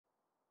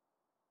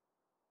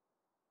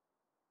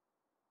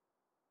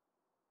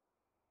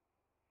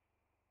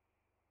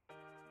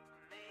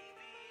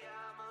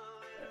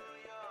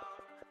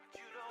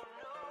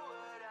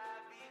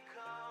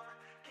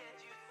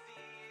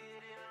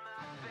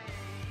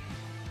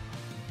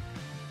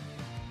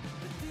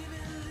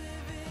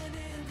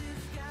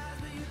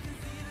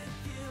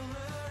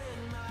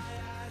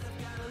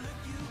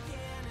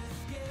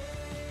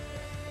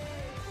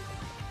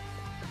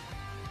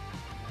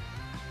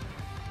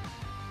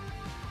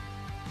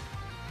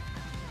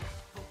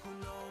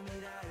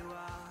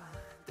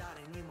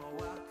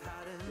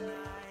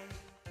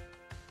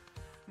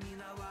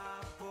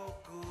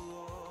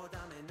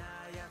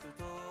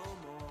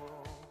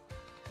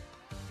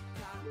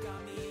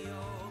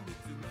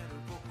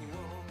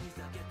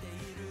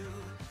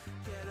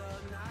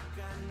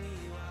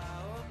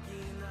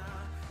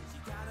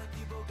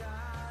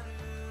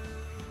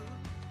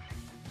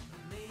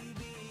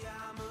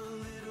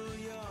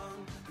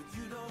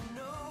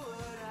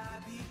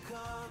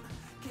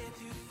Can't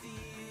you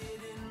see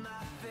it in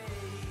my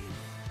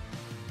face?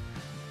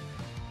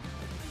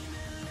 A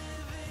demon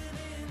living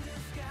in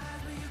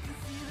disguise, but you can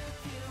see the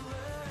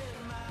killer in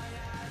my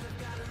eyes. I've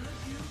got a look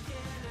you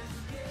can't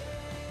escape.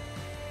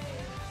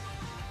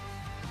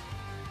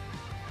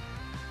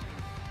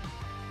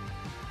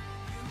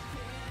 You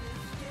can't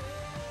escape.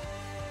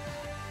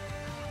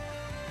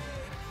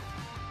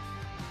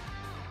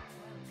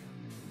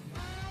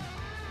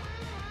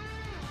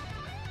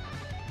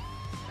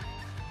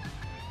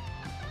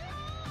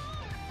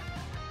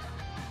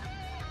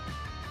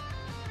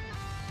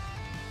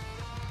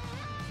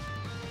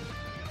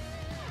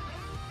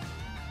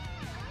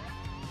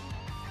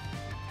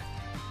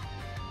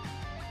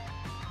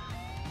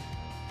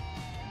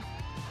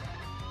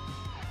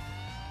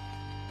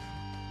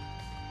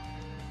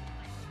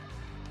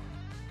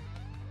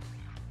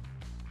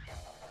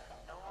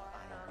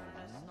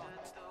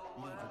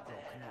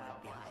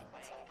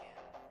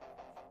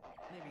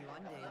 Maybe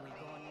one day we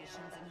go on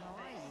missions in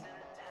Hawaii.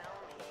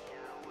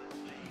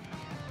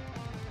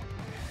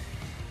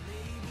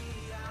 Maybe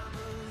I'm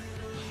a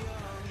little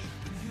young,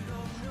 but you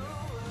don't know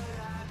what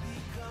I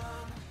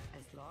become.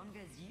 As long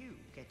as you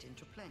get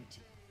into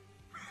plenty.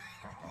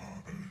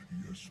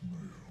 Yes,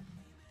 ma'am.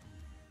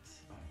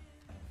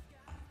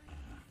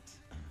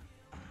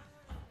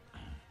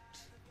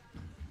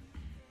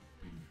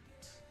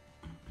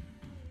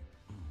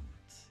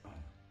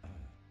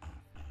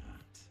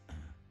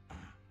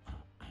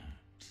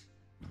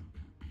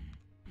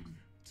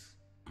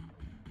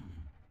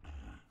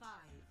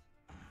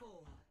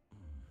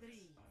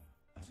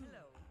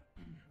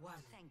 1.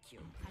 Thank you.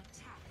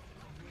 Attack.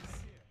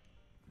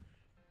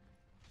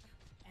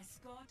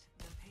 Escort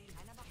the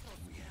payload.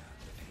 We have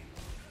the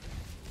payload.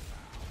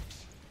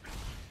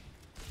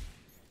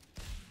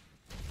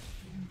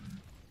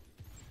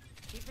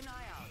 Keep an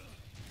eye out.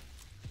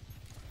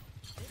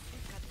 This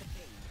will cut the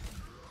pain.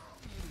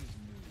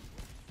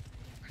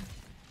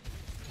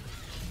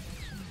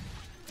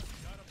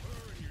 Got a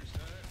burr in your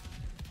side.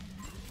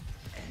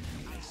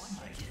 Enemy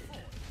sighted.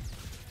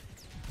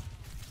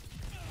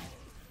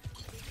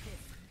 Take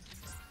this.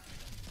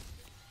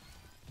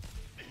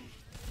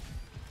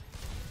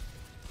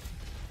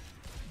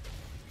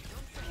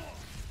 Don't fret.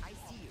 I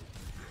see you.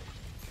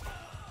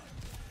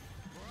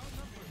 We're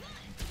outnumbered.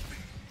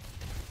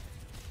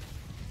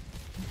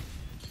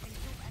 And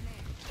you an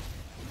end.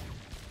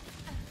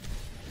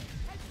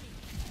 Help me.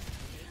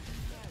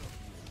 Taking care of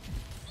you.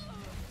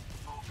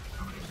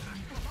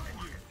 Behind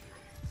you.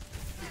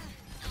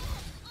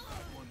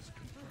 That one's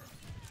confirmed.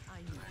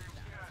 I knew that.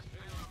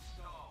 Payload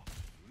stall.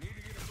 We need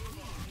to get a move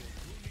on.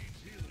 Who needs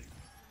healing?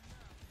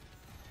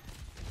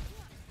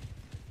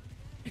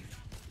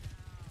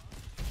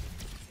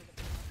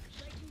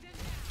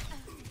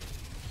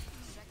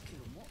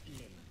 Shaklu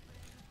Mo'lim.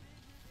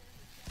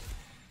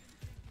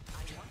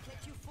 I won't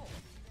let you fall.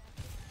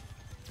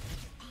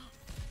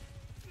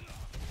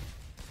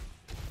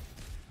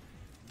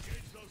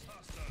 Engage those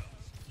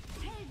hostiles.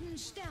 Helden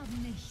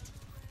sterben nicht.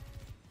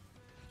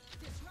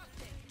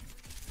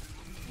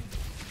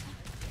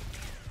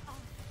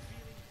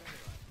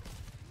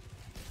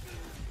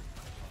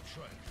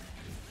 Try it.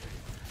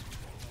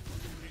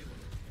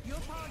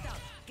 You're powered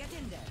up. Get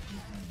in there.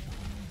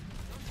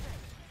 Don't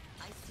fret.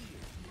 I see you.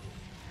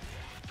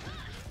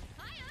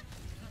 Fire!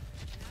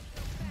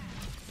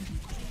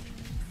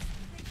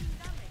 Taking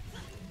damage.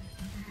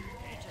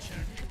 Just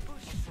need to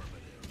push.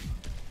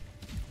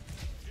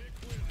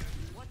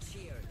 Watch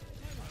here.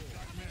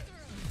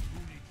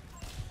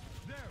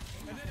 There,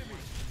 an enemy.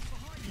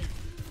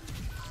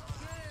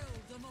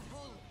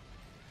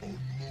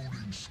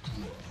 Unloading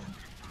scrap.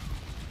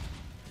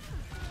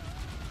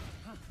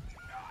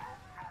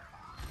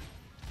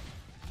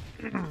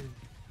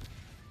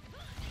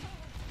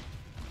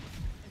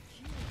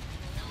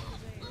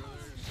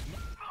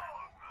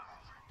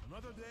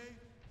 Another day,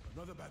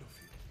 another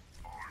battlefield.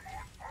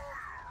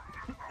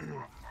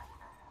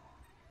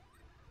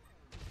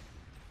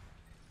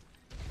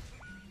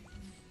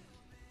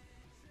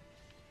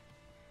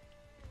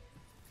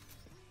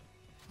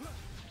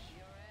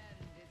 Your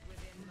end is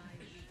within my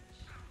reach.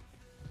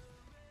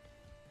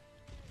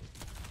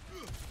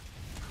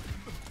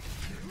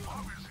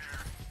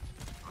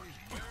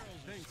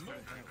 Thanks,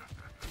 man.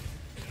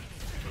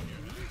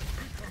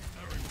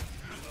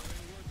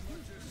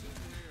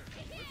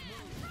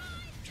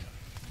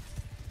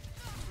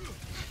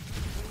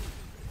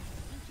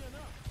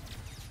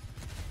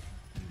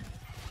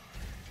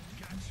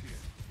 Gotcha.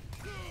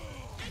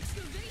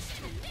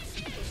 Excavation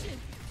initiation!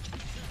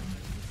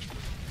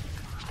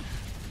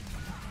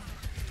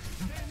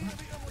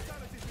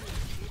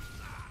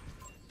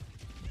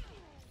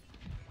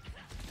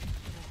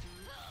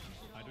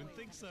 I don't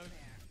think so.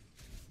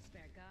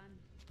 Spare gun.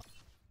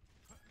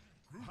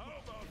 How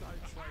about I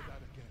try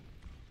that again?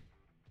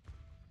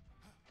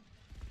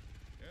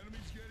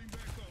 Enemy's getting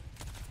back up.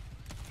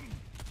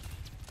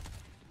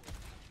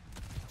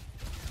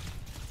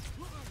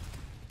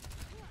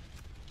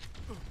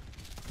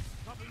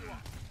 Topping you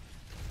up.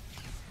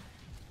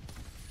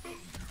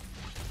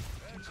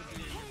 That's a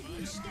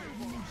Helden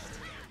sterben nicht.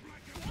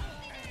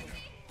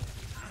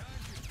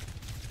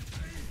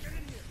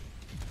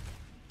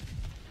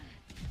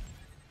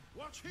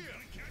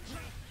 here! Catch ya!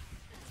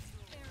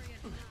 Area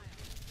denial.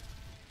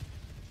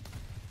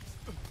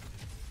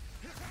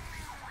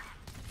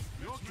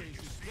 Your case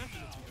is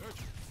definitely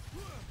urgent.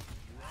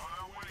 We're on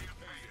our way to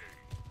payday.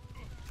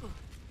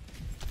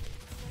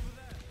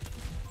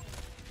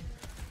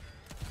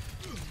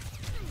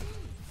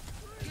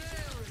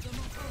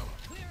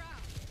 Clear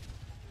out.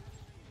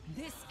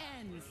 This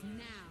ends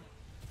now.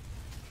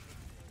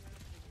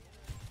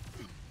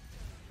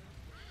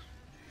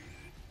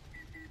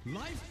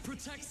 Life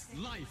protects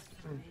life.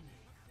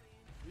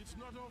 It's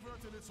not over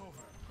till it's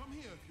over. Come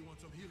here if you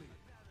want some healing.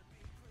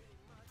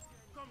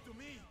 Come to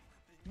me.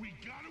 We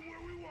got him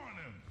where we want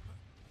him.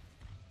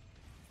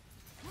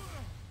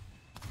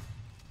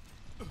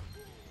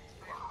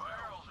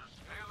 Barrels is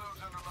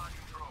payloads under my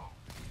control.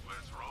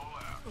 Let's roll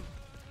out.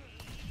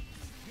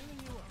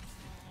 Healing you up.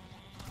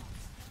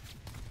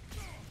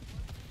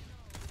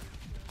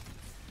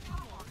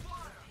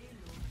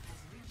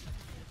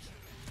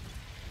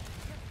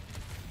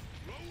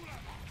 Roll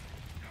out.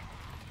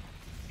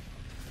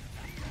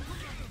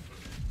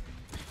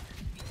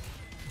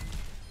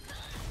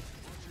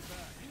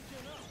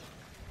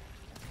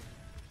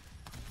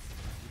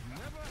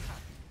 Never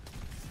happened.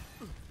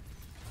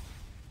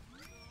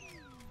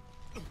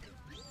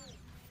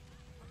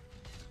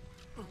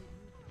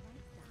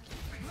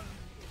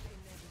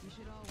 You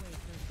should always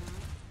go down.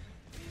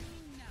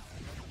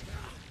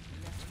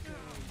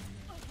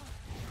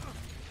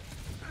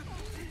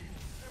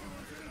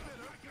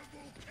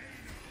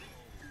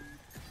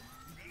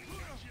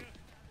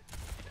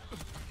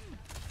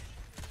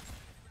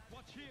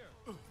 Watch here.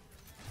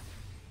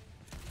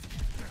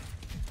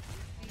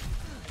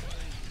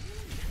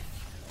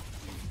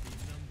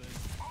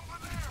 Over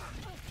there.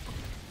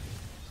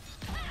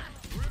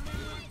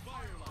 Remember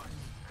firelight.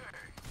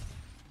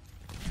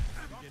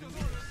 Doctor's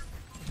orders.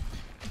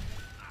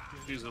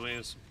 Jeez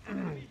Louise.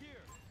 Enemy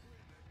here.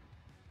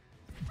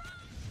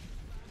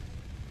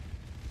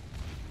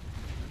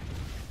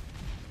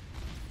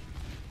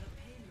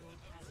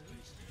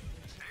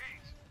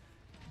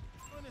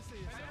 Honestly,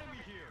 An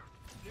enemy here.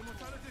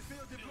 Immortality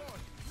field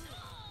deployed.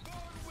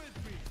 Born with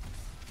me.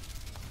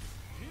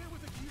 Here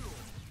with the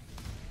cure.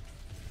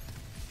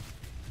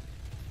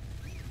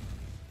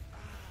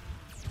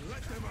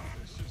 Let them out.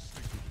 Let's just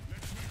stick with it.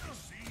 Let's make a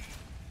scene.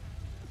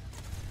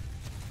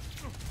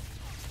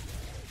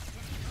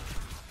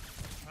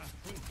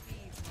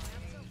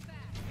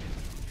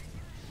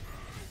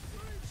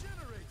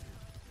 Regenerated.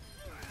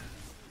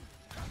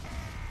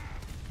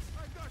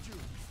 I got you.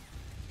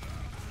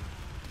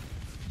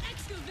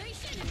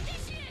 Excavation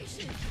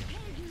initiation.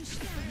 Helden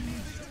sterben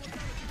nicht.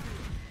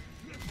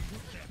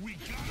 We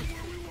got him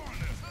where we want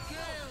him.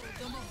 Kill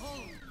the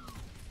Mahone.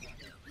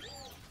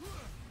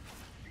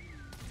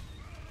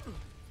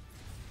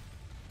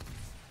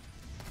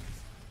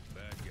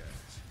 Bad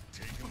guys.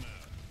 Take them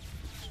out.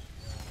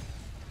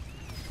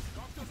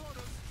 Doctor's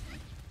orders.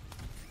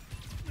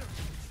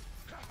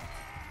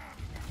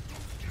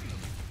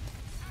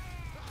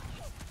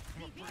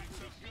 I'm a pretty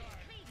tough guy.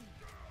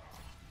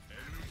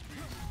 Enemies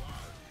being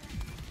revived.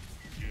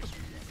 Yes,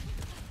 we got it.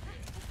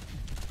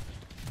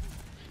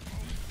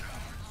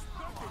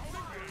 Doctor,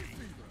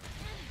 fever.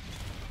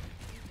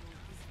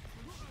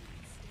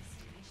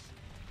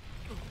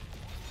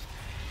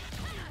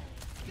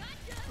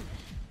 Gotcha.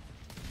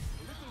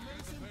 Little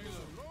Mason goes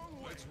a long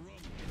way. Let's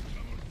run.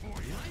 Coming for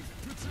you. Life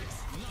protects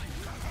life.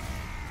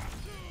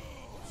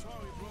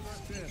 Sorry, brother.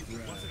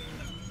 What's it?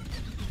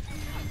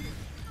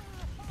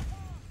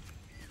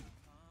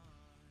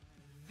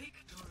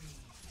 Victory.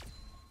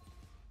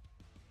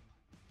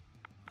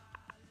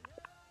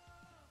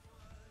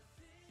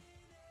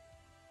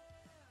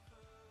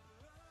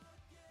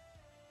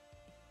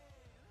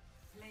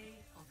 Play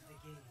of the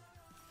game.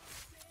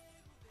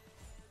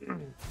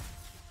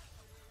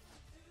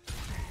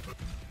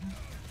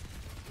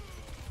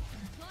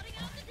 Plotting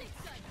out the dig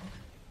site.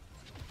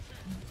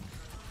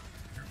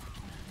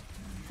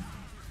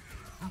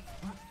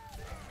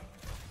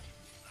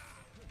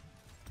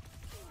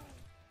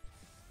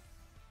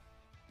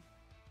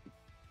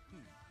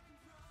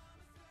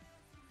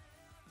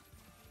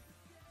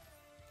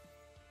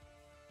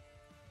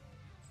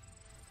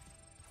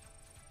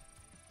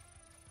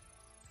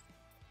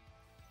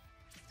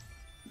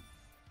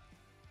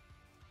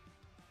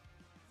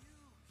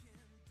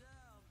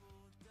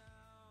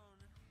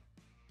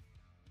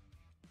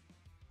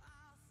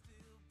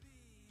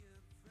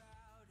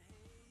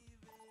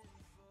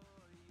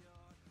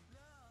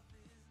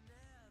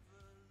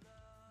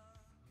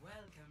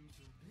 Welcome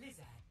to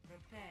Blizzard.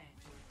 Prepare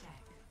to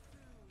attack.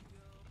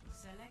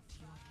 Select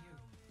your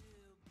hero.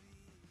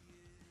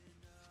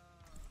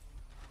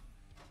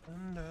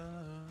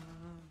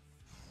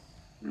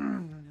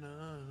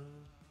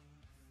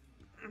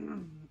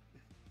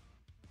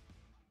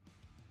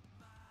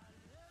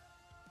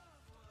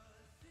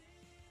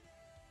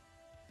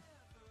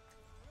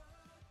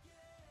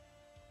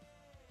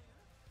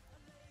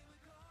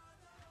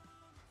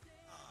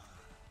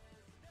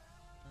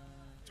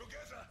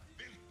 Together,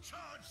 we'll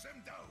charge them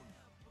down.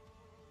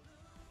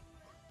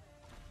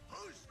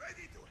 Who's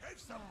ready to have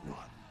some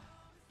fun?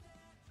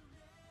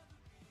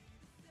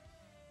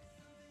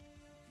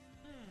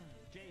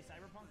 Jay,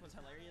 Cyberpunk was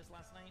hilarious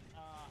last night.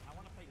 I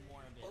want to play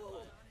more of it.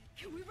 Oh,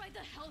 can we ride the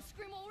Hell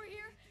Scream over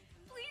here?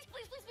 Please,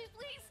 please, please, please,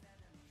 please!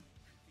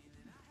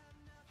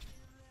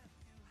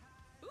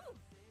 Ooh,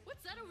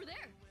 what's that over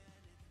there?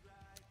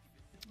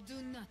 Do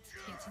not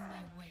get in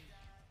my way.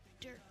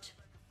 Dirt.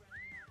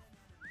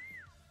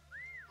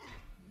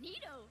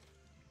 Neato!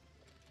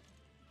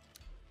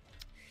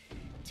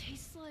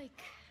 Tastes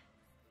like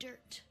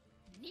dirt.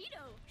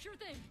 Neato! Sure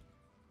thing.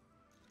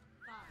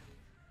 5,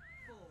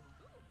 4,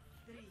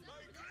 3,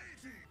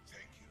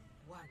 Thank you.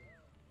 1.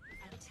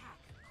 Attack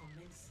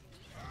commencing.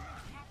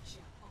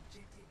 Capture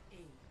objective A.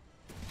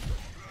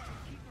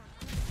 Keep our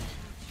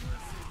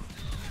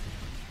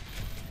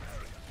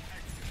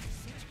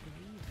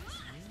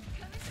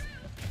Coming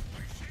through!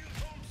 My shield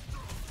holds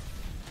strong.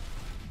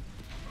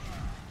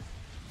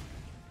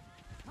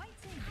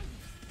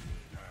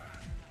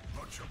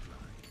 Much obliged.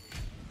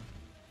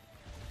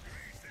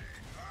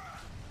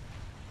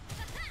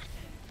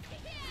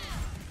 Easy.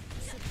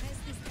 Suppress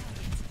this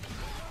target.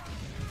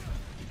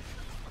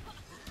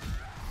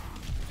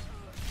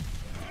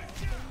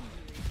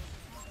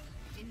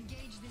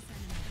 Engage this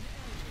enemy.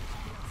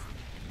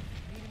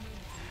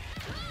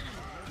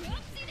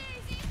 Whoopsie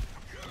daisy!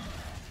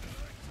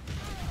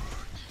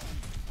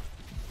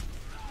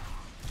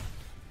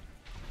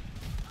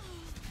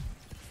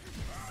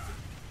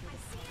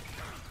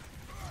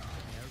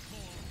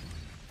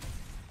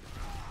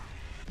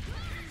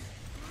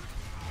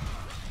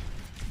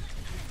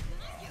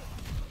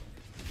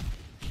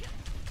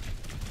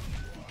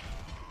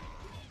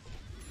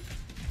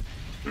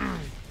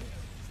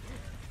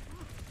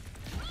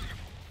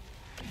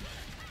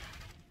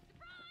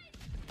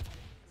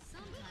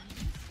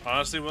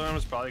 Honestly, William,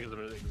 it's probably because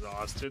I'm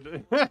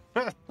exhausted.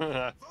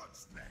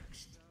 What's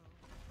next?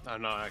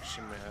 I'm not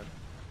actually mad.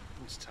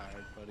 I'm just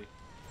tired, buddy.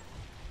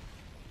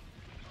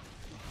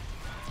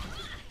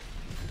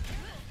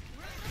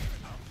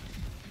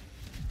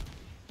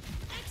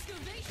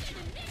 Excavation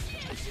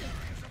initiation!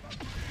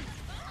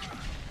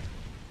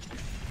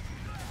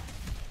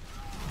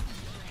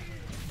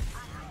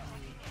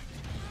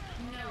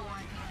 No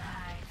one can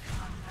hide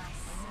from my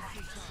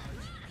sight.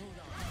 Hold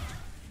on.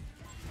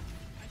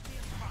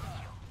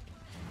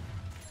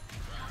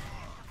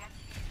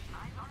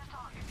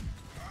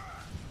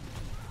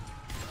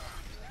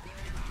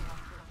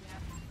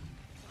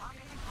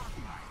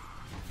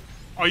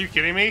 Are you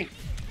kidding me?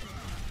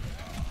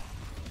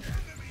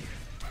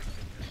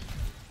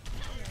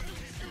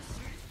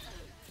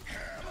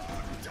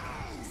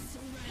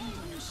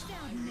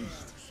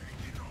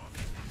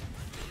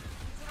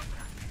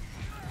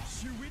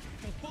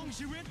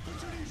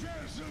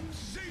 Universum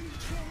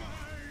singt für mich.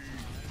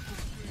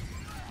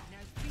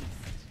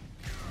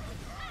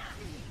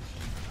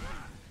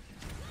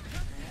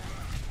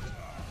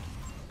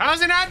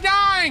 How's it not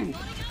dying?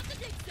 Running out the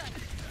dig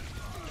site!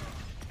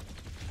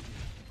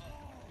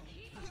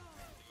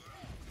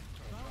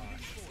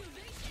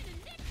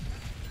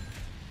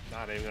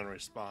 Not even gonna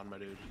respond, my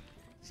dude.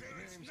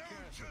 There is no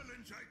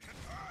challenge I can.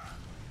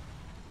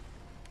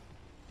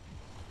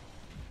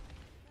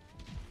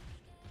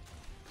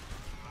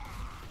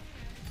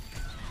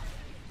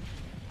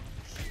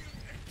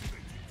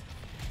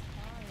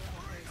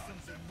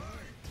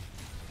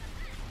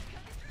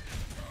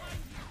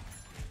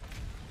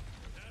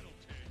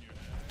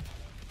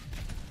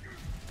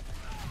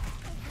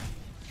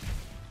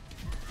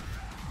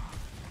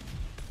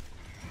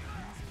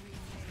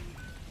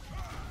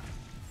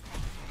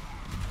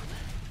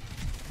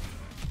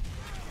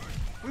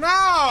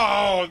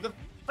 No! The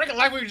freaking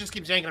life we just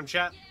keep janking him,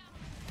 chat.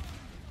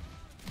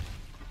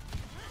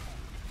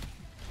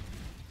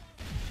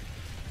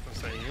 I'm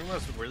saying, you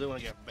must really want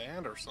to get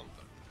banned or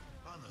something.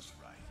 Anna's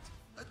right.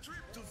 A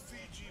trip to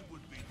Fiji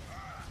would be.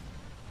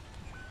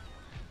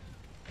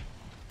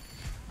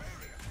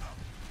 Fair enough.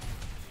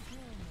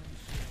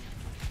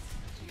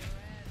 Your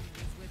end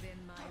is within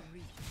my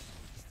reach.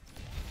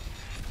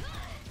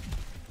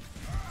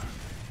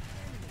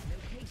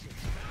 Location.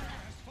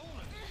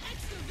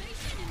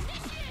 Excavation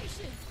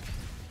initiation!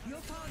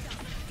 You're powered up.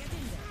 Get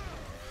in there.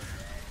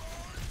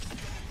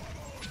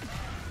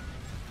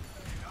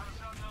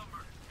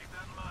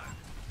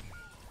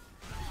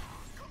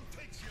 Come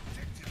take the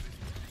objective.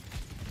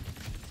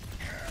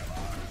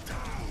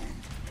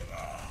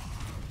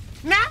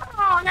 No!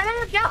 No, no,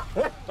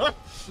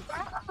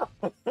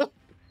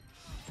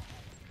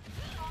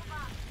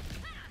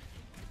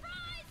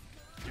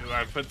 Dude, I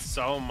put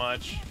so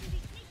much.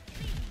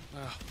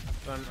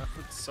 I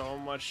put so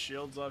much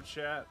shields up,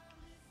 chat.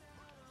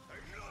 I'm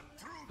not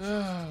through.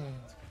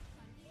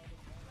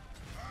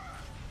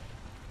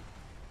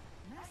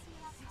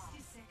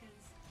 60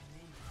 seconds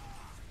remaining.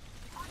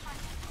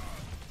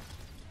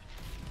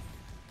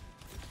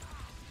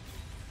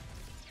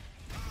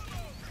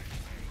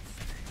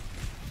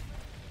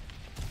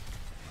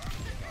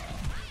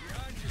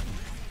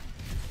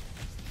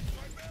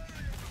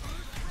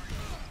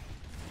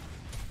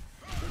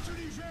 Das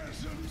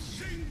Universum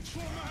singt für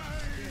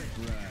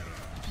mich.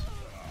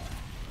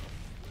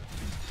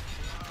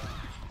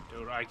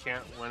 I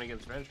can't win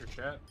against Venture,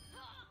 chat.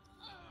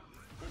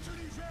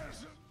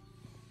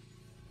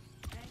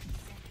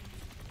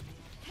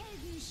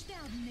 Helden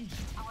sterben nicht.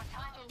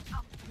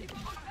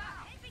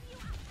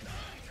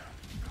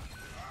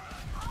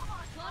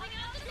 Plotting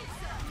out the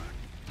pizza.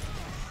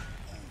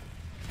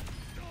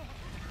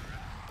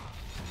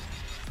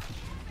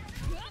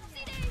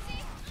 Whoopsie daisy.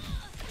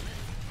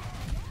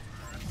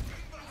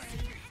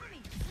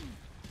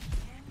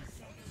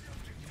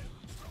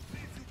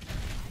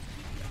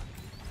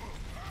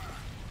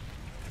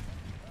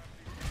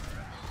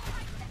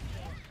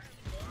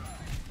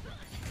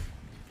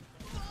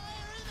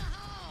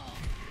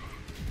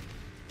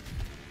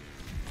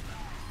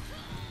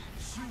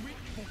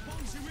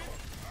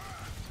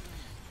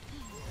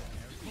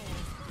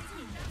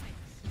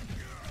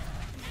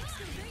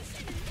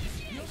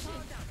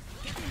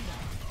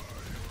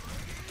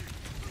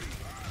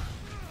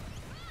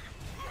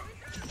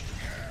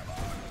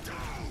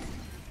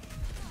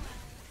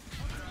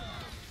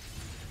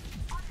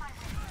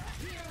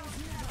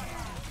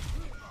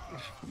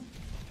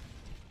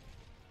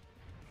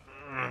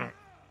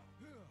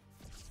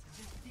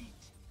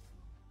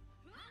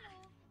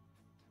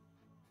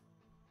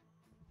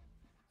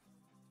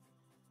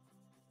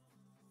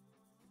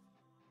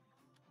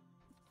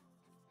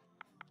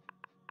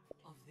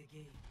 Of the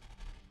game.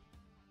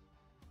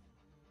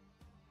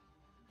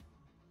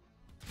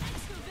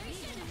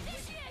 Excavation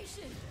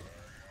initiation.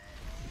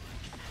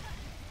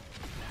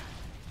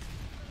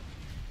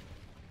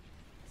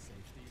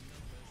 Safety in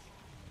numbers.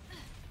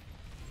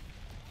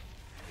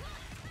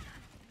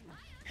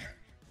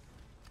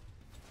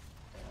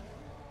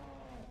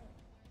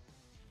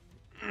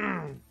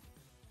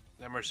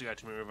 That Mercy got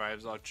too many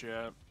revives out,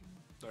 chat.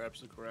 They're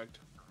absolutely correct.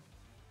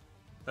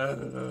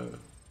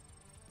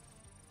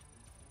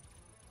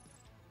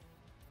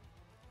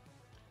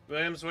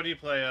 Williams, what do you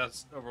play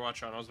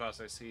Overwatch on? I was about to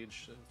say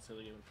Siege. It's a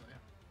silly game to play.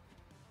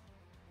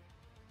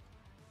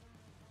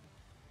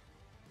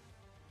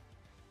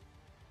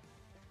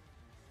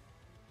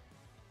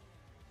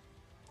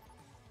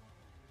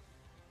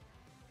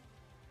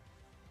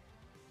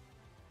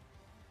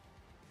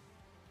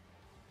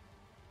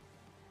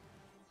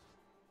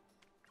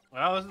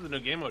 Well, this is the new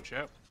game mode,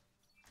 chat.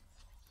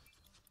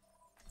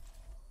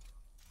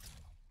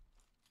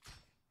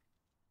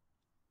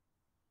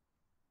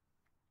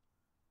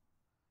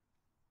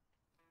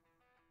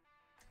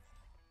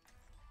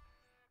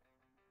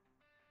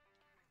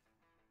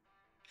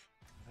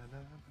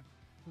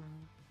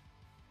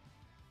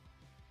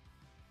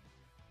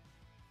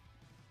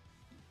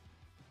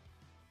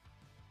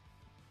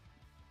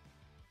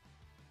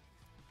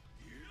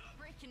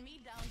 Breaking me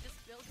down just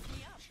builds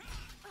me up.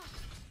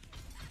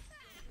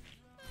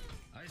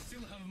 I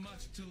still have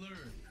much to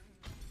learn.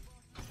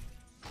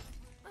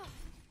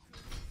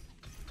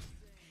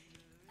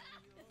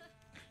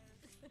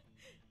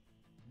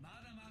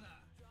 Mada mada.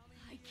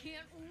 I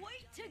can't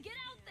wait to get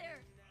out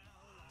there.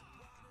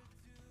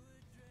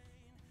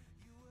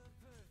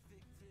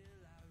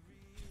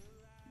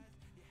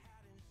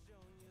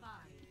 5,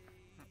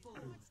 4,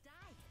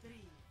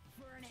 3,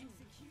 For an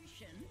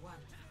execution. 1.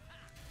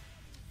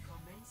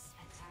 Commence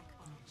attack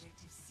on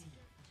objective C.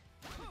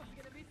 It's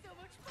gonna be so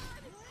much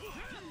fun.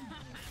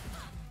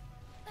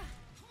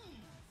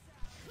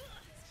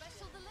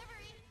 Special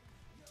delivery.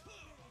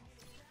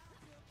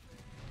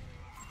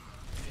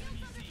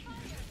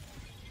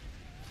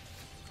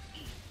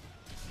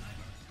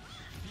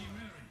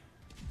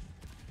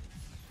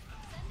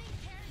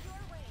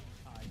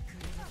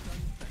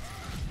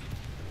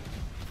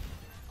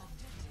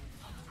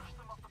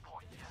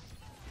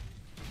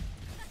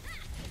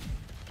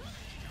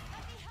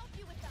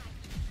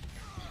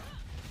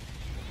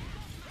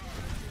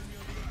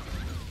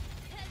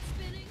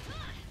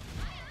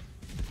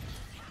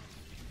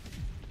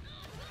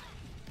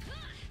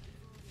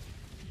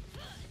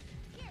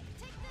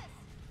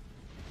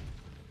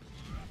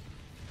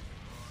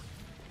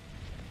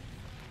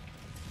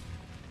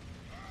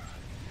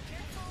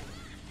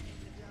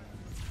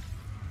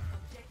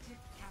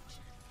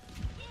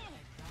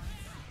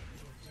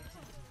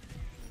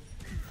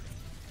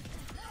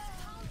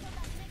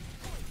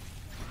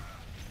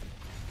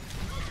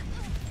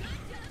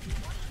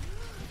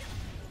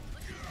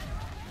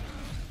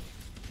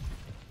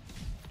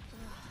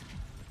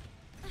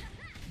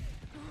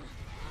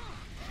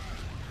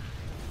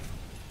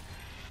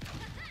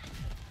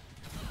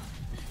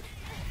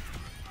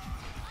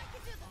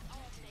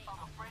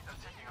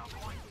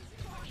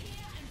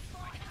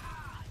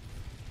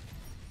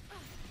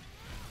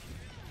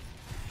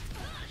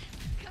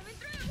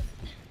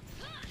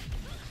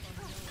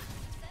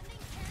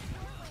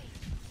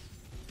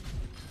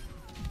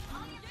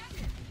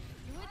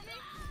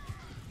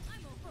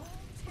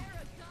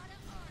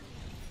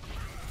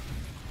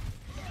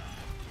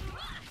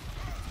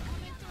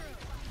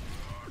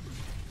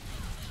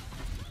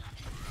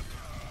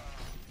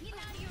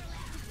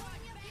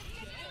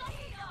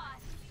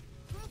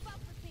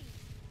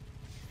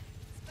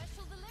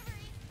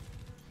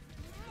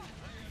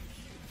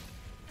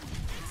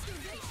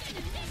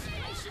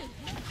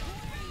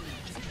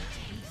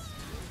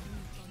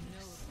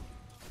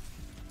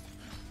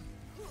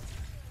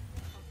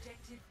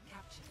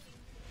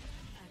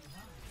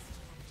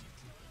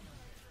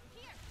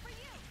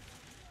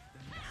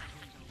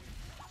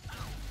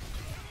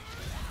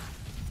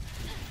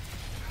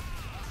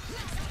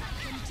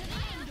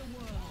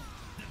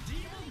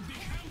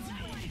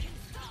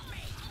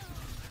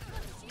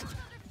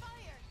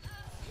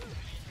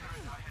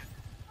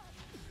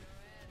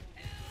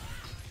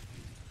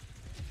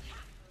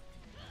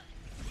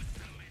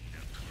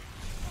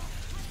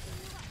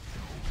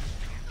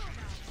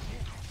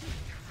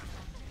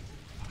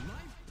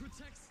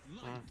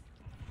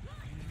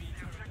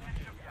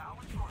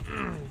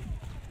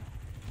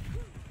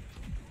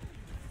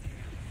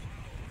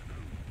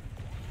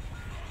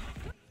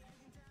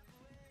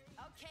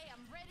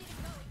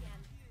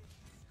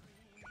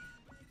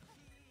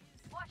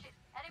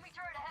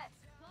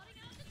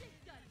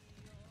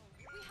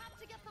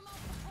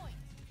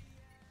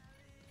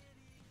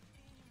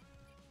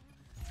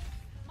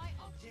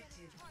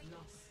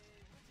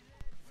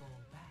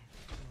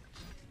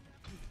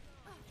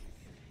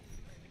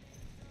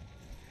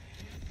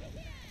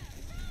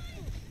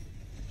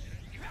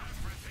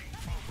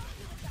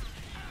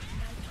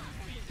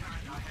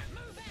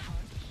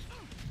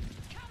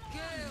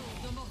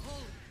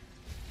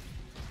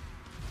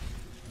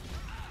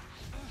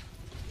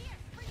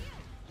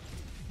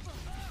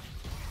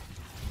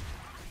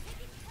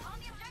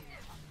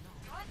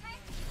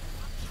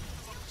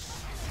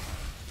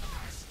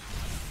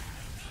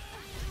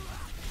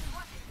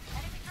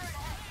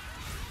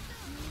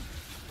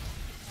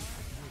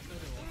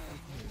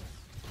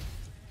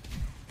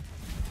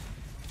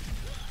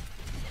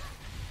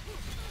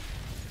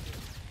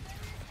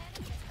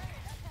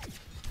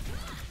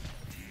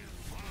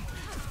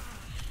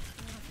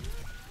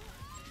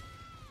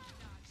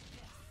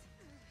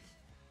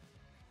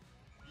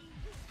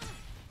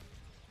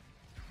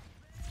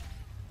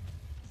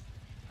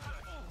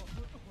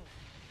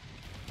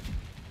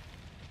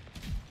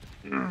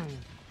 Hang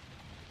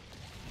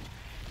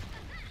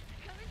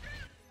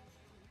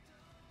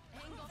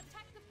on,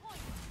 attack the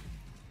point.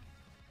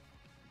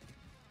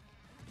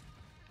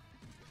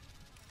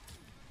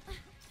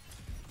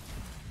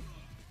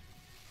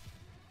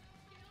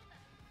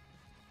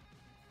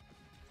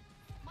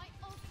 My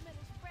ultimate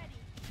is ready.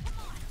 Come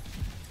on.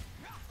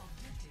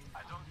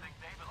 I don't think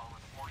they belong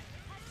at the point.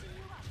 Catching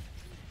you up.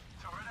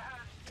 Turret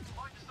ahead.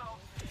 Point yourself.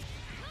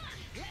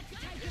 Let's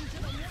take him to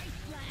the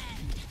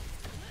wasteland.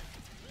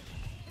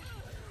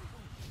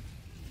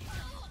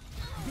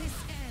 This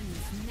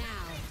ends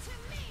now. To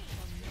me.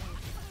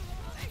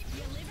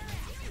 Deliver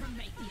out,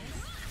 Prometheus.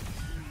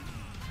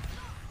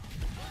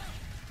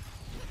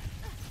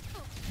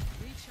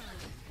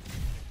 Recharging.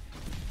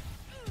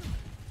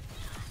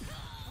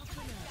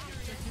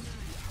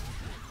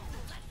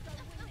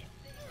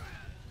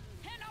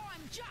 And now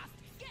I'm just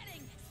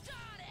getting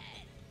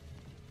started.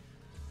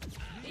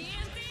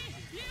 EMP,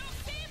 you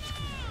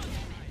demon!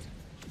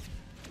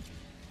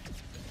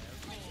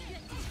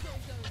 Get these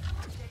go-go's.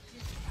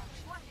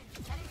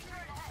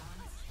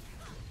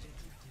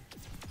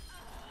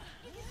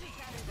 You can do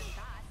better than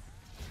that.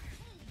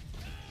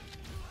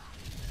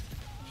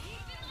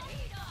 Keep the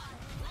heat on.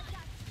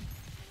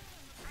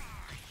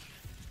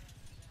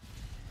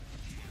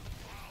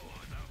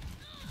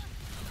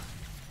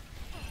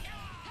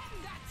 And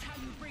that's how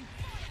you bring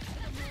fire to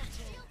the mortal.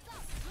 Shields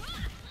up.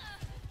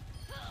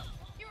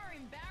 You're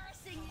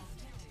embarrassing.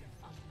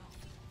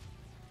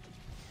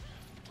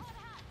 Hot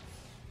hat.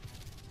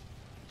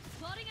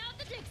 Plotting out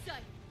the dig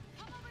site.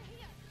 Come over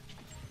here.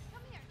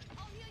 Come here.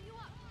 I'll heal you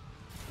up.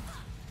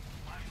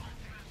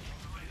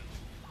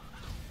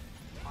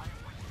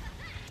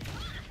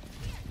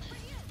 Here, for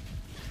you.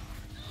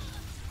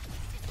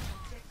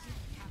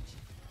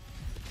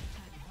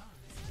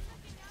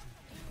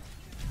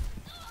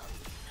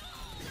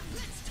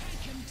 Let's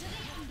take him to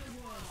the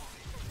underworld.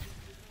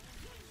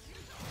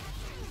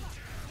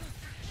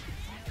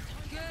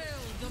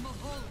 Gale the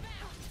Mahal.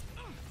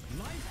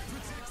 Life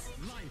protects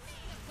life.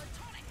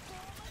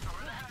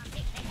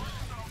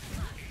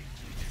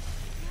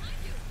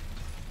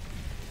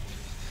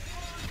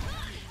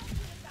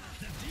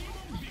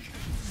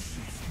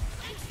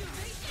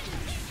 Excavation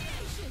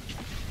initiation.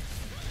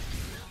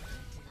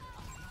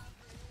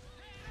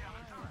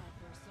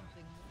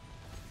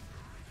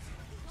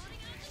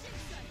 Plotting out the dig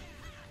site.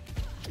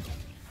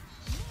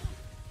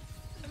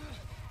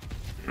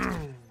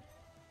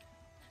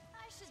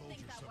 I should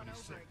think that one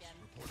over again.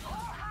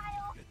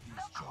 Get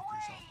these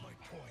jokers off my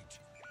point.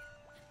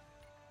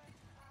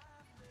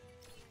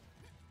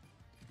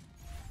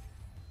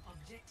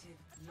 Objective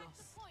Attack lost.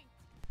 the point.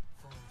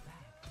 Fall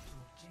back to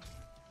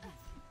objective.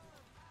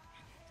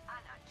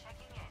 Anna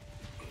checking in.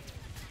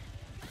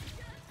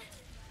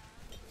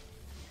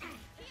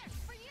 Here,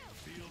 for you.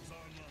 Fields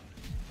online.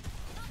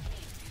 Not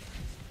me.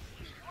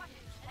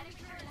 Enemy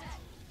turret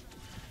ahead.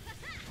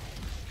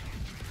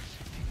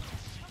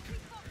 Don't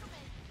keep far from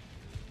it.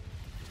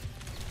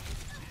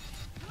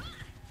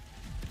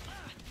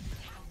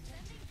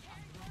 Sending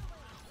carry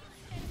railway.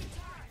 Enemy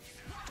turret.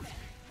 Grab it.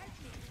 Help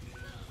me.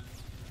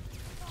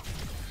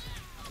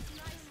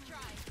 Nice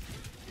try.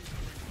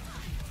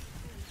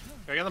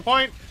 Gotta get on the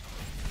point.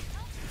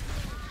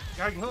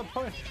 Gotta get on the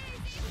point.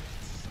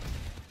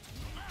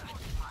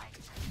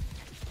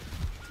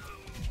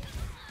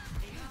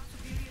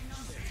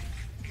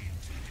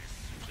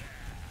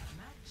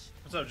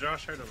 What's up,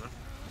 Josh? How you doing, man?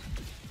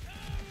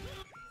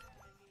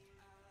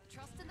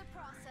 Trust in the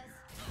process.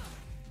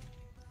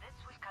 This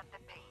will cut the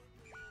pain.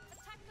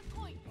 Attack the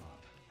point.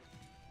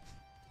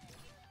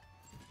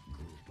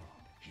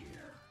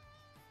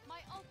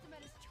 My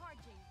ultimate is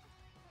charging.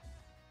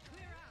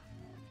 Clear out.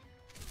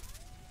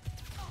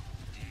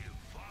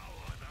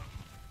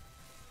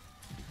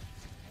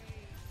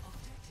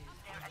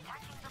 They're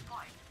attacking the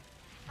point.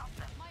 Stop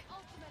them. My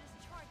ultimate is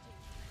charging.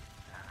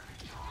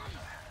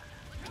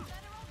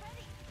 Better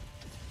already.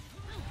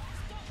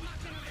 Stop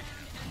mucking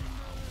around and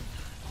move.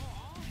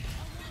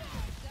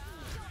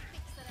 Don't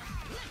fix it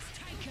up. Let's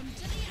take him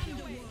to the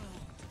underworld.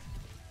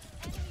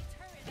 Enemy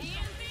turret.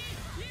 EMP,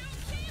 you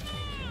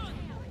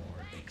demon!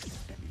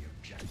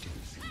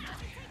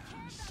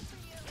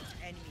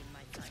 Enemy in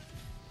my sight.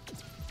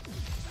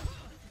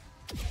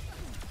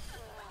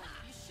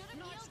 You should have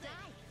Not yielded.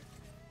 die.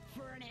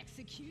 For an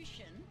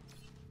execution.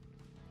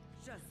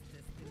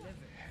 Justice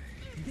delivered.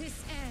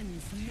 This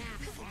ends now.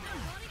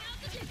 Running out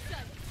the dig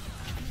site.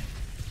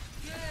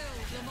 Gale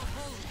the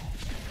Mahal.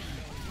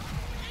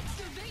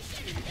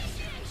 Excavation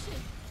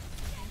initiation.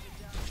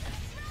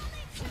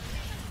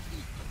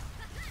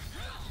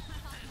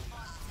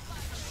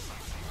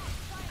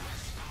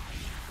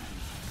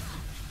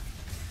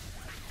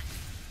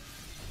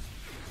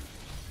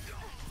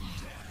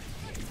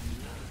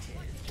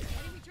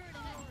 Enemy turret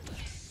ahead.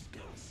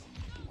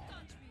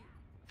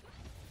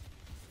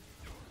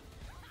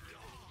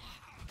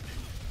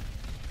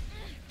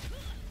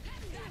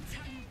 That's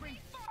how you bring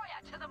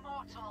Fire to the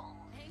mortal.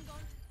 Hang on.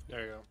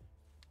 There you go.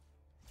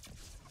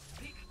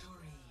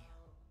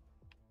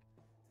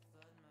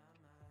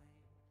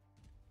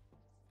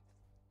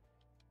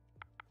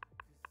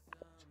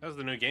 That was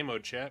the new game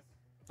mode, chat.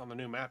 On the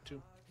new map,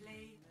 too.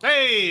 Play.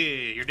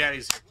 Hey! Your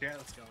daddy's here. Yeah,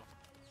 let's go.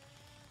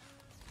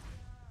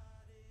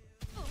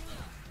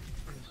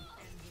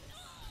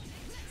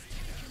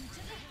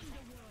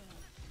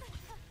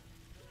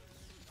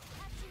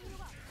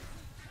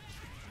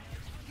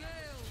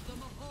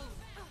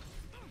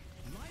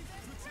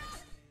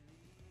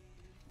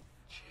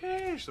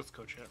 Sheesh, let's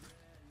go, chat.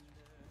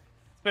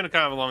 It's been a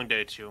kind of a long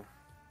day, too.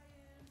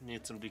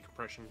 Need some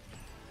decompression.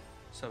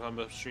 Stuff on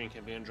the stream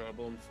can be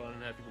enjoyable and fun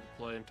and have people to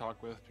play and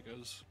talk with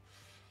because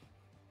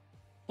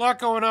a lot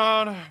going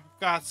on.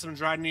 Got some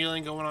dry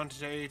needling going on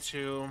today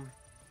too.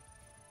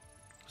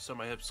 So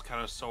my hips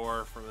kind of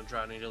sore from the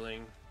dry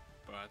needling,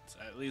 but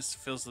at least it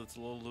feels it's a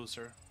little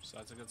looser, so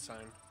that's a good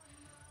sign.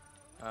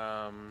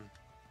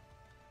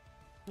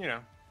 You know,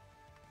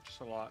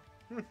 just a lot.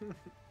 As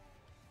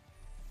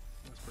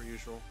per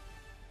usual.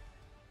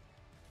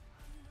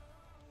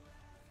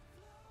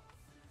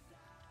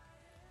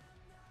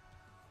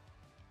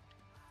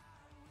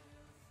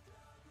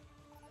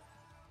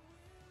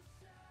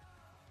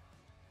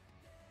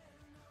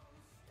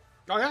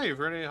 Oh yeah, you've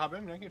ready to hop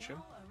in? I get you.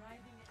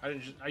 I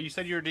didn't. You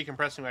said you were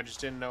decompressing. I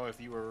just didn't know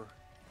if you were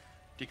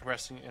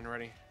decompressing and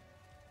ready.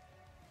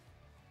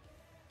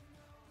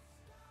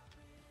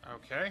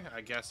 Okay, I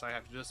guess I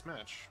have to do this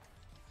match.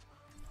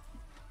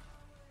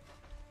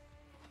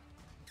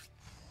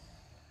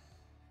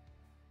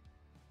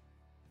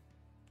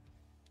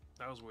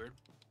 That was weird.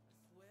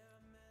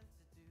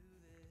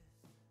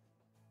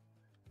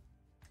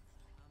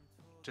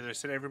 Did I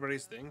say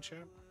everybody's thing,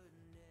 chat?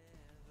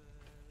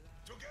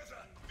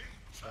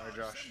 Sorry,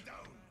 Josh.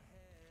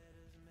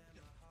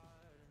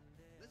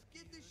 Let's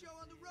get this show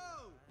on the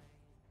road.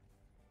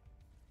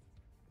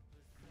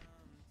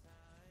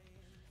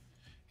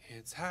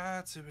 It's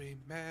hard to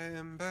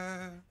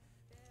remember.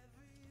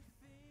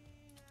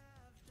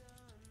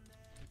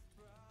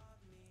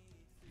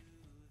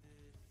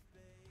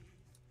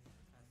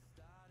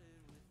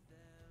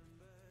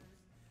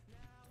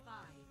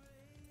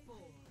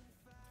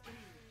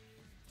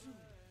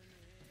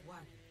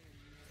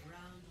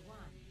 Round 1.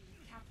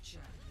 Capture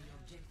the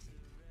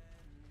objective.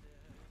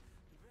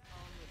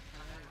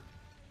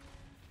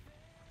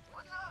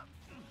 What's up?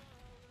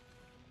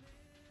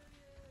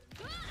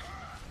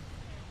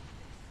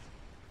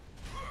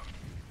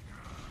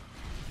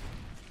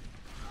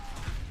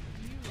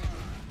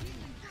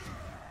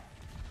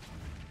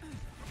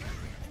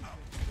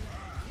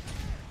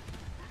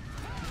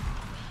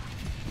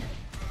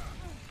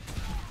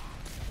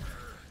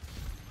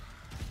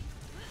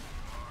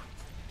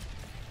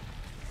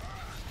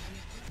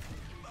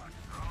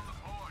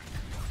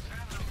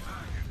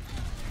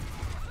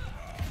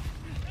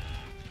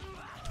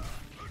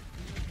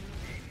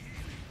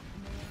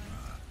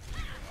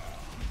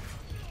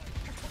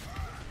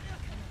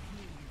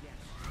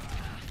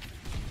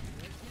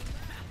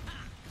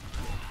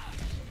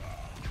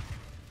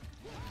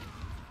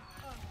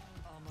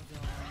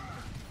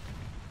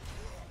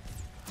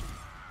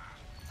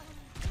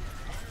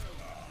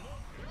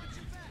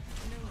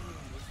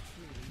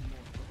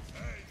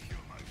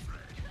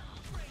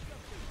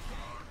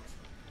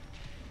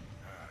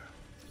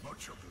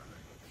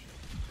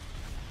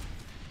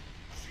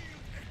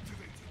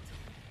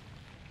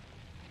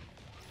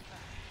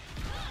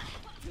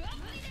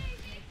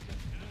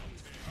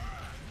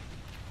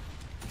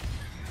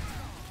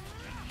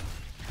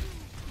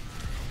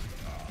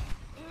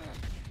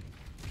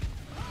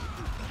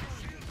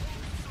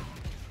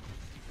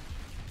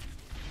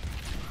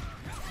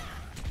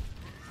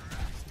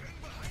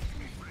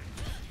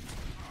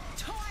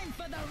 Time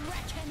for the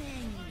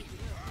reckoning!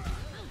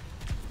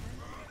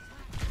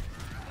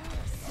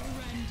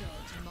 Surrender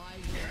to my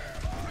will.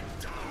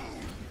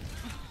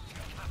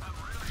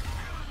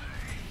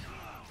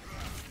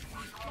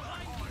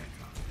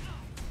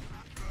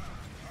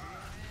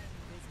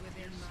 Is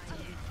within my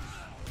reach.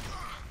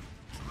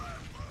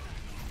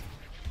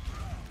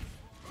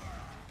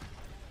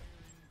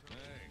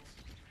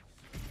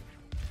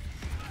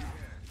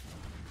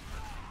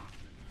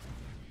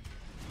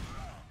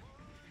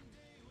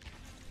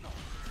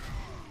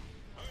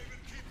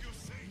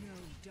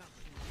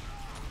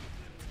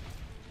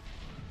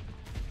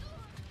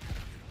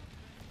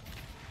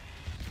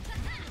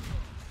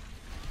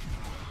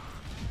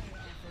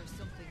 For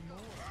something more.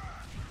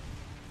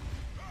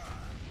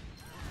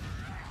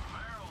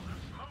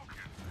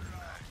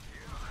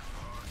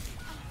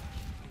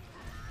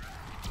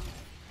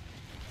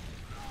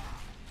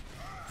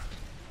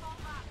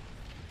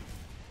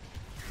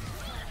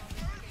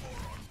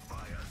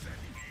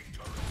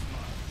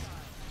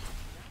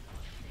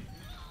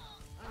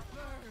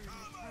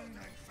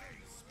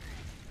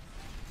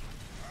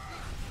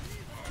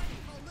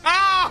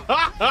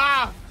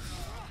 Ah!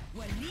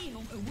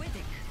 وليهم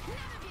أودك.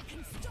 None of you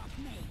can stop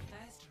me.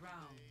 First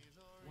round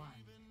 1.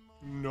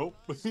 Nope.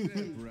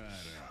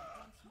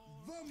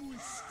 Vamos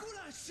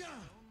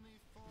esculachar!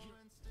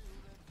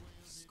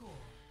 Score.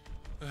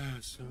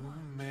 So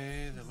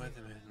may the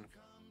weatherman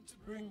come to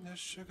bring the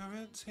sugar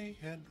and tea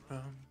and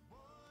rum.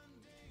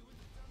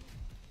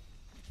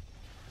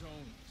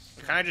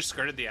 I kind of just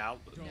skirted the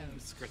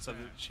skirts of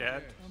the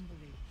chat.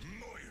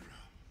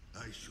 Moira,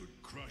 I should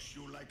crush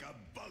you like a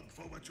bug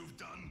for what you've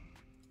done.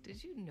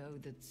 Did you know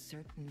that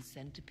certain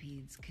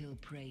centipedes kill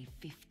prey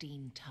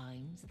 15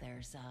 times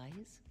their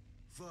size?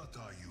 What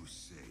are you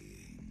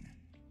saying?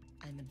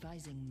 I'm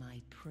advising my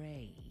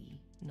prey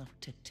not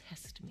to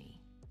test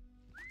me.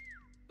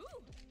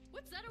 Ooh,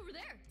 what's that over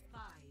there?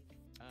 5,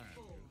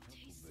 4,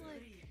 Tastes like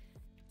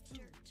 2,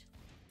 dirt.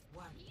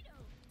 1.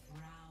 Burrito.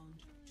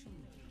 Round 2.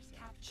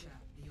 Capture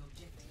the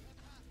objective.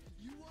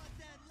 You want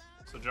that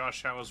loud? So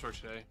Josh, how was work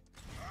today?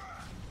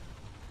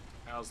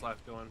 How's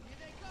life going? Here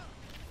they come.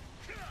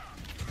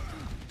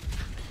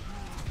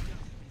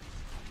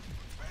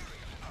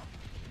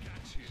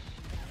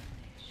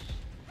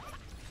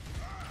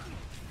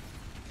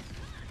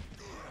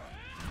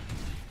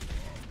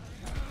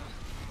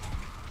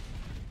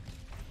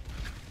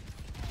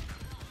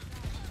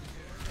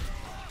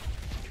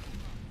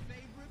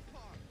 Favorite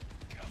part.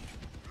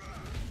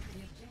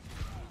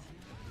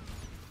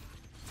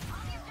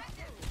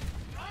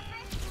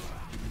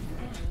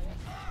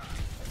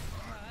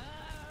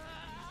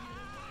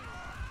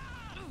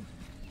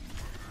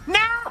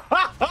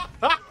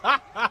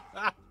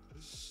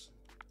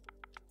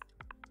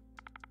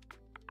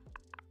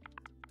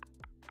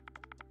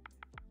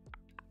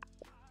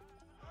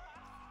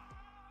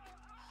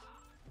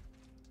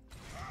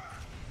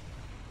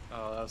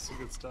 Oh, that's some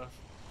good stuff.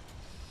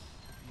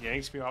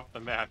 Yanks me off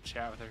the map,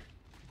 chat with her.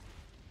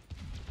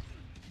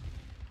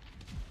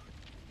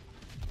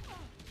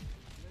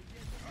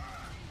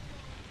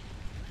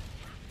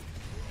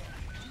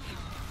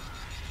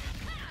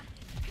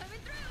 Coming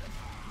through.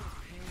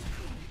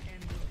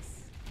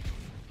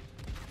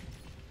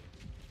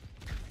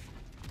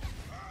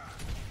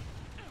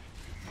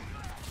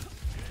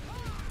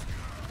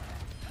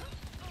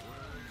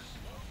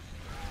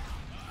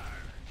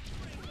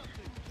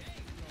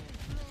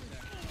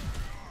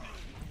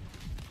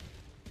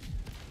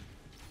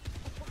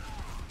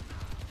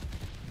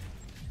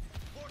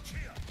 Watch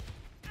here.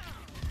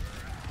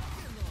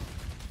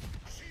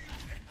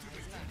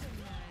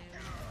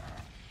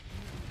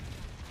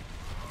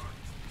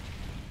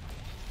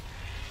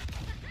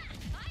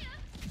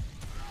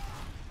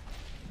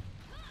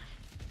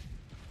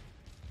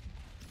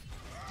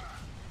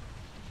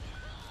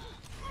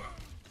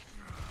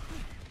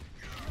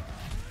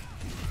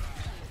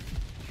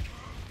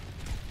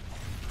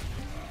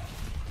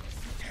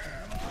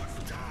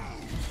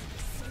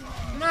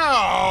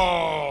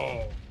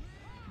 No!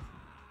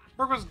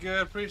 Work was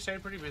good.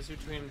 Stayed pretty busy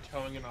between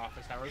towing and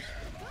office hours.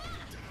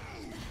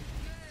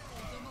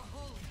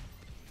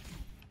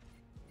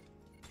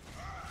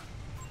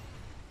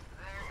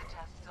 There's a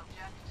test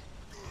subject.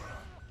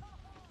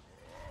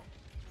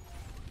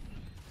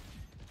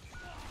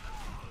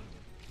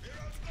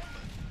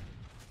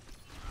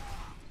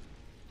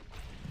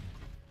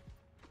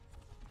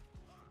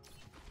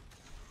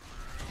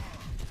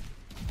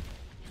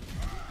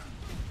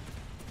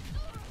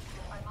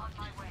 I'm on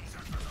my way.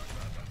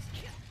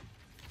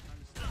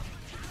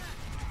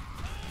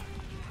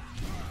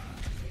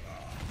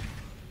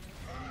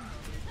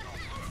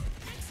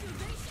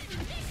 Excavation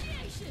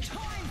initiation.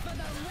 Time for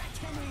the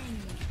reckoning!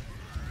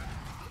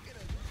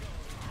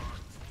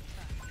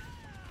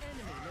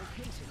 Enemy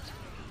located.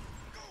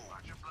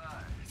 Watch your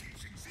blood.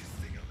 Teaching this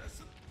thing a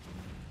lesson.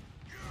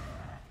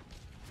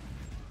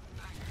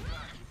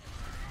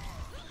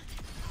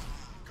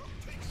 Come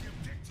take the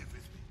objective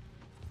with me.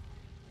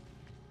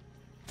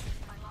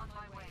 I'm on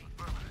my way.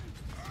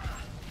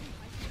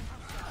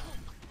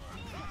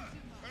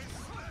 I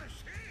smash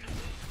him.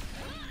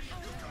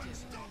 You can't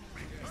stop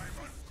me. I'm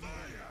on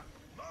fire.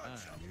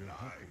 March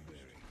obliged.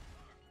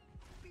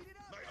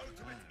 My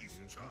ultimate is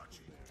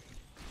charging.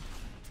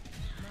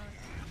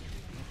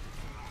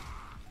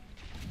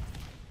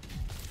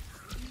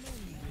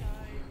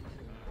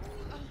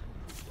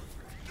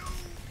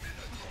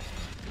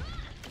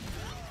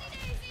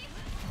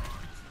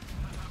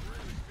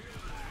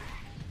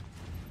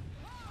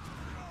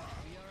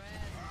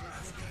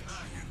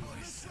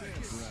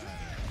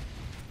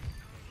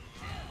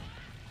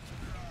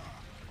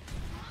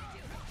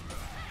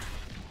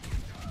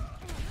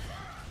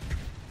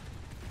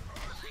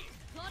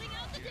 Plotting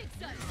out the dig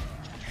site.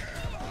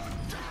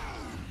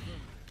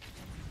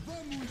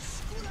 Vamos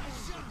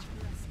esculachar.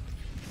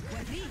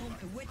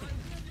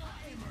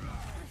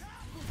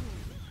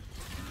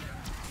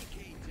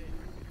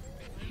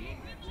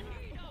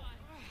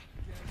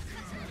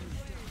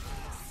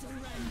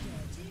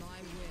 Surrender to my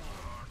will.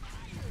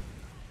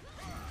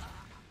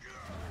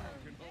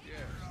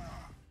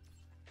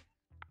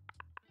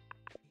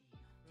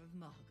 Of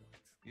Margot.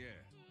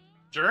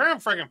 Jerem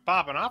freaking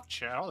popping off,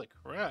 chat. Holy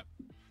crap.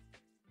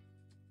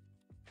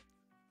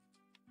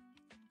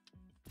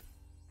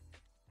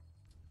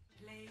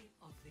 Play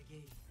of the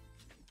game.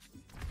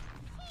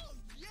 Oh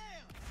yeah.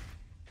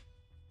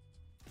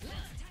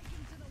 Let's take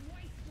him to the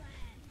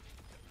wasteland.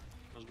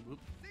 That was a good move.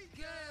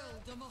 Gale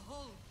de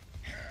Mahol.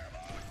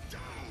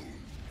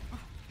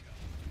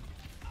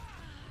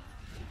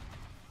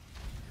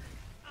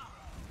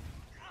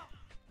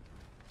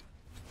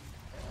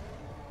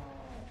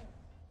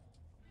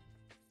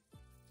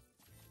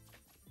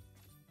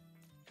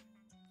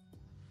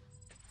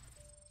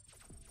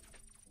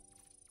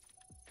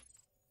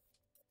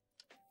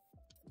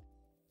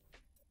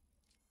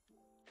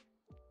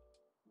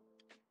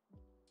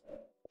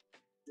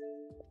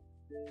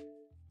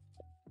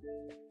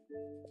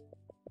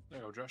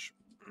 Hello, Josh.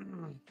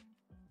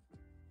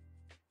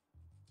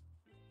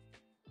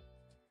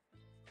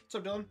 What's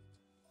up, Dylan?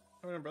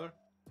 How are you, brother?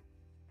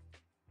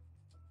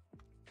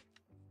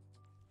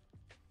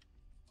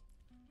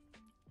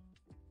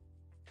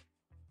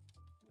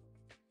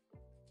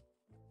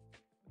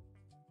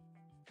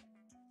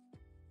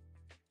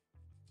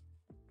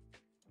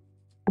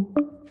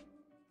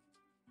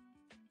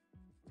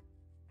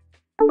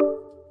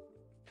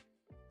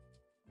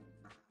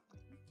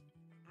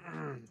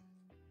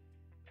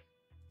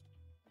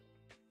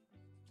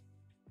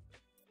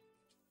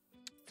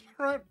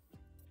 Alright.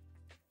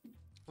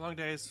 Long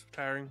days,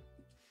 tiring.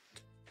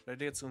 But I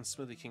did get some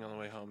Smoothie King on the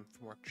way home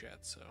from work chat,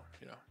 so,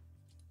 you know.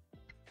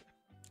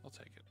 I'll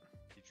take it.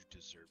 Did you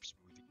deserve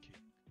Smoothie King?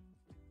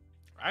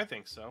 I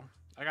think so.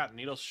 I got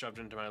needles shoved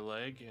into my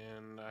leg,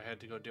 and I had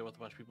to go deal with a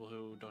bunch of people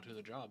who don't do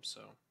the job,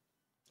 so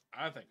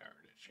I think I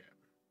earned it, chat.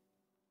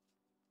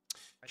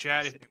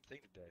 Chat, Same thing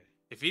today.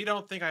 if you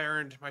don't think I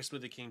earned my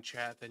Smoothie King,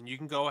 chat, then you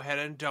can go ahead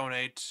and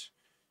donate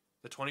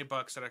the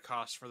 $20 that it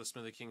costs for the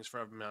Smoothie Kings for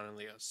every Mount and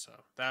Leah's. So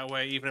that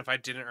way, even if I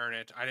didn't earn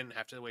it, I didn't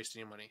have to waste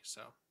any money.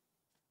 So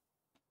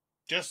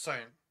just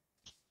saying.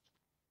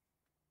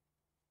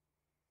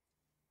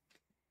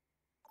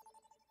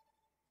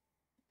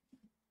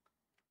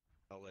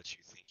 I'll let you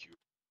think you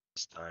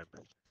this time.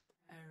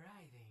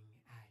 Arriving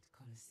at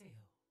Coliseo.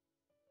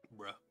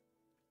 Bruh.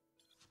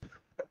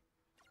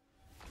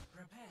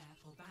 Prepare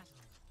for battle.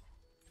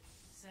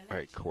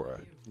 Alright, Cora.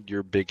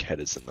 Your big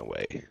head is in the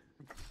way.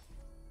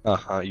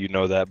 Uh-huh, you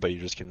know that, but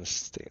you're just gonna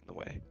stay in the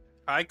way.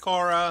 Hi,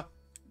 Cora.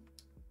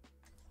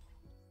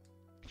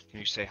 Can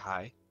you say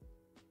hi?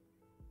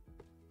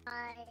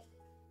 Hi.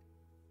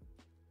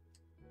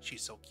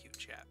 She's so cute,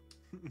 chat.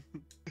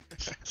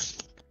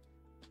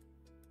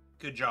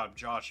 Good job,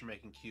 Josh,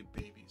 making cute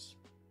babies.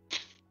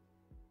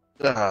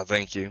 Ah,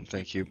 thank you,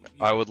 thank you.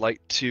 I would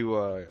like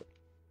to,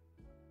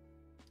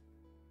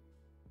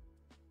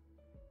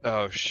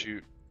 Oh,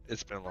 shoot.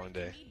 It's been a long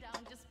day.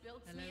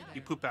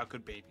 You poop out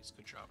good babies.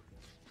 Good job.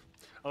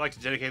 I'd like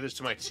to dedicate this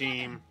to my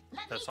team.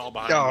 That's all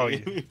behind Oh,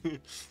 me.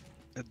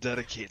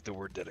 Dedicate the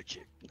word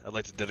dedicate. I'd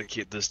like to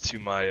dedicate this to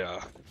my,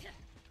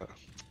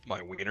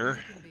 my wiener.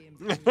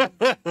 I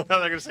was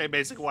gonna say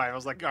basic wife. I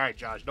was like, all right,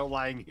 Josh, no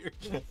lying here.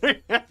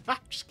 I'm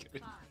just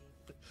kidding.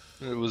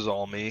 It was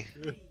all me.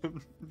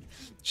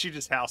 She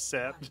just house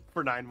sat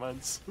for 9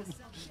 months.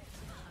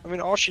 I mean,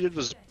 all she did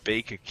was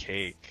bake a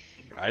cake.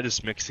 I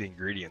just mixed the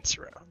ingredients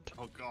around.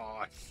 Oh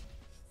gosh.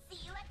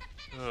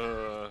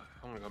 I'm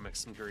gonna go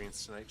mix some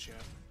ingredients tonight, chat.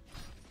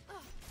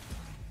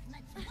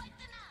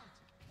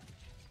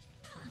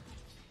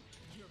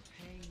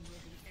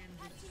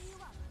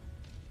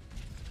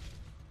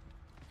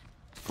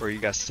 Or you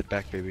guys sit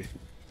back, baby.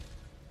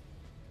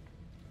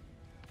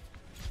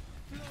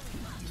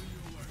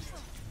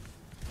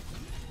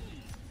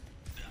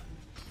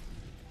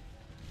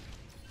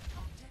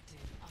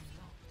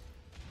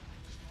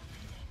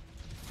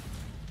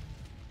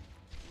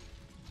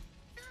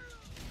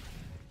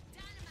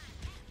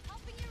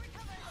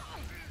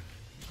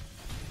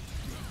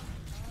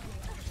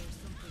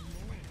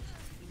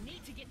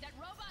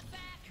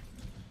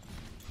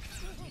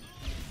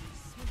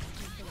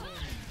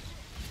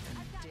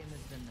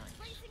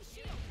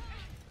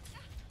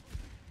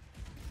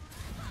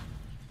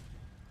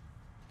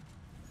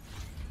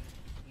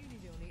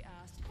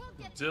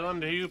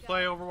 Dylan, do you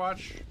play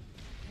Overwatch?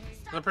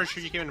 I'm pretty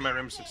sure you came into my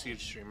Rainbow Six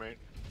Siege stream, right?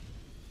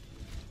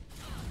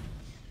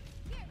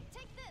 Here,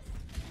 take this.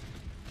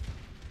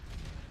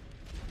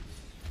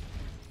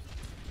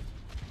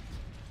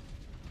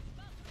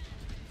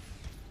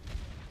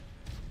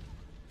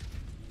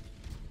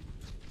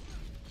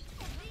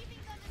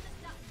 Leaving them in the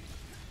dust.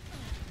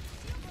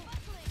 Shield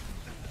buckling.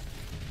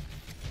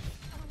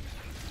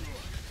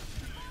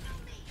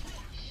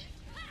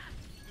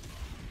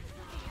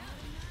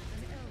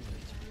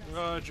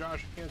 Oh,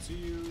 Josh, I can't see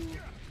you.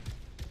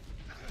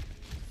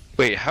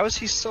 Wait, how is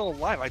he still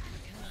alive?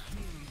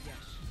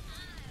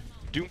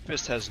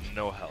 Doomfist has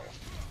no health.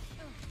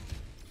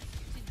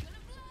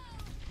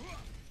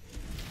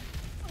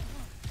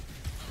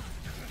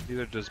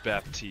 Neither does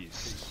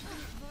Baptiste.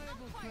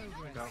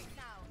 No.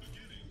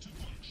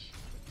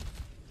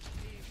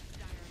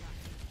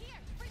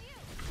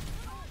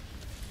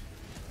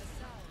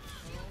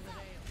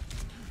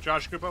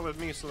 Josh, group up with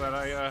me so that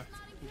I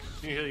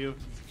can heal you.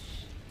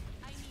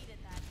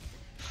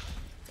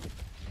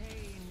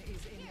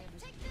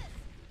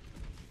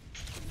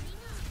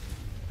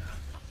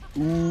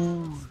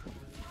 Ooh.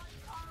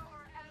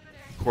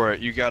 Cora,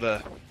 you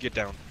gotta get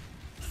down.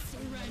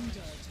 Surrender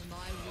to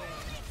my will.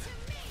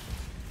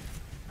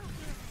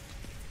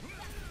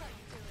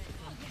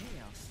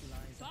 Chaos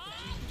lies at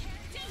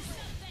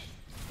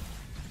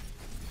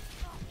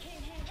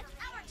It's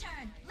our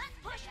turn. Let's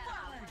push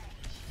forward.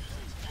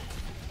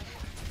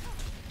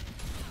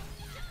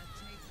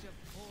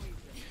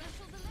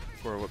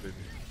 Cora, what, baby?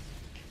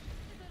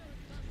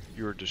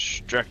 You are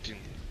distracting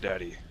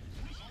Daddy.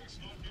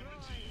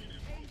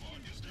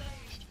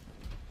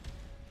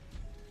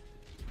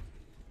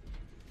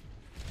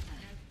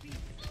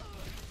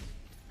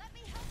 Let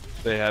me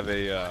They have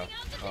a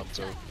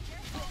console.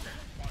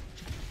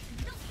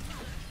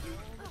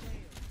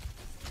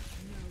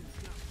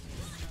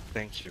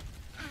 Thank you.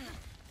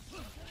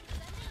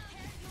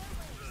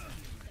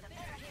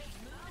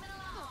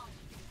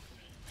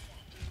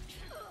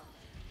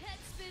 Head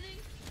spinning.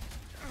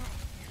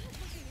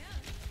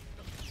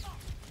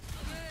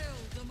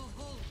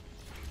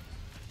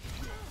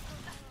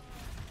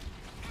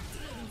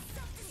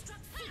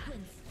 Self-destruct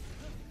sequence.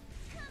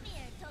 Come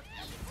here, Toki.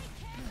 Let me take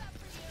care of that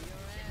for you.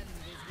 Your end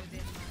is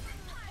within my...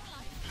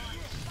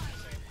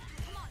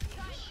 Come on,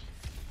 try it.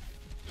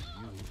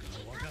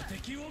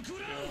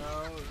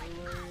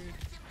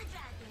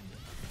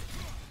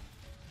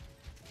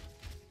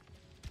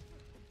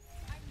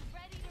 Are you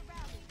ready to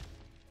rally?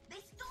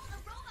 They stole the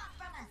robot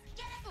from us.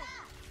 Get it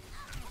back.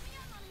 Come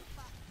here,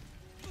 Malufa.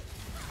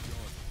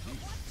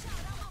 Watch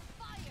out, I'm on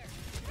fire.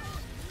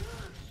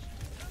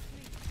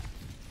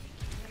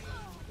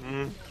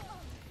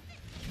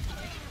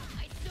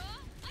 I saw,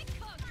 I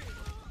conquered.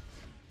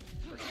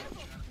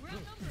 Careful, we're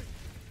outnumbered.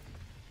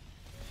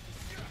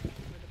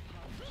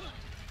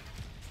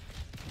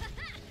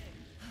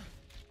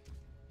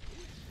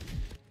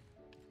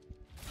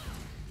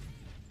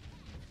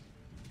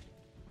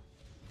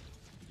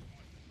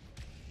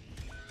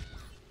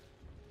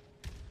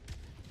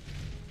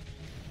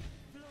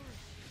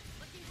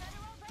 Looking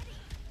better already.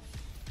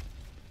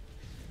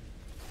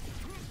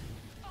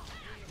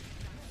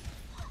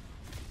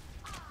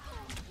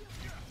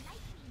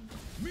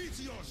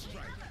 Meteor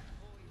strike!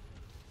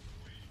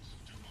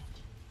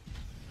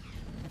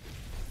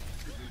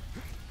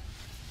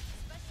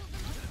 Special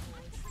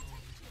delivery to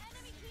protect you.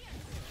 Enemy here.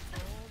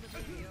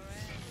 Your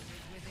end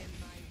is within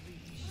my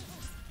reach.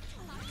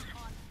 I'm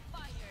on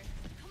fire.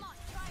 Come on,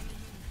 try me.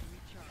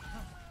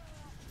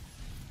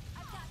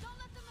 Don't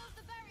let them move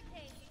the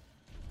barricade.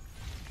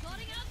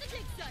 Plotting out the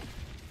dig site.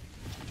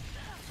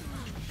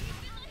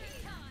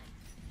 Time.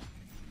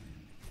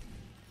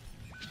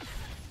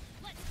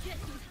 Let's get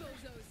these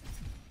bozos.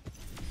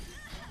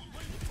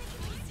 What, you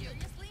taking me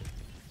seriously?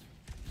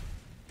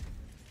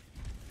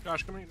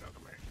 Josh, come here. No,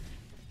 come here.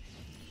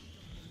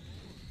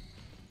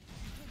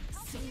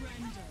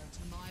 Surrender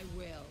to my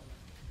will.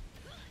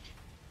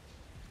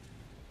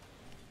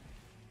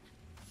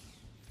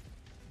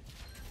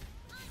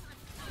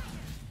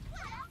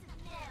 What else is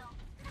new?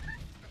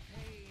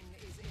 Pain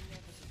is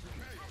inevitable.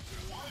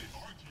 Why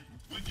argue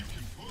when you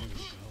can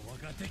push?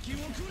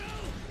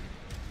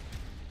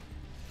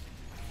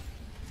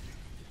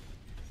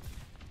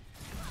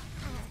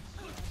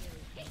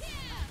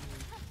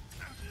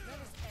 Let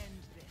us end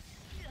this.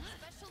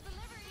 Special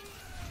delivery.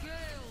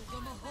 Gale the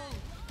Mahal.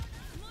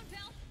 Come on,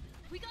 pal.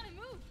 We gotta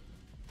move.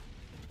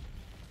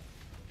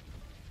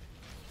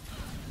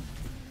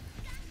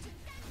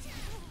 Gotcha.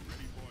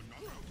 Ready for a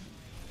knockout?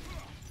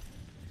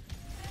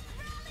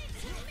 Rally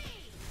to me.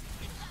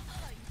 That's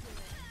how you do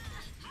it.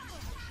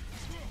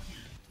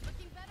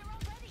 Looking better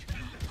already.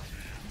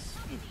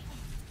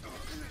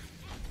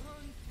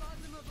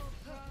 Unfathomable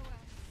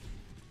prowess.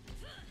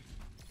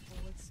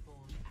 Forward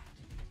spawn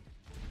active.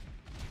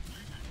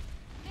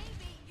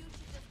 Maybe you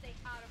should just stay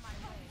out of my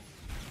way.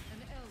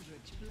 An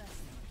eldritch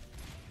blessing.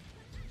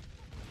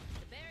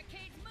 The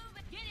barricade's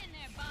moving. Get in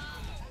there,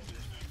 Bob.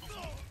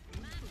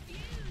 My fuse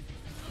is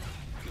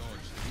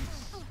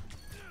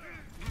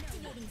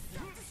activating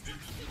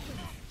self-destruct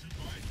sequence.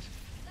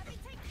 Let me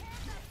take care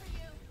of that for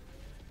you.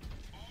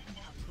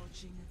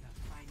 Approaching the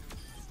final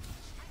stage.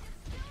 I can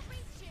still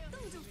reach you. 冻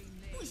住，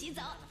不许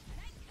走。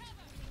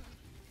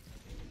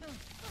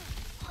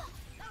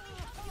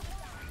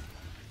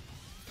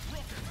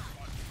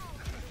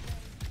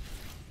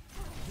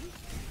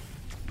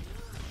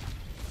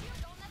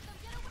Don't let them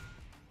get away.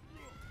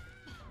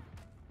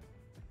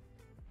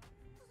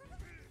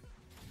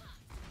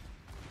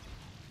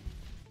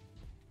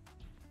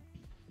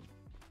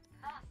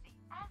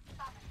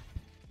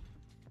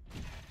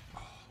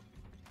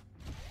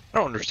 I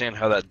don't understand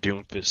how that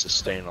Doomfist is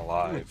staying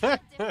alive.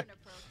 Different approach.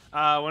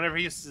 Whenever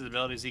he uses his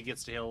abilities, he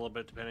gets to heal a little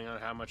bit depending on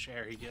how much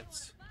air he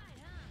gets.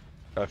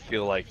 I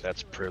feel like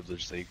that's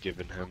privilege they've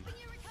given him. When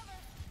you recover,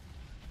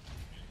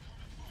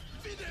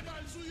 Vide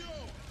mal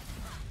suyo!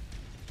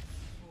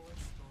 Forward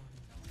spawn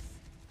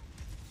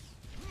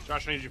lost.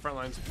 Josh, I need your front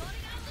lines.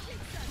 plotting out the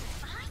dig site.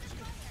 Behind the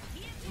fire.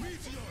 He is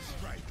Meteor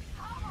strike!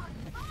 I'm on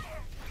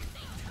fire.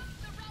 They took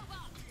the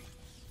robot.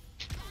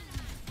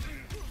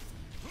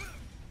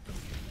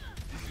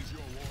 This is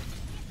your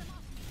warning.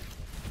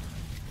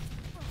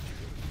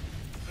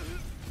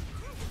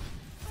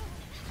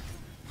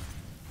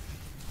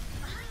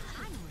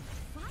 I'm on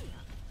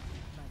fire.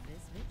 But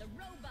this bit The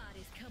robot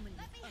is coming.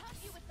 Let me help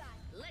you with that.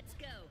 Let's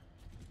go.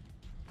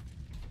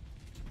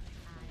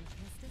 I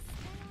cast a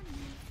spell on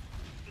you.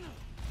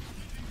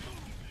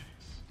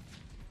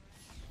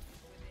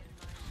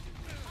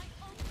 My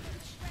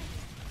ultimate strength.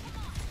 Come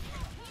on,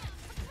 here,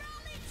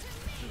 rally to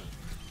me.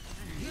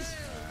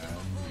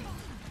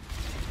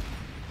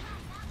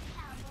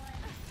 Cowboy.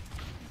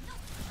 No,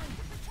 I'm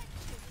to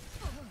protect you.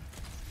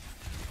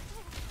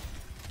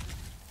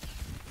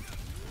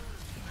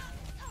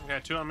 Okay,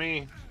 two on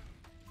me.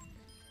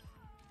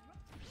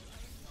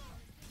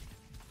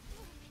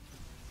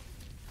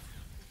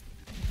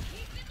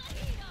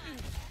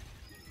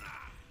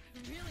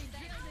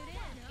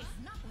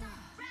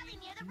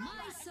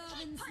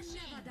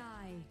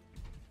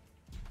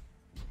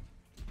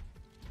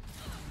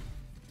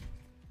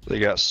 They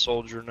got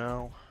Soldier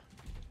now.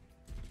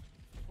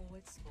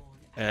 Forward spawn.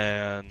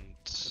 And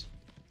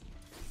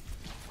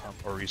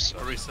Orisa.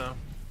 Orisa.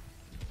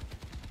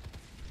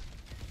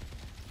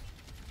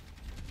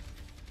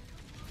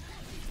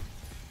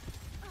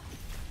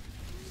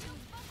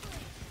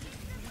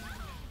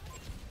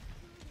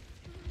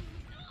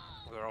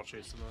 They're all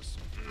chasing us.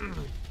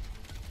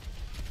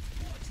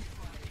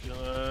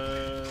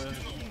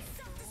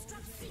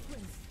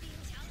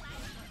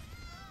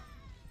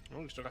 Oh,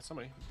 we still got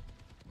somebody.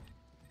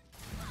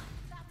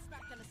 That's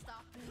not gonna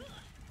stop me.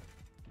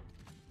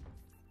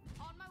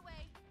 On my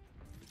way.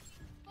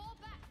 Fall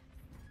back.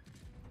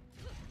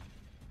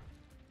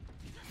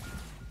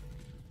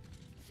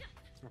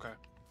 Okay.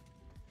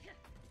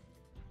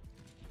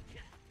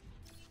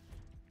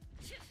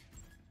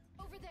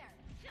 Over there.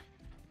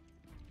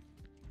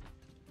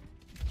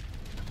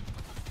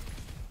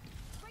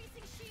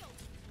 Bracing shield.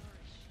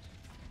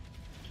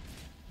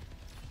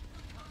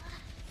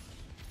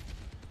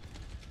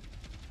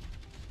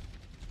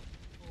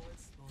 Forward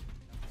spawn.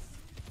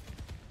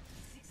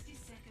 60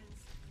 seconds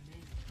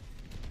remaining.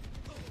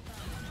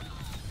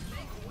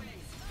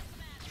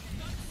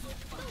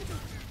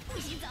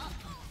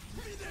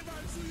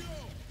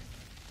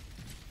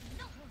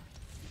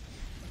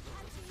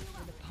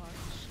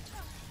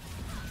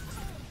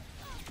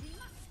 We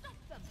must stop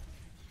them.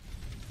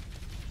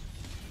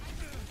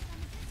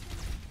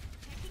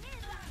 Checking in.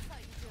 That's how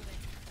you do it.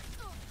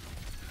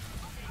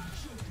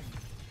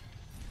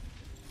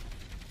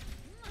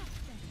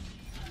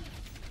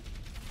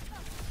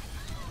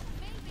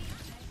 Maybe.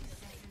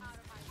 Out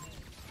of my way.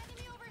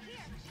 Enemy over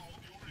here.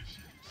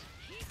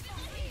 He's the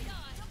lead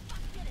on.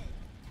 Get it.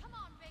 Come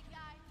on, big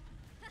guy.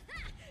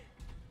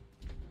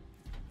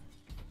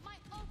 My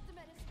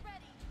ultimate is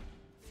ready.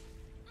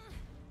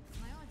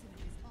 My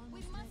ultimate is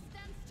almost We must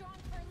stand strong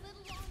for a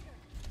little longer.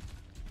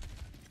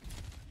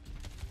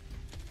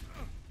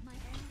 My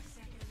enemy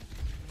second.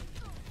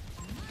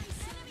 My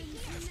enemy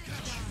here.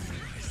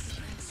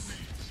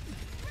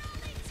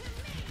 Rally to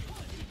me.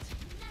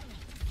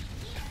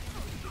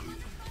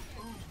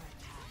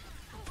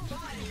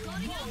 Loading out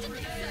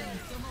the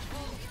missile.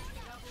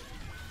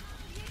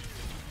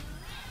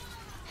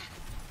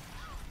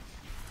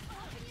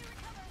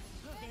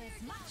 There's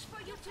much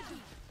for you to do.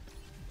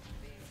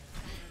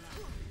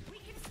 We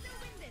can still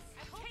win this.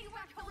 Take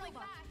back the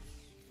robot.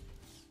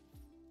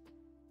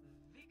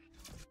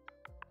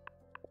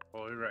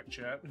 Holy wreck,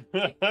 chat.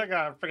 I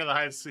got freaking the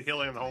highest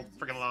healing in the whole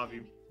freaking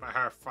lobby by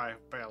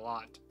a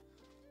lot.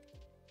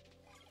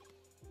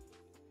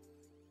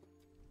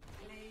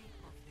 Play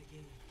of the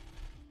game.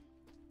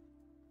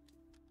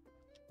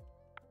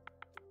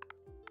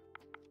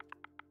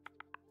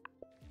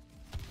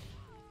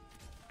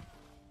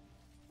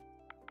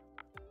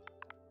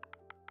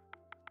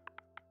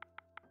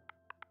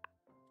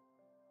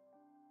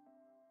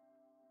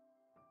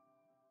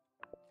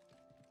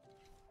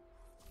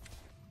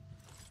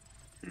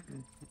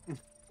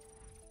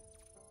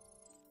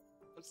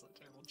 That's not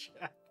terrible,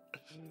 chat.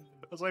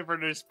 I was waiting for a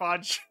new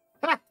spawn.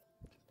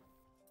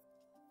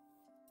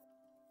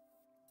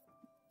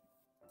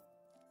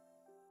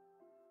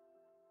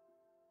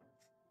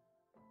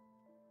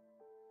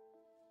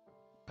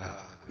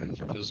 It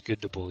feels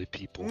good to bully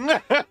people.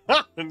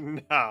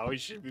 No, we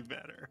should be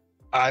better.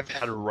 I've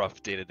had a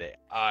rough day today.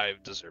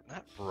 I've deserved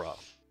not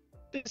rough,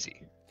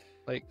 busy.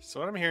 Like, so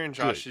what I'm hearing,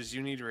 Josh, is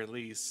you need to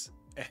release.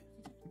 And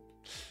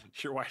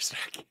your wife's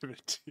not giving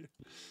it to you.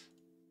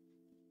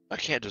 I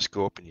can't just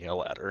go up and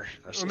yell at her.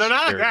 That's No,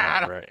 not very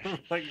that. not right.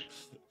 Like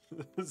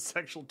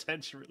sexual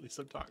tension release.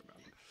 I'm talking about.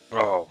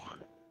 Oh.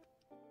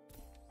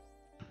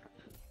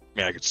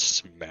 Man, I could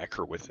smack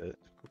her with it.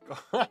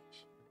 Gosh.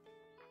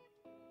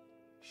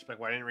 She's like,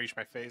 why didn't it reach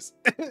my face?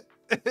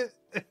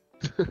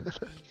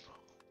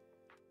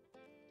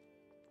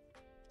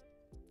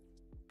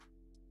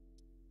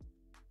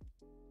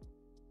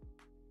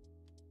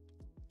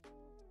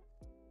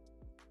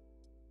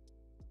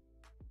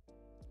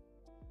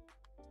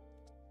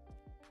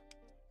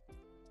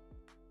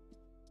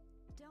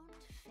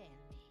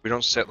 We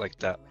don't sit like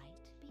that.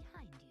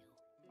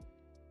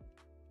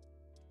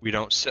 We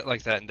don't sit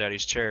like that in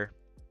Daddy's chair.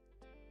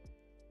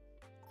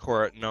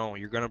 Cora, no,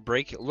 you're gonna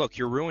break it. Look,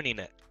 you're ruining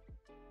it.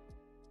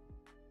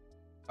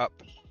 Up.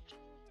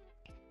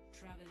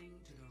 Traveling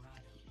to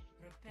Dorado.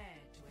 Prepare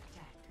to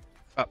attack.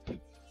 Up.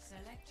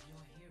 Select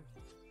your hero.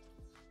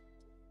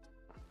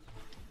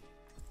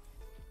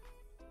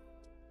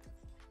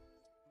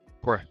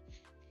 Cora.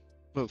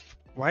 Move.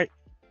 Why?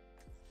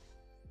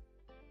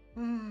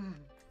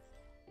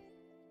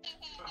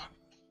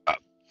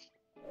 Up.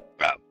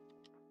 Up.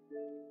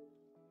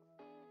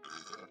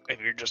 And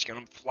you're just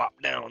gonna flop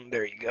down.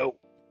 There you go.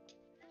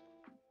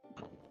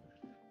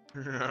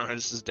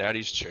 This is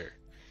Daddy's chair.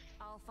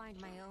 I'll find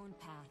my own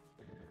path.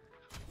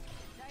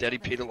 Daddy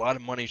paid a lot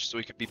of money so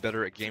he could be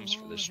better at games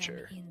for this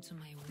chair.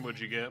 What'd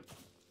you get?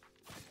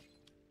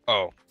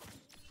 Oh.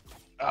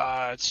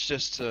 It's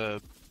just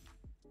a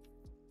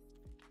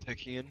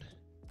Techian.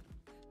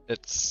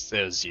 It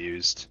says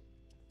used.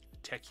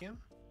 Techian?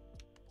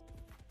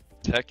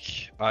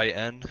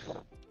 Tech-I-N.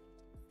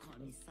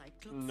 me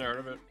Cyclops Nerd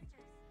of it.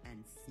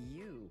 and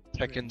you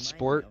Tekken remind me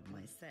Sport? of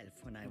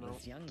myself when I No.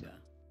 was younger.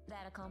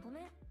 That a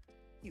compliment?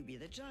 You be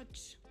the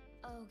judge.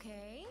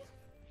 Okay.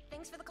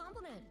 Thanks for the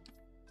compliment.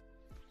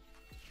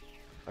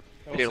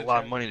 Paid a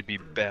lot of money to be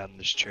bad in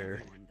this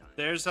chair.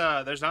 There's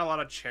not a lot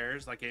of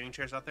chairs, like gaming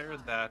chairs out there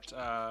that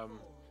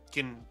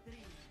can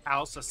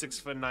house a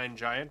 6'9"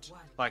 giant,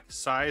 like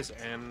size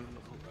and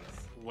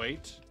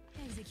weight.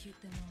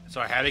 Execute them all. So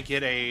I had to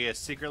get a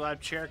Secret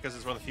Lab chair because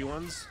it's one of the few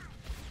ones.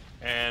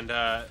 And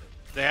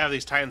they have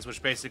these Titans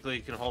which basically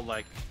can hold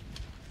like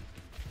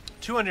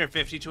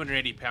 250,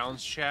 280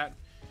 pounds, chat.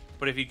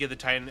 But if you get the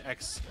Titan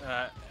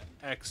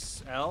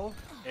XL,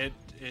 it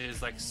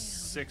is like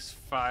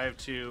 6'5"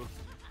 to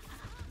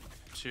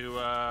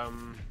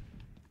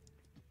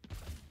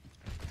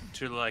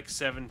like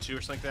 7'2"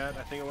 or something like that,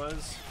 I think it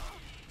was.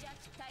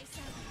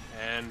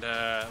 And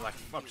like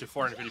up to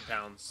 450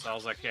 pounds. So I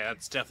was like, yeah,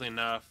 that's definitely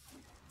enough.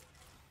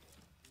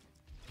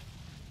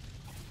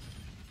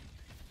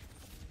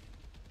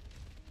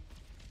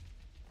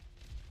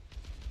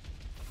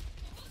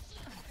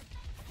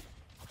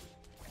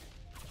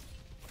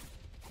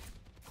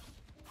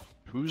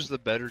 Who's the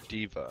better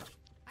diva?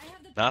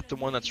 Not the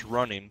one that's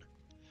running.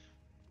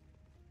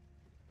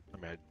 I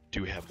mean, I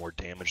do have more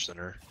damage than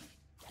her.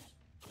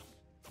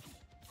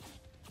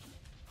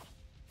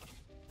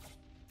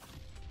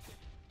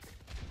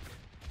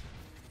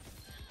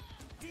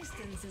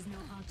 Distance is no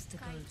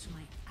obstacle to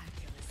my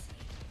accuracy.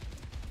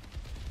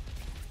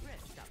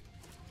 Rest up.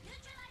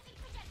 Neutralizing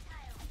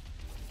projectile.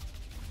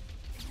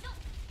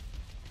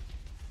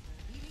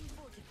 Healing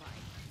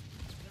fortified.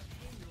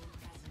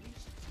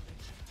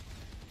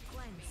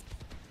 Cleanse.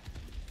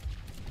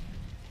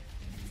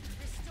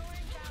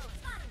 Restoring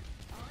balance.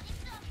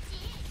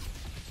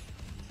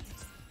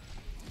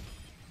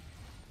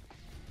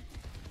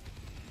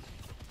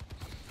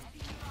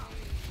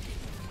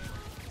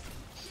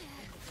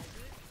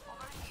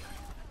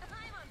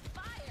 I'm on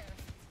fire.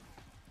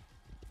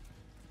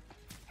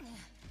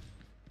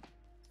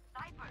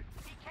 Sniper,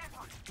 be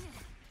careful.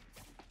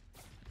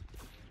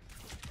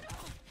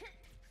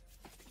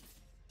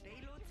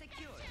 Payload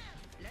secured.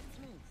 Let's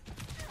move.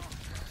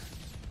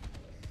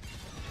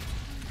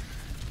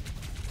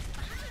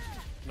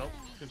 Nope,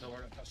 couldn't tell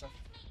where that stuff.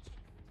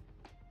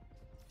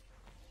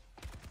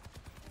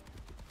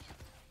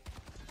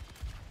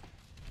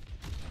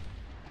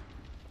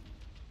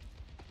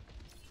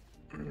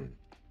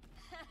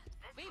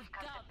 We've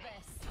got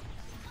this.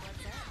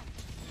 What's that?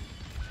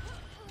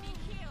 Be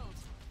healed.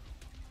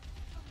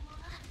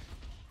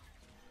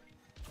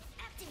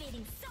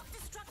 Activating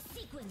self-destruct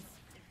sequence.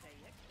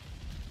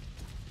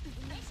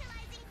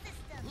 Initializing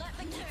system. Let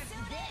the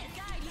Kitsune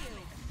guide you.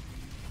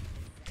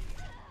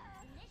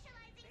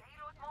 Initializing.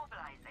 Payload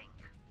mobilizing.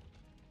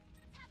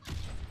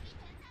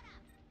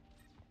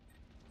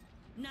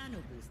 Nano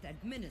boost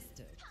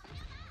administered.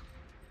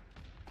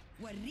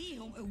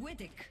 Warihum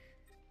awidik.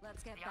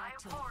 Let's get The back Iron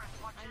to Forest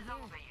it. watches I'm here.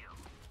 over you.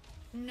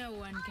 No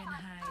one can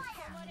hide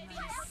from my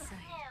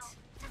sight.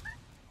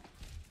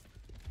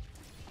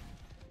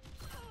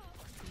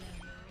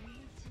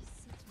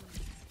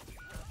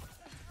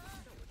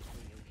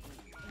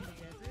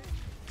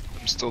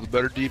 I'm still the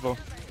better diva.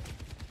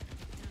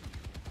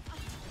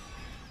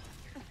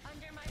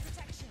 Under my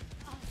protection.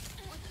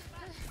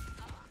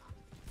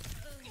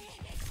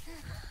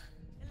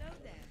 Hello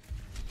there.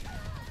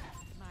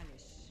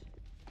 Malish.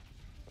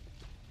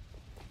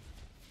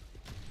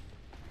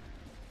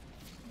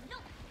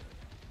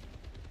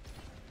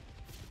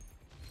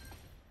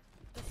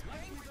 The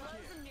spring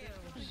flows anew.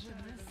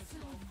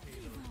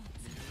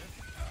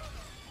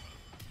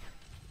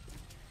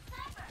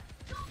 Sniper,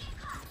 don't get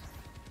caught.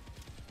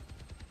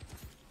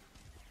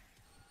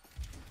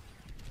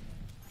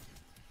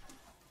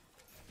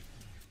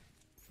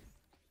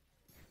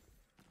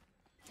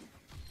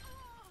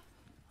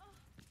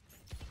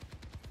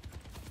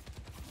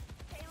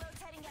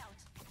 Payload's heading out.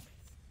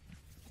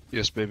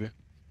 Yes, baby.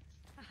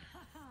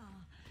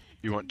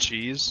 You want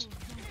cheese?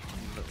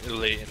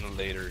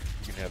 Later, you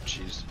can have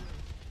cheese.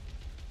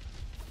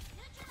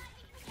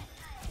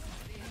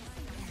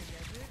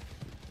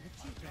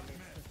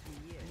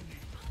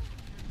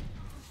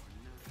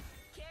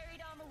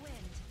 Carried on the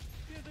wind.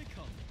 Here they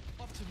come.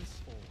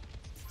 Optimus all.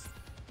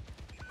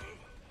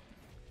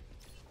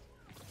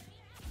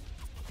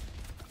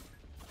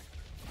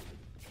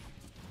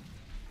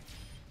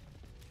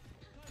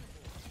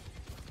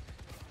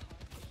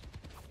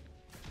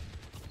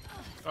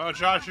 Oh,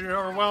 Josh, you're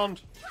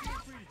overwhelmed.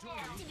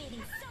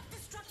 Activating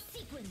self-destruct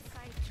sequence.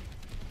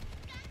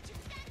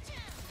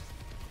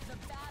 The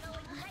battle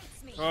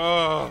ignites me.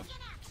 Oh.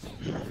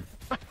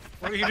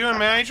 What are you doing,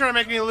 man? You trying to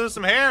make me lose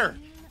some hair?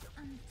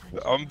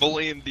 I'm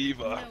bullying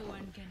diva. No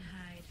one can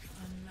hide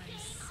from my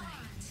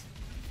sight.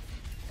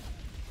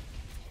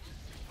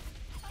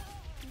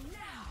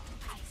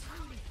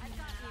 I've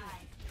got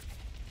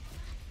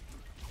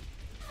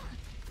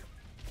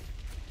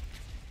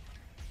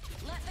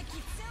you. Let the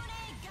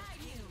Kitsune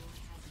guide you.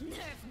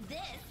 Nerf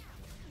this.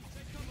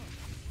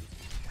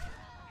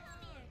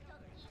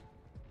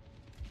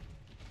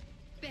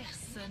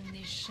 Personne Personne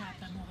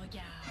n'échappe à mon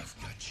regard. I've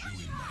got you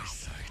in my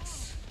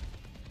sights.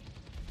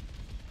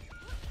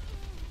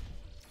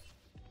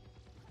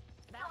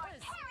 That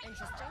was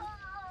interesting.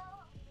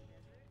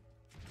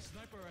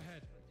 Sniper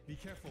ahead. Be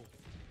careful.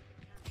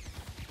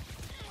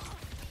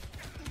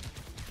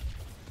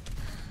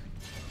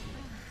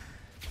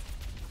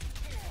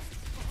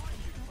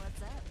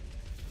 What's up?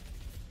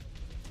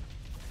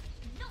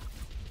 No!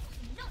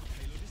 No!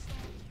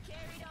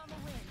 Carried on the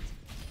wind.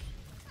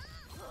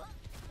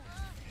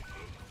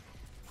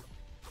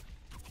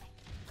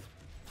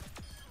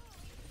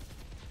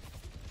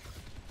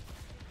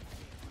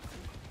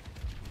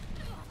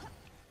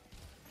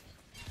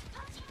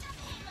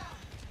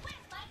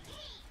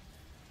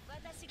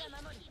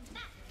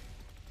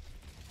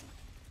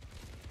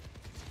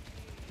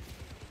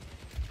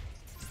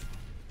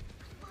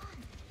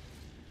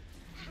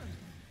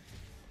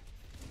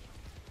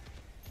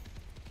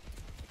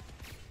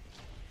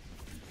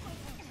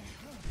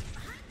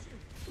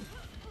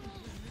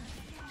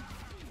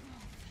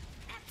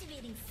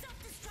 Activating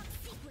self-destruct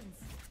sequence.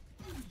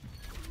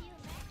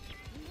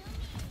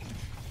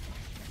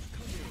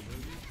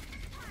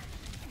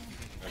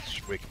 That's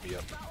just waking me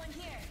up.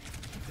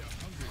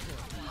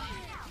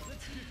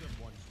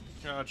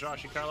 Oh,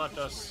 Josh, you kind of left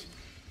us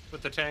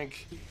with the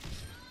tank.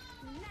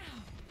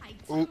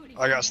 Ooh,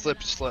 I got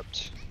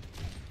slipped.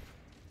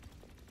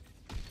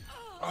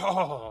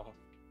 Oh,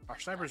 our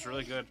sniper's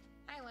really good.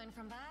 I learned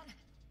from that.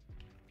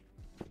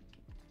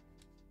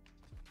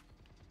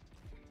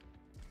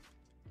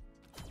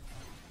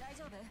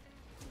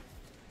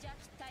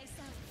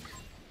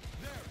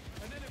 There,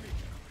 an enemy.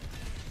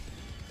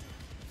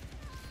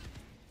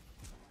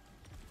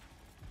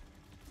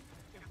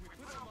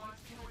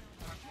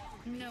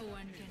 No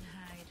one can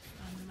hide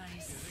from my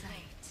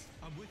sight.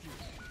 I'm with you.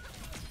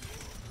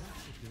 That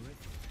should do it.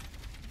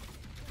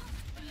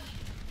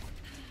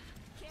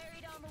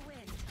 Carried on the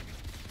wind.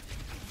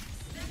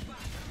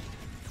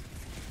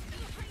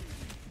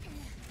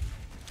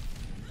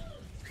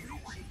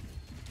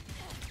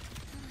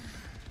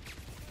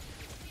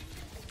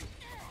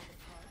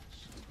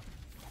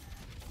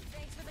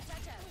 Thanks for the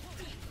touch-up.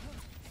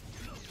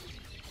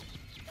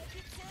 The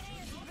Kitsune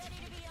is ready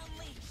to be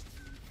unleashed.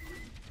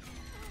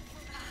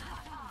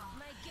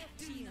 My gift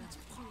to you.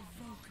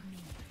 Provoke me.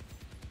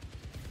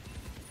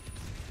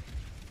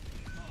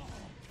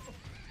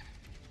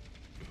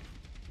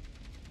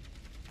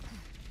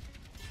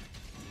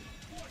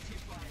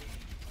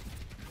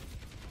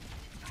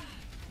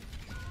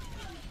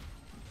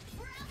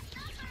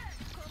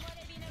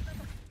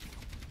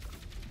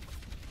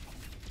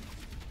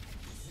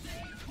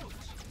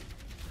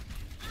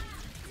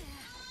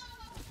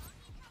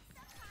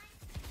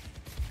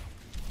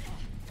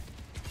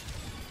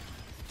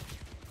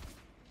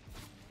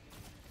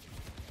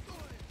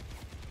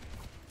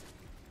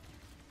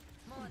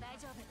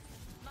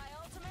 My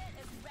ultimate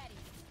is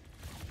ready.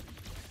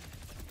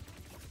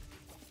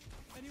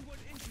 Anyone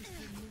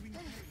interested in moving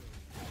payload?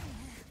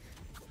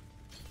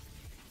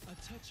 A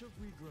touch of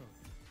regrowth.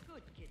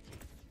 Good kitty.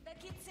 The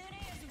Kitsune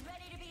is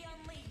ready to be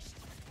unleashed.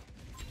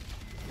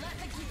 Let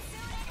the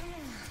Kitsune...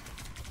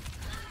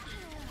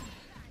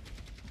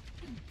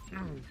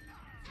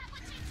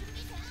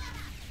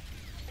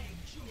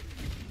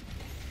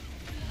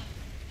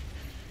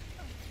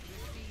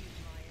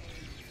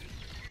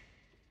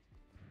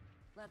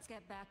 Let's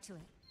get back to it.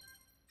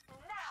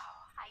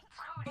 Now I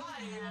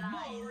truly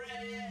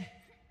realize.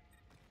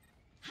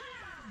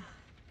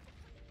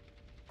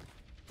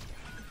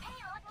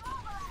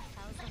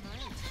 How's the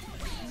mind?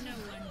 No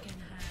one can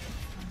hide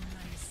from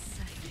my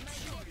sight. My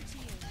gift to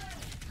you.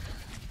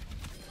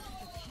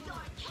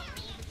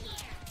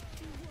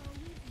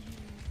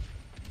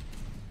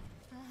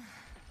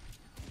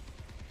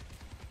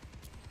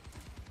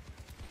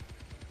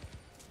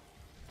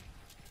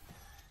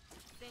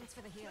 Thanks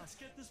for the heal. Let's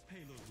get this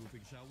payload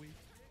moving, shall we?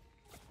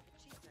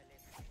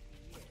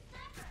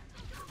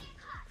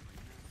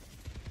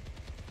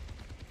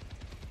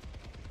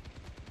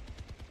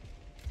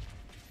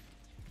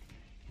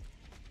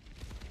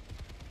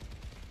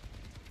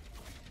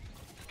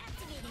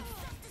 Activating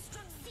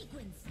self-destruct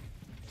sequence.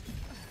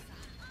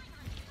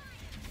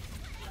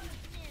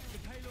 The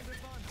payload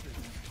advances.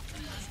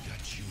 I've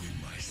got you in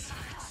my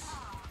sights.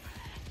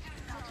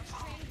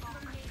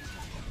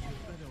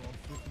 You're better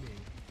off with me.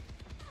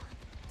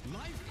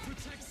 Life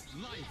protects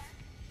life.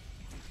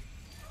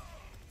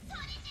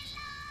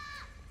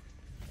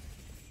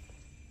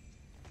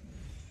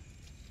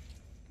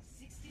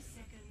 60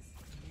 seconds.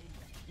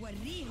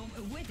 وريهم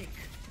قوتك.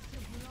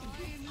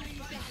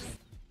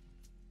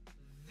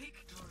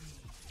 Victory.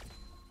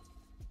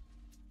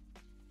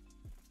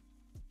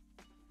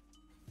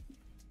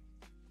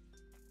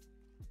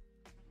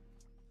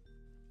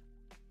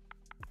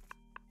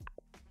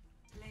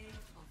 Play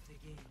of the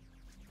game.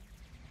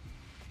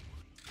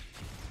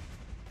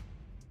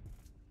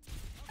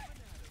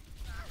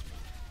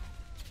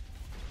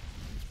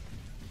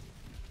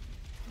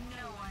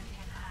 No one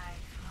can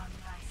hide from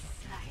my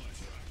sight.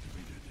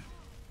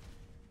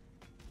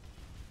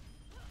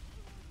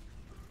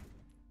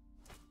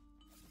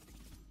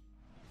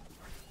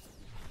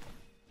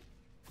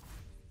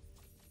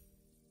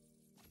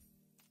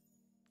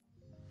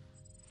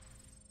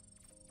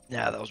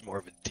 Yeah, that was more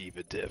of a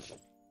diva div.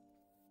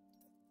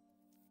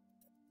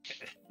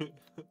 Don't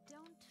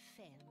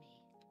fail me.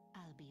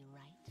 I'll be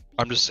right.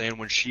 I'm just saying,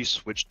 when she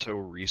switched to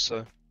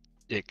Orisa,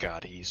 it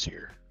got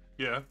easier.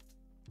 Yeah.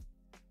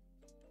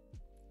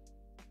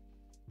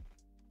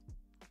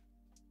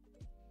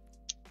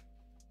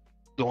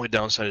 The only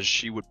downside is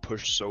she would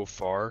push so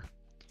far,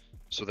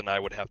 so then I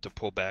would have to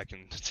pull back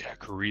and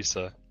attack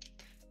Orisa.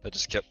 That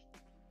just kept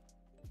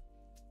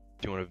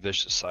doing a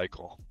vicious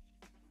cycle.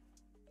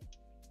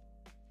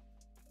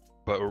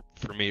 But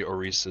for me,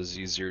 Orisa is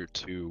easier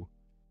to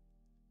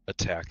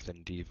attack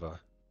than Diva.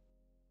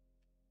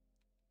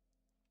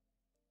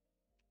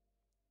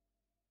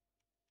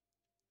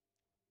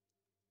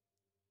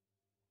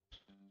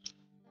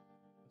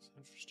 That's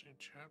interesting,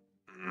 chap.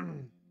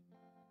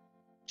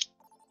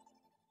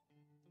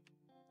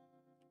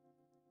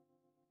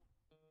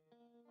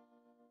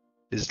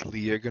 Is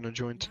Leah gonna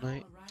join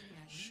tonight?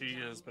 She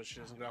is, but she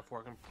doesn't get off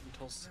work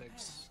until 6,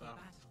 so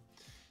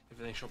if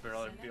you think she'll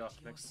barely be off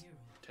the next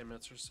 10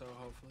 minutes or so,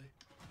 hopefully.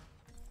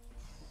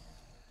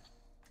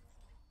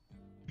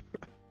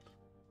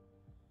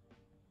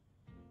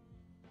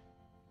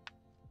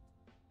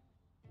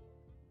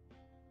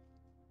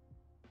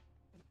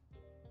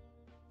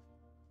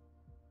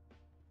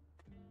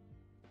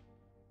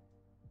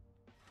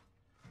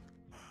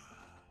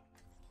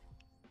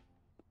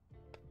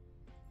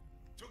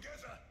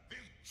 Together, we'll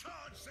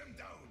charge them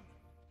down!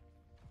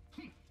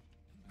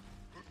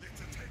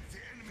 Let's attack the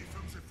enemy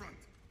from the front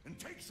and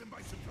take them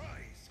by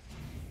surprise!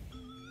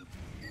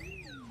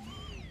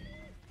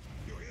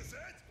 You hear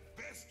that?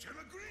 Bastion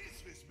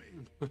agrees with me!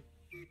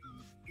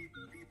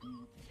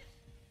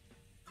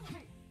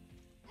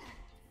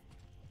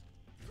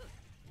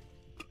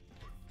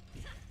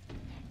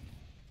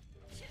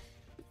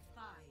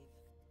 5,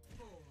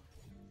 4,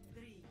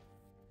 3,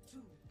 2,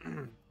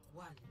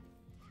 1.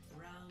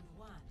 Round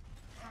 1.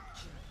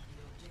 Capture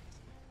the objective.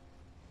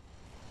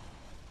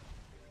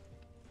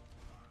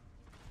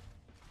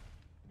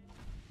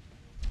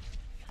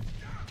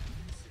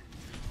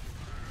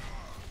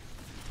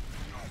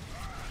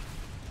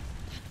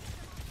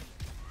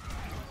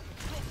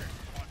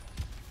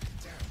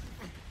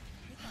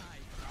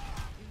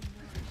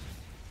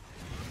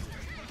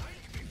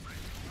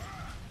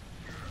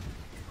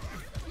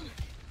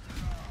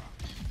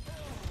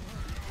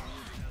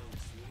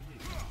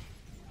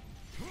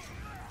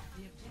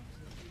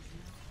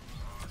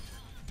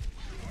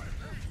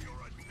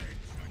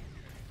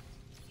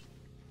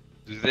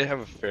 Do they have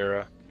a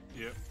Pharah?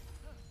 Yep.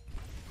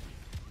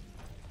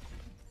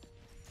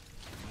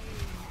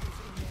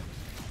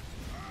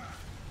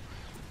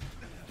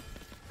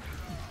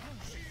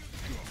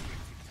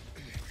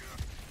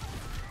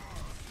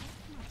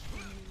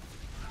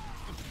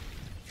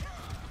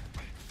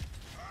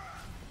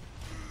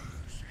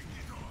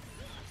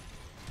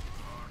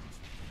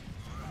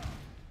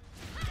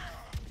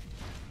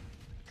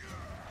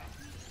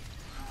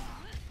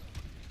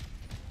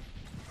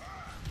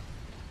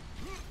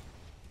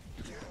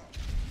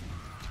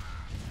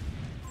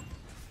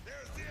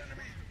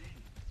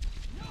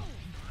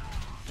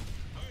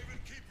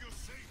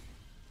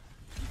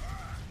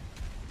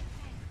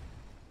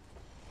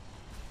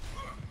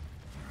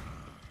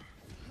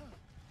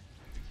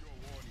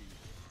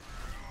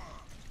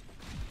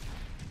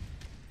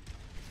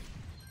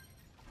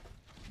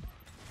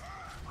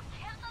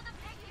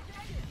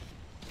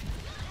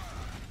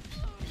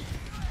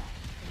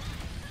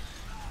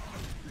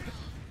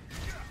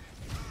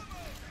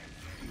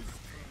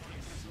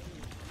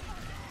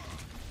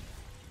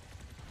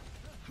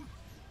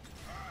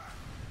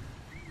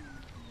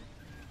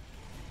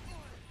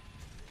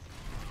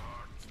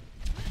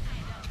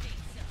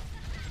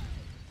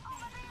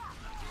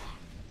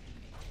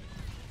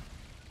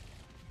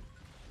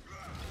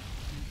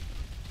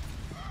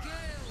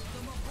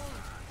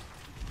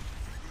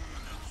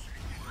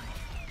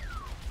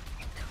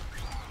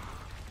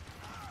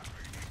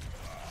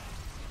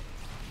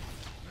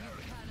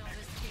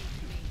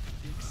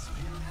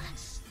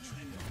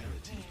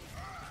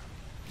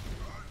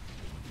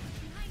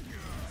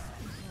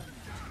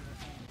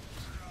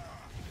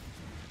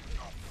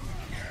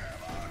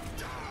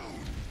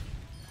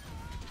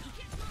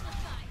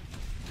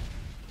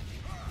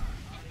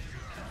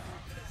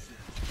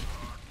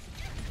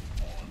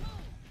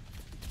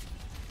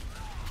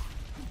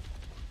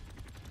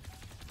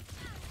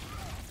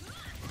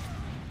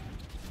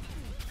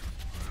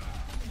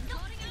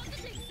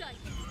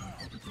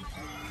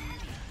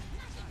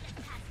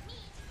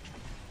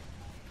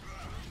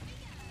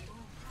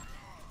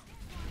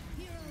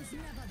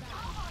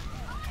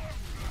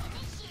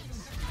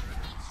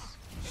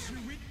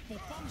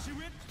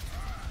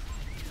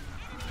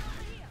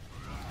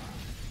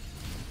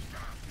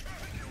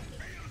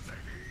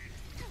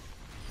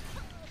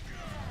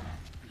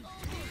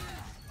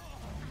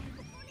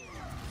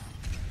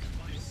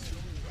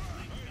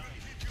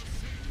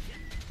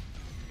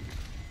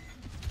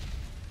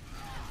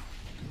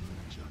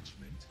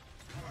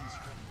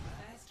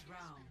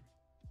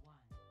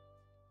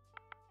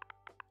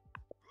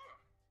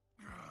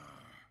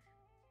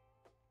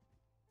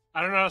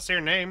 I don't know how to say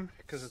your name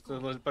because it's a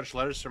bunch of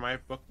letters from my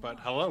book.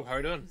 But hello, how are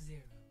you doing?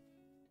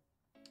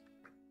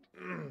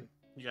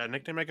 You got a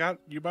nickname I got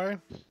you by?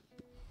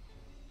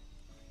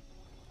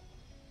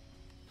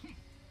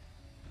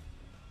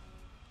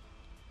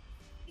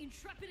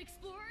 Intrepid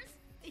explorers,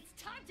 it's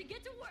time to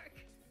get to work.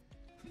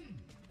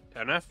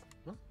 NF?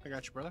 Well, I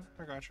got you, brother.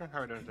 I got you. How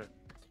are we doing today?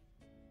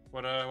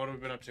 What have we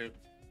been up to?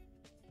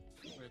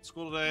 We had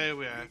school today.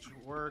 We had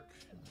work.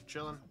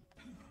 Chilling.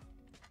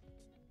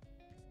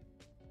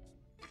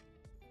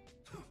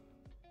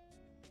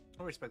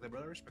 I respect that,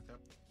 brother. I respect that.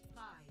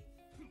 5,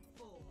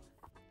 4,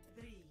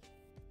 3,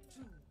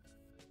 2,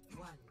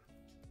 1.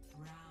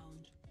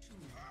 Round 2.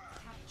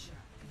 Capture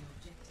the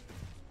objective.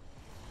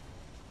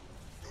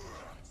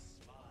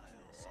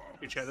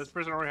 Hey, Chad, this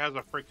person already has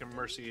a freaking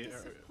mercy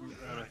method.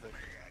 Let's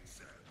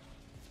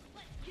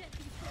get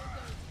these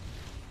logos.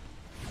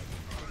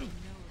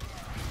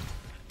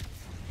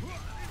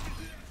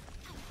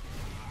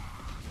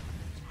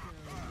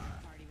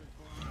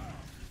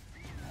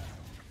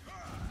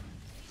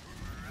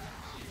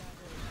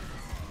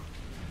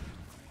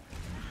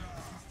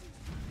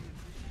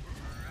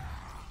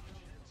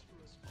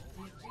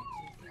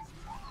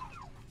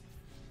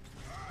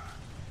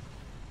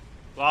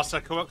 Lost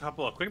a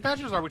couple of quick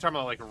matches, or are we talking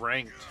about like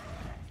ranked?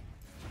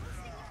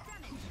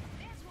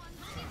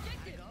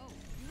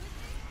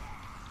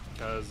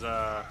 Because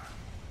I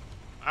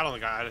don't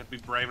think I'd be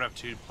brave enough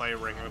to play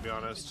ranked, to be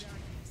honest.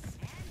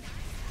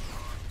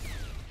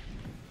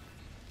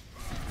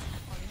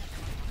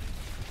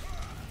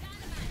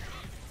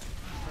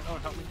 Oh,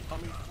 help me,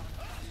 help me.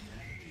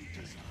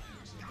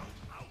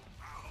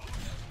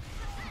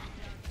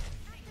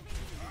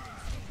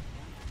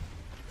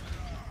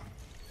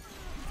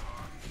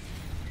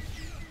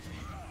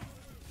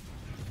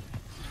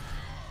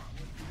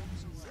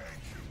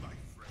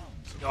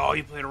 Oh,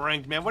 you played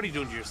ranked, man. What are you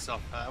doing to yourself?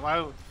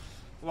 Why would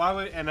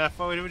NF?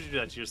 Why would you do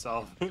that to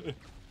yourself?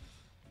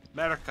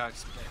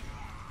 Mattercock's play.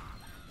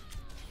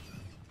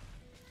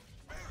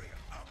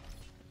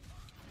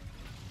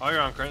 Oh,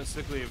 you're on current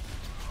sick leave.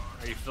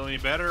 Are you feeling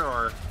any better,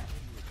 or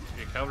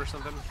you covered or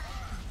something?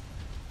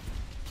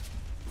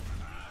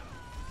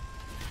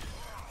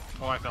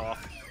 Oh, I fell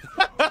off.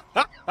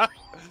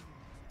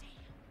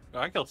 Oh,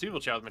 I killed two people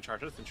chat with my charge.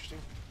 That's interesting.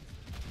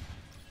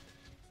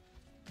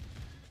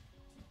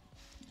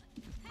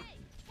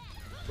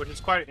 Which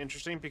is quite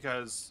interesting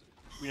because,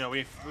 you know,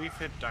 we've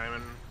hit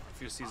diamond a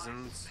few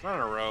seasons, not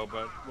in a row,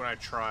 but when I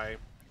try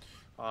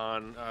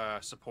on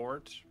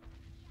support,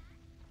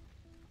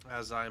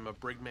 as I'm a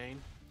brig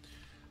main.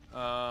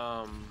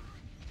 But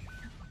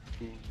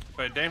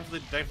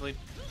definitely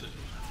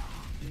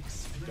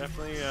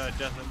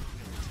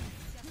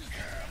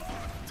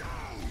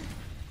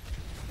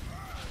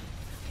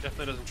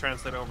doesn't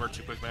translate over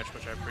to quick match,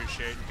 which I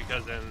appreciate,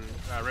 because in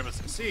Rainbow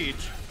Six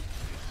Siege,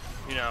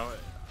 you know,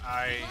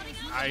 I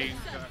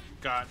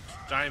got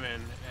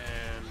diamond,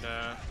 and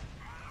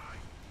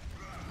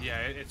yeah,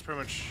 it's pretty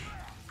much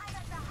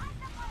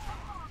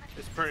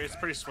it's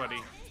pretty sweaty.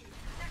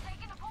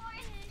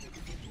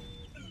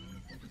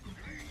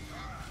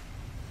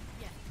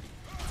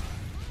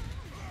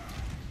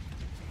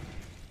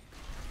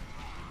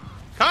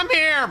 Come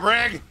here,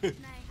 Brig.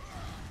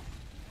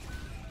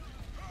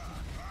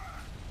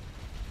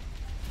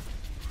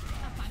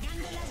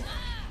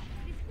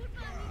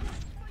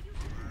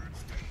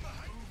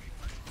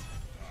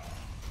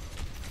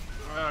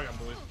 I got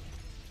bullied.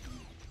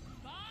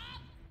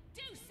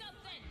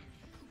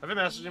 I've been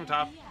messaging him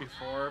top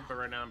before, but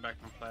right now I'm back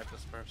in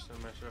practice person.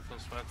 My full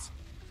sweats.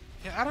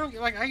 Yeah, I don't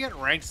like. I get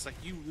ranked. It's like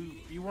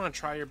you want to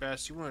try your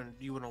best. You want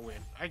to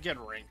win. I get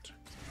ranked.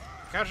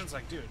 Couch's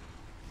like, dude,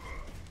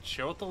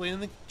 chill with the lean in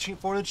the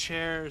for the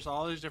chairs,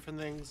 all these different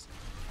things,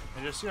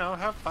 and just, you know,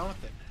 have fun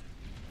with it.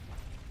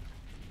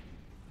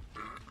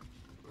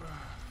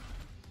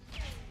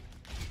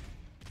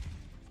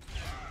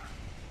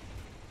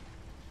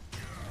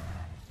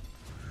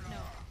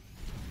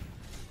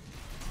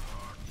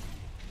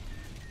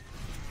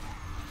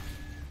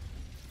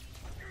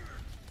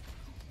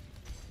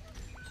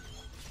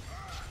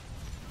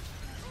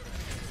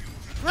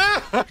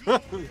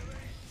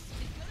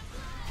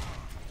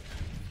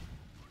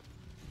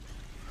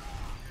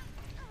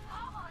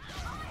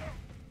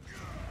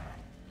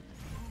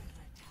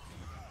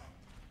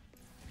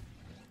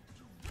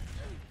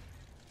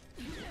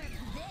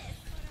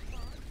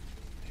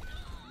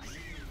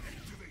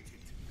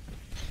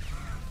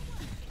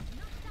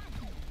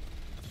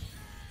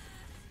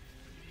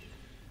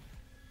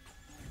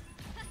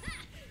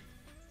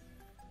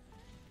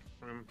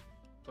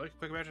 Play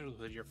quick matches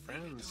with your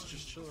friends.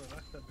 Just chill,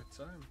 relax, have a good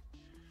time.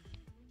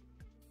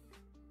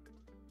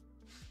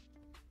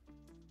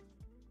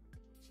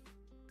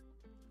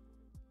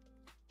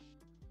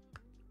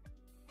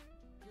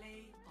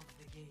 Play of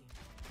the game.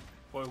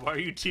 Boy, why are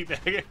you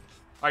teabagging?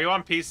 Are you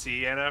on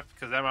PC, NF?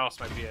 Because that mouse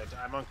might be it.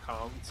 I'm on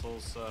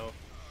console, so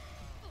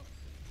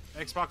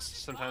Xbox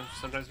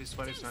sometimes be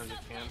sweaty, sometimes it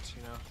can't.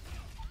 You know.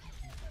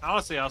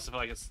 Honestly, I also feel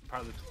like it's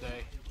part of the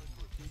day.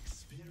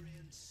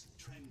 Experience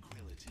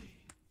tranquility.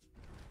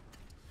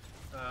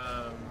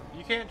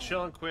 You can't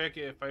chill and quick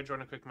if I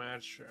join a quick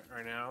match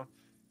right now.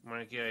 I'm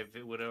gonna get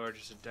a widow or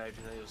just a dive,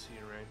 and then you'll see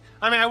in rank.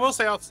 I mean, I will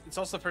say it's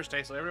also the first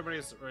day, so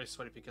everybody's really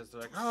sweaty because they're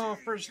like, "Oh,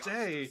 first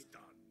day."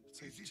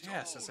 It's like,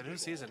 yes, it's a new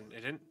season.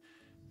 It didn't.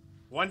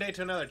 One day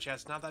to another, chat.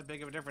 It's not that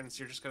big of a difference.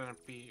 You're just gonna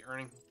be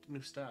earning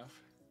new stuff.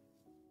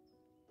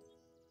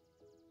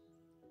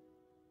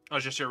 Oh,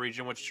 it's just your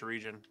region. What's your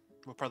region?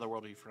 What part of the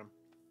world are you from?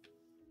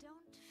 Don't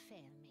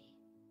fail me.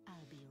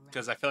 I'll be right.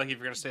 Because I feel like if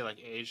you're gonna say like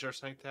Asia or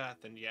something like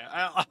that, then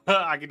yeah,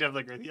 I can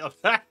definitely agree with you on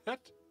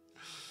that.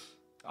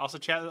 Also,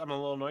 chat, I'm a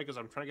little annoyed because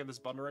I'm trying to get this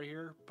bundle right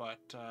here, but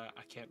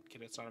I can't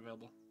get it. It's not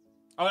available.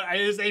 Oh, it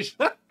is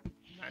Asia.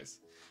 Nice.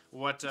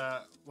 What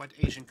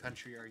Asian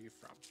country are you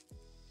from?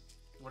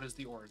 What is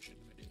the origin?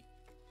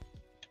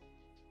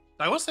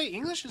 I will say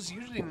English is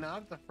usually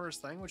not the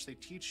first language they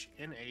teach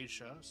in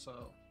Asia,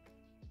 so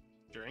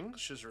your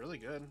English is really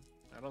good.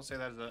 I don't say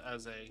that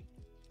as a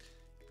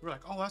we're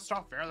like, oh, that's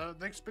not fair. That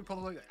makes big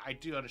people. I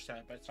do understand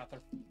it, but it's not their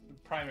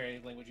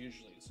primary language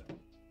usually. So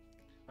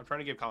I'm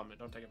trying to give compliment.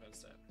 Don't take offense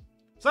to it.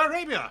 Saudi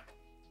Arabia.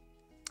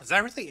 Is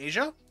that really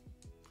Asia?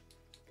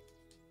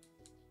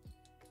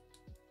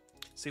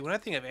 See, when I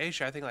think of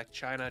Asia, I think like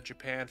China,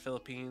 Japan,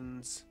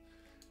 Philippines,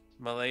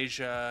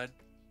 Malaysia,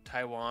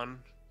 Taiwan.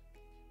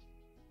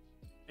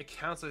 It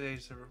counts as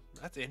Asia.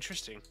 That's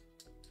interesting.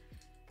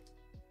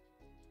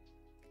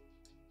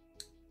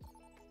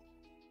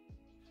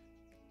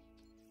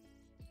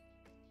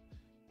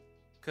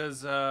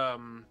 Cause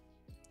oh,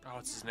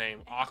 what's his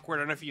name? Awkward. I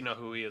don't know if you know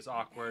who he is.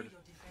 Awkward.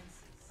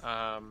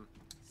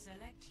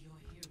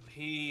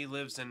 He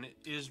lives in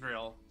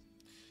Israel,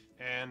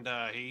 and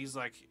he's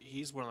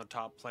one of the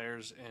top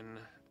players in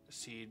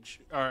Siege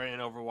or in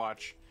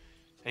Overwatch,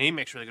 and he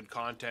makes really good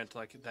content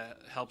like that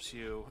helps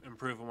you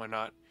improve and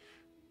whatnot.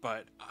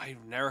 But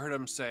I've never heard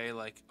him say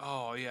like,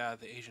 oh yeah,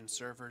 the Asian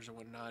servers and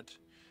whatnot.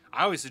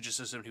 I always just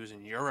assumed he was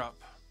in Europe,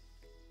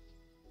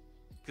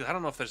 because I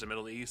don't know if there's a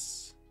Middle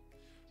East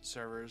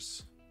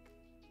servers.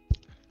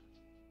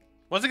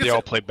 They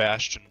all play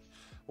Bastion.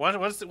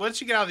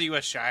 Once you get out of the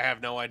US, I have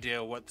no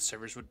idea what the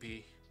servers would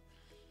be.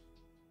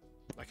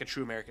 Like a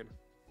true American.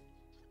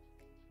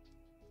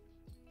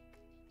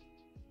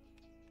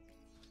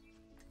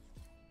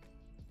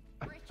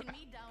 Breaking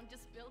me down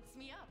just builds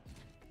me up.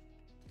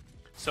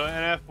 So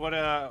NF,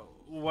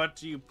 what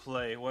do you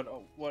play? What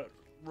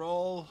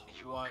role?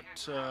 What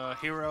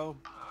hero?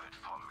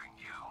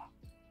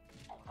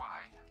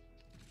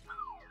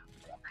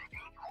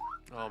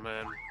 Oh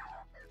man.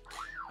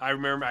 I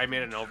remember I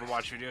made an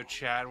Overwatch video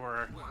chat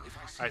where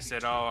I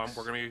said, "Oh, I'm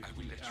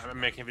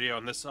making a video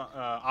on this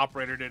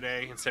operator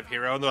today instead of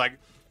hero," and they're like,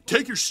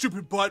 "Take your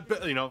stupid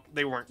butt," you know,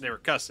 they were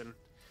cussing,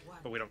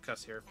 but we don't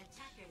cuss here.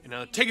 You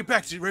know, take it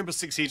back to Rainbow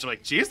Six Siege. I'm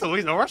like, geez, the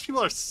Overwatch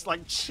people are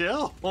like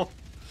chill.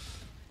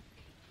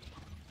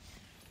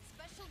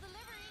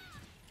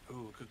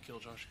 Ooh, good kill,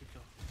 Josh. Good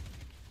kill.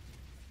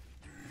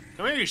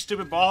 Come here, you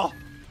stupid ball.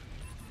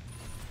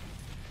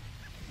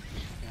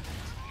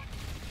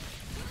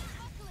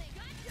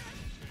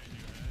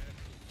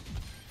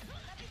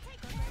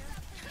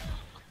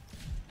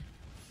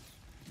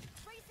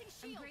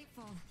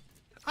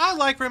 I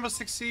like Rainbow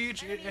Six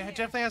Siege. It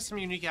definitely has some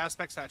unique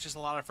aspects that just a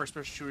lot of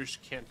first-person shooters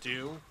can't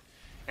do.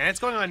 And it's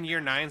going on year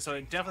 9, so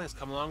it definitely has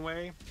come a long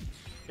way.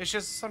 It's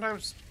just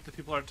sometimes the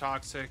people are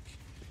toxic,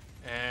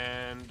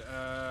 and,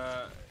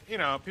 you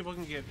know, people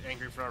can get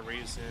angry for no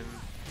reason.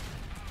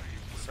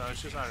 So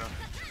it's just, I don't know.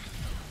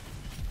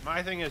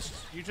 My thing is,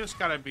 you just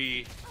gotta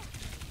be,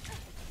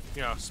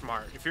 you know,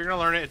 smart. If you're gonna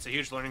learn it, it's a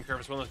huge learning curve.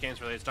 It's one of those games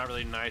where it's not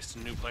really nice to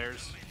new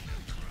players.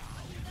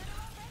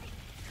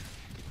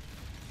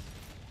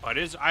 But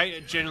it is,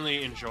 I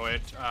genuinely enjoy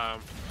it. A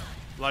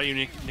lot of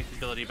unique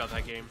ability about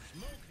that game.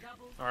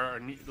 Or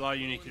a lot of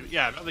unique,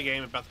 yeah, about the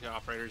game, about the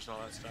operators and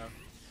all that stuff.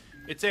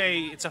 It's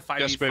a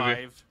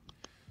 5v5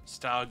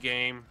 style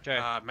game. Okay.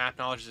 Map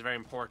knowledge is very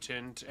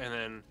important, and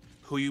then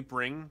who you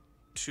bring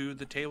to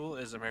the table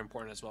is very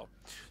important as well.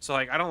 So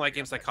like, I don't like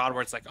games like COD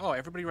where it's like, oh,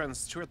 everybody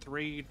runs 2 or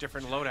 3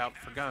 different loadout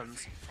for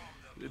guns.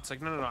 It's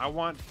like, no. I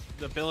want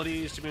the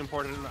abilities to be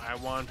important. I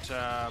want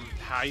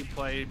how you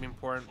play to be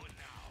important.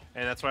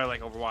 And that's why I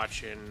like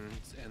Overwatch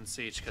and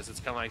Siege, because it's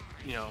kind of like,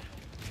 you know,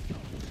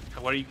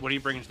 what do you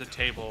bring to the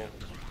table?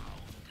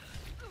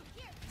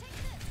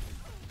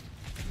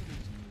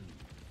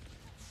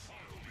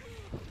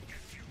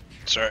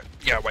 Sorry,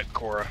 yeah, wipe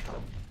Cora.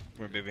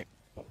 We're moving.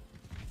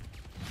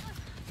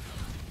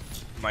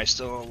 Am I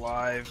still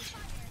alive?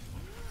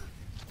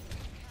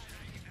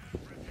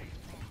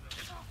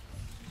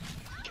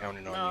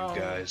 Counting on you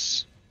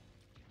guys.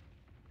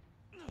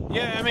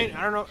 Yeah, I mean,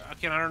 I don't know.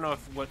 Again, I don't know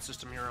what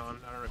system you're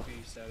on. I don't know if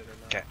he said it or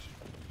not.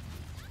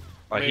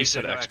 Okay. He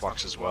said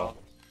Xbox as well.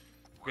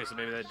 Okay, so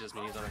maybe that does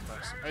mean he's on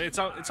Xbox. It's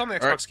on the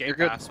Xbox Game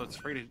Pass, so it's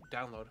free to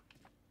download.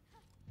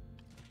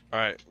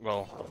 Alright,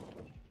 well.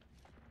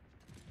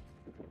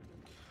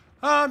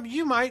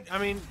 You might. I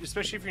mean,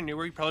 especially if you're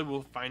newer, you probably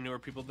will find newer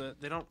people that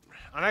they don't.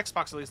 On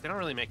Xbox, at least, they don't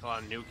really make a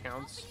lot of new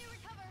accounts.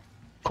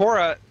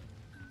 Cora,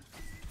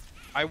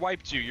 I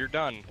wiped you. You're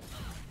done.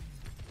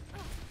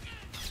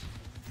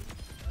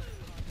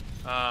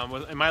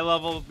 In my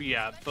level,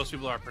 yeah, those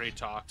people are pretty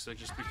toxic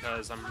just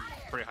because I'm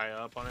pretty high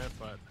up on it.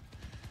 But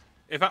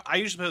if I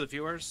usually play with the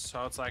viewers,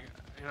 so it's like,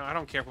 you know, I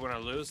don't care if we're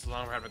gonna lose as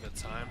long as we're having a good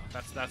time.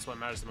 That's what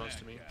matters the most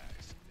to me.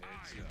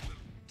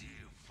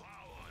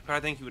 But I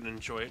think you would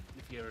enjoy it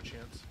if you had a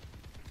chance.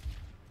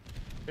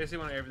 Basically,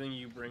 want everything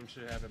you bring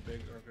should have a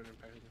big or good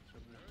impact.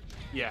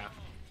 Yeah.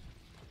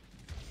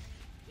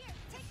 Here,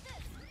 take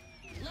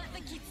this. Let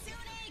the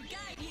kitsune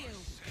guide you.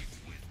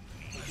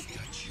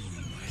 Got you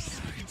in my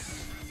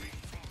sights.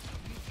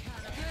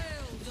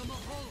 Build them a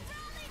hole.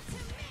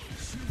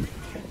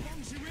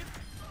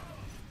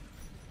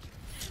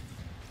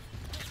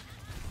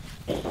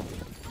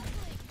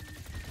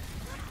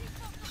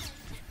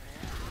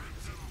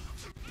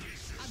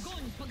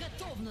 Огонь по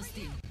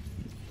готовности.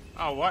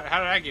 Oh, what? How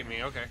did that get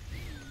me? Okay.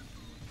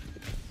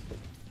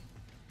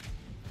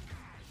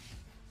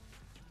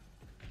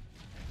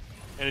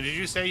 And did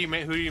you say you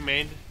made who you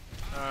made?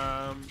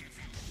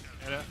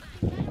 Edda?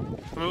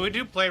 I mean, we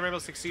do play Rainbow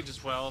Six Siege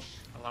as well,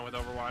 along with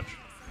Overwatch.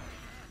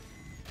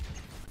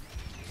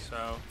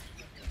 So,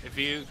 if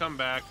you come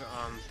back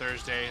on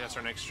Thursday, that's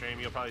our next stream,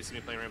 you'll probably see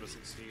me playing Rainbow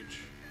Six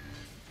Siege.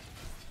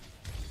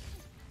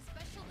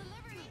 Special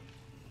delivery.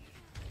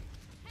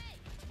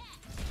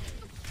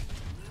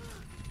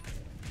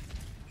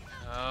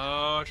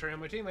 Oh, I turned on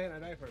my teammate. I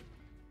died for it.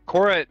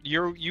 Cora,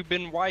 you've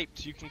been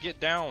wiped. You can get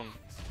down.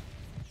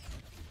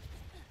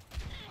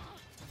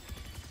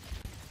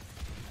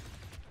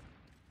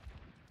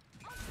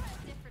 I'll try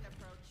a different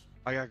approach.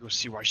 I gotta go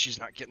see why she's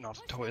not getting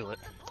off the toilet.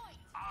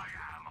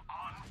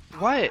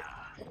 What?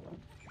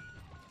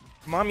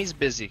 Mommy's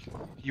busy.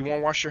 You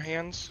wanna wash your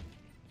hands?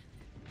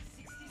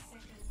 60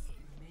 seconds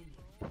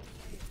remaining.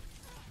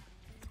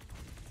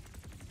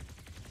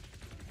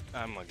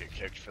 I'm gonna get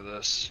kicked for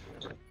this.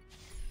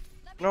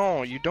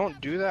 No, you don't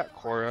do that,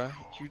 Cora.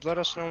 You let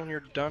us know when you're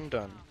done.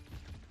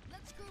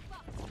 Let's group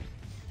up.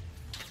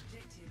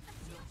 Objective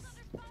lost.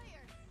 Under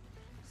fire.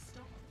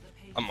 Stop the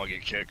page. I'm gonna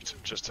get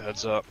kicked. Just a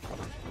heads up.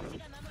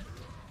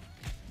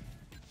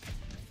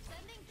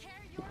 Sending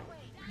care your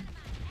way.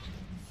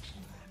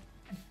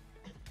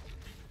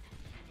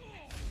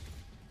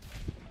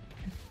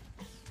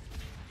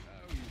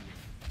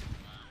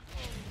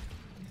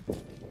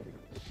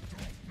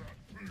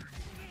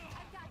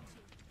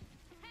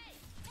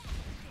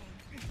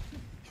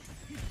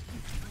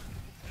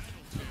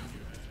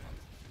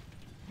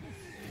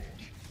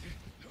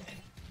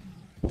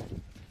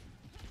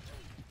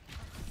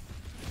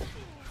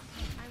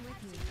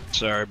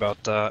 Sorry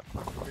about that.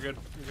 You're good.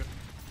 You're good.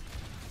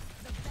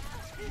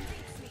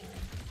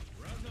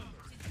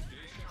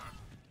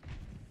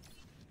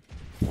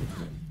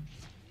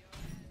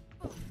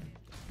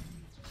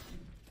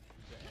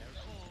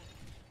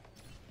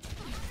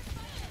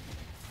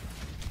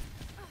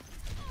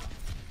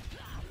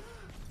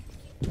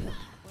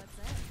 What's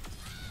that?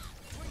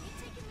 Were you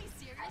taking me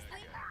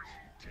seriously?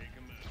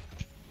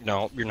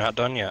 No, you're not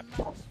done yet. Much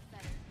better.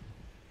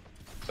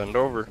 Bend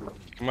over.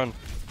 Come on.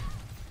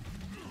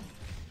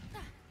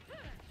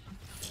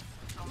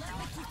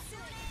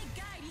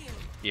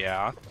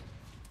 Yeah.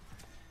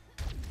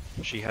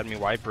 She had me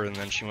wipe her and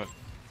then she went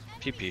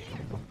pee-pee.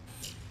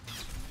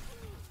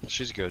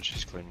 She's good,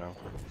 she's clean now.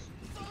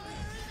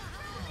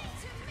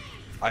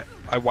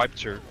 I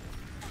wiped her.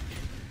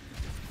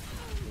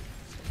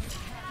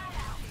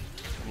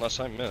 Unless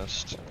I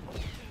missed.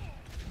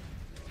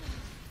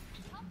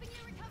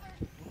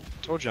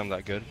 Told you I'm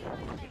that good.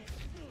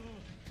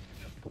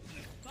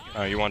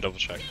 Oh, you want to double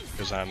check,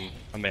 because I'm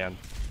a man.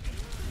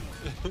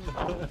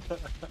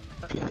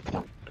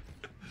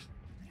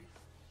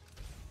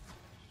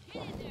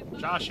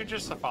 Josh, you're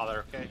just a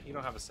father, okay? You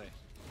don't have a say.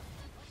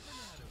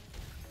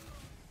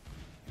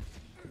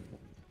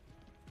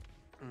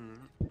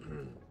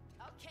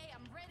 Okay,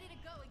 I'm ready to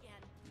go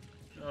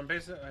again.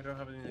 Basically, I don't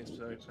have anything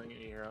specific playing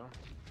any hero.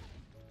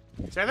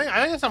 See, I think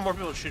that's how more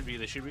people should be.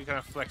 They should be kind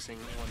of flexing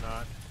and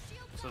whatnot,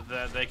 so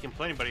that they can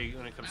play anybody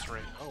when it comes to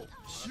rank. Oh.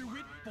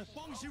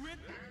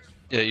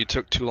 Yeah, you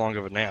took too long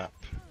of a nap.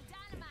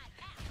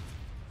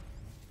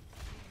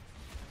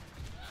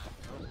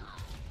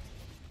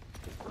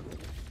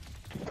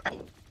 I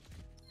have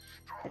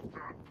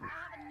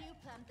a new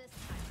plan this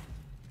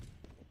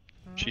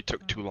time. She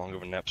took too long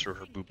of a nap, so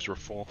her boobs were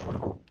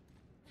full.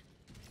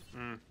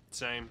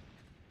 Same.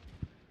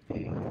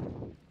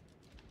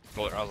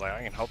 Well, I was like,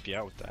 I can help you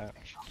out with that.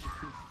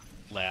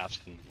 Laughs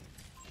and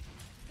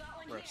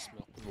Breast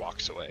milk.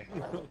 walks away.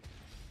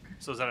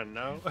 So is that a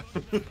no?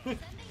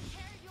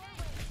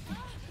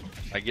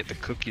 I get the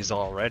cookies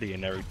already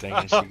and everything,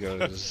 and she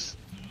goes,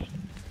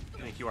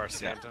 I think you are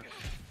Santa.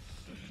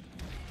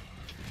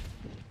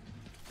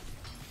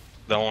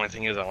 the only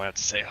thing is I only have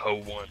to say ho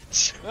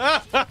once.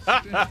 That's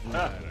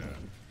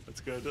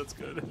good, that's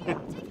good.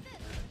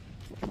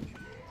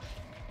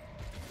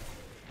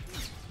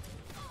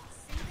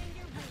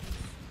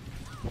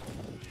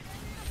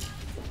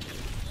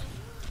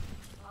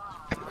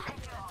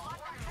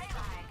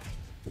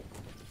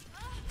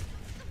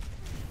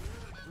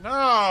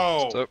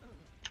 No! So,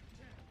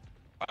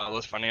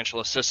 less financial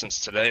assistance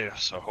today,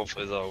 so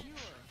hopefully they'll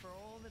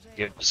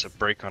Give us a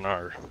break on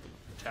our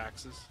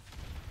Taxes.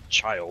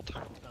 child.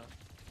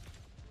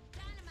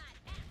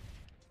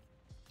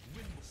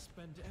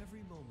 Spend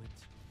every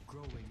moment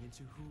growing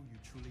into who you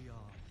truly are.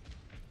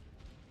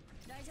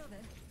 A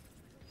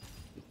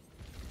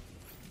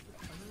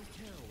little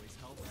care always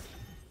helps.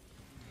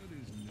 That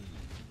is new.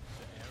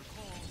 The air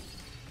calls.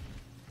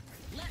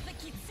 Let the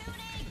kitsune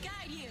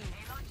guide you.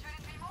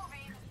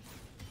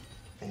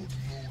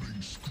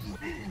 Unloading squad.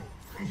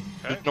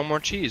 There's no more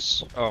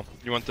cheese. Oh,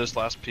 you want this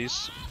last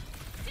piece?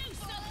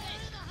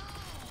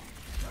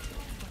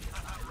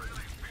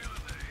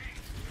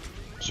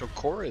 So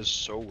Cora is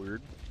so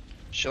weird.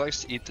 She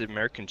likes to eat the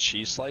American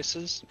cheese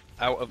slices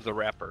out of the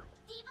wrapper.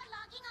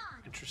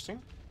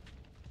 Interesting.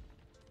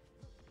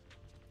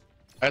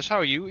 That's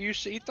how you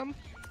used to eat them?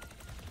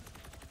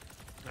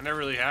 I never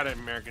really had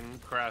American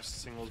Crafts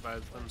singles by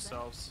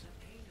themselves.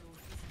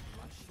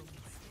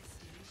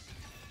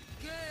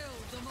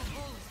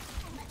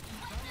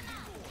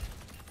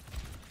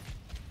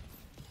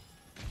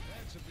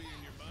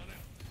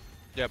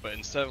 Yeah, but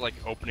instead of like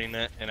opening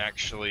it and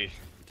actually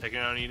taking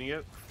it out and eating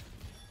it,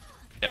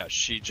 yeah,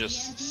 she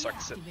just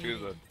sucks it through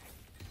the.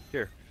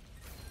 Here,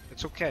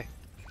 it's okay.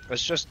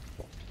 It's just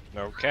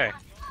okay.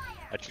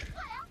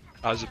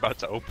 I was about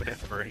to open it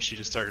for her and she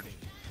just started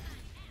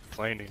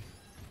complaining.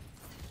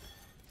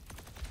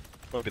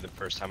 Won't be the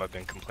first time I've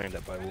been complained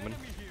at by a woman.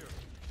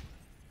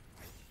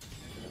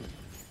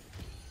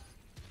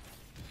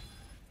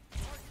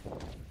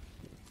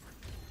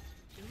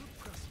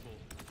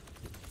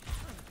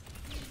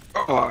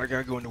 Oh, I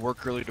gotta go into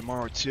work early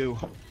tomorrow too.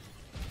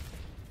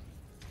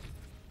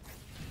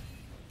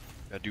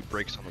 Gotta do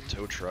brakes on the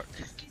tow truck.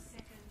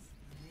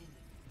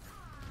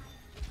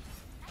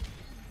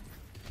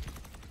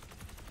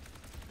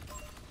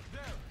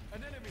 There,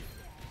 an enemy.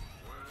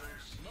 Where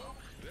there's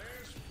smoke,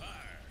 there's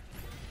fire.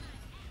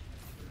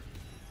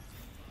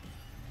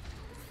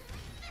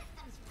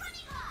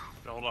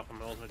 hold off on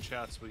my ultimate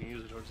chat so we can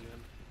use it towards the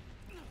end.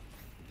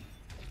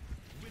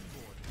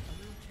 Windboard. A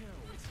little care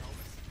always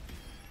helps.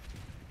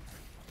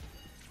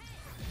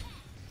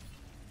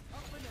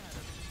 Up and at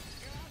 'em.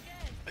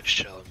 I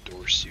shall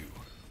endorse you.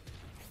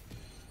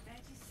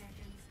 30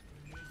 seconds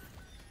remaining.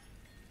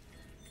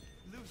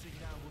 Losing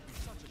now would be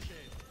such a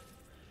shame.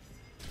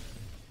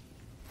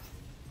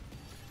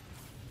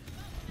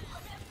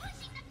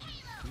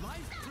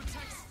 Life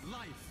protects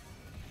life.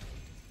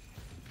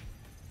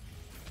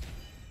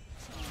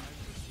 Time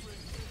to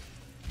spring.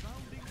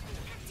 Rounding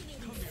forward.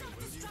 Come here,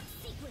 will you?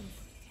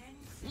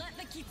 Let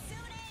the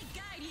kitsune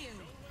guide you.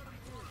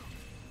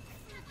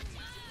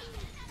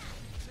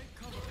 Take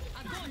cover.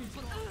 Огонь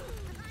по...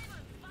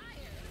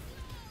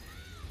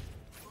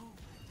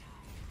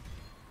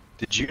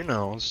 Did you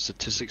know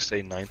statistics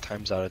say 9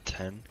 times out of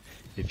 10,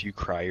 if you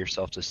cry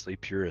yourself to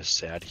sleep, you're a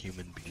sad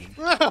human being?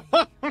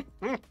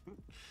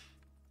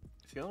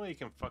 The only way you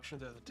can function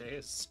throughout the day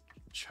is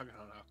chugging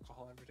on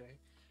alcohol every day.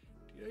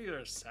 Do you know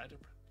you're sad?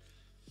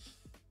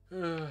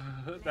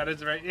 That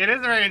is very. It is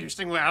a very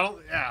interesting way. I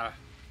don't. Yeah.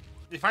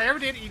 If I ever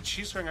did eat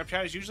cheese growing up,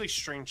 Chad, it's usually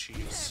string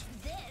cheese.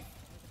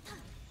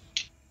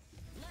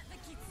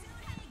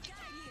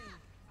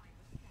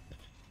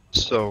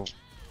 So,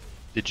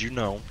 did you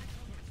know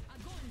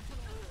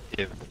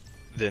if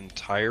the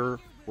entire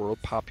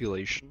world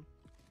population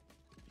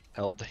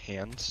held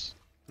hands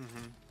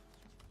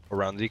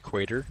around the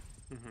equator,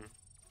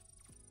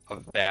 a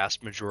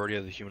vast majority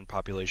of the human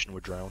population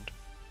would drown?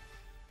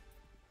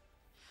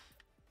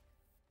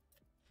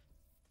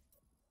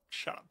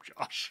 Shut up,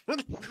 Josh.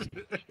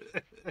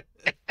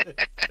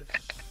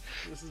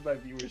 This is my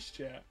viewers'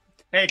 chat.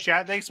 Hey,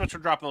 chat, thanks so much for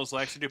dropping those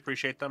likes. I do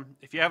appreciate them.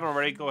 If you haven't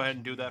already, go ahead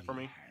and do that for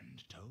me.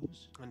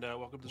 And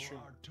welcome to the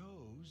stream. Our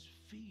toes,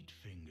 feet,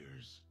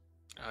 fingers.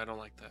 I don't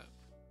like that.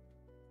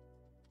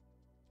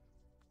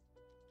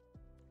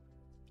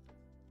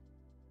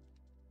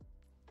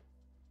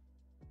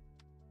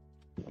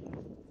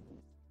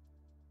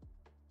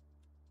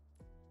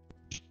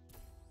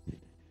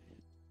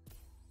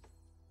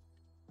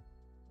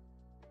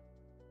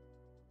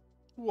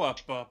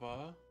 What,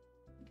 Bubba?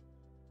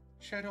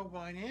 Shadow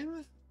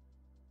whining?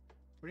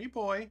 Pretty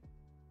boy.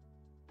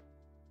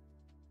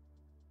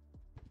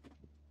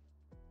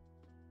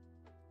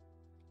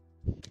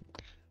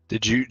 Do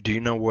you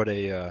know what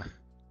a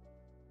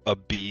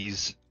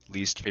bee's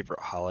least favorite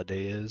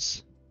holiday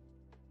is?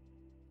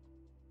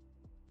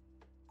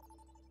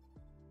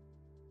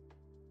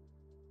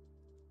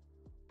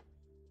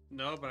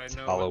 No, but I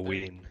know.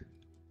 Halloween.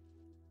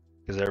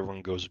 Because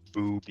everyone goes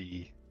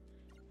booby.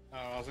 Oh,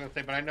 I was gonna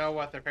say, but I know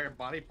what their favorite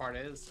body part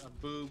is. A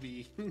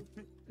booby.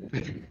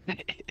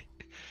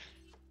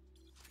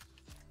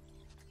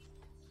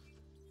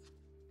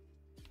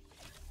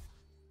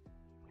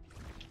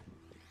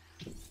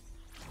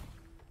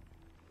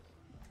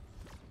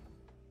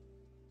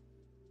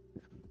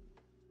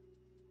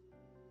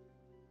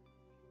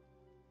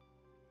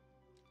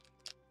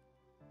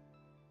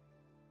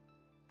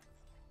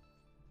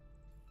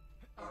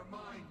 Our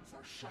minds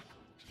are shackled.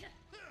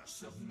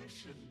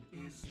 Submission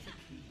is the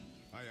key.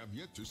 I have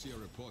yet to see a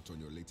report on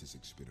your latest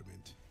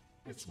experiment.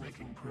 It's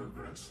making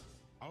progress.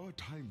 Our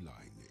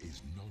timeline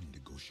is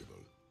non-negotiable.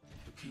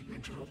 To keep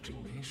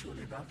interrupting me,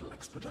 surely that'll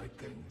expedite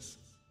things.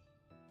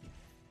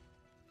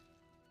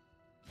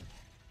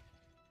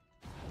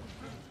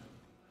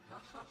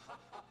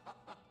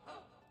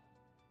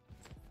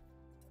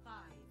 Five,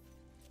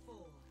 4,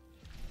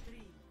 3,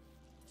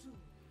 2,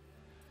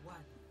 1.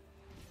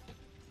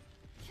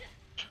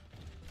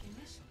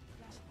 Initial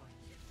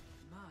flashpoint.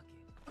 Mark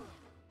it.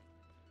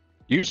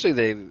 Usually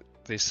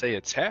they say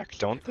attack,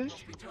 don't they?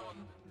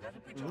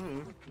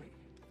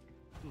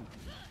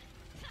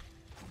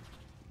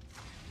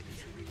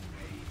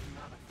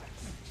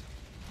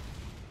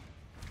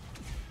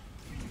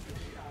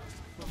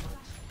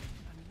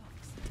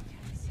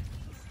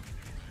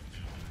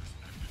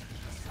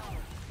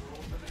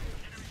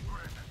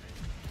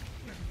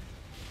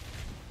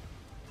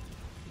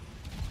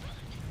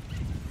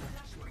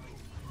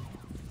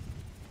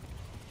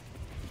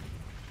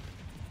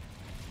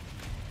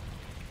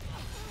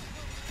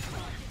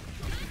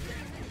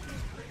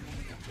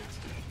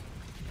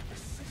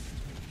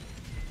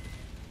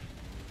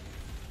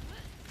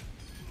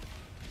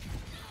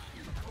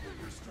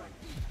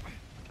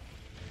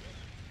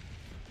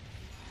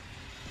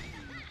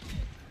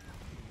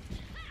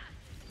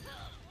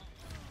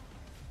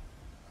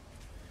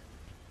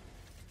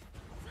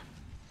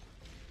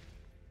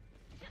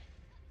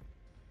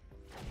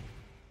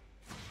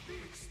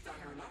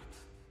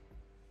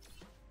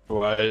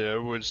 Why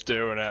everyone's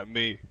staring at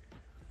me?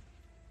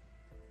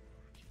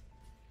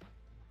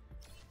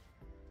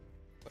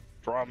 I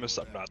promise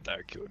I'm not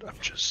that good. I'm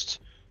just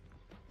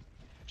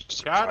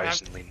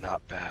surprisingly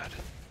not bad.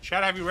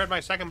 Chad, have you read my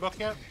second book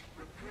yet?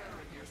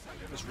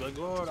 It's really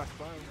good. I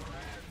swear.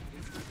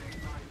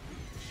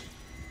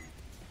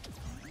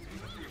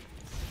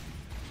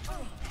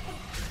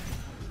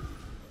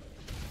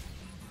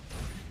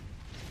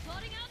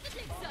 Plotting out the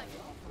dig site.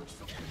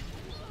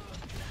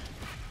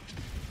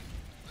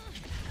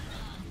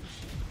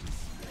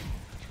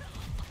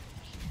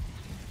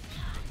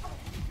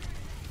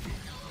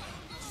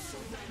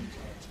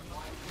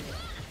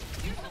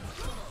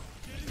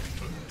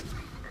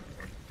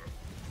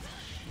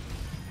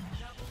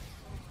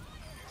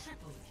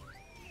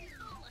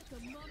 Like a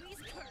mummy's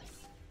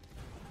curse.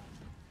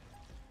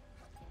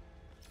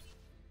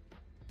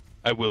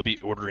 I will be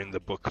ordering the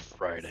book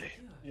Friday.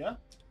 Yeah.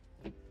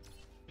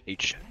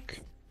 Paycheck.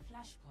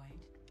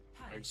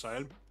 Are you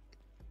excited?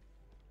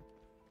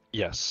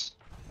 Yes.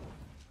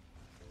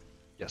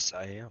 Yes,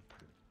 I am.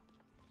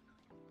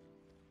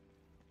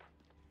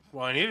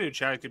 Well, I need to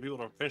Chad to get people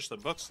to finish the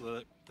book so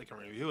that they can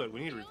review it.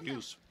 We need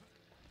reviews.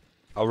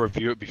 I'll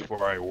review it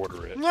before I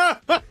order it.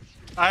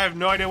 I have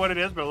no idea what it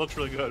is, but it looks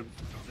really good.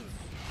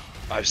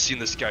 I've seen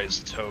this guy's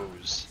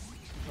toes.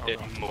 It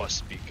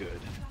must be good.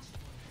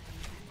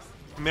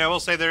 I mean, I will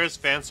say there is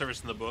fan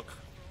service in the book.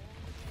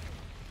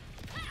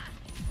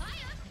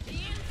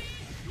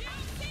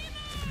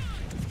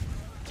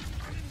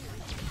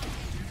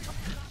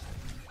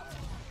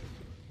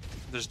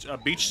 There's a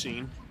beach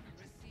scene.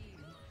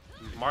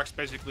 Mark's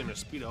basically in a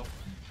Speedo.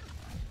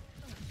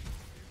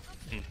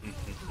 You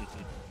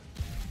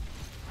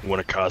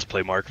want to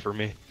cosplay Mark for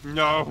me?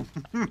 No.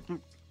 Evolution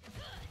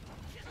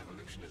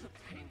is a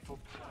painful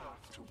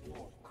path to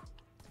walk.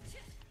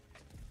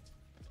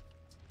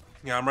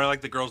 Yeah, I'm really like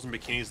the girls in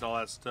bikinis and all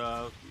that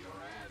stuff.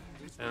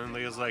 And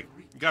Leah's like,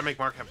 you gotta make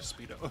Mark have a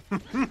Speedo.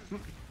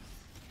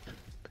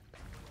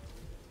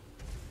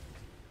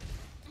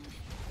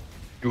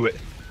 Do it.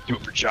 Do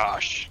it for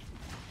Josh.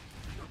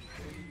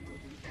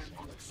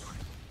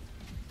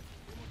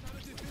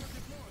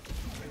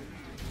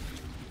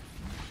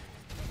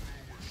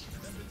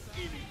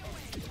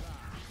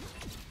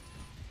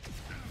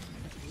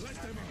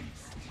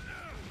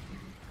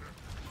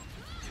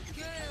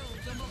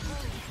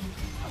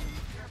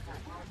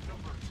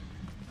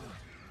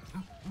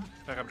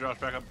 Back up, Josh,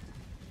 back up.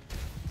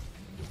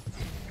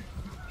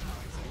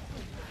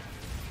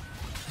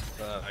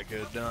 I could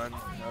have done.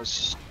 I was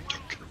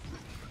stuck.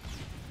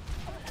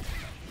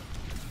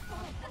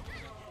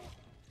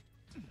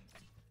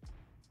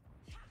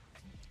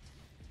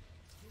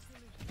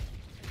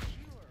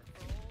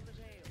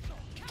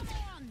 Come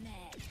on,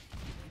 then.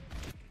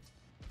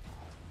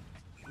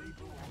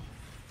 Reborn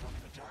from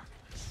the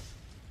darkness.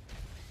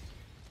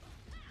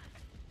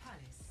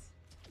 Palace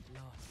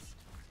lost.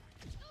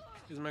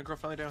 Is my girl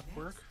finally down with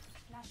work?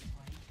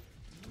 Flashpoint.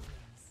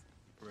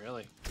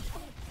 Really?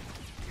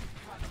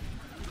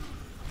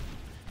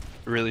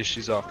 Really,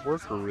 she's off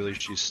work, or really,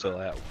 she's still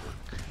at work?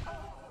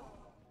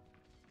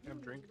 Have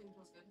a drink.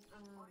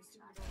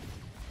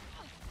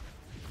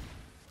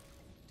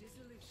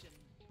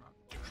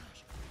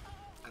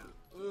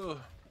 Ugh.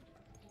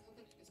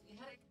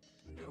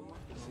 No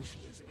opposition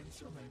is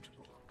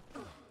insurmountable.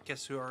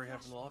 Guess who already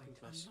have in the lobby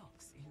with us?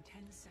 Unlocks in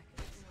 10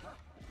 seconds.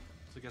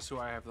 So guess who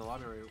I have in the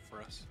lobby ready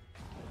for us?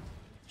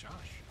 Josh.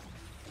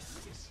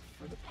 Assist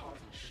for the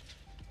polished.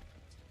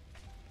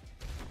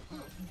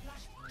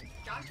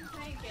 Josh is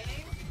playing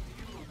games.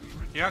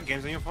 You got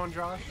games on your phone,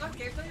 Josh? You got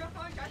games on your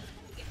phone? Josh is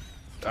playing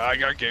games. I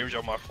got games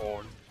on my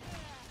phone.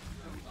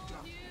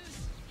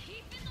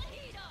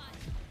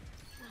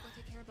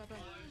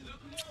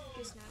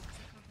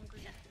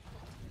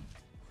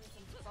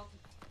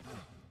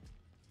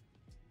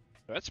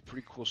 That's a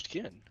pretty cool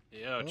skin.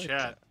 Yo, I like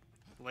chat.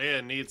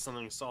 Leia needs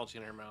something salty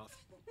in her mouth.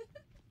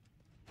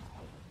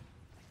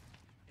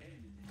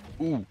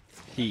 Ooh,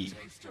 pee.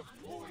 You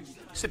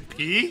said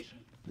pee?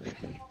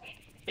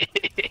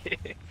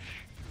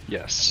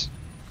 Yes.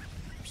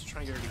 I'm just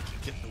trying to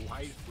get the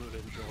white fluid to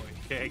enjoy.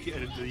 Okay,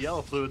 get the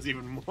yellow fluid's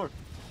even more.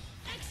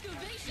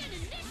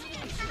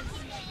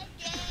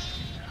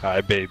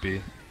 Hi,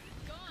 baby.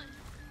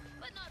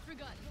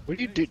 What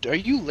do you do? Are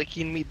you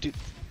licking me, dude?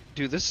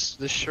 Dude, this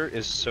shirt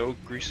is so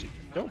greasy.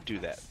 Don't do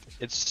that.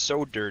 It's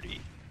so dirty.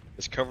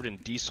 It's covered in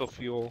diesel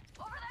fuel,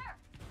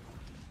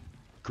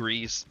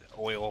 grease,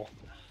 oil,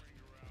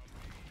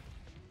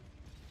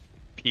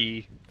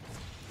 pee,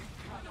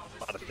 a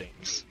lot of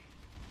things.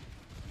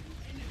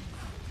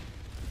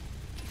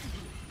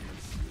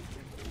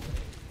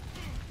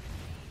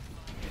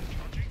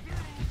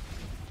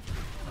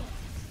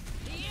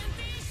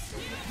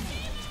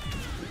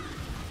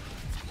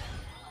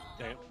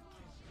 Dang it.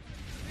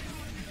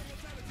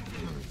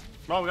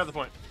 Oh, we got the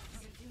point.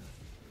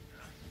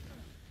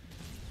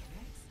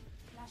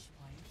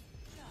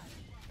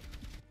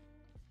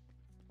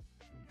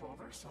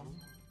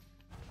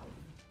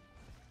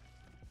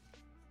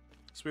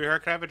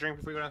 Sweetheart, can I have a drink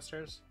before we go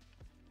downstairs?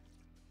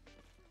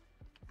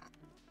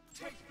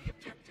 Take the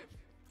objective.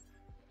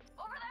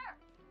 Over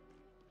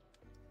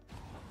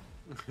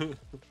there.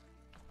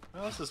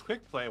 Well, this is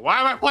quick play. Why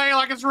am I playing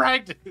like it's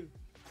ranked?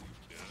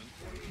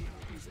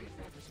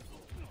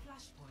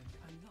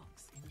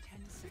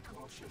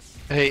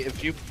 Hey,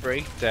 if you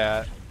break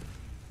that,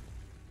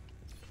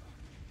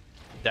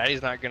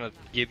 Daddy's not gonna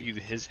give you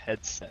his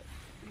headset.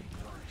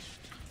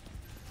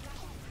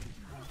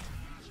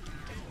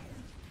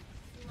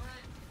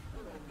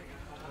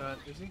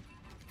 Is he?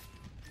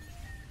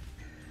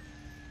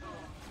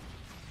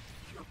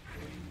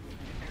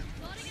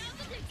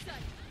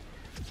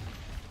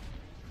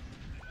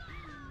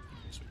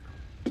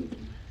 That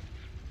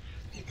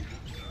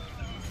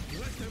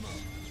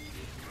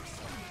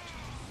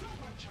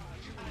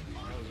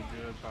was a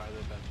good buy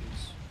the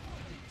Betties.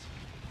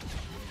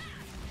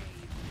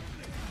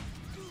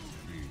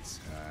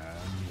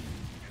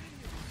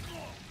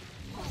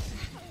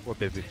 What,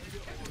 baby?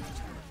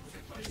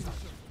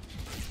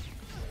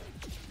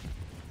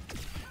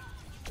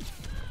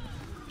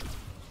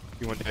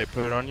 You want me to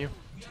put it on you?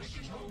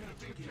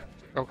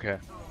 Okay.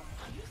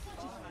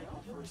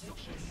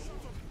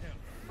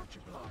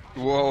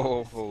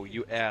 Whoa,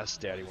 you asked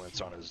Daddy when it's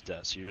on his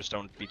desk. You just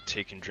don't be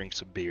taking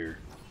drinks of beer.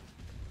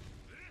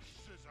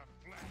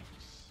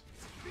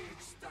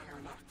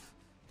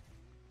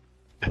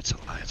 That's a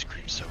lie, it's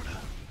cream soda.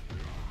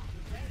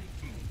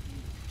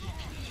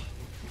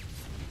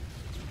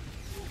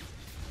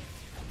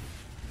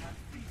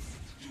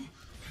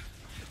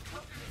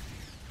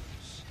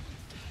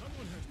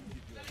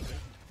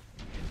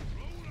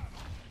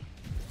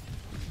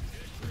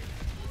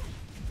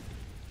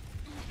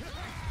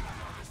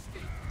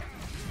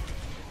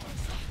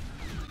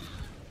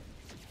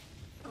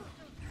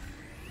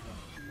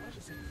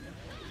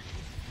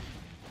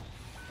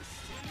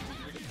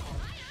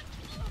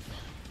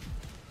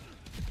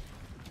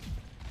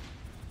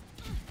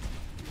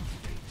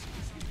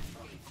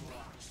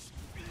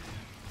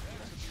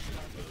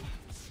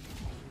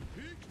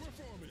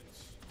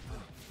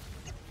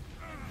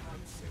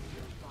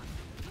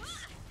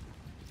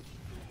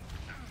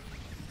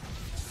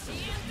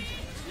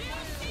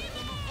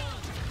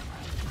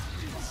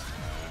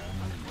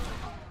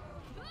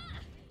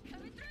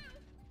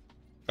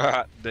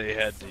 They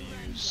had to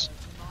use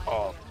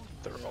all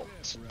their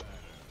ults.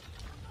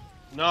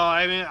 No,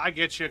 I mean, I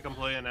get you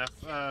completely enough.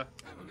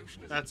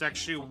 That's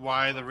actually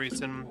why the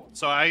reason.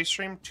 So I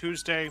stream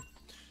Tuesday,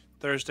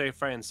 Thursday,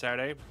 Friday, and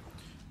Saturday.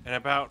 And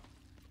about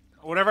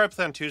whatever I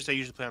play on Tuesday, I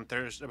usually play on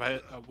Thursday.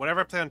 Whatever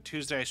I play on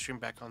Tuesday, I stream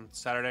back on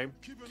Saturday.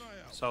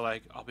 So,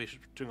 like, I'll be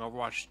doing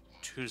Overwatch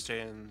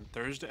Tuesday and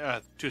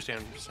Thursday, Tuesday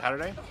and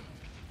Saturday.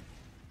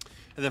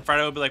 And then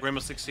Friday will be like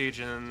Rainbow Six Siege,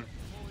 and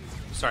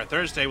sorry,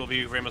 Thursday will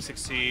be Rainbow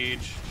Six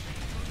Siege,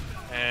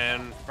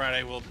 and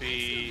Friday will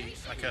be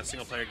like a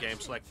single player game.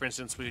 So, like, for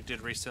instance, we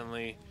did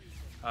recently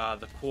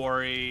The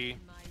Quarry,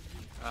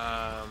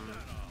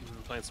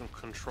 playing some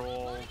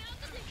Control.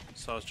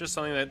 So it's just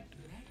something that,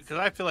 because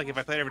I feel like if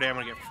I play it every day, I'm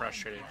gonna get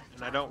frustrated,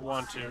 and I don't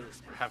want to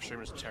have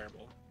streamers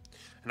terrible.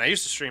 And I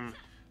used to stream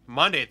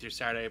Monday through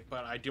Saturday,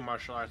 but I do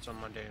martial arts on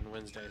Monday and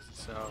Wednesdays,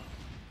 so I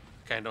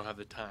kind of don't have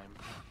the time.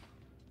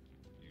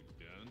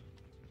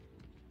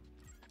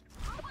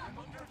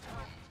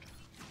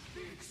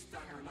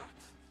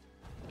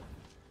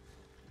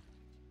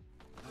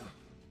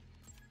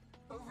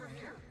 Over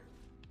here.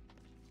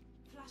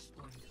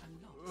 Flashpoint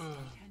unlocked in 10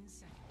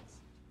 seconds.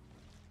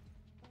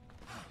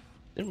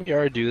 Didn't we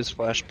already do this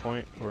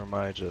flashpoint, or am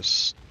I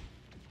just...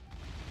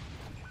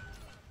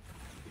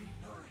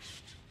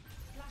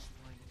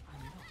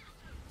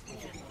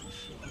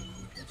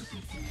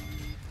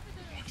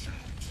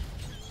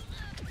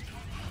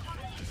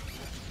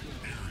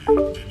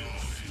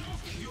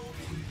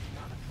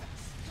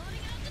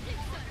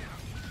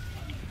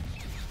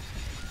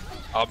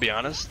 I'll be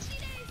honest,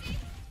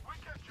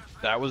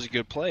 That was a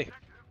good play.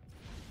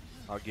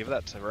 I'll give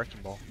that to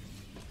Wrecking Ball.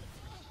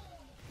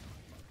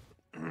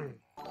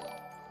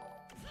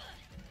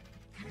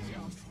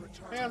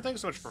 Yeah,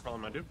 thanks so much for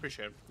following, my dude.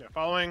 Appreciate it. Yeah,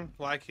 following,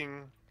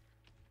 liking,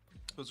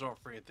 those are all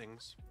free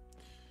things.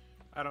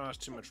 I don't ask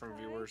too much from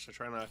viewers, so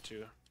try not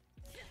to.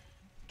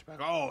 Be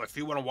like, oh, if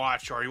you want to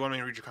watch, or you want me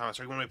to read your comments,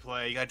 or you want me to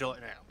play, you gotta do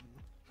it now.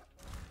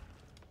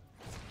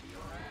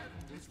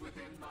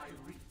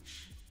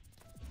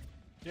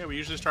 Yeah, we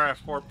usually start at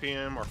 4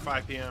 p.m. or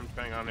 5 p.m.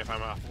 depending on if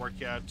I'm off work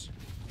yet,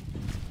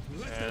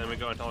 and then we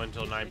go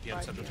until 9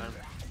 p.m. Central Time.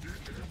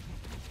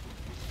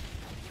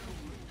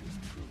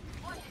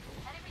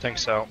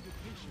 Thanks out.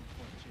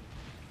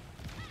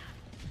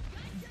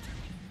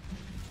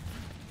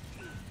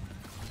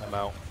 I'm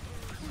out.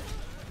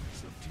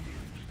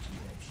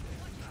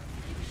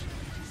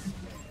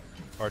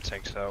 Our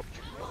tank's out.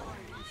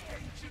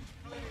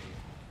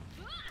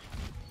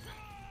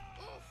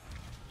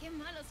 Qué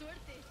mala suerte.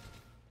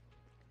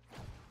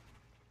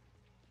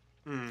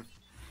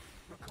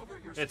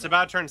 It's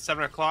about to turn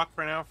 7 o'clock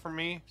right now for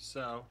me,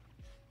 so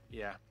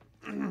yeah.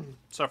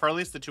 So for at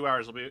least the 2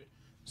 hours will be,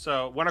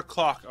 so 1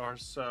 o'clock or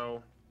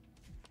so.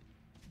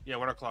 Yeah,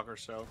 1 o'clock or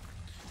so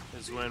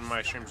is when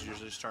my streams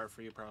usually start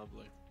for you,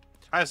 probably.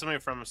 I have somebody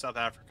from South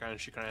Africa, and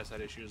she kind of has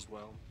that issue as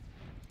well.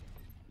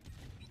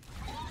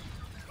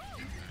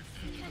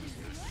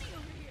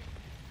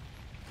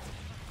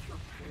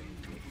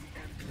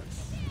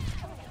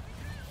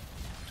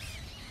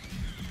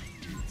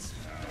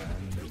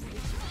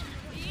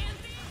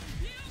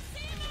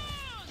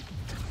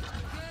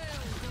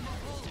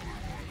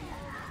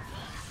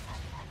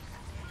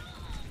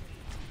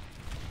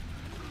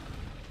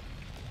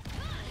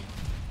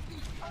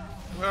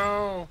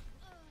 No.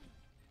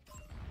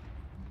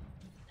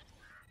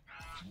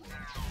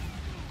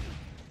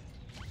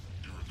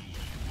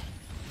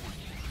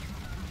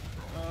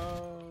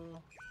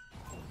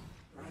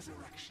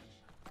 Resurrection.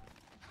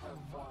 A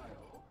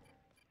vial.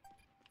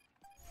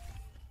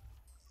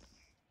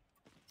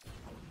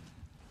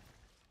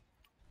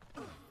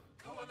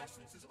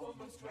 Coalescence is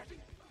almost ready.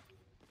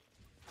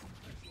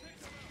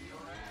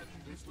 Your end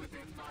is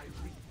within my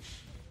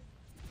reach.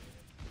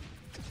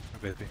 Oh,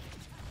 baby.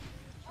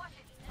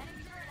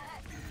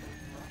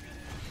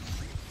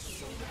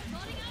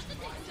 Loading out the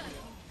dig site.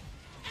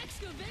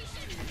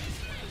 Excavation.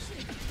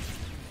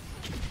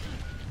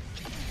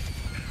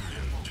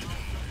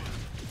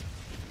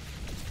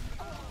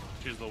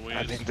 She's the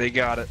I think they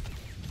got it.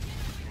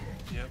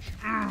 Yep.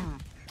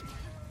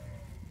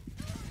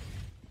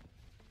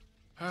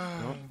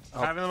 Nope.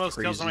 Having the most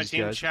Praise kills on my these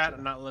team guys. chat,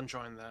 I'm not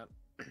enjoying that.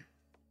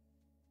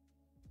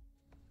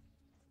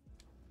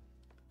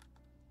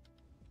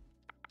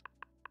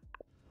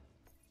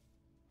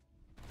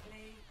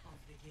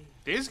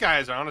 These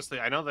guys are honestly,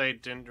 I know they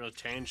didn't really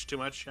change too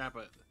much chat,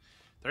 but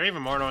they're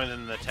even more annoying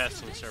than the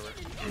testing server.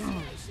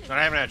 But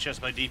I haven't had a chance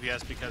to play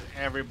DPS because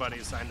everybody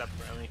signed up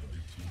for me to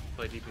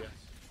play DPS.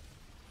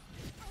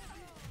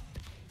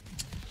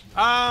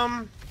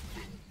 I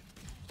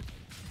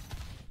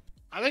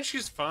think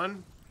she's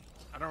fun.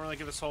 I don't really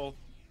get this whole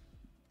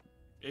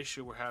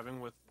issue we're having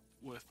with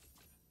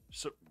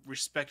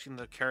respecting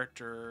the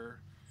character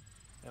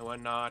and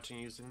whatnot and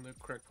using the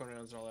correct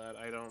pronouns and all that.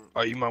 I don't.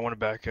 Oh, you might want to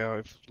back out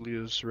if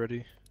Leah's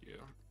ready. Yeah.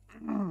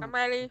 I'm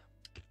ready.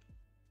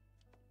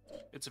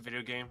 It's a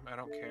video game. I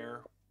don't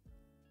care.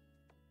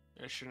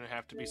 It shouldn't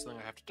have to be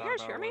something I have to talk You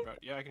guys about. hear or worry me? about.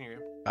 Yeah, I can hear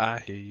you. I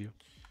hear you.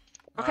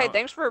 Okay,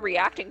 thanks for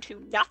reacting to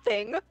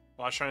nothing. Well,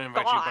 I was trying to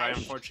invite you, but I Gosh.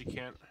 unfortunately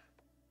can't.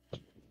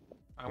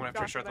 I'm gonna have to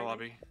Josh, restart the invite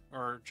lobby.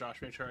 Or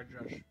Josh, maybe try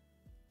Josh.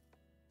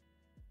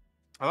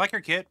 I like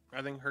her kit.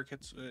 I think her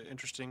kit's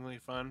interestingly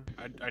fun.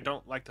 I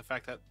don't like the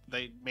fact that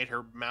they made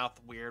her mouth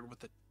weird with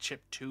the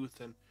chipped tooth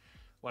and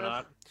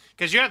whatnot.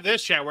 Because you have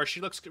this chat where she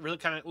looks really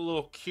kind of a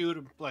little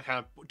cute, like kind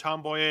of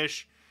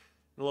tomboyish,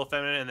 a little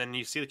feminine, and then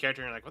you see the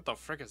character and you're like, what the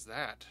frick is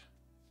that?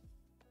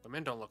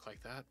 Women don't look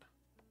like that.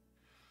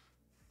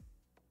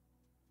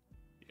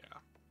 Yeah.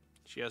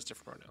 She has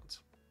different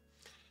pronouns.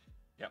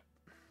 Yep.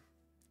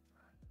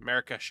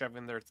 America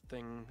shoving their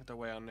thing the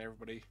way on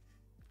everybody.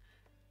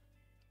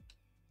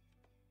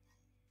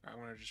 I'm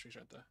gonna just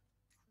restart the.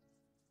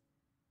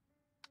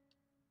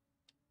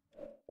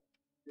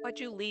 Why'd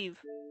you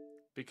leave?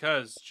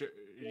 Because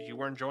you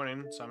weren't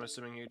joining, so I'm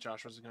assuming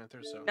Josh wasn't going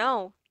through. So.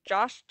 No,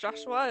 Josh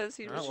was.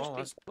 He Oh, was well,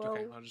 just that's being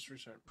okay. slow. I'll just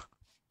restart.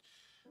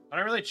 I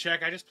don't really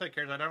check. I just play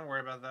characters. I don't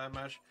worry about that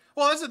much.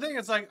 Well, that's the thing.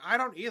 It's like I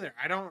don't either.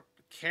 I don't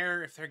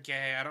care if they're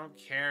gay. I don't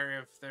care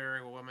if they're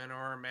a woman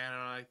or a man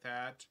or like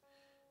that.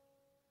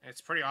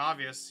 It's pretty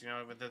obvious, you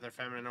know, whether they're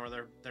feminine or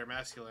they're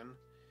masculine.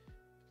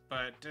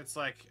 But it's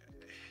like,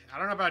 I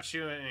don't know about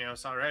you in, you know,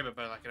 Saudi Arabia,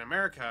 but like in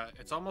America,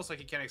 it's almost like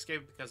you can't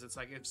escape because it's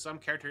like if some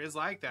character is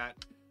like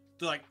that,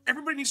 they're like,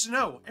 everybody needs to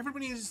know.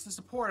 Everybody needs to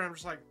support. And I'm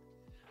just like,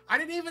 I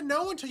didn't even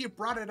know until you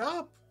brought it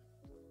up.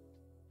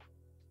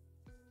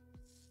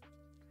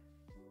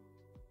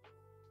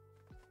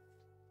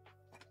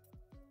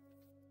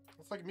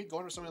 It's like me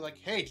going to somebody like,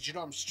 hey, did you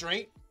know I'm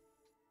straight?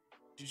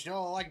 Did you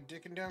know I like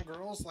dicking down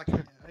girls? Like,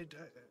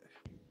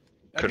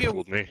 That'd be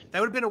Couldn't fool me. That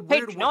would have been a Hey,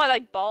 weird. do you know I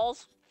like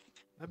balls?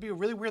 That'd be a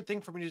really weird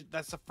thing for me.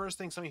 That's the first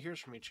thing somebody hears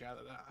from me, Chad.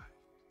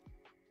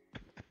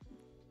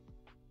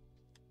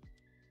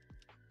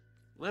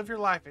 Live your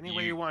life any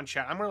way you want,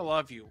 Chad. I'm gonna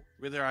love you,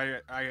 whether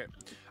I'm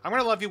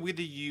gonna love you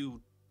whether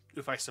you,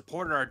 if I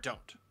support it or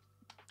don't.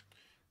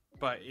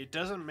 But it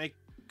doesn't make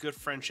good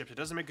friendships. It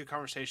doesn't make good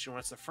conversation when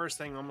it's the first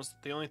thing, almost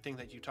the only thing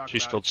that you talk She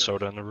about. spilled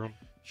soda in the room.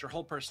 It's your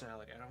whole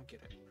personality. I don't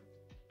get it.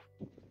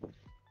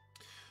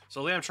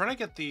 So, Lee, I'm trying to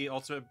get the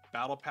Ultimate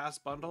Battle Pass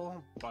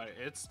bundle, but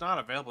it's not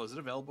available. Is it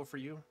available for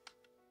you?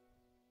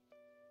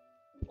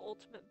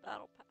 Ultimate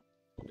Battle Pass.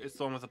 It's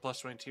the one with the plus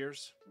 20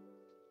 tiers?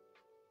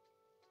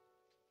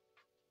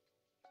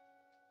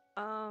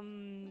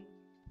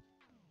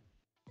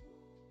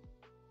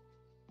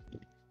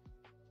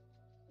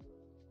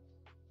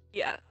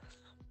 Yeah.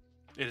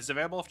 It is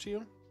available to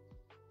you?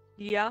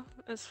 Yeah,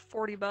 it's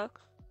 $40. Bruh!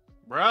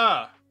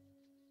 Alright,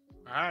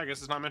 I guess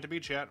it's not meant to be,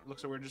 chat.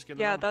 Looks like we're just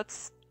getting Yeah, on.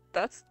 that's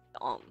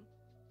dumb.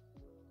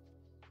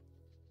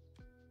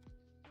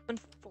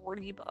 And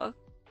 $40. You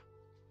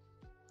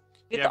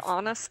get Yeah, the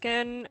Ana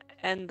skin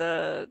and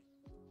the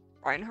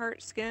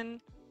Reinhardt skin.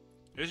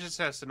 It just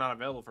says it's not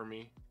available for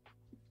me.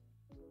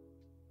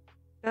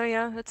 Oh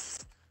yeah,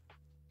 it's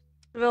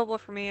available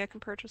for me. I can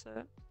purchase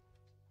it.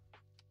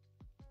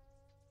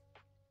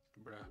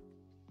 Bruh.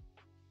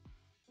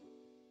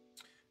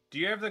 Do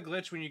you have the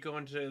glitch when you go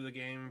into the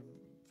game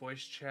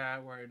voice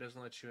chat where it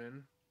doesn't let you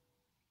in?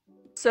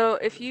 So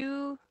if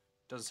you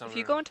Doesn't sound if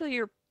you right. go into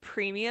your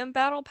premium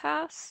battle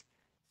pass,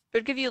 it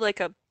would give you like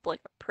a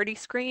pretty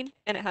screen,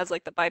 and it has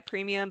like the buy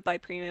premium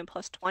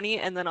plus 20,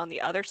 and then on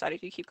the other side,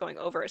 if you keep going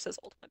over, it says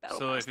ultimate battle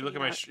So pass. if you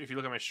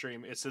look at my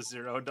stream, it says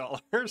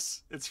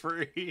 $0. It's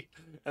free,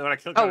 and when I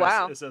click Oh, on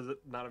wow. it says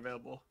not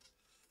available.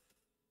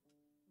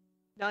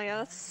 No, yeah,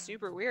 that's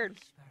super weird.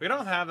 We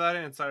don't have that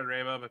inside of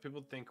Reba, but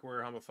people think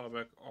we're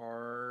homophobic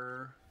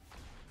or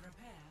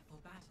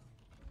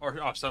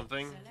off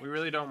something. We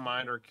really don't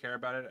mind or care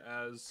about it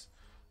as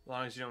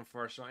long as you don't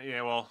force it.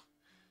 Yeah, well,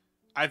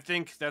 I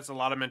think that's a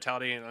lot of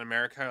mentality in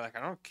America. Like,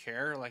 I don't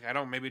care. Like, I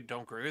don't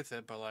agree with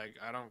it, but like,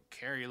 I don't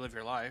care. You live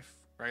your life,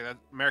 right? That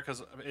America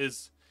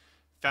is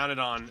founded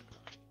on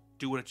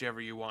do whatever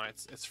you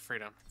want. It's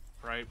freedom,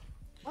 right?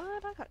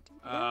 What? I got to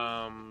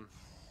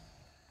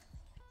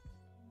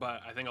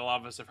But I think a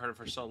lot of us have heard it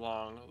for so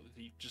long.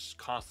 You just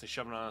constantly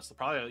shoving on us.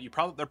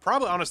 They're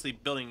probably honestly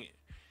building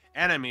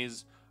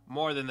enemies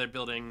more than they're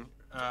building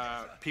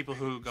people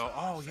who go,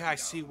 oh yeah, I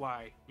see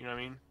why. You know what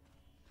I mean?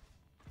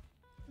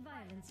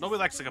 Nobody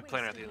likes to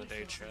complain at the end of the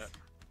day, chat.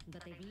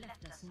 But they've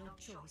left us no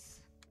choice.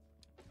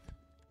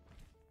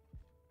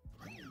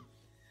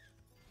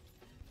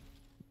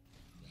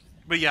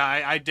 But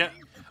yeah,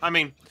 I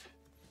mean,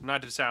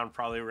 not to sound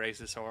probably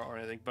racist or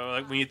anything, but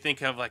like when you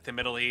think of like the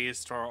Middle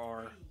East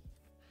or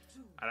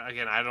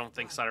again, I don't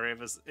think Saudi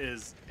Arabia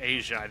is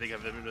Asia. I think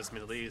of them as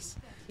Middle East.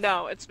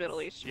 No, it's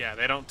Middle East. Yeah,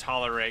 they don't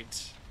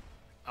tolerate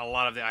a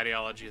lot of the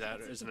ideology that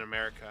is in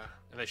America,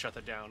 and they shut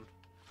that down.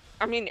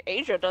 I mean,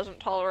 Asia doesn't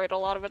tolerate a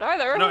lot of it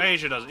either. No,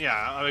 Asia doesn't. Yeah,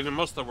 I mean,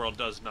 most of the world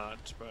does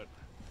not, but...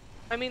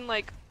 I mean,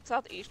 like,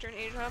 Southeastern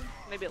Asia,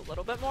 maybe a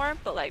little bit more,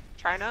 but like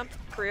China,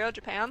 Korea,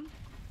 Japan,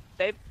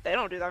 they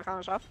don't do that kind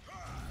of stuff.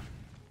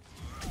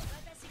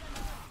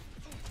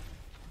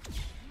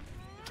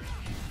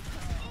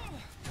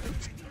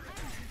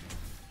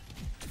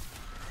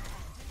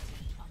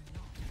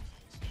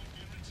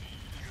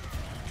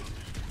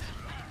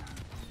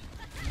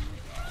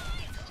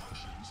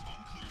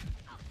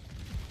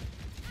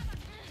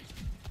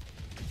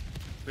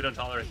 We don't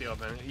tolerate the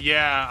open.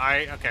 Yeah,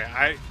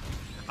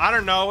 I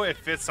don't know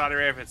if it's Saudi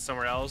Arabia, if it's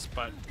somewhere else,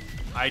 but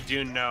I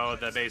do know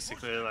that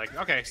basically, like,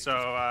 okay, so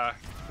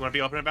you want to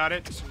be open about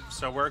it?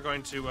 So we're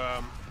going to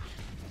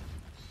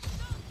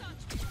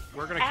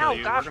kill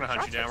you. Gosh, we're gonna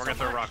hunt you down. We're gonna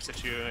throw much. rocks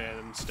at you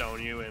and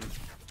stone you and.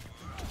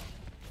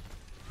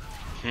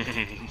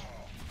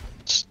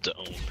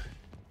 Stone.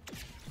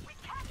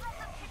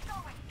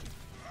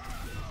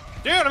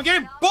 Dude, I'm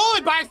getting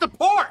bullied by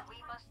support.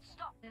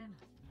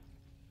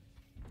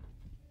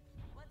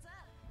 What's up?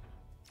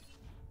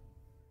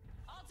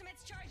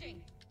 Ultimate's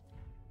charging.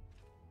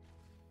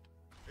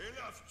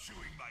 Enough chewing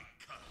my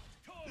cud.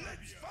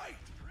 Let's fight.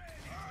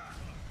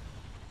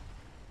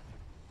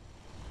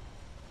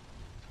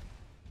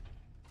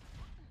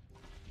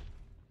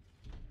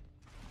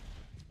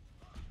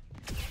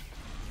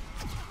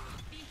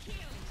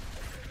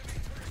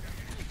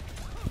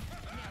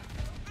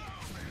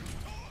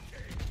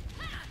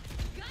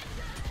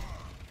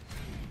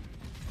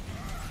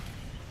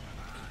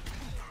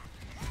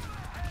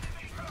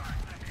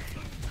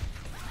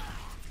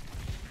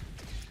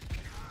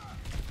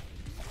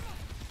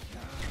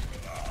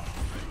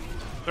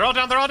 They're all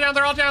down. They're all down.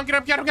 They're all down. Get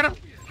him. Get him. Get him.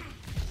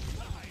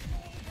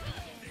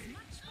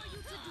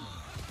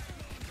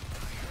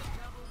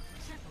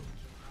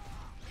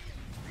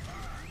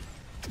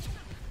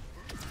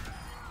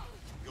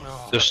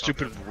 The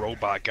stupid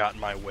robot got in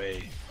my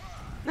way.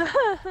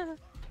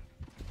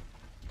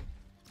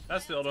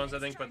 That's the old ones, I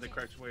think, but the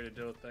correct way to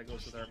deal with that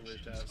goes with our blue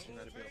test. You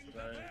know, to be able to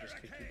die and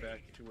just kick you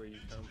back to where you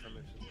come from.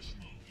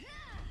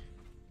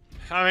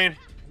 I mean,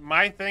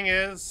 my thing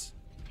is,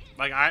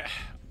 like,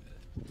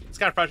 it's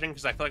kind of frustrating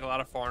because I feel like a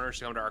lot of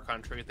foreigners who come to our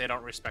country, they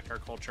don't respect our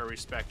culture,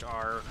 respect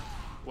our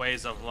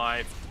ways of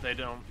life. They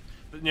don't,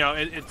 you know,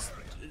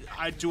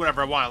 I do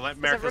whatever I want.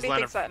 Everybody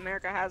thinks that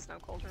America has no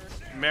culture.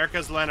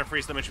 America's the land of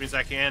freedom, which means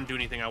I can do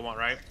anything I want,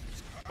 right?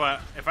 But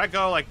if I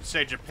go, like,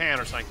 say, Japan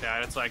or something like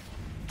that, it's like,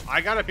 I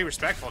gotta be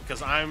respectful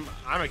because I'm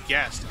a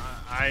guest.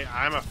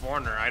 I'm a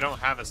foreigner. I don't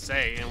have a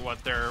say in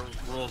what their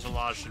rules and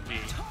laws should be.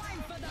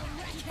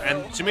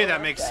 And to me,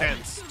 that makes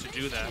sense to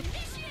do that.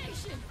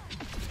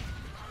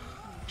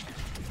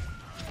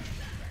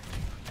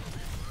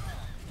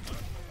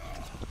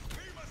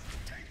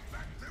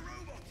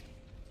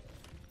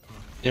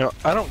 You know,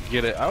 I don't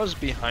get it. I was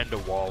behind a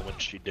wall when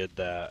she did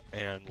that,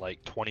 and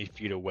like 20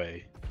 feet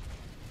away.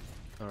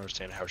 I don't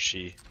understand how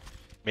she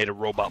made a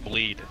robot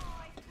bleed.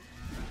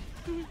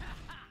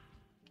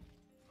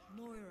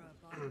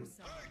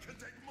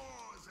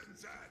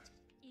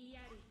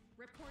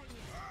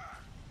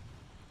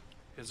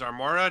 Is our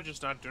Moira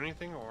just not doing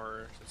anything,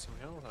 or is it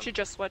something else? She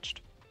just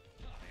switched.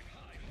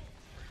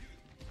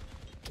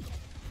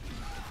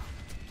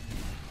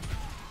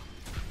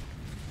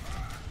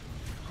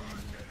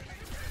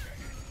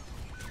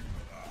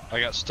 I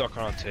got stuck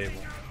on a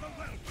table.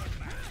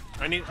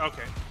 I need,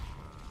 okay.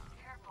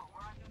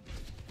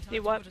 Need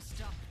what?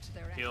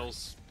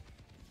 Heals.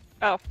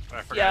 Oh,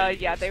 yeah,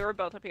 yeah, they were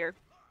both up here.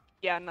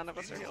 Yeah, none of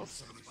us are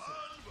heals.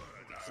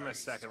 This is my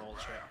second old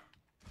chat.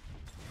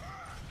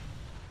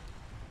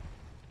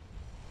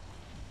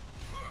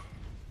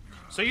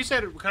 So you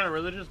said what kind of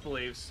religious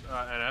beliefs,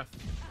 NF?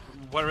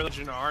 What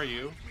religion are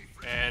you?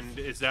 And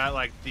is that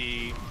like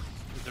the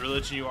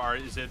religion you are?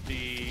 Is it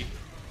the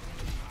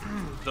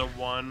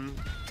one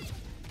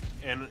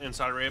in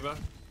Saudi Arabia?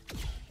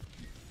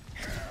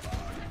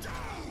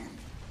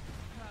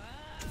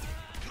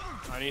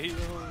 I need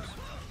heals.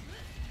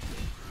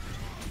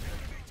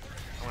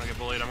 I'm gonna get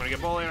bullied. I'm gonna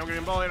get bullied. I'm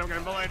getting bullied. I'm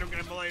getting bullied. I'm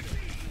getting bullied.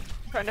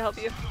 Trying to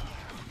help you.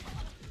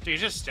 Dude,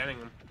 he's just standing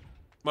him.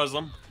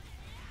 Muslim.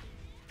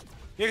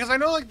 Yeah, because I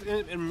know, like,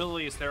 in Middle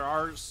East, there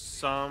are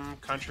some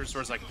countries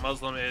where it's like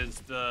Muslim is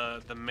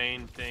the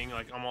main thing.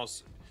 Like,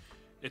 almost,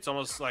 it's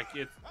almost like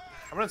it.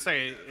 I'm gonna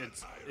say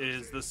it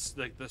is this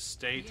like the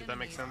state, if that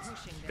makes sense.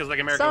 Because like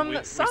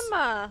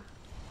America,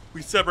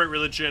 we separate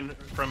religion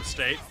from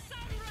state.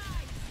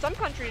 Some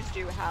countries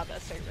do have a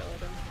state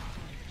religion.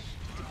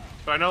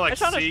 But I know like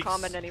it's not Sikhs, as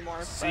common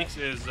anymore. Sikhs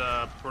is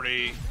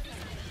pretty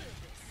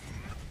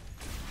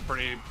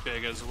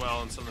big as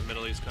well in some of the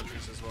Middle East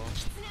countries as well.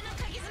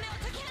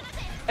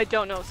 I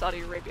don't know if Saudi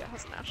Arabia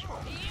has a national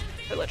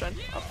religion.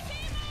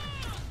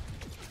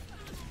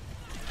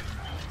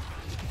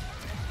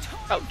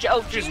 Oh,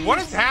 jeez, what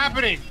is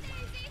happening?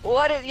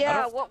 What is?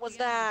 Yeah, what was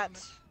that?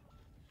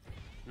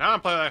 Now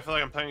I'm playing. I feel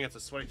like I'm playing against a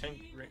sweaty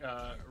tank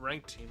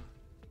ranked team.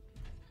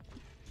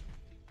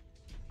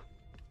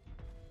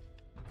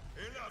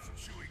 Enough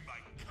chewing my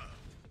cud.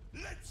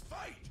 Let's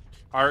fight.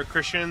 Are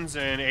Christians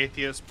and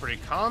atheists pretty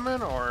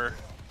common, or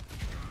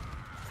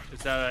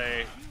is that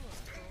a,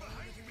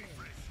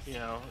 you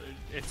know,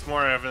 it's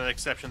more of an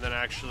exception than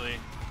actually?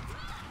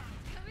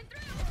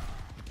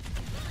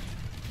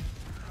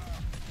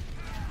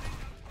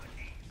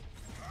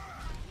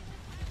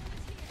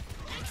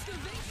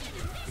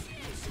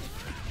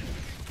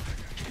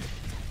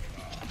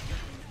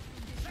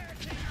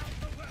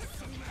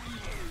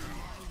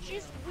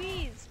 Jeez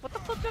Louise, what the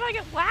fuck did I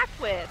get whacked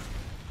with?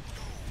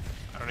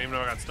 I don't even know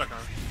what I got stuck on.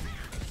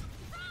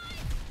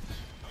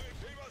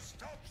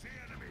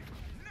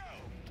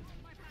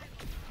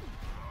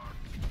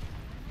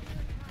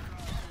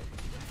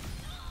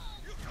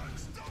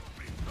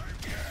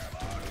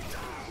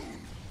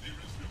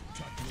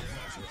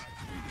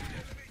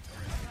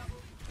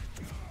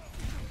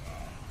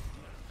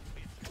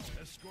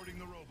 Escorting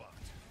the robot.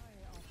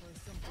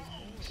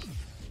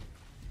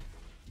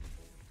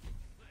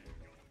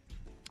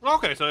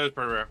 Okay, so it's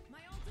pretty rare.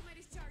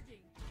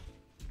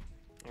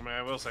 I mean,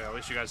 I will say, at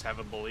least you guys have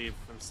a belief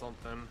in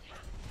something.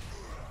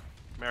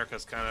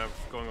 America's kind of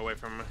going away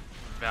from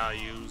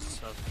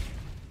values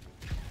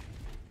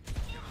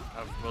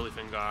of belief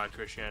in God,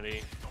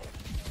 Christianity.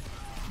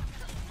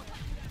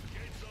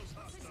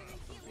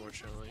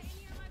 Unfortunately.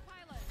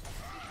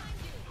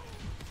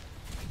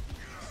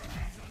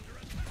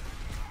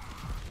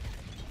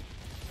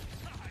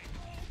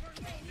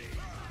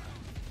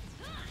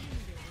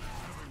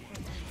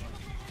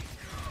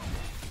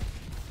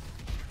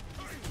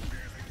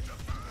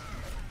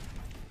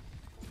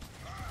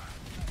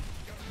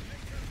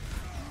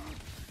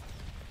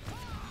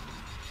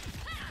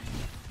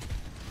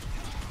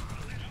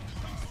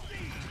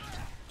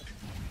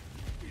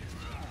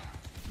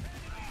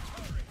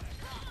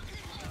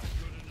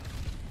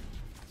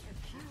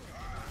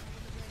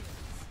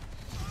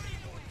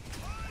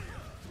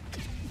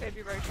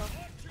 Baby Rachel.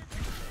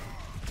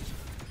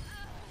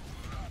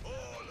 All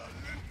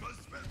Olympus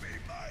will be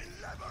my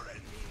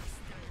labyrinth.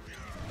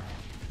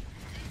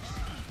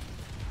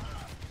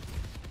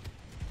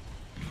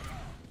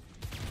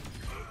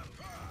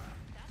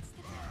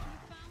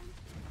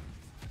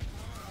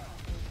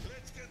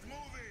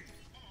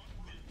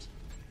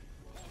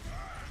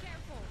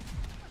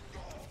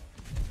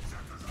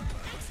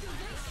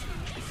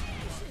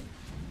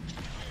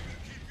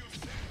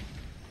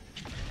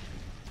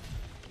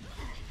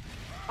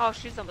 Oh,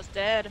 she's almost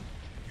dead.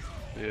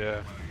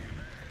 Yeah.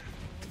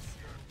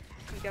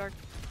 Can we get her?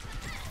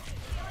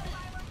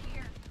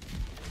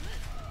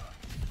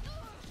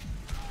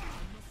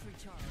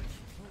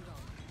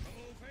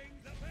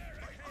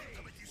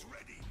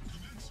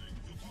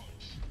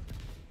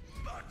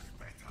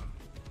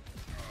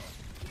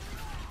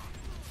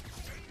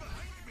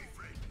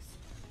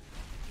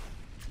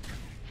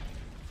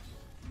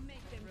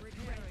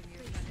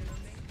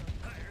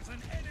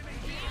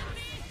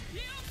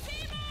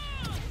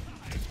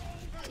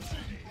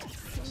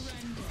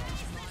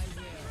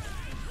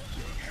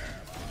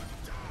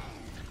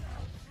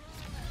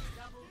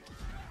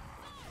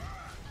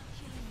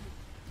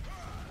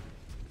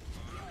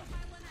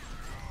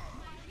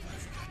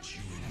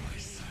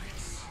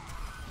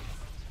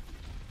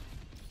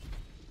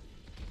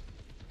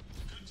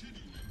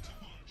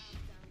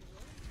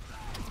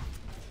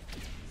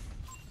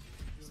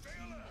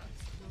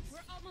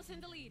 In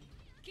the lead.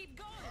 Keep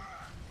going.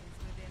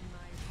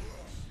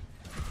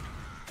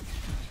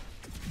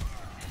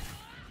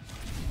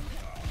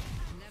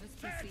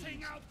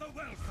 Batting out the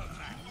welcome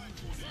mat.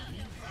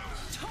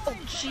 Oh,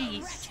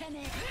 jeez.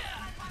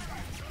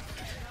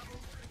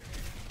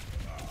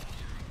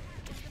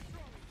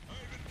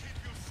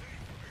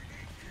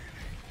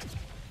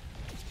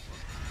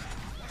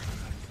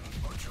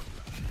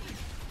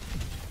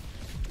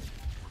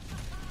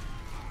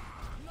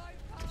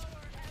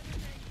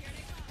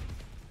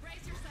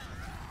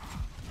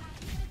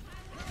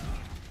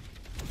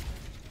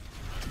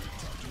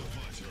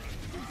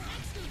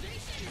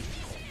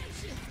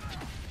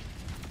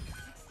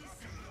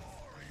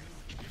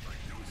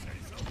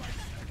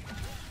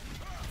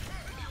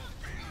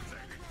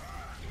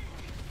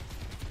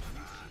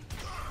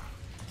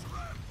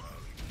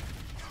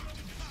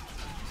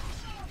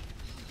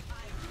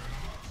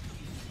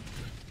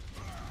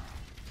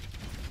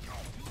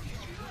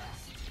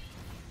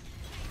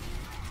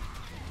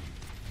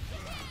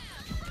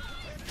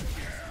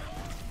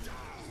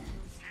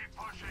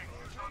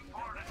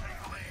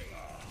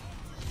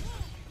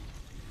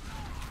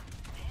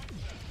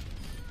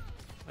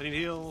 I need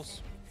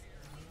heals.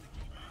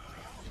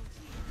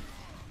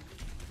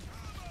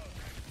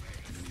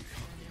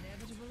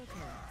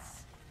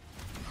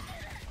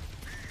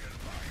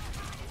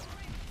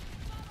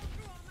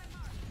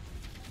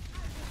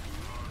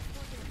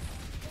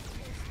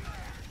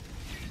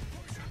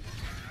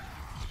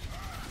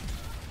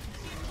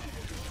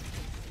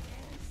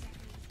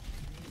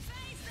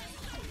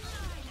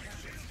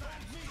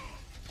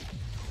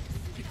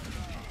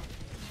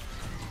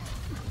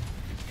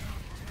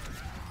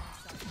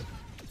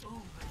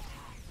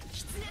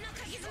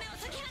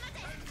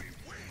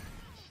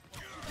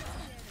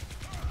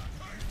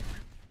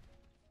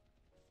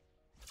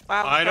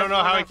 Wow, I don't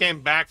know how he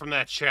came back from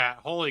that chat.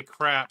 Holy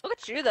crap. Look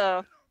at you,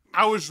 though.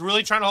 I was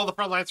really trying to hold the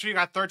front lines for you.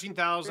 Got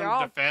 13,000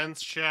 Yeah.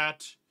 defense,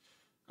 chat.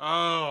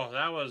 Oh,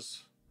 that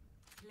was...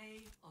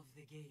 Play of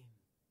the game.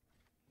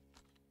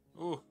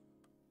 Ooh.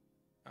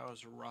 That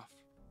was rough.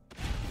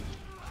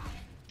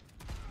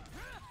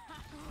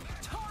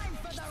 Time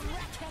for the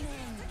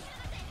reckoning.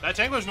 That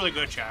tank was really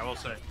good, chat, I will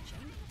say.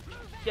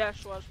 Yeah,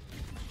 she was.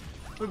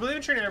 We believe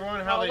in treating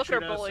everyone how Oh, they look at her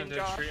treat us bullying and to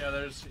Josh. treat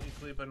others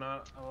equally, but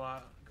not a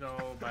lot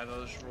go by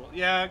those rules.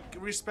 Yeah,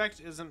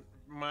 respect isn't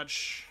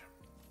much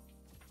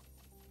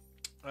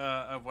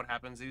of what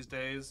happens these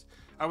days.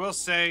 I will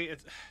say,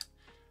 it's.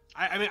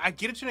 I mean, I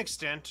get it to an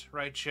extent,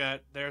 right,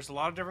 Chet? There's a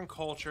lot of different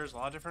cultures, a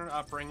lot of different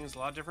upbringings, a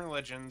lot of different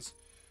religions.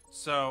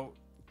 So,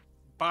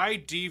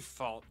 by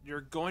default,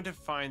 you're going to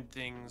find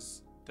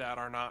things that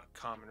are not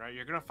common, right?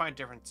 You're going to find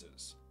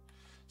differences.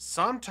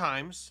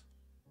 Sometimes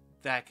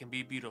that can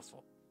be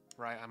beautiful,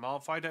 right? I'm all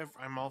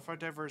for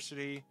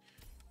diversity,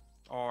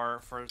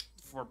 or for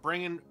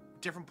bringing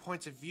different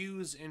points of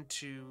views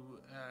into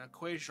an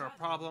equation or a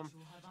problem,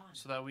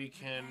 so that we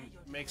can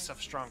make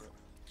stuff stronger.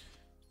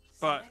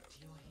 But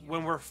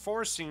when we're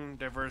forcing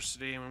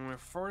diversity and when we're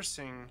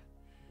forcing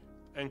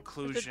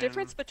inclusion, There's a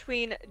difference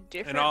between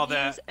different and all views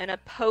that, and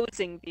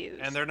opposing views.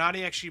 and they're not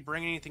actually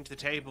bringing anything to the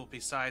table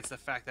besides the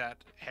fact that,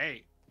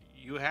 hey,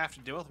 you have to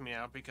deal with me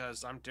now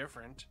because I'm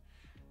different.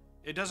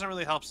 It doesn't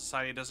really help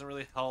society. It doesn't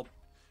really help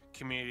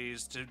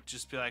communities to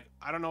just be like,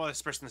 I don't know why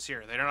this person's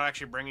here. They're not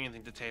actually bringing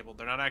anything to the table.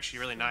 They're not actually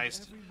really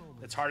nice.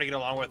 It's hard to get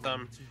along with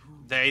them.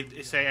 They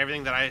say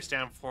everything that I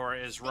stand for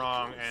is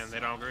wrong and they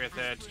don't agree with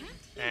it.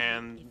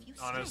 And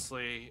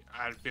honestly,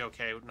 I'd be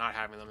okay with not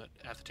having them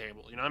at the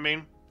table. You know what I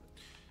mean?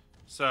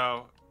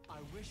 So, I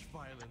wish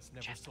violence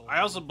never solved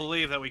I also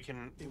believe that we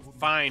can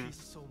find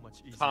so much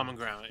easier. common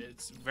ground.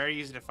 It's very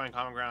easy to find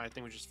common ground. I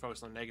think we just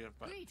focus on the negative,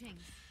 but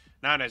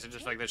nowadays it's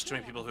just like there's too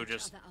many people who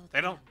just, they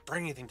don't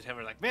bring anything to the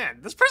table. Like, man,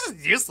 this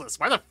person's useless.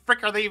 Why the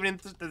frick are they even in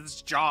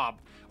this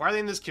job? Why are they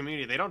in this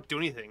community? They don't do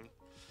anything.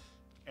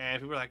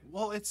 And people are like,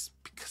 well, it's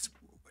because,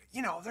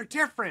 you know, they're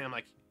different. I'm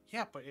like,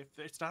 yeah, but if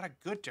it's not a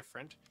good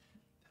different,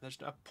 then there's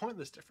a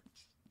pointless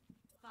difference.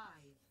 5,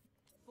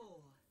 4,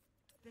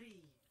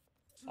 3.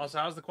 Also,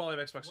 how's the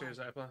quality of Xbox Series,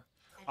 Apple?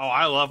 Oh,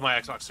 I love my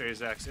Xbox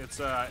Series X. It's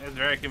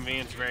very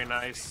convenient, it's very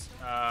nice.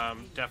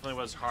 Definitely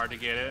was hard to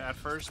get it at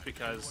first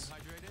because,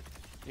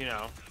 you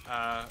know,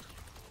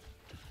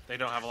 they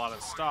don't have a lot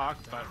of stock,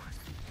 but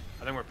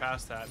I think we're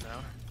past that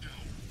now.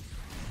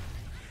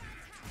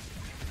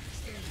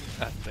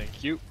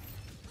 Thank you.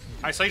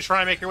 I saw you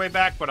try and make your way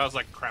back, but I was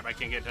like, crap, I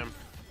can't get him.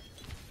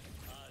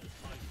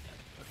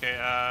 Okay,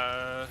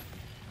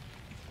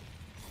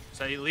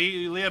 so you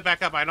lead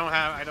back up. I don't.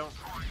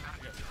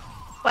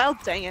 Well,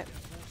 dang it.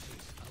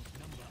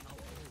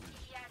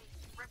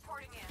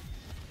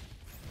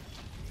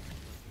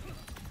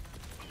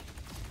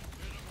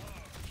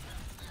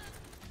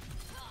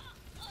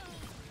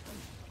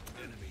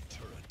 Enemy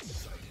turret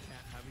sighted.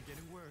 Can't have it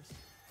getting worse.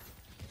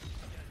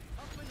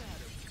 Up and at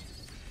him.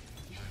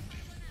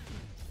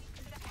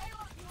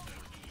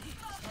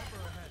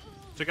 Sniper ahead.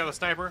 Took out the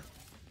sniper.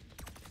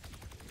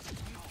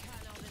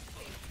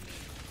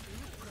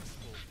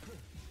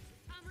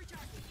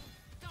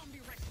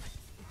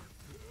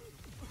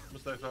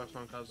 What's that Xbox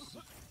One causes?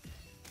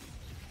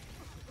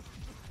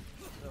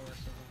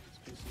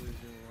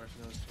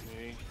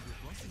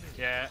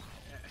 Yeah.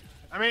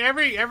 I mean,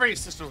 every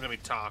system's gonna be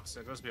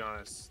toxic. Let's be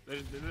honest.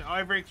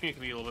 Every community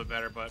can be a little bit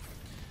better, but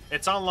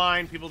it's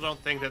online. People don't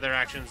think that their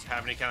actions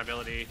have any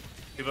accountability.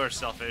 People are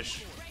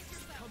selfish.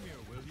 Come here,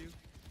 will you?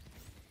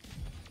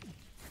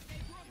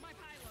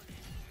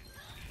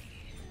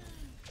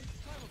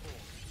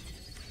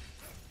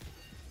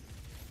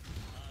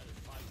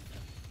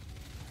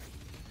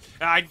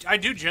 I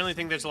do generally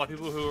think there's a lot of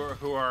people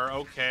who are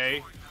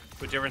okay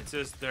with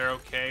differences. They're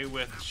okay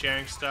with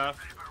sharing stuff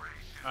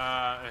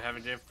and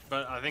having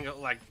but I think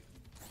like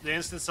the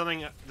instant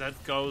something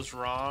that goes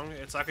wrong,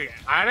 it's like, okay,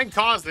 I didn't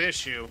cause the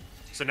issue,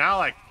 so now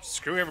like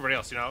screw everybody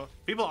else. You know,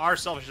 people are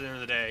selfish at the end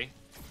of the day,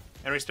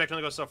 and respect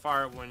only goes so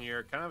far when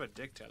you're kind of a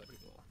dick to other people.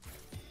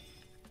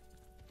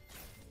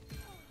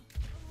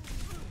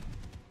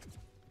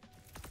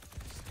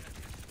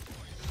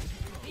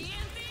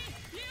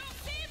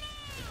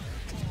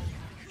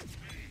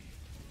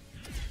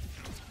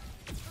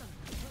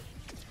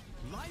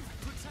 Life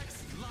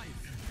protects life.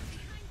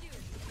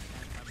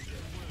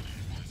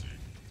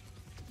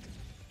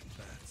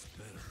 That's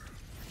better.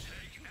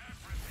 Take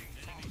everything.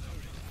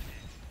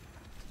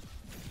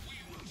 We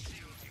will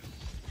shield you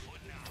for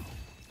now.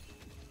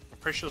 I'm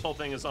pretty sure this whole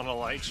thing is on a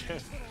light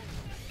chip.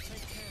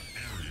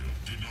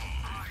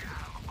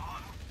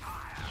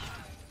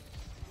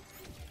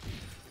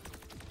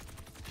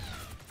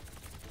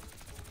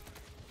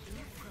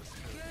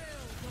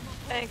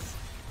 Thanks.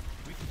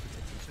 We can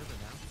protect each other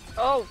now.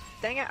 Oh,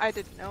 dang it, I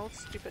didn't know.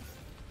 Stupid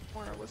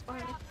corner was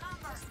behind me.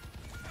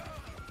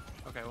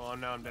 Okay, well,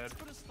 now I'm dead.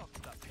 Put a stop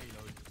to that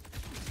payload.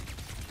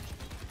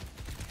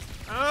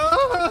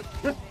 Oh!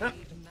 The thing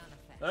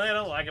I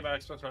don't like about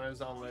Xbox One is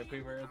on the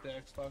Weaver at the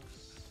Xbox.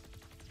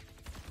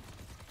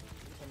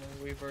 And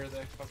then Weaver, the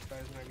Xbox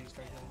guys, whenever you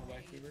start on the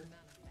back Weaver.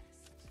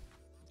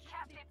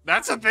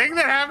 That's a thing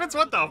that happens?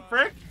 What the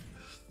frick?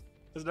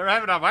 It's never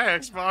happened on my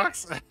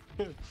Xbox.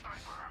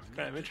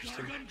 Kind of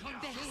interesting.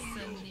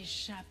 Personne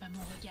n'échappe à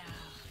mon regard.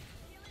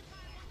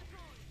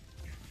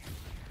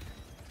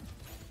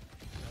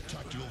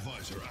 Tactical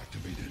visor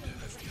activated.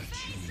 I've got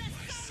you in my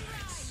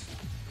sights.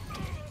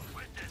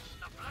 Witness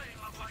the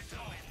flame of light in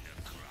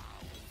the crowd.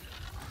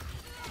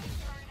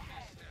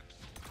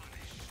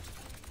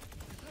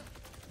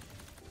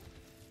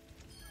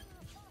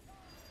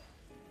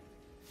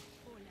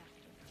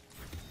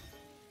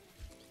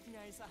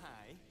 Nice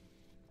hi.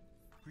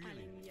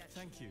 Really?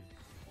 Thank you.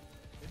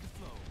 In the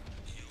flow.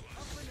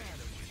 Up and at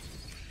him.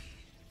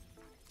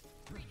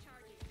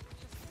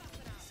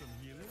 Some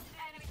healing?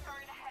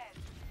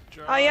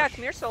 Oh yeah,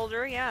 come here,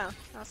 soldier. Yeah,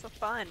 that's so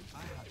fun. I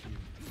have you.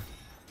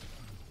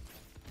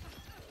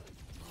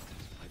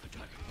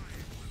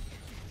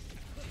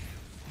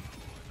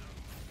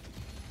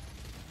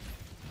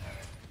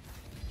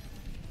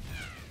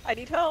 I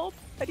need help.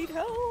 I need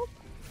help.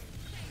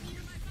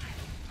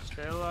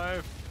 Stay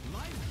alive.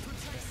 Life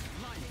protects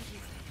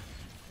life.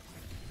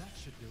 That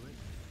should do it.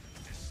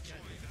 That's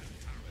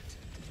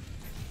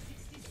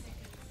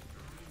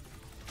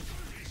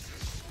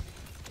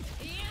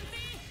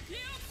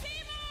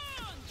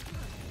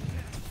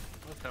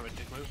kind of a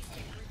dick move.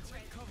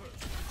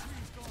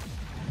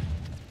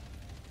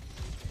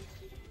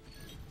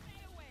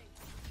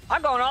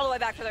 I'm going all the way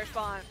back to their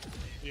spawn.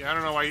 Yeah, I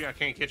don't know why I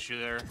can't get you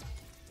there.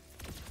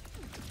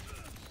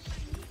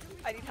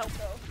 I need help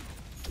though.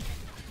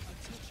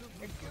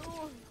 Thank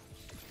you.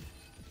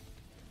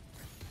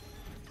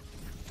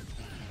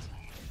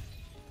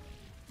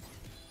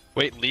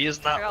 Wait, Lee is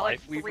I not got, like,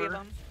 Life 3 of Weaver?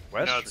 them.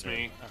 No, it's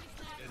me.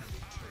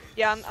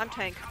 Yeah, I'm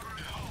tank.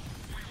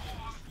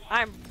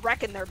 I'm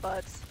wrecking their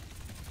butts.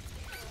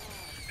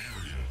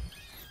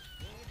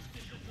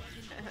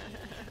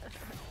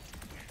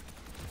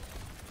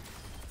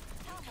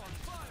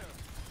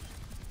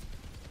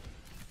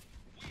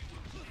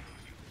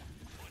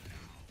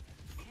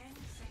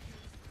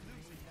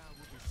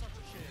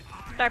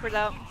 Sniper's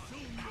out.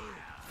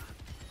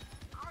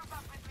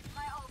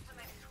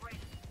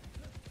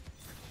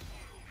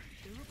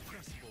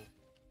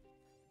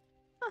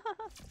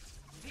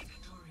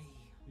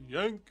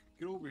 Yank,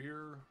 get over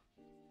here.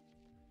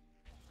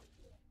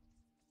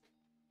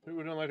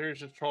 We don't let her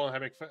just troll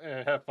and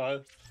have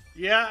fun.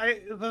 Yeah,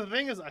 the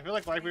thing is, I feel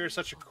like Lightbeater is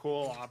such a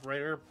cool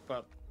operator,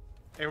 but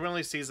everyone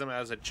only sees him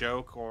as a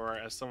joke or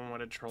as someone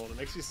wanted to troll. It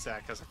makes me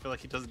sad because I feel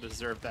like he doesn't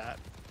deserve that.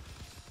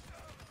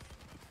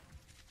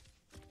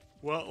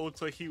 Well, it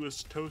looks like he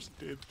was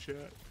toasted,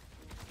 chat.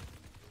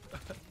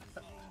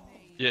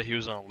 Yeah, he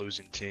was on a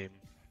losing team.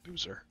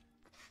 Loser.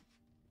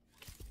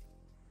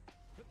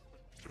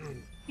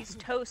 He's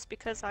toast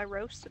because I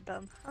roasted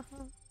them.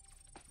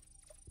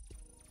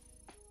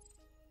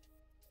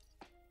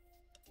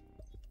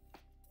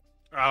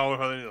 Oh,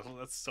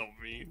 that's so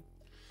mean.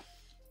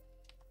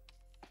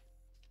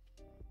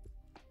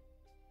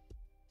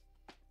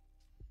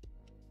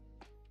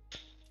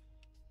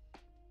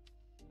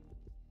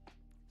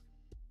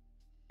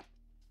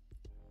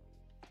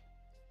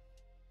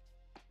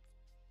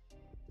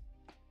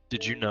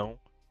 Did you know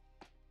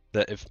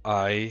that if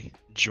I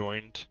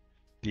joined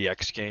the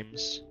X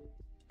Games,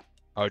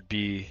 I would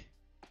be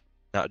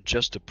not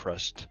just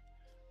depressed,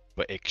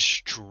 but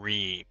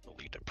extremely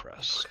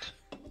depressed?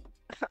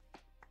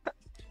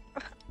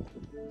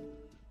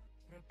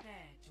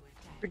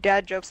 Your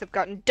dad jokes have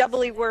gotten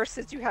doubly worse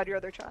since you had your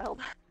other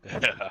child.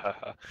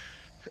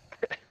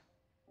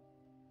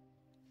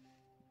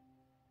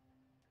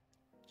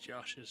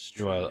 Josh is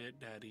truly it,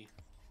 daddy.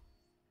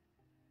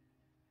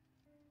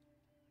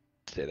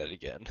 Say that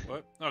again.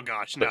 What? Oh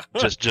gosh, no.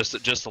 just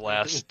the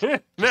last,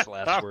 just the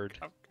last word.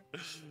 I'm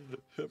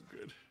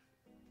good.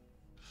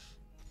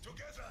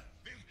 Together,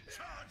 we'll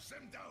charge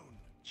them down.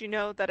 Do you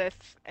know that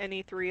if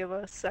any three of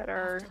us set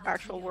our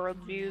actual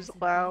worldviews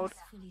aloud,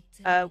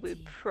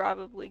 we'd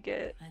probably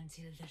get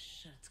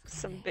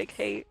some big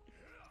hate?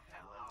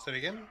 Say it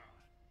again?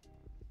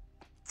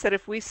 Said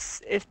if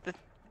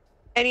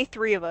any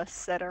three of us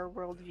set our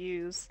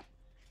worldviews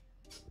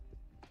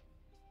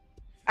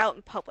out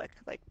in public,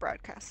 like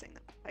broadcasting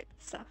that type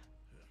of stuff,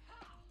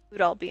 we'd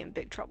all be in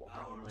big trouble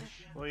probably.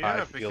 Well, yeah,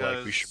 I feel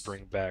like we should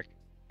bring back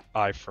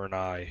eye for an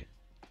eye.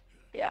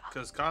 Yeah.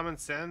 Because common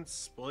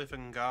sense, belief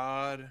in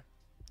God,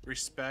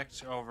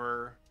 respect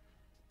over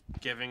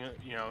giving,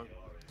 you know,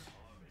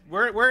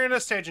 we're in a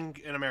stage in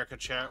America,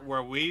 chat,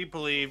 where we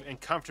believe in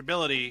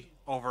comfortability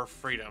over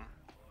freedom,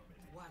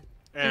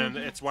 and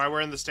it's why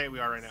we're in the state we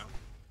are right now.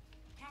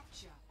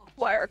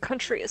 Why our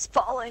country is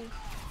falling.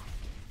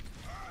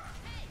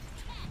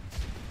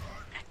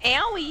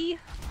 Owie!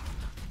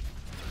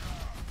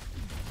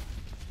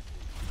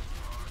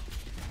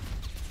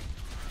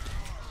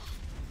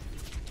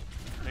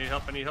 I need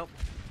help, I need help.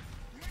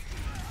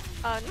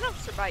 No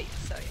survive,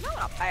 so you know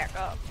what, I'll back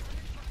up.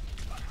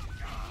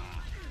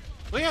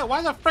 Well, yeah,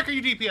 why the frick are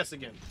you DPS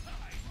again?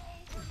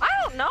 I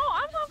don't know,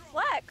 I'm on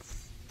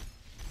flex.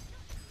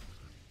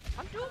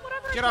 I'm doing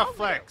whatever I Get told off me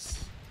flex. to.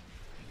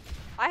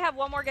 I have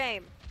one more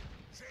game.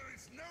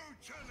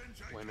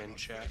 Women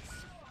chat.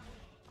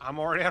 I'm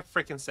already at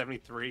freaking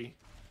 73.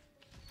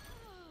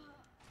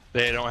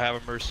 They don't have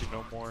a mercy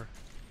no more.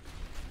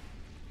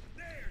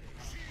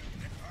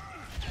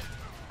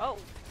 Oh.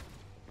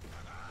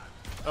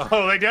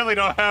 Oh, they definitely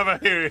don't have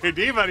a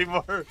diva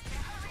anymore.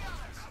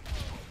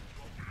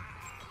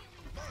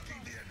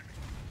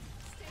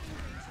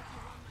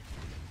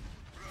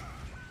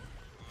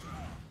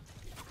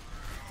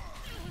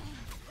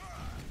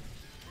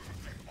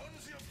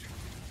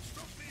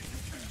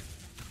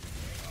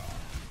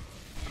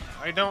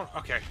 I don't.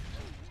 Okay.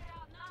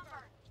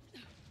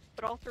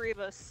 But all three of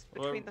us,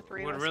 between the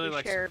three of would us, really we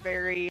like share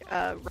very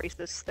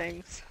racist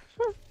things.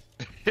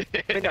 I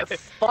mean, they're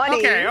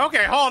funny.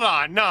 Okay, hold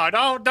on. No,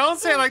 don't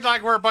say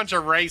like we're a bunch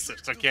of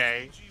racists,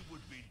 okay?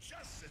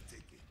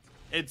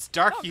 It's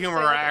dark humor,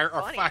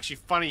 or actually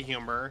funny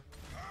humor.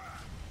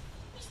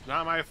 It's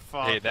not my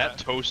fault. Hey, that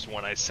toast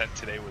one I sent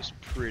today was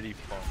pretty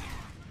funny.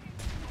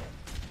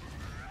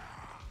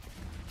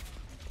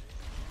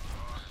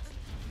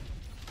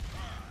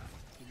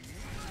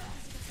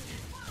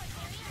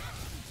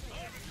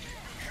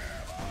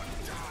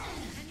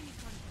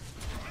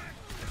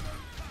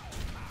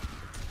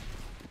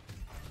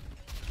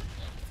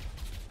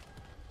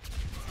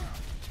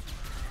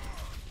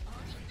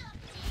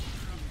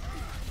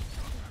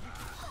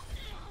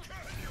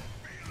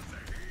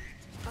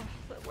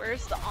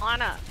 Where's the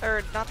Ana?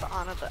 Or not the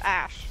Ana, the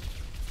Ashe.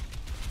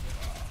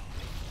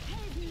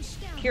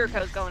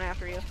 Kiriko's going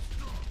after you.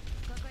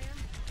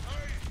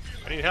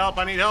 I need help,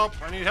 I need help,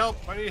 I need help,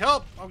 I need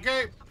help,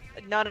 okay?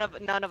 None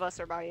of us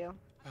are by you.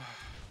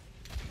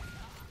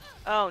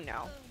 Oh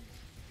no.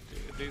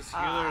 Dude, these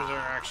healers are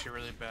actually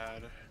really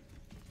bad.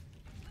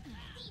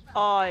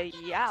 Oh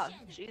yeah,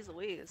 jeez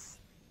Louise.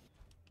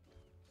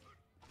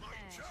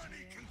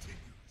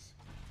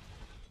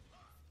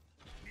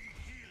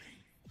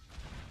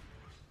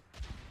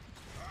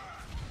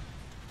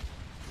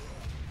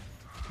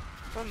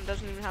 One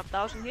doesn't even have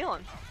 1,000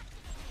 healing.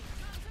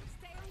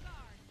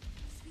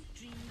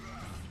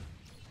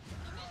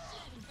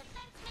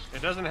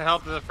 It doesn't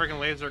help that the freaking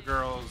laser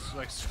girl's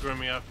like screwing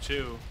me up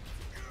too.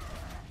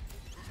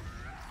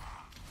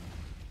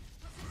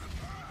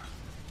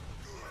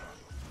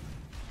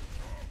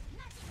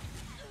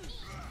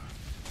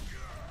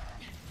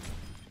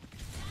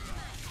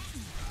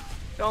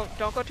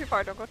 Don't go too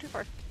far. Don't go too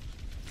far.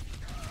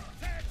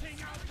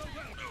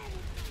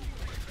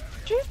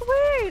 Jeez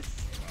Louise!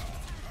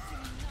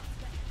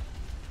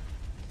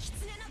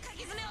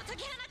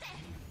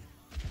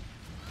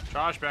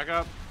 Josh, back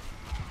up.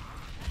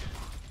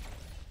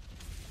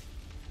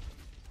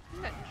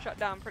 Getting shut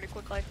down pretty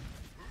quickly.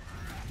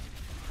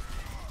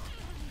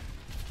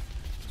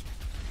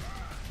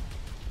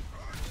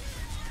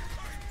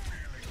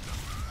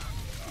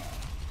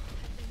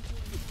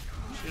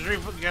 She's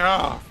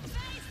oh.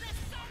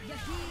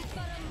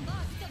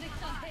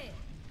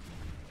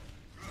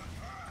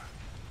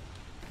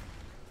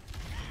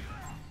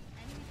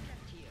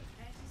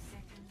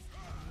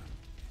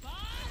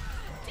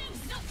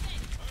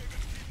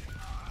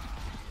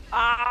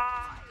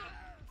 Ah!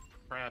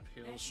 Crap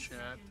heals,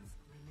 chat.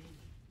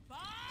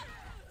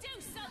 Do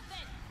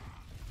something.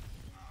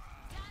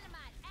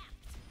 Dynamite out.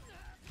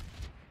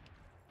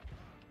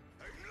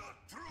 I'm not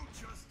through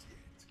just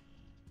yet.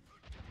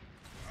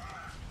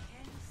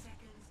 10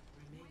 seconds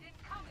remaining. We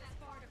didn't come this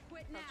far to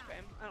quit now. That's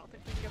game. I don't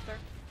think we can get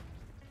there.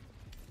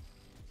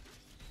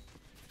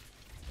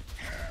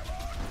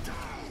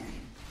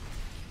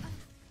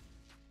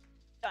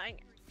 Dying.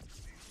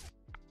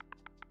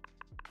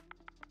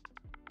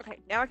 Okay,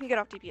 now I can get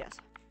off DPS.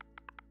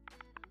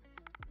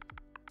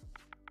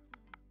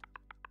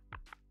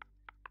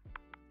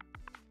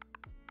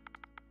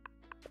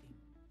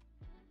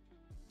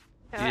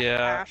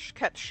 Yeah. Ash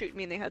kept shooting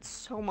me and they had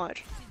so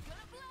much.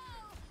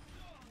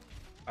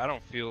 I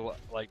don't feel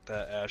like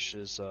that Ash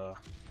is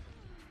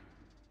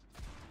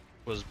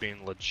was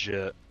being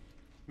legit.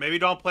 Maybe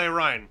don't play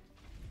Ryan.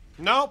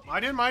 Nope, I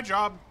did my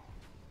job.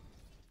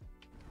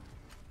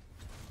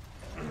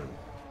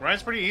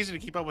 Ryan's pretty easy to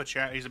keep up with,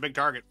 chat. He's a big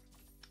target.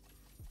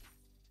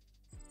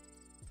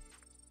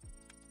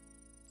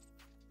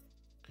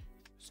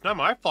 It's not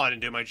my fault I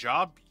didn't do my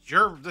job.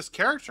 You're this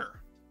character.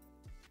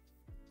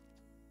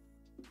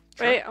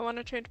 Wait, I want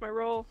to change my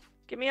role.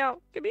 Get me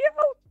out. Get me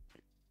out.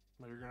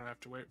 Well, you're gonna have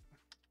to wait.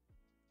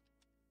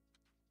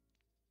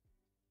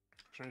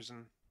 For some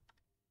reason,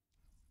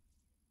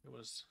 it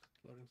was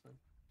loading thing.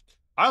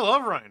 I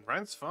love Ryan.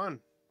 Ryan's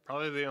fun.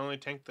 Probably the only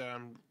tank that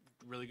I'm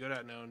really good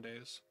at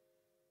nowadays.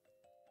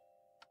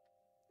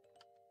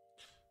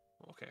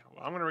 Okay,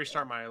 well, I'm gonna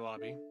restart my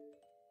lobby.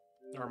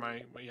 Or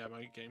my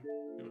game.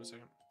 Give me a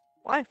second.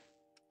 Why?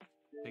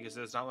 Because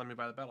it's not letting me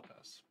buy the battle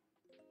pass.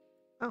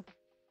 Oh.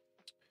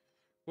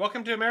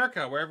 Welcome to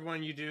America, where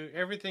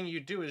everything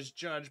you do is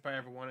judged by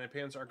everyone, and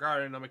opinions are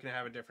guarded, and nobody can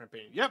have a different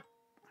opinion. Yep.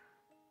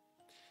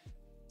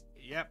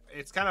 Yep.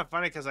 It's kind of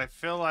funny because I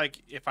feel like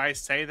if I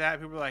say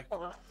that, people are like,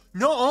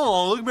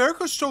 "No,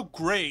 America's so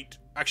great."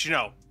 Actually,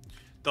 no.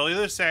 They'll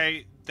either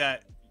say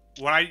that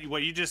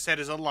what you just said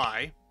is a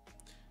lie,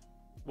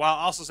 while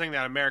also saying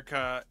that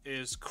America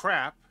is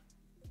crap.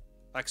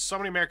 Like, so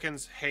many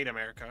Americans hate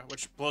America,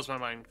 which blows my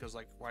mind because,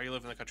 like, why do you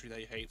live in the country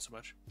that you hate so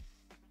much?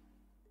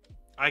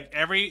 Like,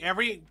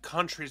 every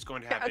country is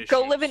going to have issues.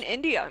 Go live in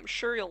India. I'm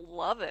sure you'll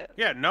love it.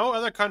 Yeah, no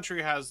other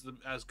country has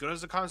as good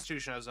as the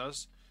Constitution as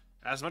us,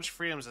 as much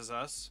freedoms as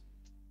us.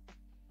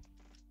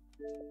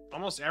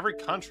 Almost every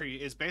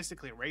country is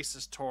basically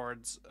racist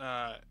towards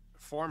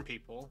foreign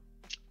people.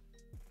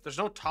 There's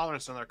no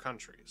tolerance in other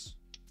countries.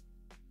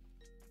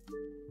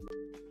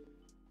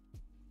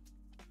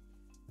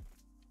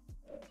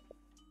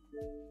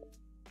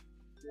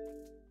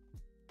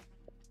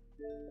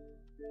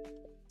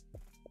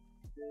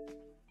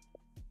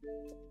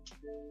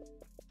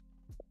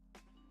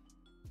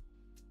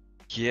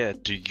 Yeah,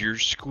 do your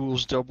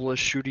schools double as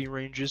shooting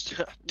ranges?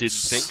 Didn't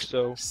think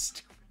so.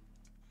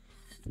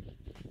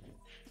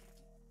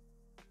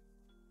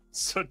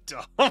 So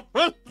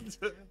dumb.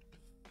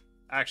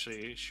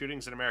 Actually,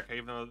 shootings in America,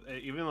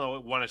 even though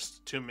one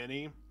is too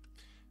many,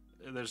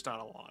 there's not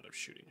a lot of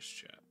shootings,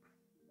 chat.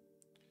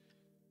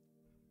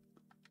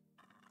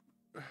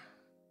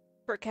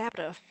 Per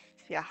capita,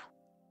 yeah.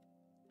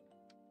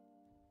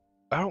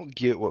 I don't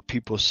get what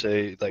people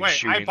say, like,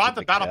 wait, I bought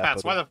the battle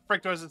pass. Why Capitol. the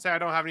frick does it say I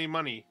don't have any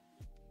money?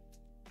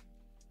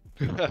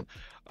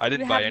 I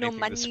didn't buy have no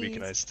anything this week and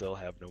monies. I still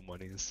have no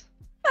monies.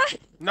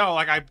 No,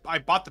 like I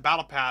bought the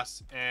battle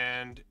pass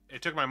and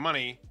it took my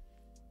money,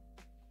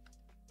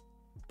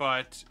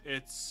 but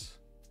it's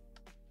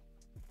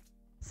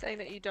Saying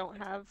that you don't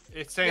have.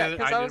 saying that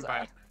 'cause I didn't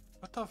buy it.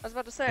 What the? I was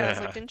about to say. I was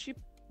like, didn't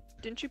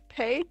you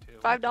pay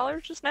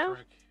 $5 just now?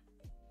 You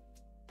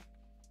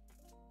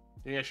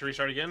think I should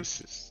restart again?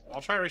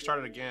 I'll try to restart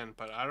it again,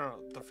 but I don't know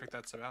what the frick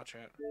that's about,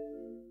 chat.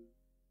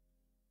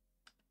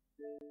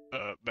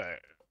 Bad.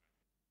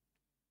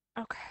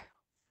 Okay.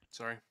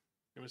 Sorry.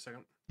 Give me a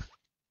second.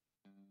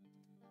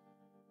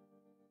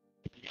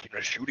 Speaking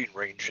of shooting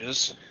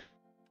ranges,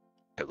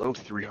 hello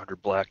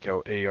 300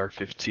 Blackout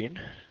AR-15.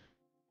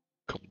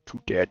 Come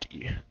to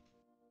daddy.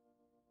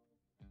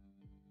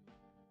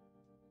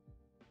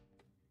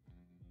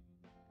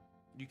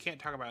 You can't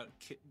talk about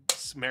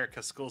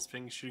America's schools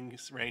being shooting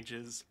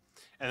ranges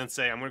and then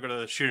say, I'm going to go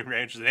to the shooting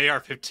range with an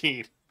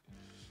AR-15.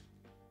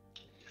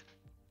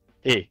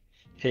 Hey,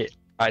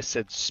 I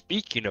said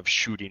speaking of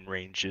shooting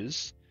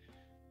ranges,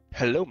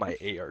 Hello, my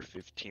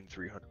AR-15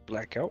 300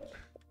 blackout.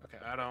 Okay,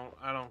 I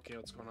don't get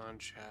what's going on in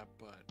chat,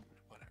 but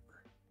whatever.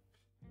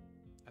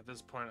 At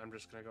this point, I'm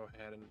just gonna go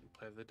ahead and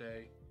play the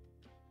day,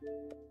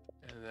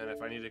 and then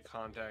if I need to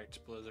contact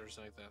Blizzard or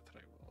something like that,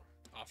 then I will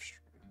off stream.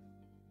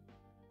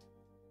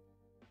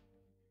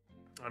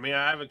 I mean,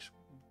 I have a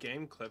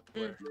game clip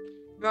where.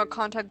 You want to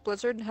contact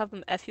Blizzard and have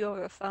them F you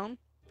over the phone?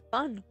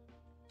 Fun.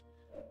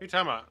 What are you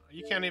talking about?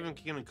 You can't even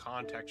get in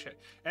contact chat.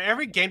 And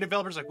every game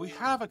developer's like, we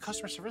have a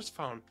customer service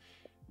phone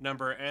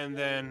number, and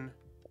then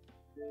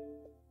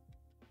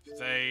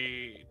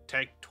they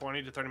take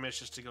 20 to 30 minutes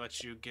just to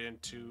let you get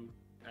into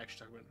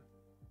actually talking about it.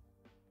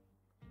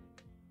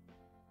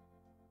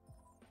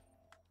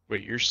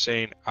 Wait, you're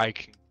saying I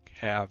can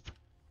have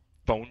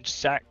phone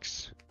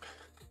sex?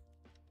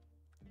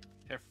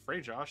 Yeah,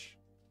 free, Josh.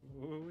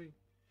 Woo-wee.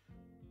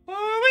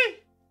 Woo-wee.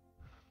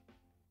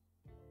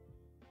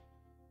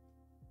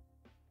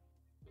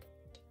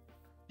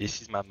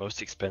 This is my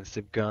most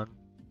expensive gun.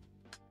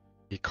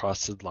 It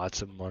costed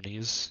lots of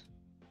monies.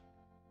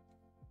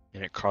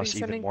 And it costs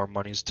even more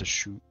monies to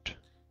shoot.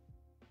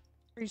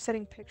 Are you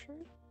sending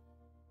pictures?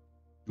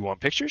 You want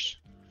pictures?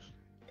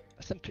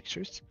 I send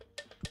pictures.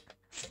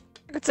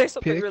 I could say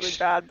something really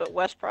bad, but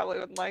Wes probably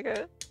wouldn't like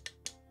it.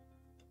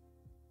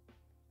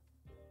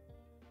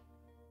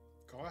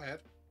 Go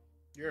ahead.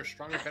 You're a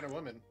stronger, better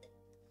woman.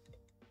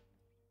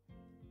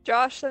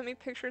 Josh sent me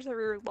pictures of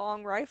your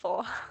long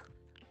rifle.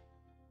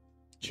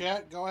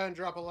 Chat, go ahead and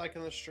drop a like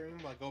on the stream.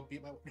 Like, go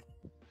beat my.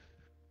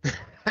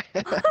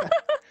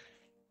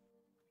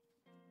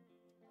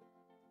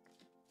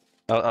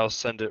 I'll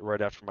send it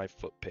right after my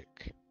foot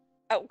pick.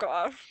 Oh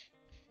gosh.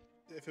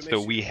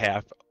 So we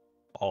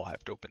all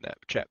have to open that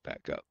chat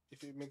back up.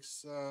 If it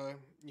makes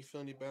you feel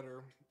any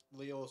better,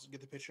 Leo will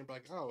get the picture and be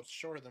like, oh, it's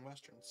shorter than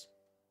Westerns.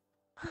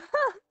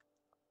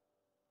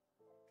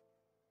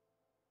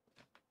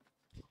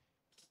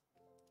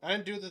 I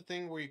didn't do the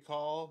thing where you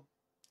call.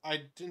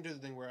 I didn't do the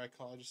thing where I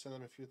call. I just sent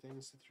them a few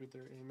things through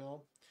their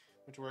email.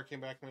 Which where it came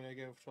back when I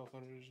gave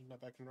 1,200,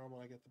 not back in normal,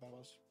 I get the Battle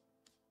Pass.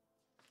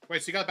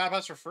 Wait, so you got Battle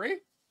Pass for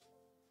free?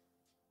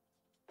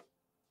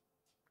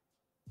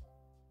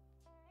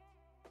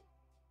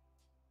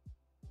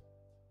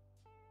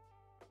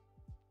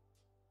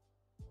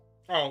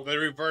 Oh, they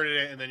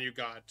reverted it and then you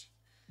got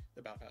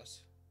the Battle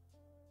Pass.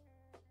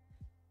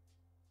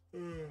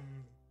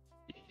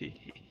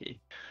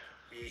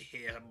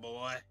 Yeah,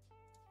 boy.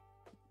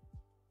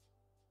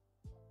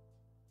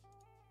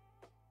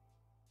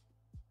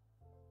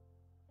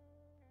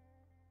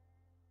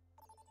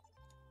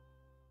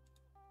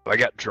 I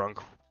got drunk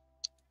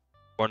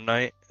one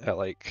night at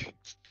like,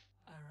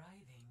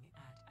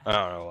 I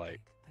don't know, like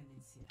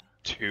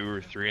 2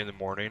 or 3 in the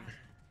morning.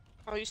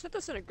 Oh, you said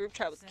this in a group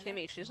chat with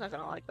Kimmy. She's not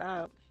gonna like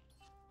that.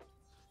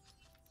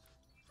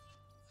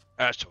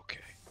 That's okay.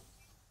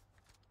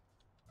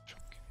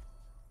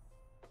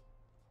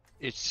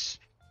 It's,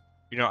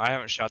 you know, I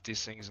haven't shot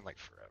these things in like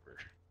forever.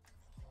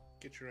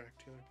 Get your act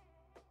together.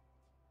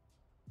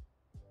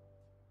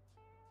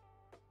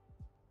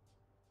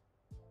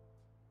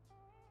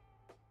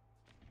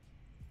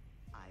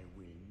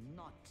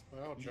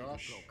 Well,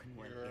 Josh,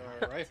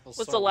 your rifle's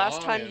Was so the last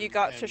long time and, you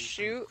got and, to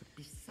shoot?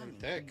 And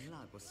thick.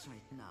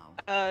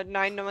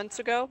 9 months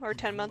ago or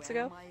 10 months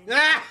ago?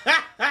 Get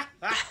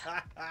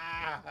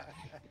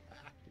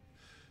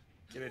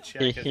a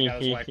check because he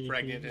got his wife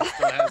pregnant and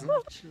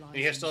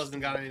he still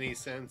hasn't gotten any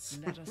since.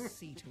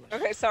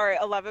 Okay, sorry,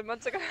 11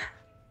 months ago.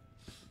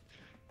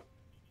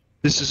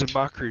 This is a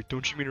mockery.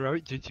 Don't you mean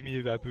right? Don't you mean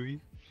a babooey?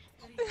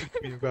 Don't you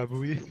mean a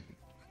babooey?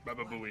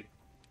 Baba Booey.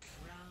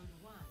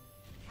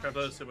 Try to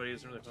play this, but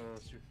he's really fun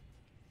with you.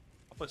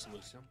 I'll play some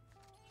Lucio.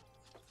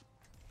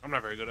 I'm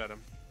not very good at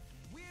him.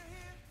 We're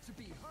here to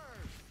be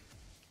heard.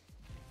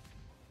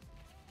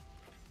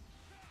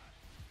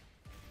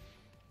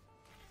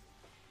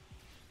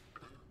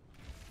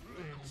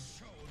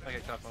 I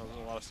get tough on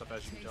a lot of stuff,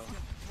 as you can tell.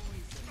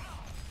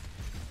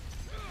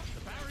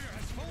 The barrier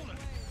has fallen.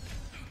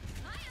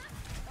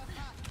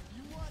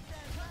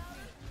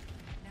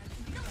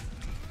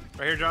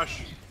 Right here,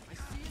 Josh.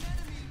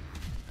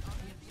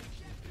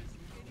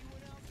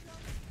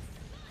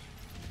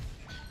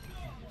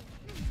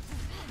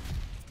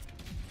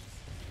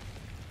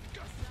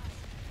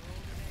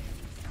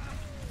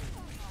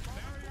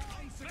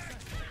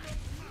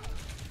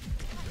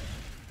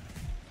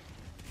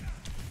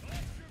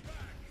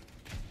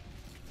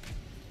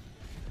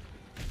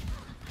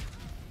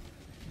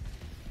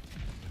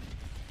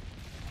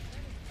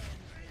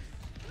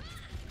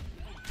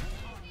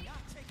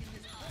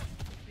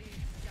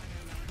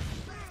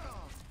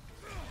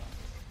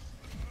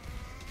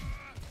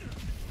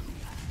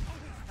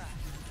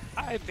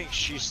 I think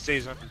she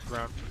stays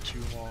underground for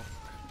too long.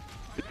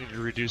 We need to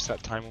reduce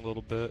that time a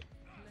little bit.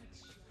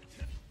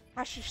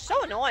 Gosh, she's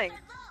so annoying.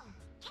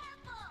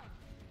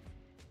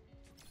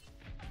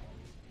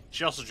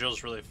 She also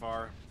drills really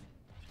far.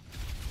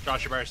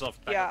 Josh, you're by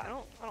yourself. Back Yeah,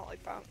 up. I don't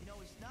like that. You know,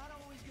 it's not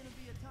always gonna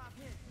be a top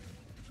hit.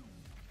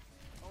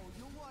 Oh,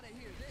 you'll wanna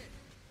hear this.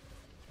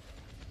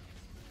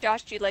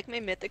 Josh, do you like my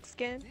mythic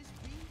skin? This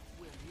beat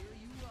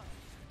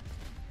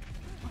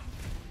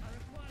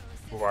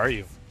Who are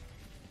you?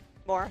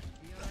 More.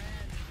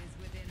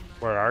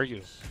 Where are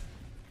you?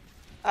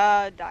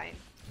 Dying.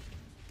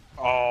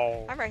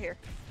 Oh. I'm right here.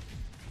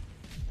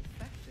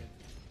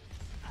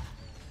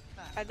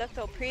 I look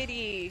so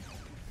pretty.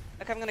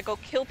 Like I'm gonna go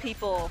kill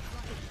people.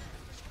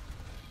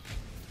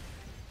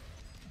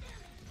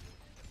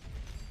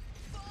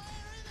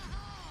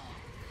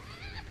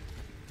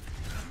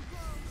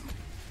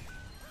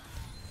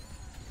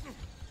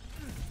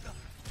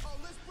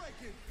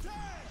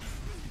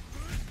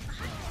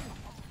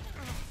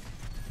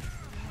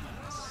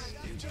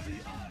 Into the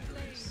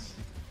iris.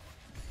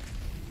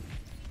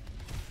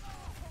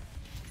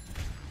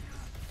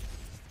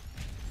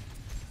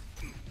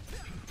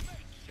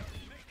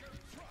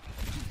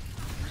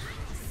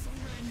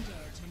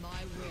 Surrender to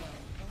my will.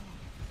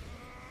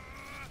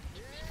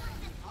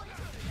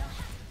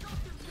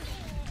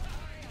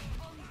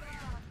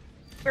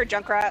 You're a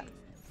Junkrat. I'm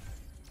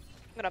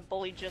gonna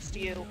bully just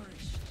you.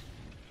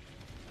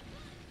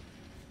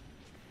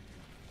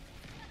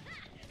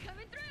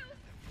 Coming through.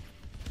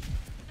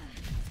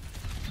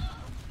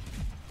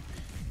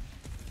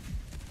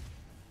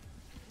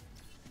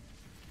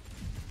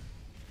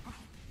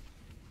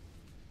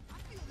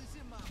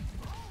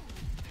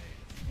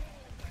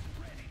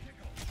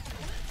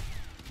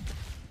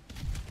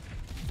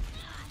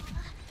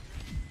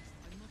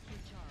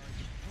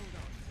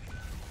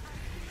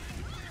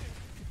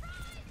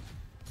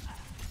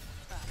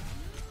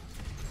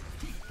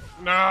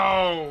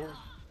 No!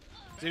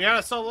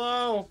 Zenyatta's so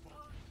low!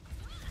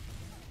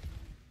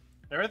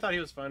 Never thought he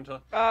was fun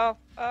until. Oh.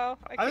 I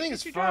think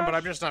he's fun, but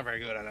I'm just not very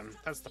good at him.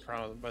 That's the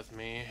problem with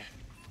me.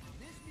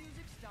 This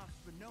music stops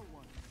for no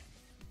one.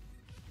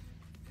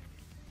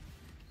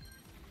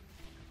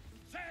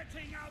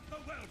 Setting out the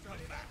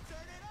welcome back.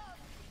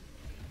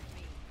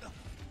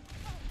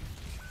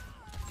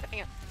 Dang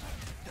it.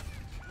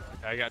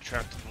 I got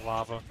trapped in the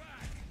lava.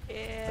 I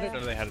Yeah. didn't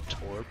know they had a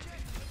torb.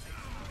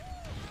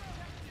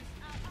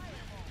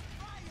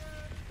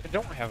 They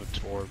don't have a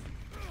torb.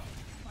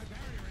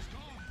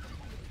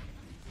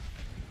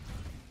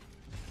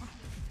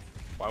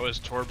 Why was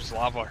Torb's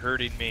lava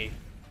hurting me?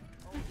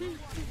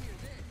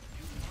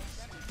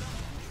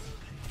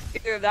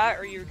 Either that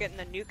or you're getting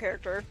a new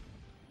character.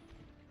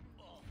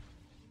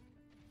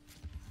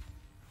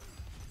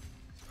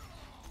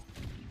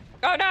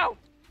 Oh no!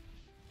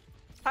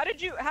 How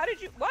did you,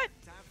 what?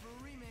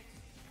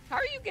 How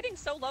are you getting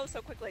so low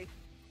so quickly?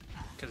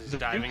 Because he's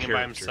diving in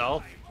by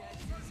himself.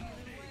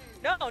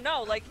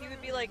 No, like he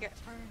would be like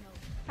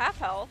half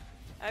health.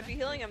 I'd be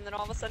healing him, then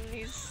all of a sudden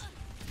he's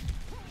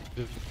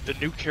The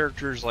new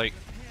character's like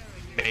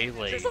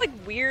melee. just like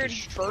weird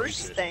destroys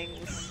burst it.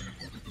 things.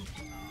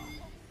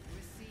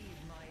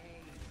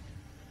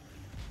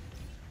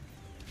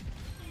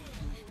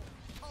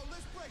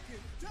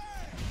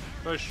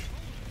 Push.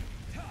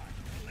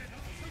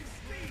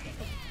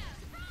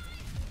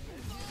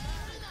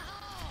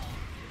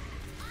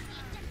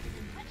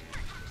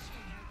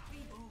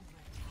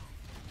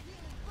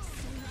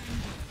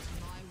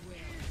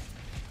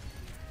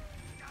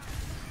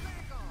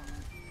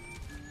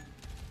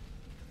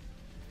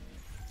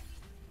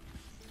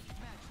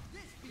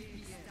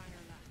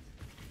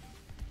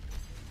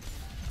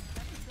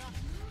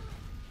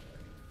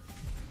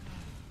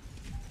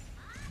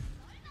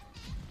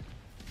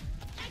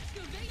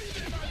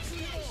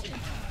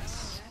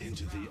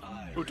 Into the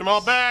iris. Boot them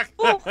all back!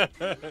 Ooh.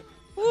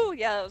 Ooh,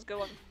 yeah, that was a good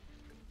one.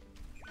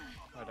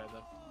 I died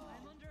though.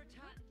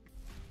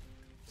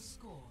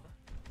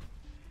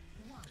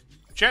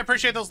 Chat,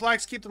 appreciate those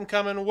likes. Keep them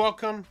coming.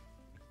 Welcome.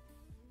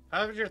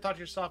 How have you thought to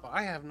yourself?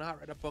 I have not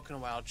read a book in a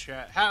while,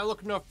 chat.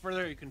 Look no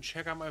further. You can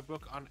check out my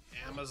book on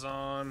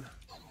Amazon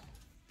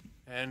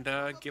and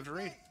give it a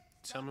read.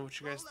 Tell me what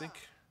you guys think.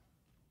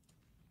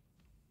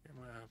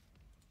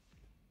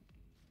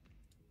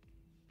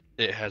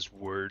 It has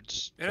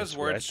words. It has That's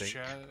what I words, think.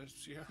 chat.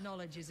 Yeah.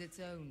 Knowledge is its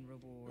own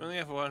reward. We only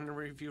have one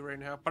review right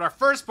now, but our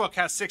first book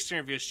has 16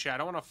 reviews, chat. I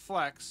don't want to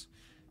flex,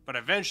 but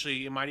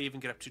eventually it might even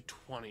get up to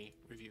 20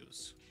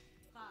 reviews.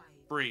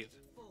 Breathe.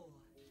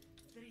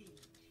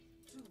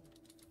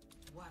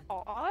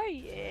 Oh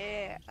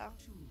yeah.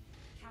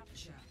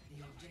 Capture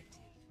the objective.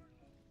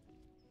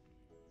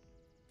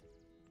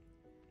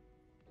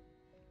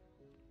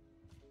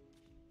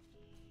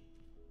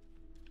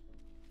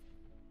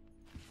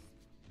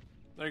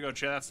 There you go,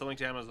 chat. That's the link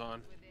to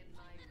Amazon.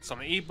 It's on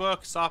the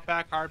ebook,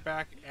 softback,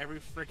 hardback, every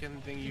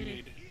freaking thing you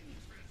need.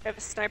 I have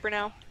a sniper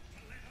now.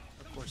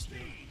 Of course, dude.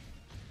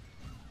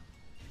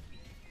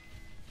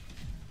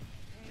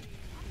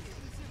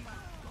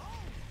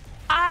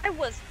 I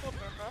was flipping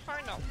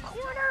behind a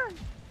corner.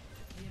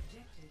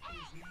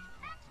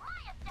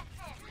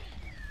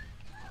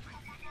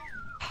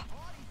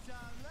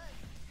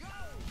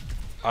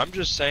 I'm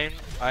just saying,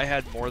 I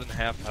had more than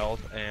half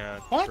health,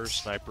 and What? her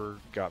sniper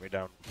got me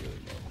down really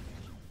low.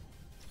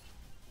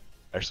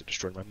 Actually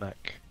destroyed my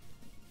mech.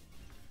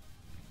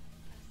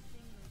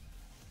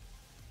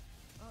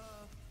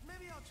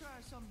 Maybe I'll try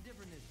something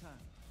different this time.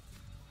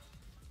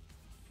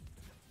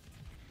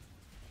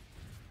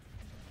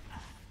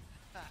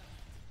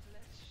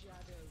 Let's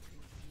shove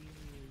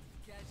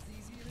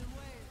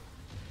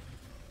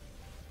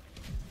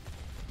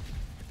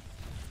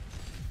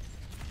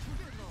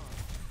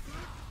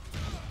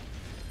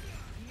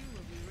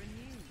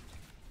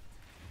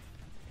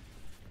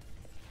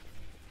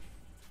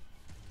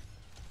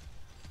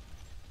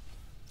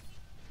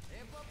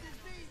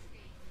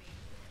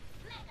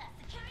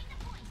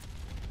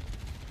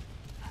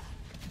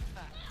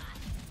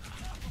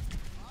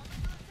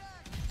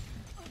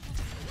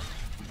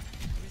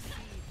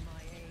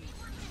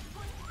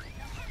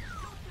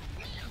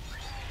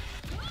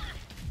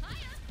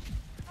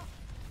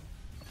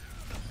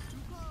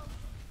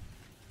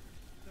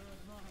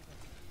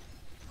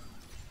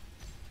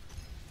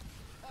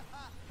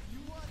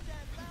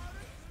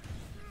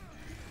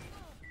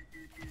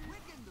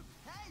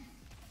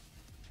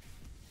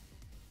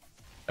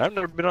I've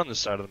never been on this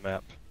side of the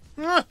map.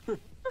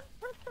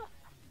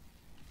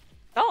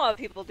 A lot of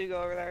people do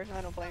go over there, so I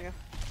don't blame you.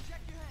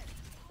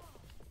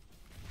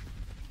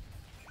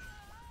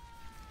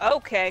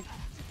 Okay.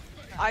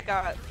 I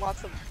got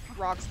lots of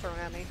rocks thrown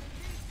at me.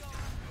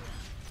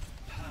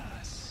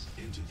 Pass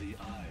into the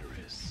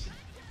iris.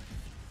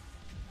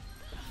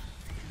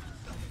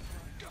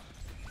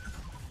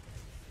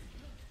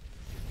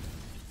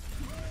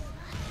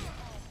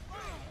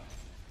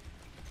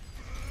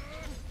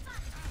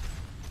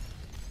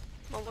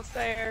 Almost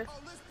there.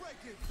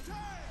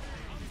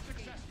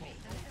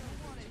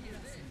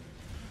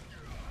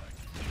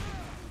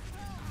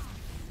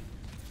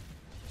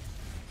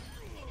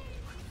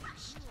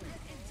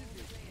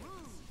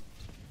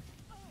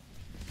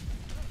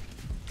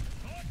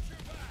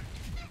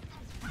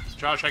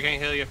 Josh, I can't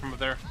heal you from up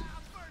there.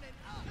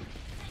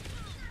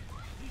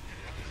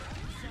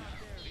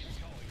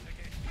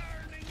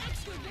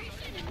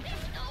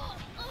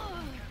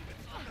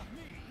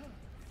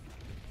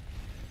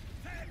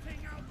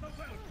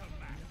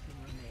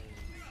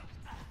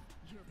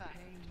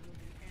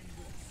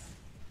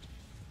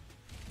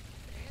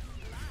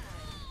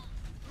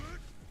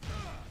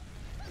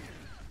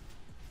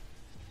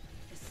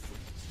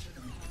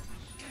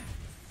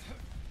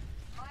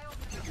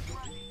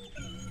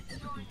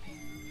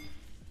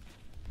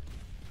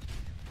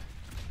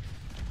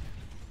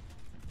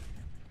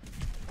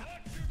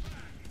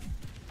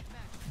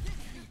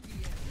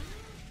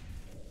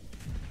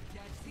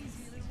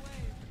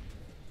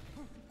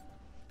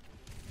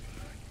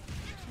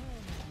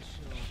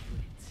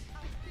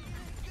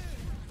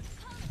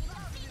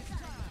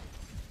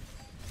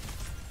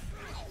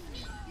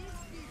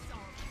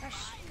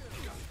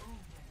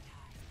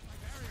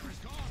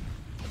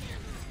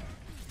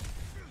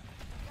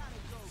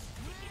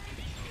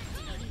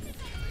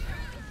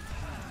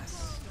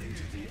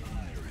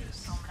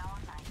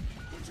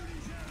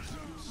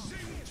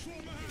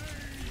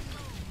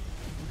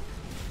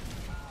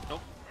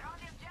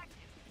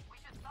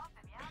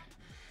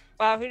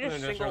 Wow, he just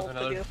single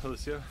ulted you.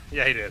 Lucio?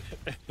 Yeah, he did.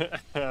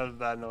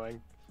 That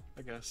annoying,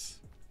 I guess.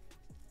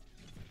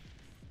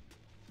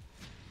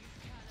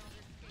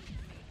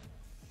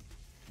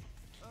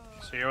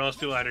 So you're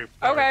almost too lighter,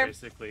 okay.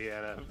 Basically,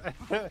 yeah.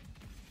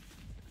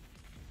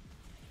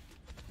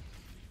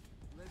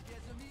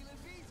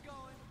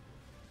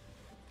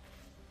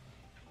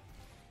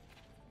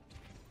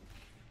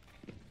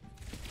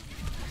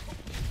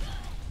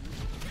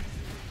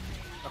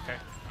 Okay,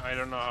 I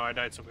don't know how I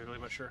died so quickly,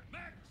 but sure.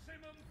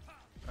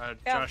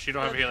 Yeah, Josh, you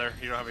don't have a healer.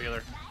 You don't have a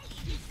healer.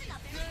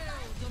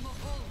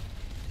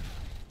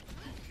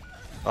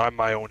 I'm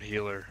my own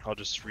healer. I'll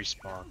just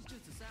respawn.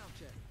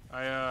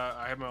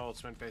 I have my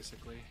ultimate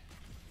basically.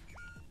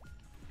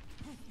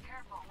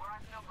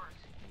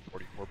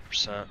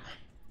 44%.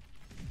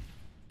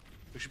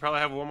 We should probably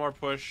have one more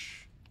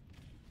push.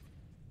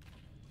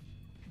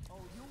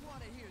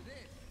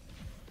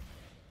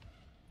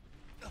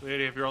 Lady, do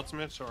you have your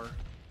ultimates or?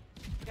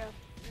 Yeah.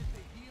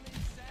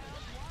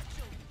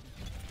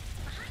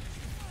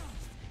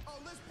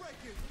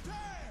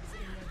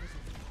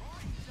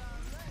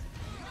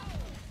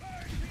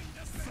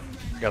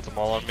 Got them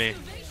all on me.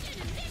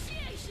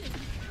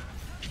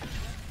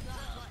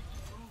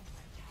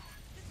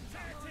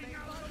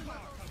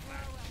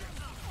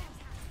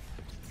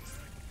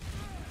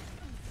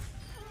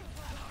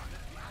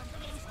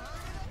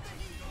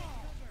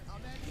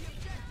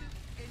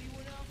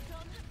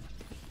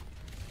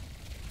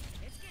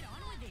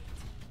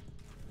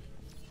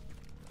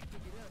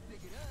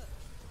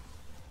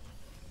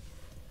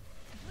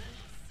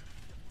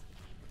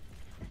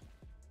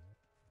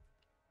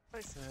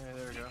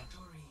 There we go.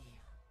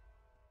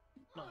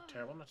 Not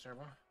terrible, not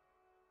terrible.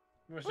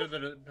 We said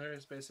that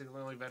it's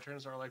basically only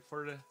veterans are like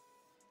 4 to.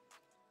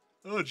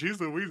 Oh jeez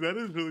Louise, that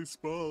is really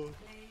small.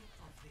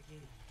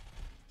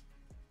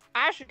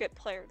 I should get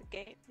player of the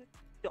game.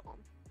 Dumb.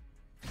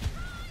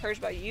 Cares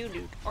about you,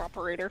 dude,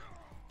 operator.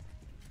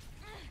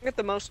 Get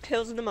the most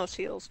kills and the most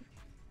heals.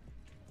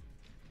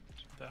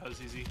 That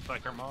was easy,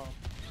 like our mom.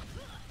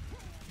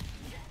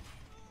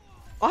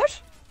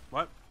 What?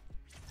 What?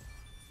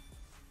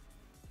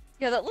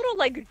 Yeah, that little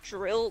like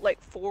drill,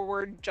 like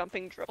forward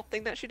jumping drill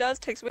thing that she does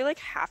takes away like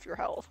half your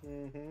health.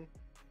 Mm-hmm.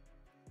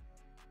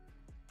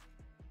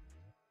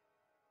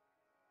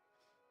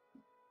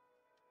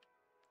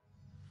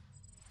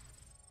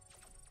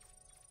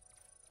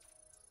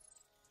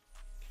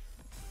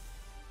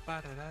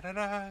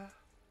 Ba-da-da-da-da.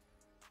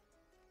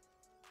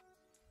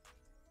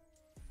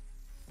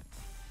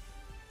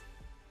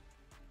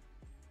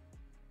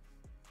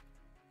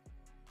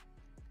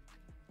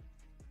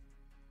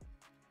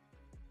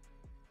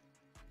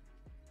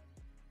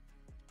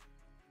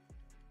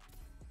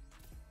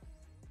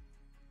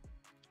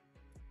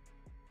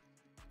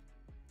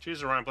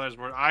 She's a Ryan player's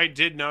board. I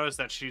did notice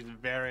that she's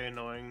very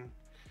annoying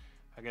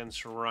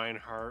against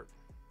Reinhardt.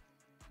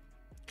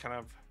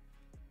 Kind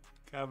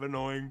of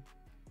annoying.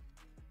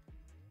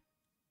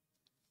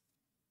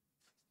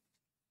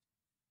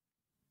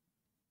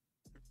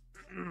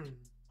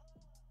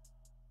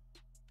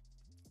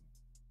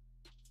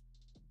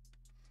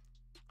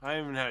 I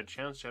haven't had a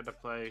chance yet to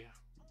play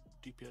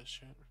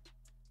DPS yet.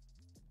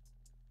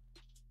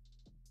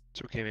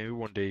 It's okay, maybe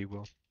one day you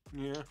will.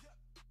 Yeah.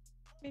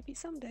 Maybe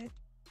someday.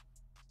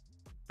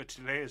 But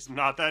today is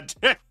not that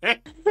day.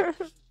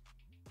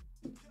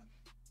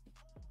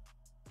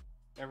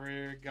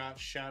 Ever got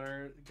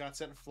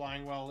sent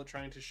flying while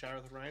trying to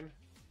shatter the Rhine?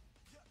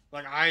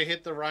 Like I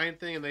hit the Rhine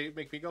thing and they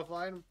make me go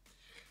flying?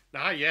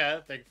 Not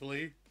yet,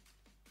 thankfully.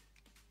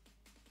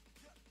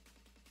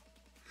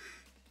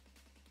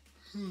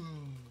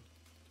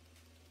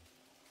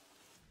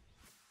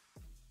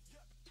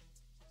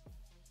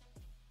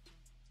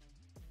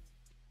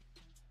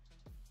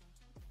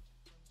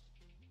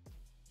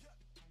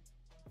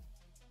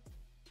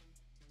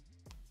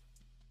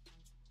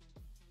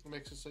 It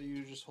makes it so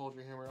you just hold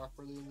your hammer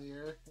awkwardly in the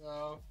air.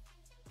 I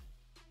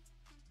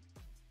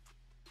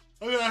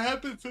mean, I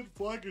have been sent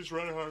flying as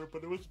Reinhardt,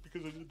 but it was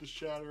because I did the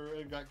shatter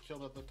and got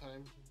killed at the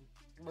time.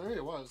 Maybe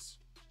it was.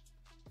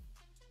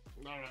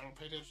 I don't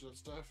pay attention to that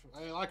stuff.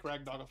 I like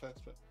ragdoll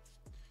effects, but...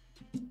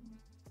 I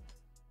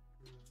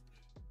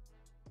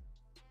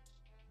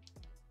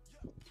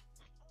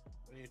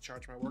need to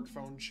charge my work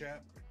phone,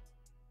 chat.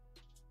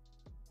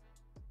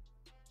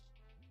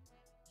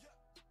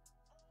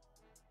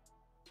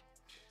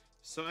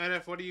 So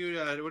NF, what do you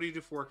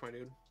do for work, my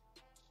dude?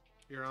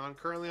 You're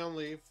currently on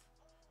leave.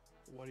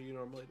 What do you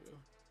normally do?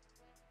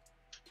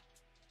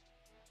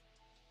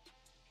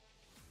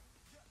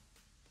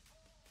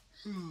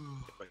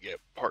 I'm gonna get a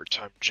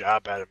part-time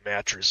job at a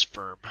mattress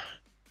firm.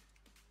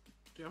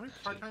 Dude, how many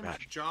part-time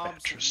jobs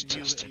mattress do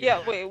you testing.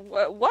 Yeah, wait,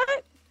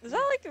 what? Is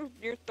that like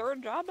your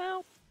third job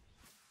now?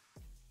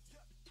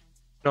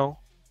 No,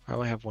 I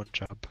only have one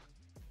job.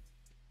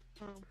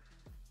 Oh.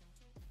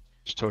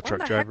 Just tow When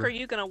truck the driver. heck are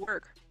you gonna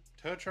work?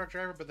 Tow truck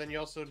driver, but then you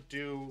also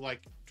do like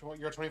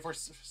your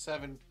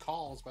 24/7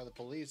 calls by the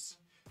police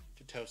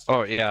to tow stuff.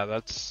 Oh yeah,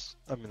 that's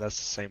the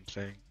same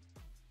thing.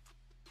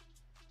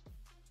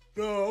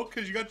 No,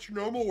 because you got your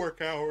normal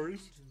work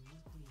hours.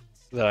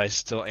 That I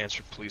still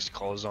answer police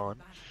calls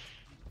on.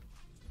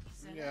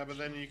 Yeah, but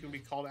then you can be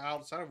called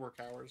outside of work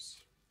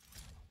hours.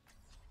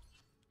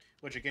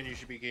 Which again, you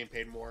should be getting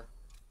paid more.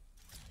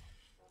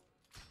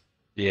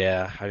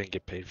 Yeah, I didn't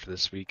get paid for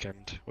this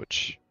weekend,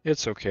 which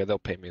it's okay. They'll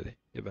pay me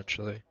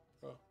eventually.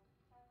 Oh.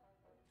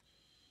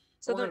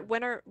 So then,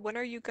 when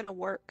are you gonna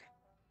work?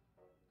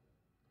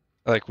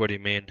 Like, what do you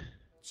mean?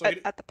 So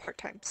at the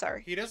part-time,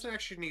 sorry. He doesn't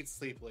actually need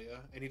sleep,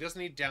 Leah, and he doesn't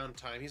need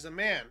downtime. He's a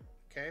man,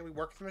 okay? We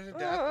work them to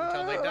death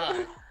until they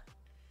die.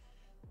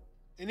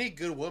 Any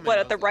good woman. What,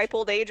 at the ripe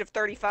old age of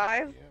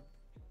 35? Yeah.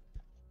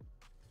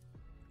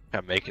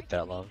 Can't make it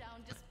that long.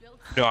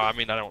 No, I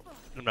mean, I'm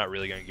not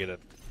really gonna get a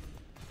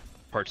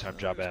part-time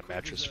job at a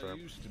mattress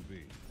firm.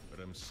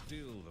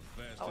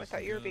 Oh, I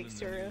thought you were being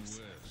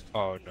serious.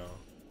 Oh no,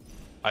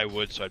 I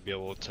would, so I'd be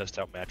able to test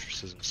out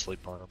mattresses and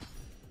sleep on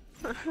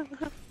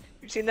them.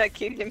 You seen that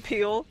Key and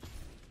Peele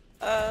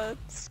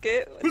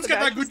skit? Who's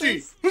got that good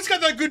D? Who's got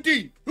that good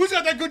D? Who's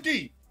got that good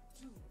D?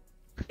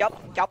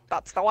 Yup,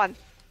 that's the one.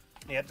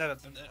 Yeah,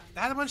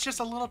 that one's just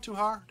a little too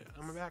hard.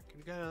 I'm back.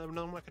 You got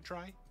another one I could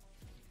try?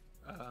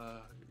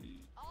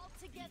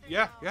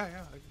 Yeah.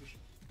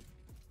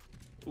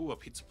 Ooh, a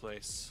pizza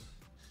place.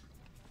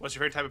 What's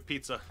your favorite type of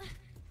pizza?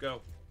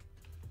 Go.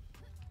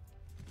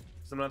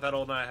 'Cause I'm not that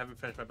old and I haven't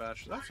finished my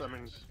bachelor. I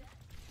mean,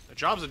 a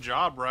job's a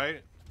job,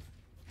 right?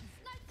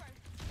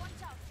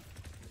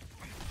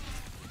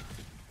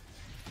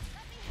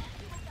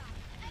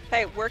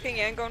 Hey, working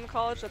and going to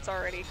college, that's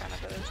already kind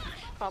of an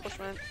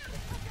accomplishment.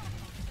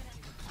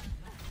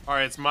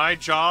 Alright, it's my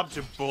job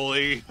to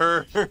bully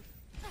her.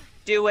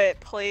 Do it,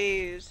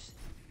 please.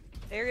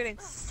 They're getting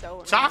so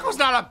annoying. Taco's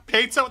not a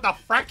pizza, what the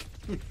frick?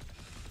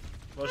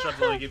 Most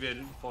jobs only give you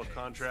a full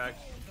contract.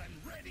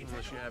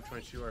 Unless you have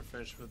 22 or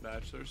finished with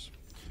bachelor's.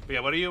 But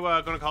yeah, what are you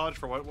going to college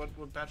for?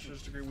 What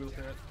bachelor's degree are we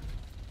looking at?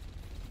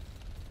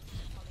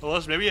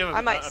 Unless maybe you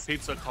have a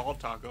pizza called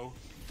Taco.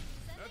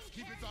 Let's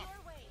keep it up.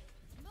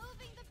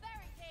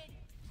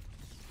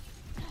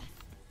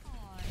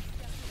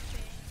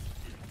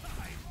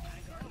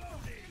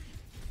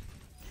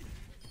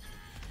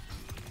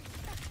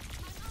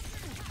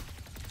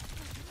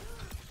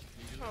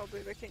 Oh,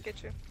 babe, I can't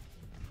get you.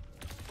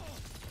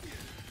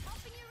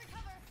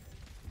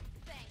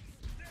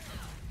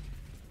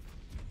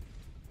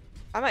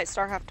 I might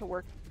have to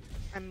work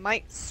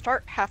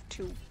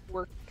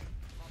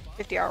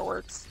 50-hour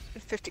works.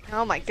 50.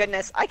 Oh my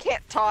goodness, I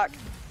can't talk.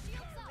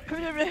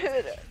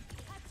 There's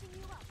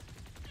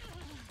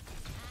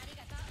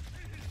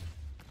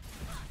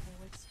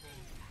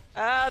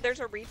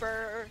a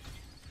Reaper.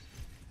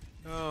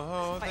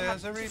 Oh,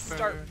 there's a Reaper.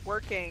 Start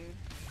working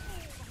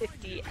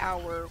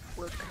 50-hour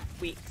work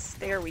weeks.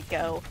 There we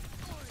go.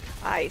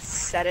 I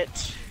said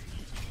it.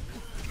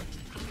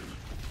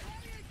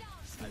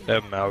 They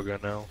have Malga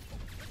now.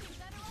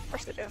 Of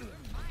course they do.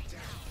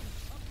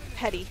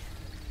 Petty.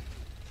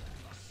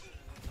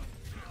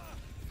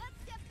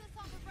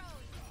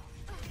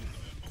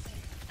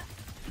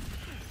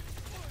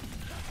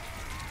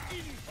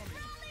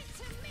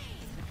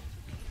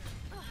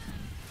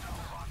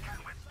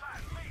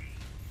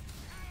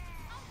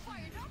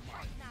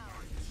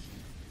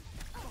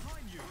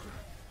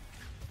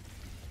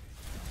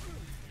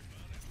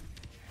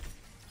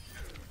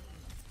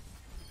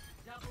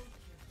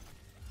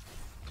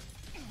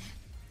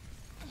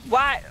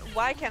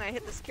 Why can't I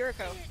hit this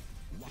Kiriko?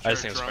 I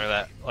just think it's funny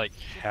that like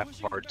half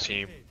of our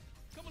team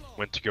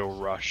went to go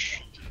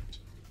rush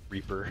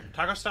Reaper.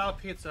 Taco style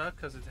pizza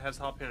because it has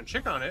jalapeno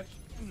chicken on it.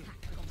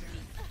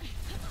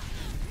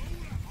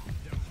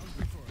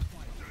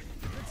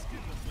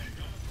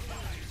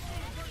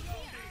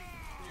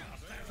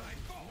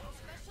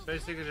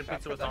 Basically, a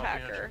pizza with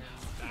jalapeno chicken.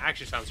 That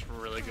actually sounds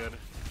really good.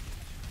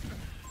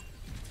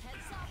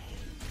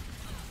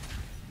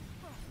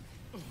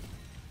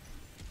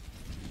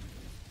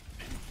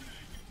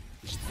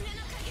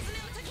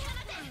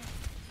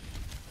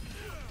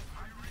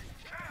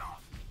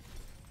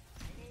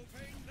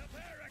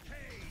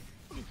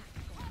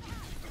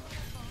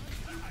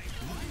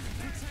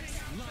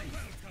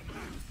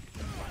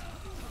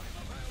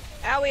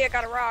 Owie, I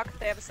got a rock.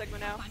 They have a Sigma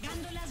now.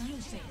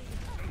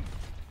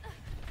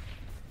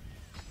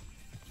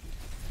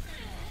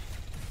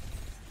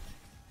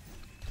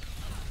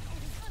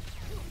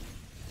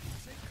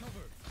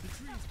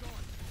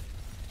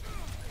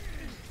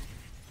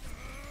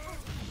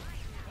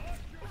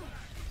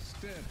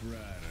 Step right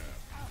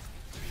up.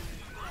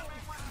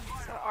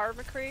 Is that our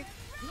McCree?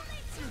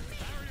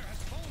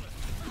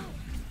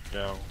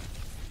 No.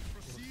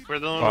 We're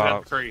the one who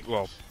had McCree.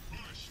 Well,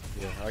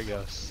 yeah, I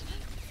guess.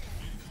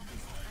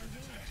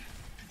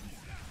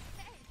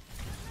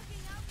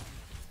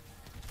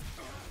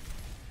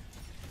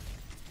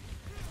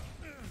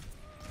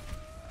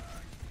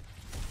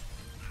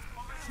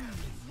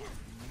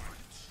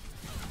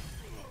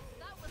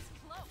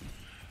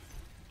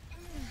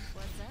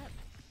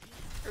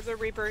 There's a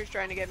Reaper who's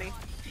trying to get me.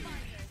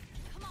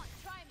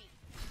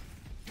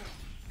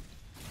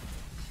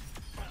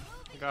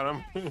 Got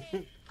him.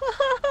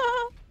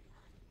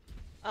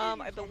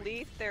 I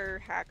believe their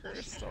hacker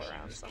is still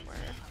around somewhere.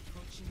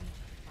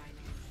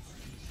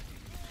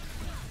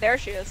 There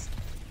she is.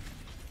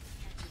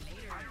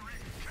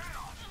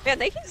 Man,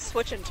 they keep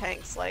switching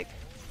tanks like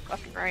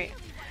left and right.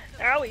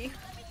 Owie!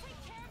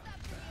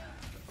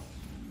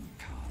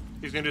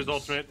 He's gonna do his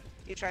ultimate.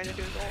 He's trying to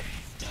do his ult.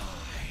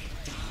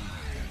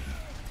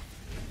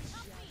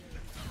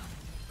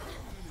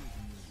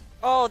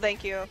 Oh,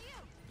 thank you.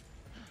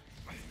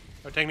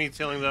 Our tank needs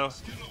healing though.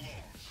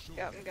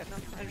 Yeah, I'm getting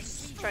him. I'm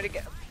just trying to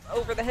get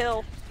over the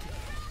hill.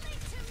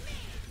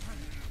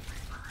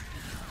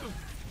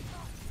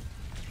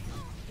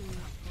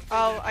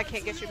 Oh, I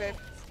can't get you, babe.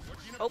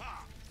 Oh.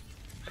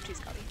 Oh, she's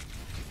got me.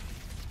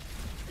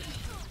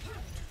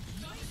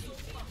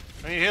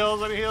 Any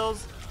heals? Any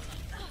heals?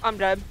 I'm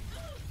dead.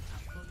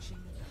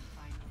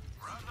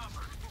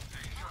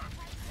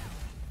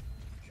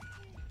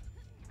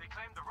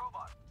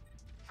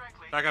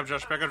 Back up,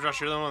 Josh. Back up, Josh.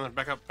 You're the one.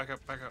 Back up. Back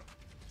up. Back up.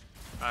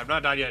 I've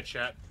not died yet,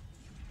 chat.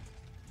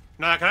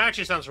 No, that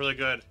actually sounds really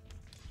good.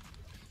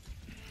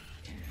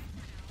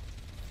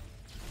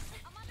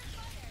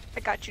 I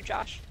got you,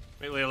 Josh.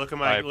 Wait, Leah. Look at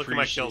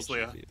my kills,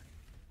 Leah.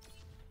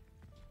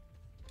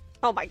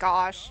 Oh my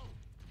gosh.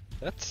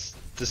 That's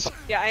this.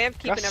 Yeah, I am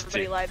keeping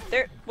everybody alive.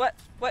 There. What?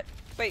 What?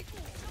 Wait.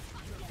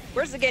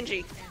 Where's the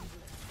Genji?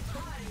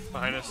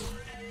 Behind us.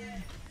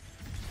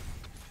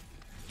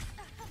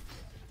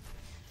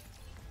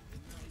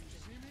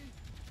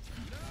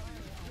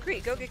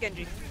 Great, go get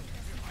Genji.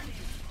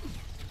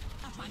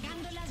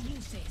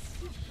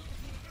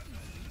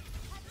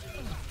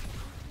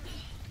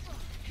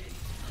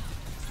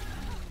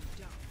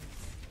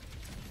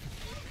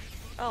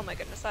 Oh my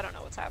goodness, I don't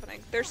know what's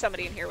happening. There's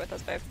somebody in here with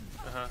us, babe.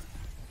 Uh-huh.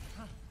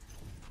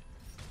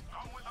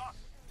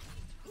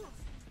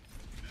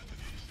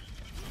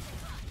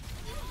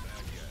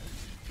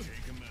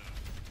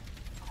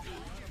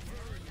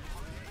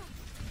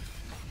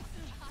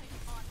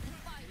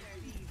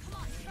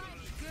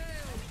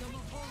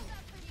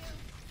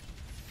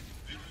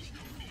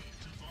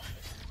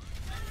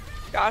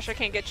 Gosh, I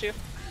can't get you.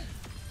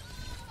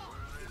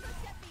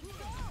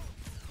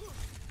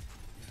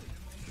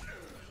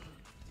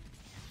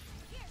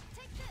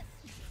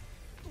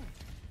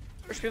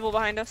 There's people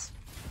behind us.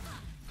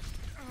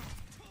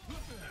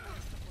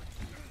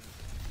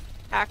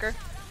 Hacker.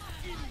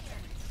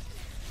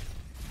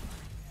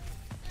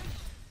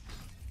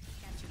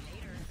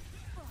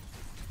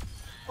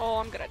 Oh,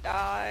 I'm gonna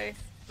die.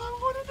 I'm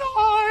gonna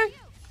die.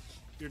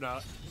 You're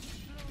not.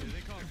 Here they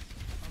come.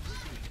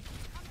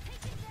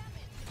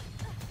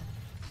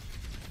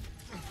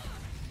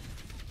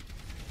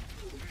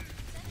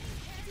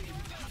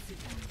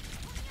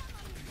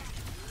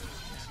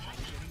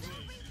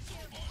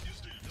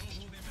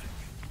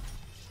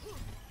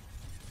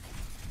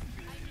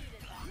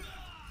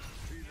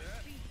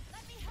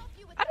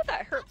 How did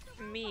that hurt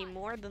me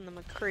more than the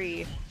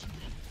McCree?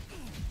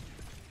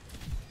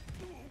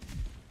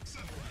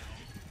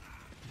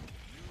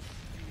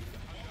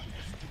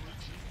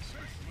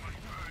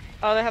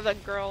 Oh, they have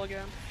that girl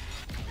again.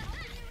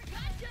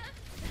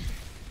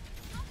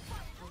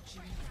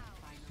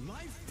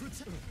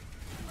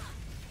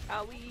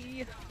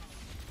 Owie.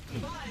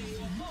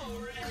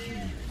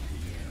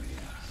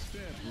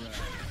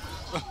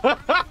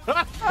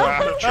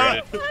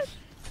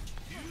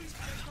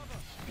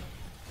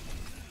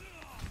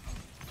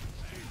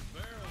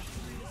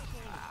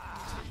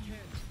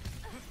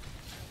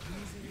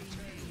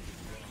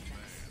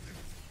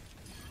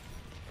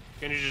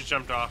 Can you just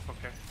jumped off?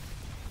 Okay.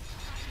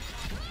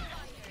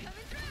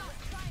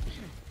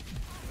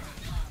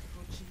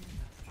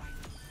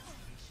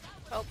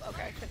 Oh,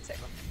 okay, I couldn't save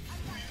him.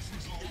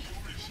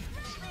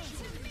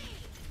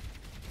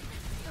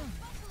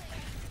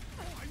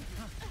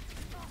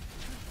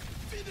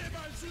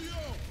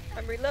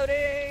 I'm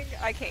reloading.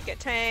 I can't get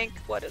tank.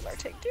 What is our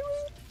tank doing?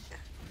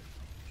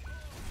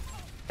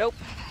 Nope.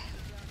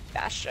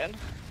 Bastion.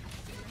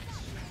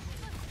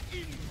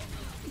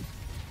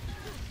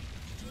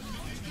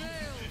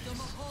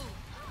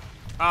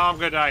 Oh, I'm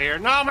gonna die here.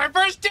 No, my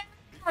first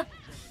dash!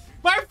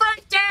 My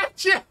first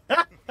dash!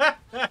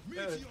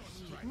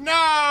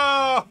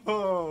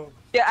 No!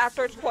 Yeah,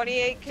 after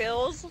 28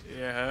 kills.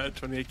 Yeah,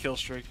 28 kill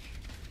streak.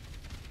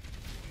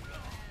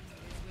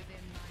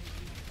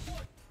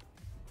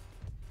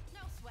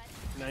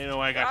 Now you know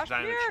why I got to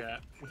diamond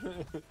chat.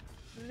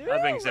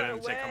 That being said, it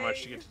didn't take how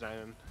much to get to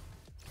diamond.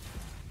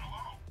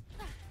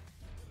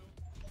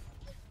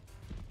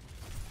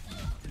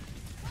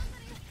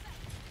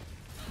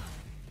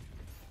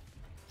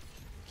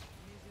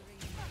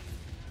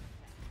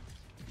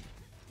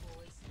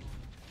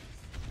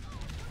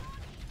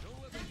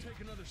 Don't let them take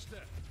another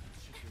step.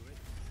 Should do it.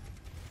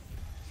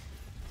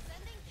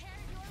 Sending care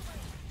your way.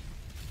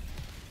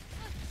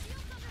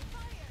 Shields under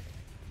fire.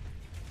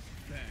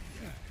 Bad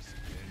guys.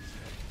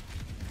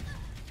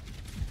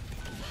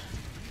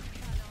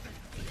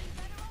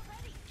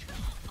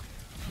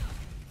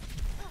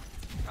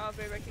 Oh,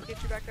 babe, I can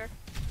get you back there.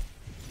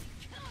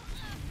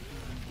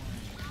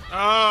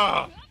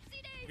 Oh!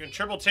 You're getting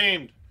triple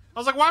teamed. I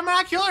was like, why am I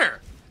not killing her?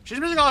 She's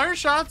missing all her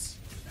shots.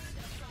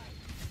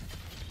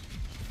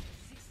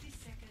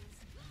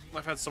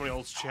 I've had so many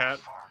ults chat.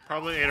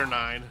 Probably 8 or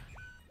 9.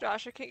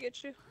 Josh, I can't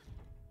get you.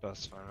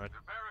 That's fine. I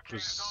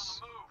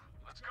just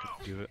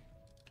do it.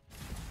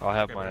 I'll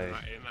have Okay, my no, 8 or 9.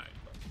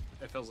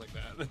 It feels like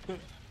that.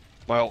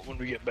 my ult when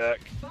we get back.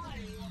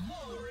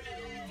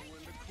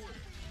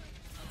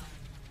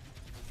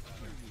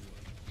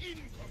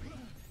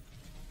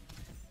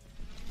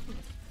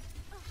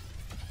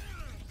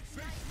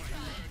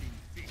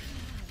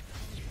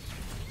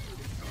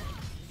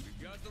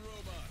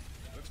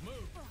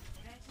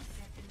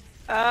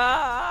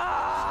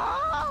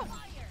 Ah!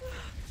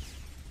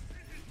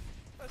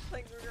 I was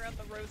playing Ruger on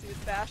the Rosie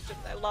with Bastion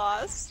and I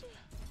lost.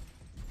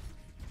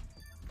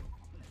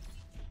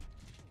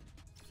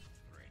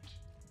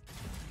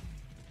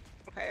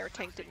 Okay, our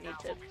tank didn't need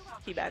to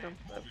teabag him.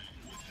 But...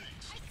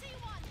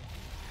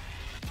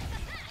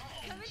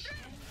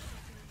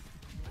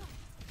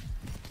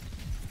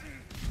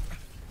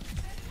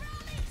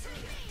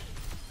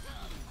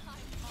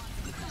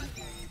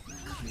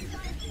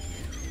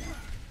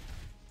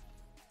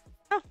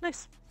 Oh,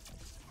 nice.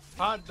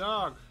 Hot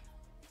dog.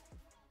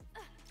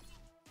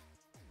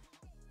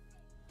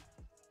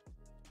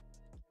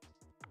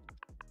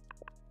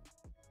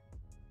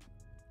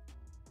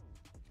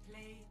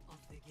 Play of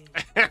the game.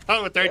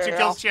 With 32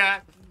 kills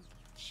chat.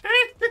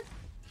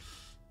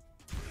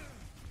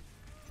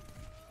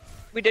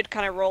 We did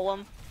kind of roll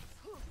him.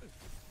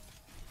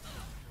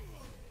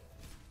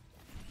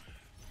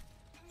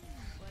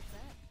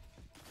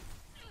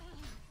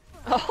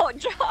 Oh,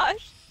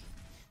 Josh.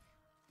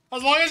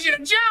 As long as you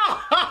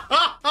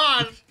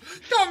Josh!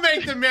 Don't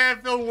make the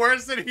man feel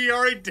worse than he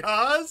already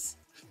does.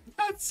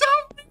 That's so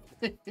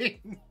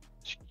mean.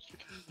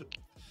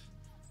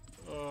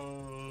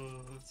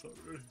 Oh, that's so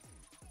rude.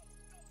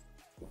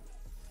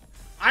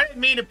 I didn't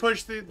mean to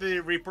push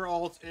the Reaper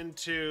ult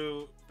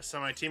into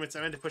some of my teammates. I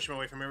meant to push him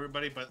away from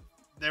everybody, but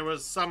there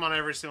was some on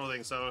every single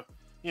thing. So,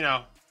 you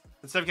know,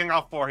 instead of getting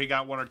all 4, he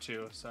got 1 or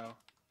 2. So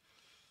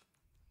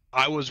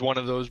I was one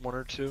of those 1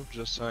 or 2,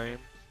 just saying.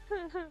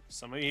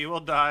 Some of you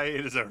will die.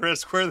 It is a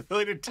risk worth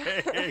willing to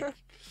take.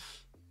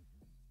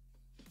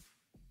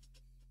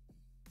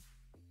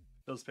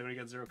 Those pay when you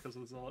get 0 kills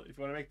with ult. If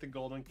you want to make the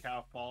golden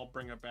cow fall,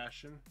 bring up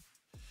Bastion.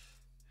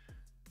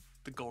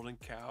 The golden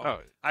cow. Oh.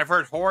 I've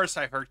heard horse.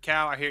 I've heard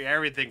cow. I hear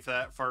everything for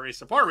that for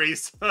Reese. Poor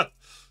Reese.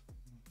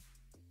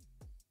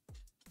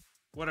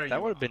 What are you?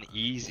 That would have been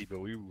easy, but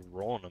we were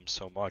rolling them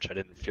so much. I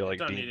didn't feel like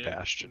Don't being need it.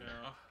 Bastion. No.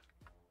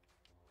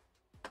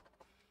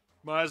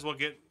 Might as well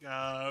get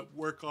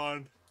work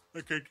on. I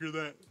can't do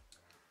that.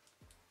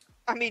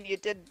 I mean, you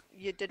did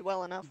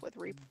well enough with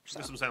Reaper. So.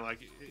 That's what I'm saying.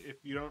 Like, if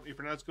you're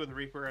not as good with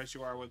Reaper as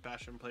you are with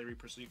Bastion, play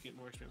Reaper so you get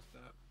more experience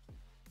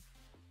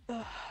with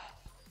that.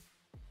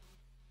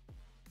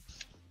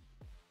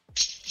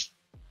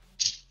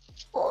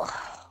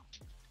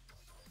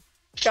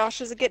 Josh,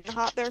 is it getting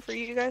hot there for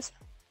you guys?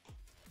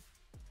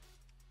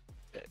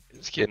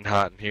 It's getting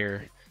hot in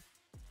here.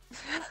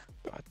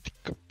 I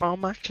think about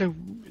my clothes.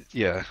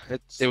 Yeah,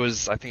 it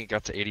was. I think it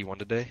got to 81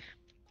 today.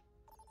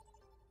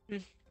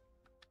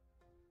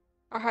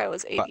 Our high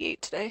was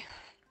 88 today.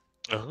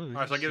 Oh,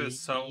 Alright, so I get this.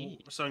 So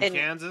in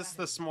Kansas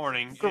this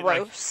morning,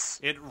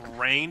 gross. It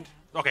rained.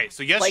 Okay,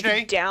 so yesterday,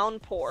 like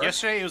downpour.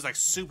 Yesterday it was like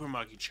super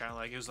muggy, child.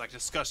 Like it was like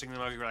disgustingly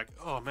muggy. We're like,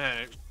 oh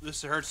man,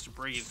 this hurts to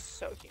breathe.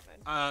 So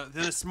humid.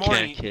 Then this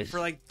morning,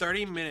 for like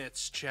 30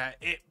 minutes, chat,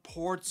 it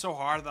poured so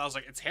hard that I was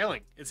like, it's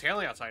hailing. It's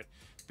hailing outside.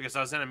 because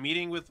I was in a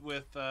meeting with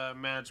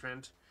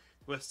management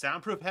with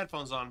soundproof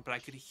headphones on, but I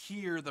could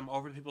hear them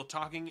over the people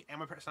talking and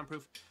my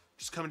soundproof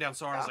just coming down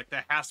so hard. I was like,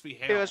 that has to be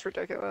hail. It was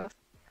ridiculous.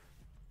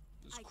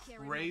 It's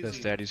crazy. That's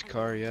Daddy's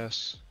car,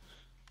 yes.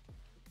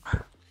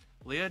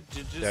 Leah,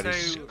 did you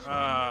Daddy's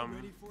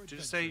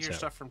say your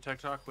stuff from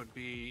TikTok would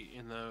be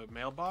in the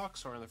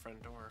mailbox or in the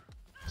front door?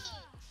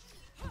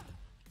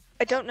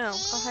 I don't know.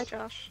 Oh, hi,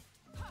 Josh.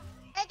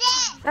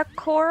 Is that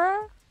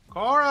Cora?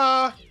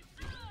 Cora!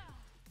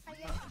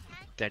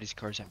 Daddy's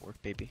car's at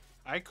work, baby.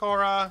 Hi,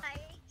 Cora.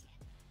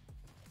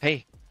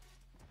 Hey,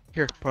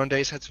 here, put on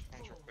Daddy's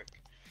headphones real quick.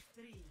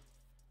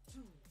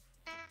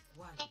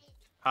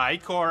 Hi,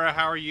 Cora.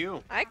 How are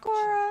you? Hi,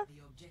 Cora.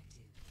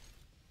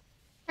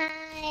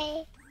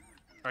 Hi.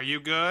 Are you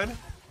good?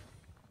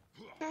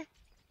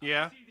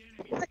 Yeah.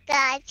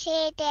 Got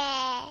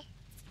today.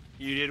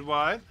 You did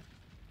what?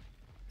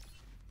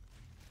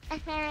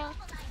 Uh-huh.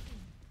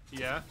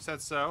 Yeah,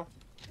 said so.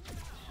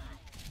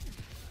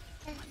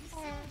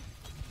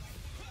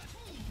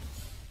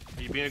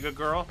 Are you being a good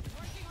girl?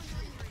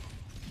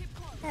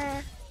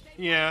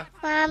 Yeah.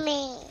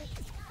 Mommy.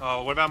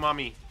 Oh, what about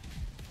mommy?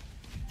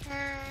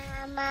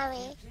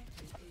 Mommy.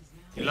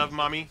 You love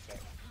mommy?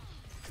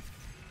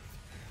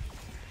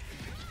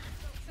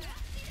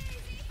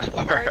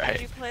 Alright.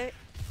 Did you play?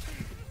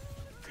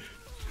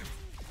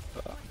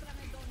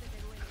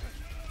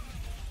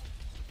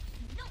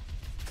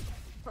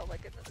 Oh my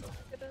goodness, oh my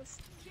goodness.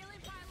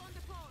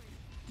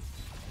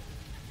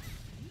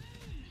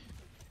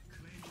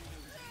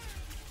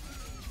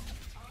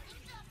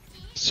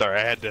 Sorry,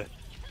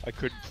 I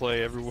couldn't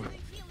play everyone.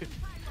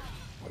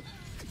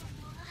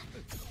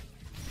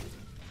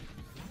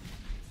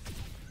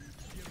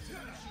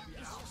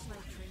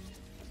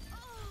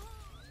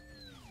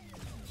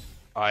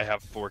 I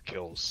have 4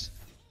 kills.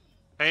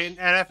 Hey,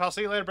 NF, I'll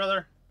see you later,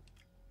 brother.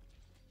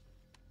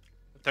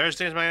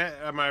 Thursday is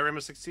my Rainbow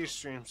Six Siege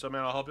stream, so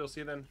man, I hope you'll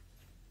see you then.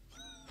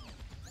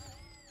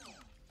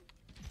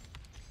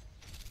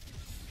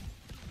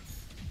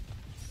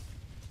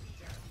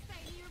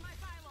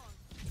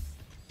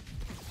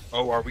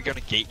 Oh, are we gonna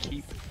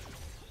gatekeep?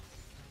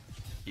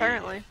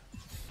 Apparently.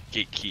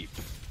 Yeah. Gatekeep.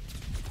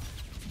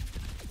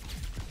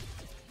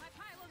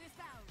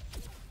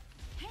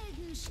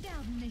 Helden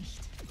sterben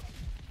nicht.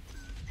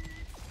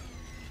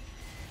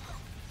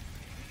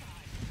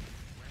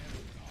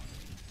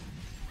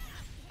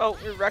 Oh,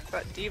 we wrecked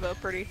that Diva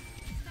pretty.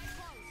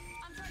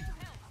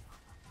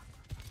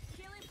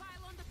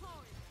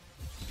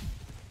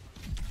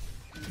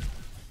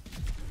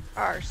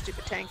 Our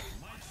stupid tank.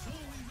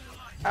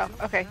 Oh,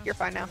 okay, you're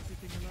fine now.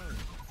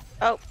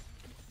 Oh.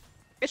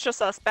 It's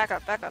just us. Back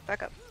up, back up,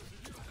 back up.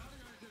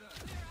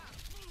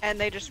 And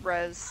they just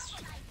res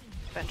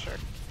Venture.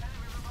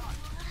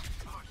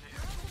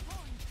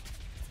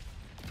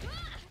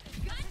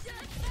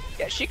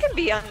 Yeah, she can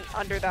be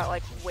under that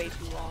like way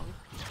too long.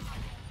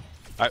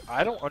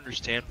 I don't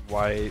understand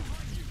why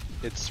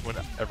it's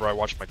whenever I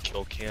watch my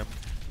kill cam,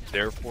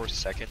 their 4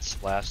 seconds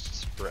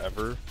lasts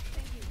forever,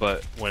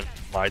 but when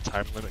my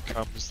time limit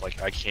comes, like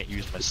I can't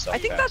use my stuff. I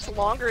think that's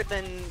longer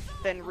than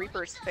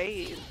Reaper's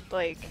fade,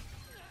 like.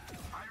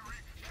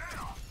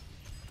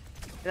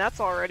 And that's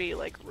already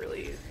like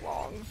really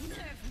long.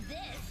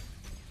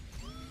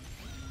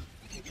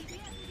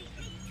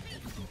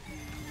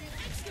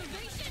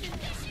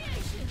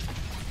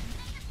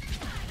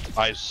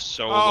 I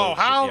so Oh,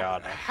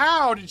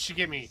 how did she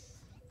get me?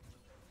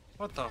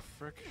 What the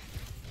frick?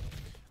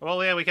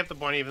 Well, yeah, we kept the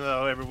point even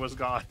though everyone was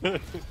gone.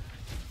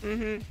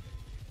 Mm-hmm.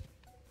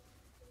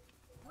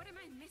 What am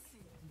I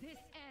missing? This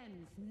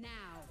ends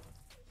now.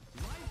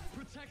 Life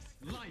protects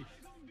life.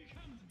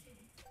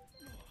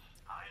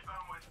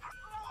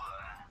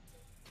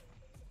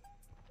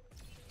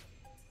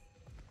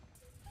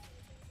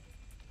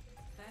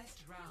 First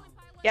round.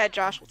 Yeah,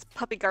 Josh, let's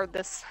puppy guard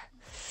this.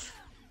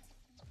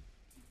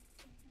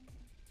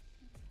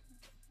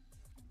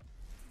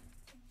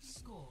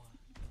 Score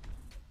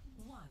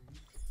 1-0.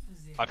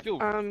 I feel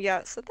yeah,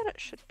 it said that it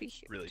should be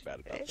here. really bad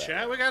about that.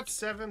 Chat, we got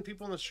 7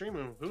 people in the stream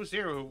room. Who's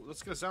here?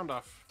 Let's get a sound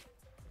off.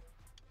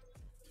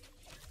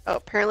 Oh,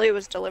 apparently it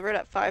was delivered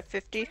at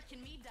 5:50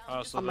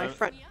 So on my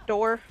front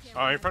door.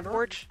 Oh, your front door?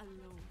 Porch.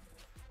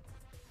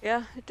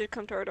 Yeah, it did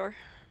come to our door.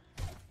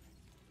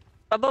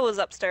 Bubba was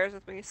upstairs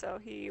with me, so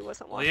he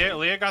wasn't watching.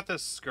 Leah got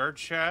this skirt,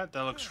 chat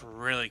that looks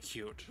really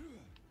cute.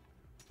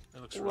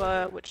 It looks really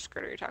good. Which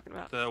skirt are you talking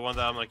about? The one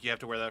that I'm like, you have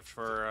to wear that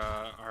for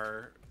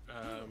our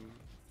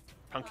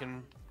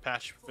pumpkin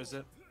patch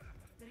visit.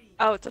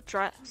 Oh, it's a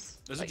dress.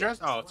 Is it a dress?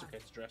 Oh, it's okay.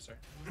 It's a dress, sorry.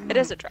 It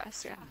is a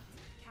dress, yeah.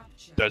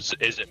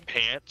 Is it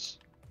pants?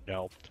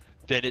 No.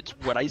 Then it's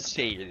what I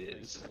say it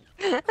is.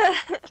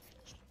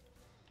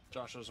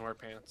 Josh doesn't wear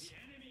pants.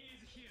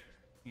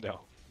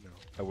 No.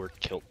 I wear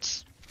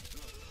kilts.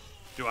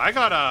 Dude, I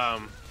got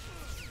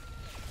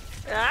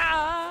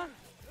Ah!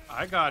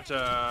 I got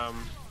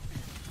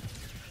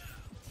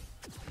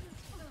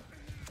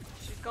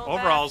She's going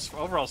overalls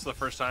for the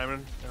first time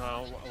in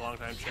a long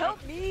time. Chat.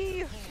 Help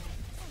me!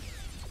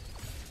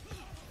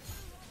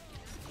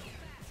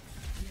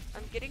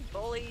 I'm getting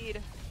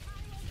bullied.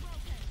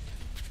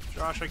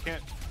 Josh, I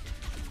can't.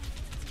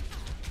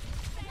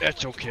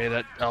 That's okay.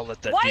 That I'll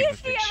let that. Why demon is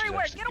she think she's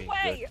everywhere? actually Get being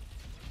away!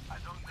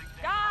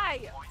 good.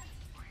 Die!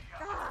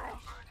 Gosh.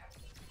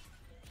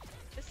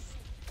 This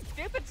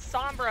stupid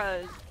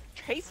Sombra is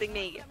chasing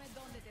me.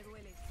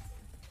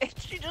 And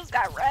she just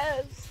got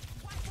res.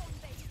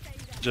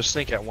 Just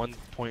think, at one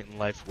point in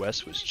life,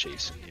 Wes was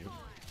chasing you.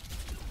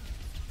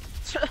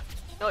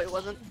 No, he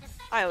wasn't.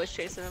 I was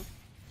chasing him.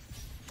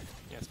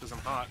 Yeah, it's because I'm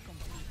hot.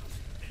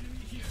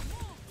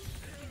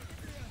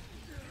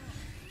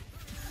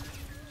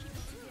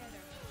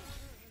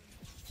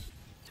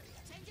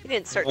 He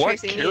didn't start What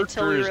chasing me until we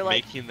character is were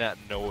like. making that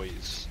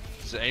noise?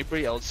 Does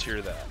anybody else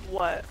hear that?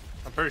 What?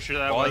 I'm pretty sure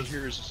that All I was.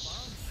 hear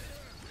is.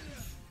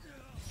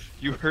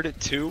 You heard it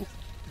too?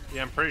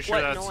 Yeah, I'm pretty sure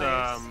What that's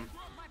noise?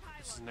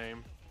 what's his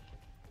name?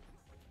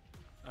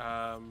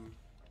 Our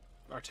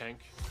tank.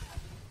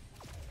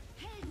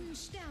 Helden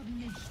sterben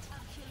nicht.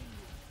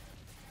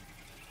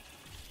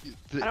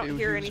 I don't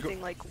hear It was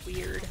anything like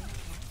weird.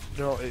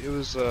 No, it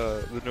was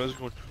the nose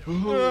going.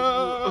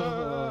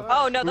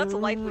 Oh no, that's a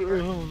life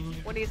weaver.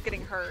 When he's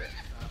getting hurt.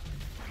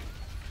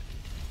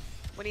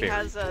 When he Very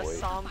has boy.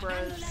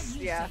 Sombra's,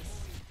 yeah.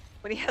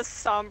 When he has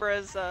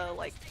Sombra's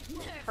like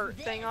hurt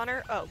thing on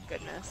her. Oh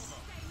goodness.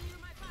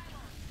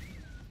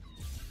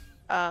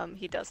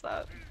 He does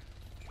that.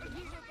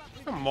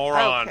 A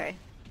moron. Okay,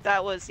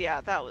 that was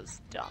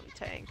dumb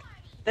tank.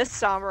 This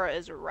Sombra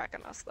is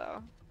wrecking us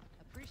though.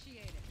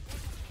 Appreciate it.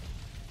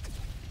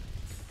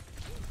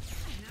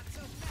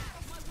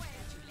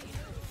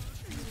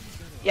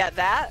 Yeah,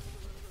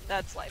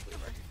 that's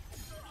Lifeweaver.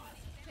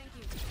 Thank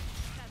you.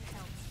 That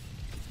helps.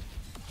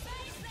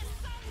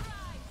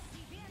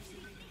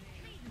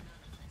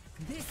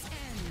 This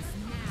ends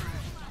now.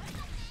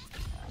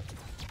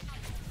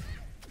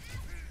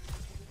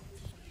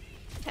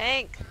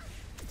 Tank,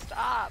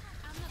 stop.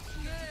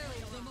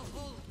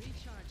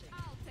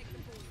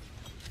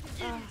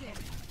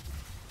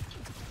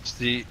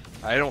 See,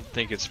 I don't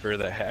think it's fair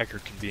that Hacker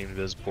can be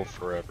invisible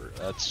forever.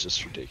 That's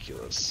just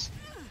ridiculous.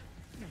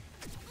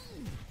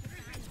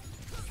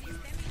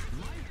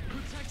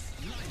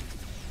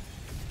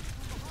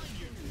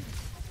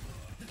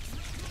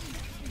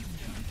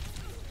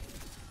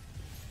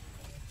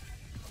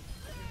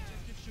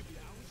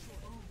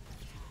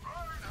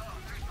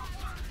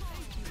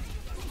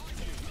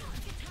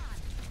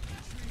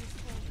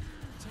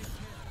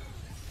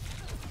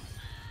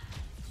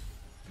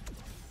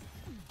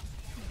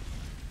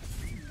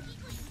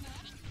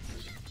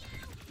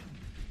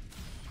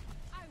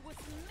 I was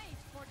made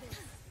for this.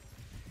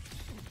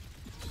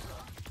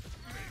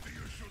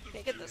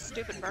 Can't get this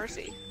stupid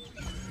Mercy.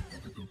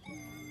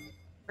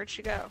 Where'd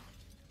she go?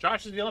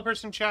 Josh is the only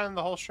person chatting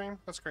the whole stream?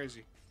 That's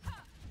crazy.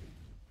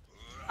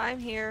 I'm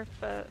here,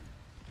 but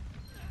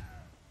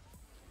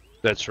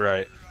That's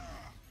right.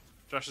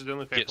 Josh is the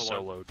only Get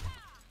faithful one. soloed.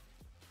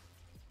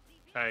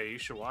 Hey, you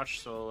should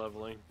watch solo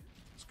leveling.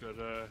 It's good,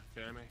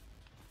 anime.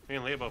 Me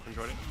and Leah both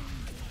enjoyed it.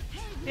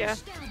 yeah.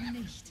 Sterben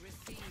nicht.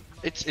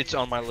 It's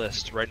on my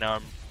list right now.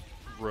 I'm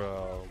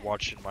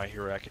watching My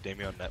Hero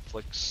Academia on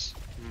Netflix,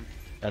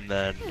 and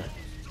then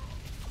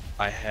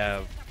I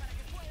have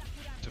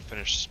to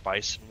finish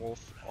Spice and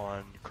Wolf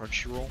on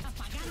Crunchyroll.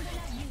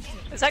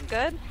 Is that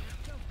good?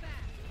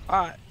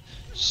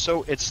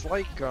 So it's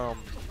like I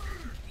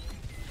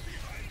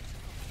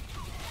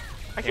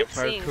keep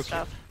Campfire seeing Cooking,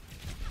 stuff.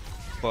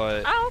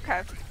 but Oh,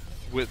 okay.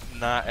 with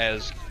not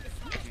as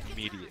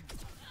comedic.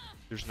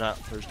 There's no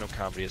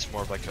comedy. It's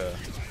more of like a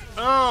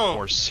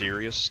more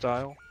serious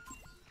style.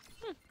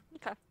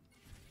 Okay.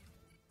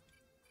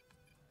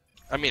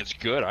 I mean, it's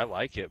good. I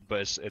like it,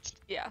 but it's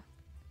Yeah.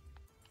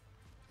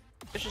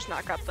 It's just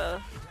not got the.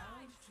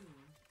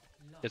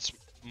 it's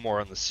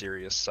more on the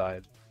serious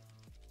side.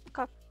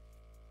 Okay.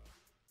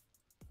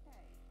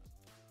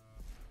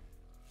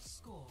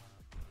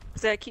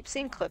 Cause I keep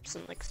seeing clips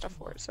and like stuff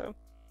for it, so.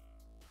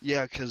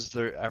 Yeah, because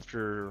they're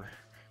after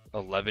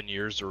 11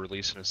 years, they're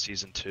releasing a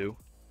season 2.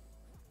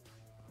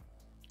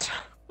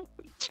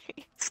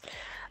 Jeez.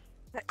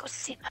 That goes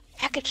see my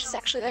package is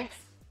actually there.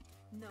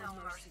 No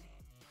mercy.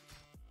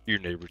 Your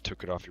neighbor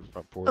took it off your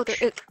front porch. Oh, there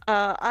is.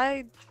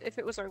 If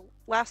it was our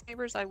last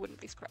neighbors, I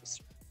wouldn't be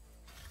surprised.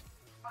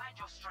 Find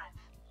your strength.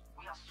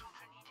 We are soon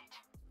to need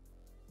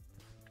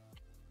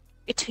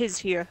it. It is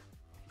here.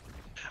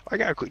 I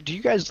got a quick. Do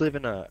you guys live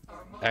in a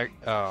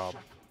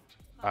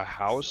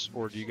house,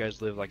 or do you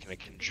guys live like in a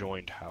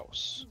conjoined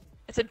house?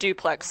 It's a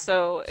duplex,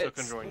 so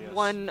it's conjoined, yes.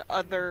 one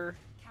other.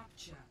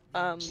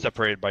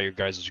 Separated by your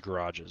guys'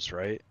 garages,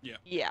 right? Yeah.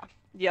 Yeah.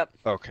 Yep.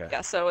 Okay. Yeah,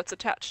 so it's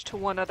attached to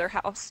one other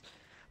house,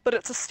 but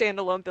it's a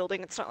standalone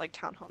building. It's not like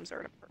townhomes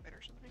or an apartment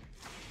or something.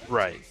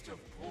 Right.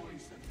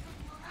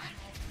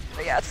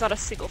 But yeah, it's not a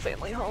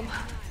single-family home.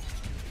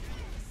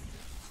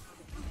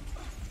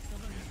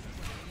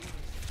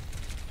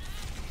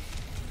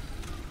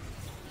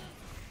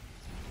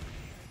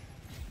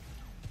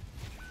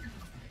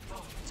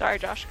 Sorry,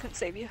 Josh, couldn't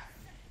save you.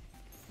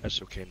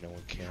 That's okay. No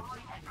one can.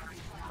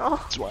 Oh.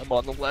 That's why I'm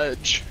on the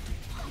ledge.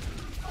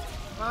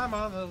 I'm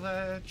on the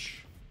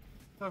ledge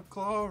of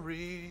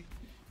glory,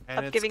 and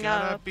I'm it's giving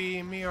gonna up.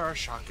 be me or a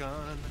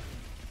shotgun.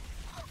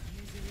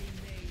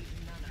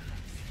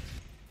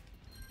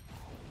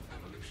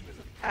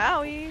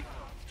 Owie.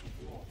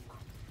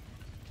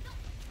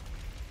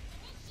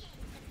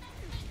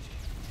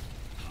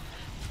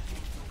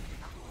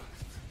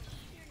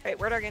 Wait,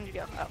 where'd our Genji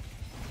go? Oh.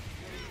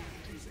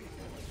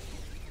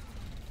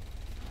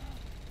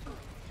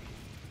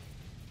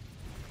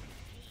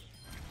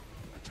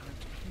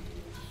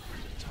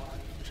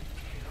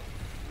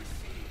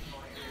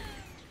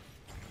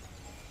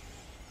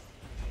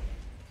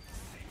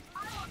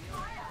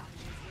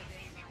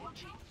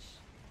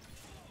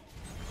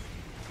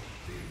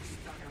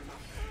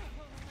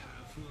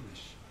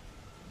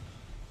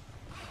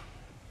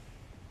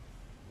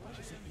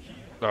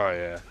 Oh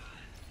yeah.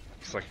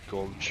 It's like a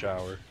golden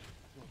shower.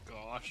 Oh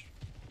gosh.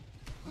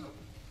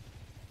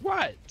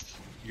 What?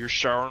 You're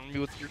showering me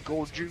with your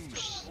gold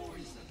juice.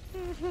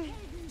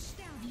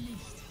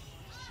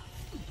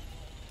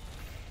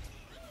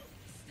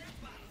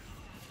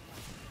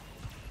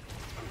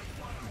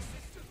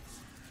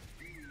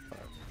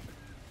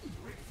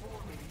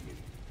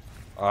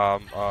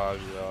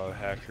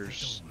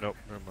 Hackers. Nope,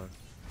 never mind.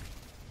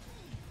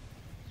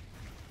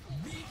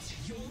 Meet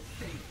your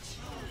fate.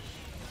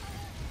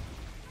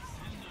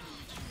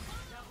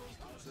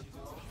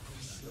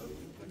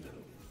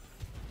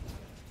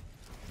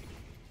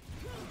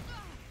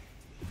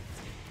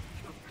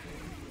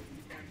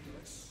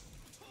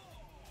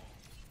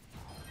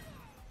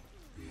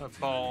 That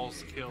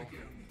falls kill.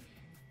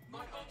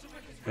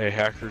 Hey,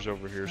 hackers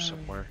over here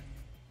somewhere.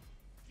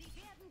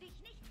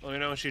 Let me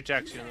know when she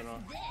attacks you and then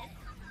I'll...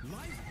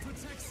 Life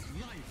protects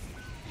life.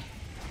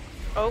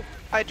 Oh,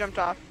 I jumped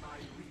off.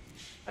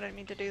 I didn't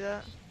mean to do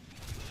that.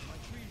 My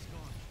tree's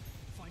gone.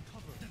 Find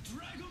cover. The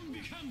dragon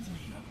becomes me.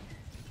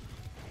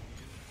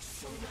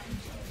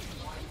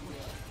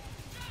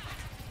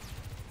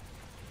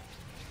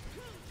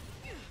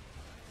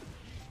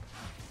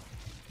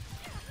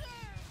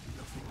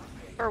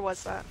 Or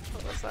was that?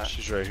 What was that?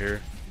 She's right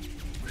here.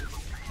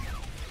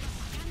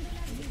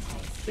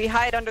 We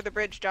hide under the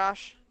bridge,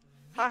 Josh.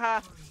 Haha.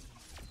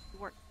 You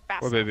weren't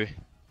fast. Oh, baby.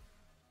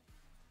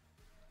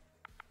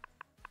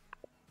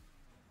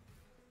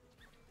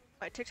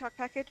 My TikTok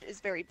package is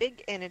very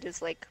big and it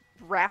is like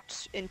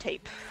wrapped in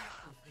tape.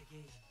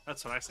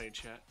 That's what I say,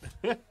 chat.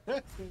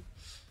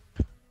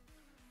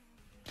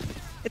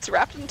 It's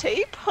wrapped in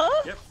tape,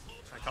 huh? Yep.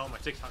 I call it my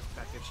TikTok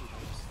package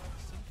sometimes.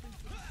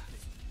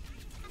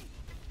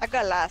 I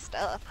got a lot of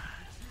stuff.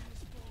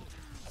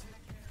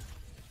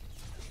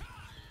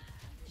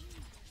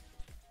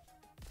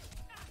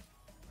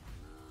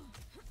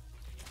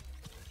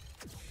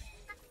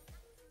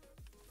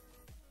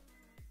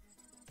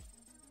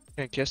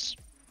 Can't kiss.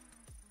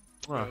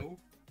 Ah. No.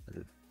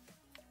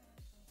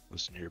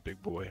 Listen here, big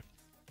boy.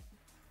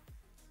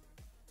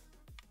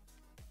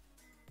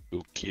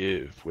 We'll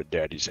give what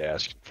daddy's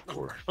asking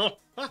for. Oh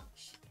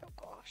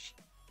gosh.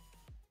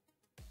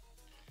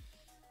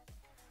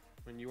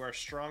 When you are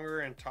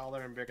stronger and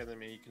taller and bigger than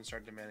me, you can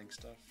start demanding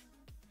stuff.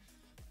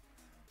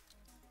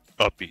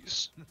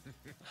 Uppies.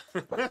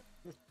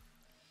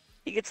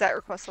 He gets that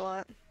request a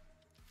lot.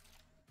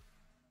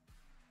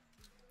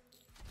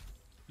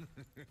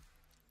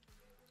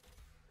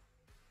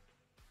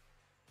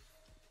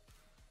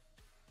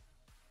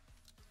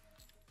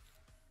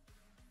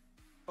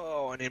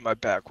 Oh, I need my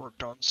back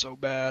worked on so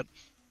bad.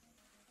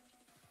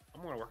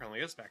 I'm gonna work on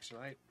Leah's back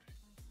tonight.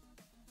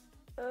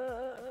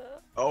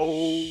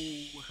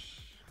 Oh.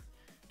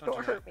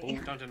 Don't hurt me.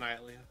 Don't deny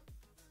it, Leah.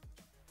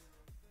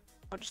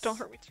 Oh, just don't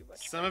hurt me too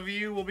much. Some of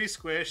you will be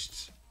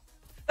squished.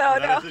 Oh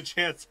That no. is a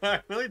chance. I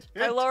really do.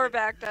 My lower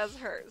back does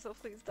hurt, so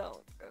please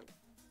don't.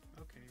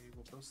 Okay,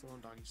 we'll go slow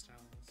and doggy style.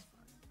 That's fine.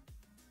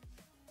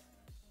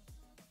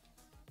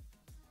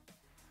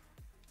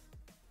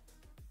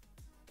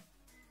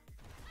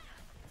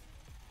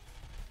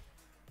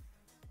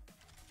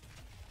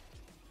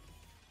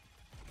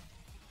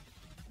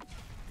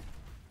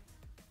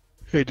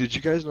 Hey, did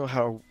you guys know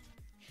how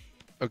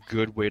a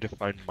good way to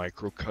find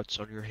micro cuts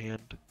on your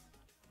hand?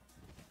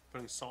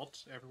 Putting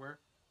salt everywhere.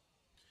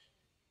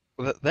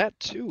 Well, that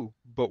too,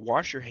 but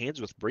wash your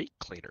hands with brake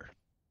cleaner.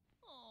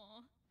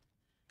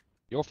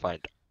 You'll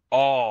find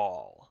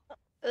all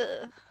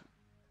Ugh.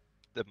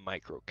 the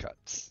micro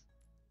cuts.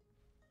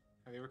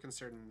 Have you ever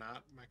considered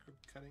not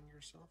micro-cutting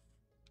yourself?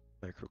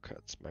 Micro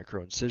cuts,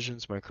 micro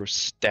incisions, micro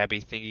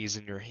stabby thingies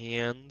in your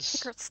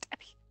hands. Micro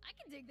stabby. I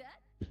can dig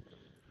that.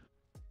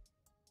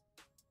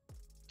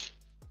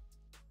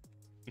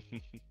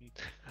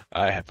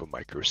 I have a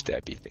micro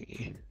stabby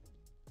thingy.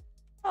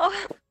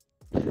 Oh.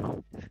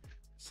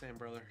 Same,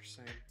 brother.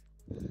 Same.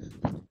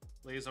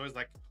 Leah's always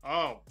like,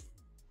 oh,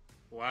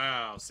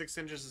 wow, 6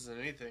 inches isn't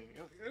anything.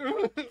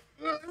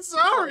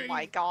 Sorry. Oh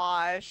my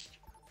gosh.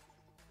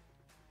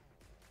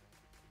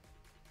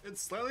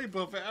 It's slightly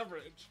above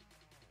average.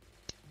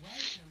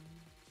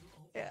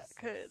 Yeah,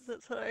 cause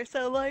that's what I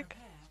sound like.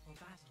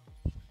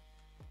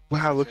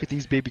 Wow, look at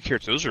these baby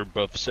carrots. Those are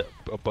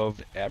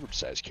above average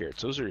size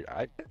carrots. Those are,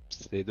 I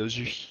say, those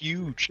are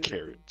huge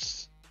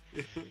carrots.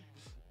 Look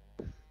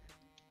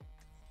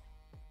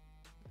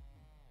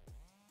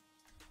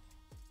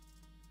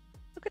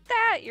at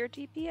that, your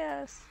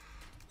DPS.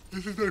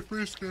 This is my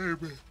first game.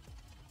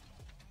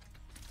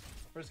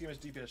 First game is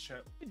DPS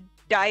chat.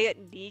 Diet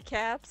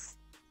kneecaps.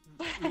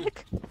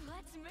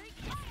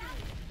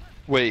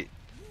 Wait.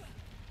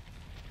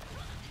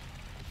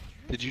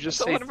 Did you just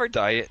So say one of our-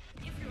 diet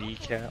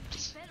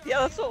kneecaps? Yeah,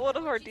 that's what one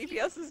of our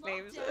DPS's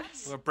names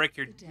is. We'll break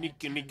your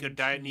Nika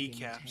diet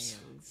kneecaps.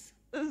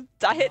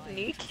 Diet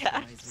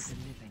kneecaps.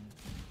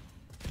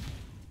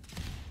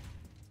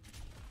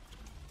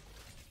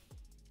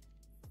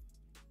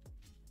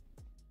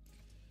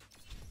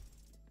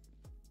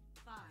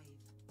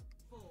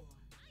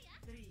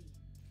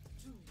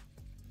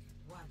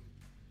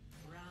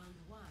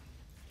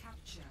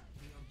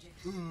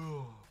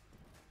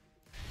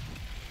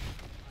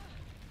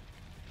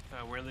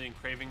 Weirdly and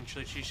craving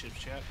chili cheese chips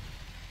chat.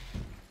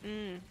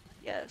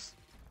 Yes.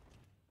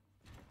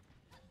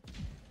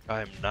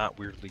 I am not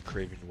weirdly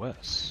craving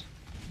Wes.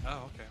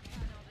 Oh, okay.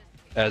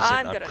 As in,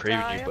 I'm I'm gonna craving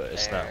die you, up but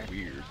it's there. not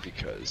weird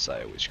because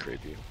I always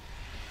crave you.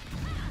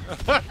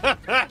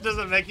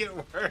 Doesn't make it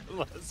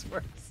less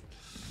worse.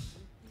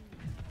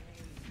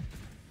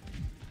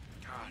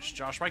 Gosh,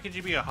 Josh, why could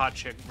you be a hot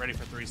chick ready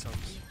for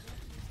threesomes?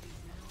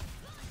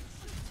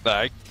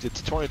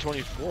 It's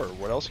 2024.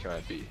 What else can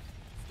I be?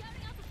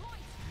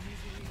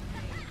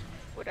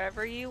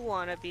 Whatever you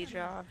want to be,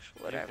 Josh.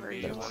 Whatever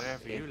you want.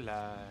 Whatever you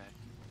like.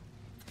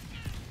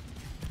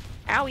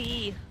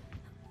 Owie.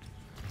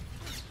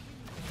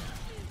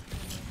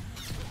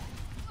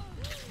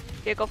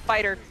 Yeah, go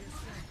fight her.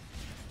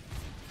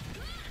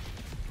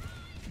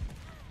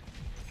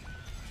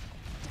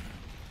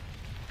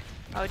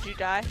 Oh, did you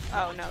die?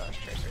 Oh, no, that was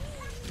Tracer.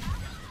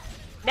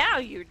 Now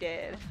you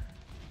did.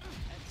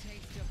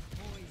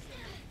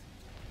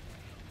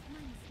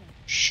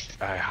 Shh,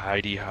 I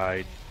hide.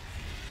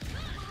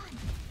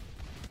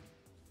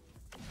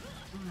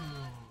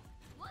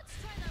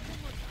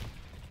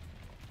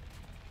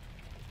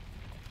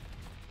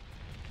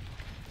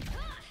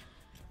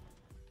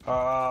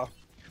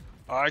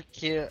 I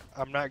can't.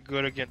 I'm not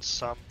good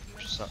against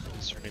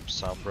is her name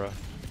Sombra?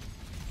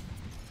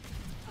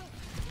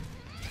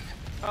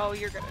 Oh,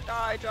 you're gonna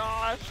die,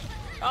 Josh.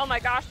 Oh my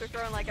gosh, they're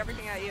throwing like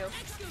everything at you.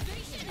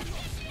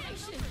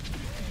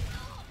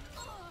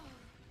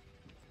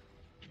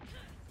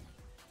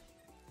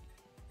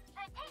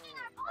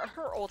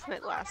 Her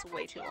ultimate lasts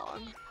way too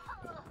long.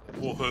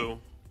 Woohoo.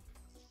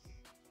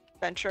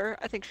 Venture.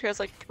 I think she has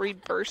like 3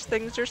 burst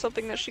things or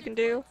something that she can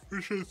do.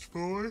 This is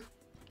 4?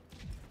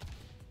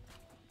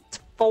 It's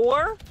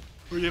 4?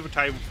 Or you have a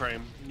time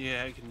frame.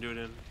 Yeah, you can do it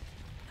in.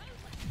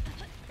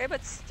 Okay,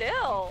 but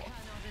still.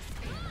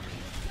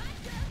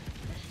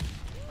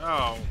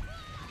 Oh.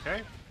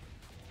 Okay.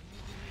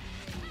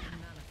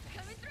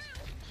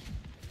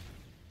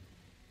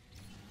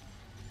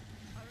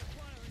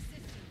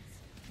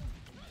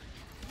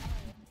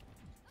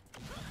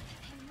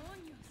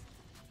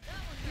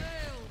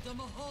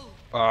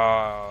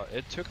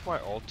 It took my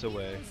ult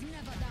away.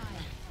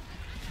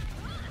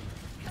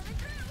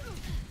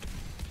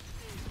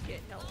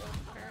 Get no ult,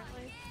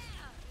 apparently.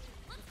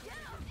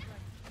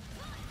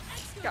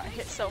 Got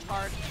hit so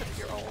hard, took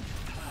your ult.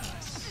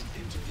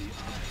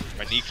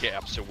 My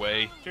kneecaps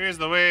away. Here's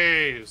the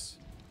waves.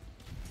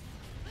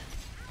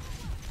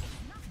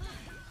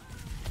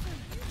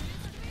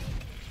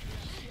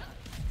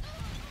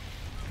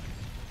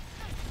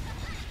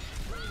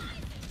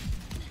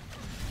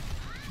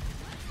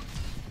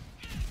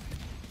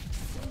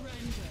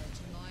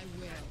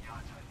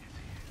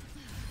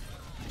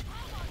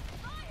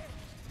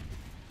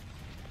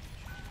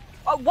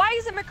 Oh, why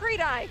isn't McCree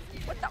die?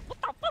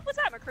 What was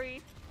that,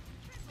 McCree?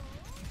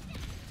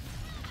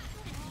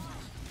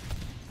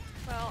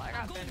 Well, I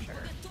got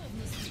Venture.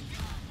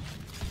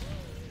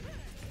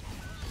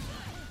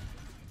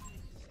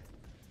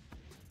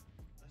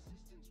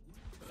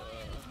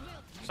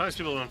 Sometimes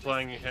people have been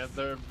playing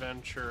their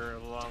Venture a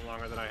lot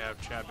longer than I have,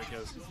 chat,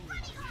 because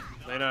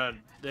they know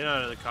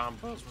the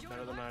combos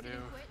better than I do.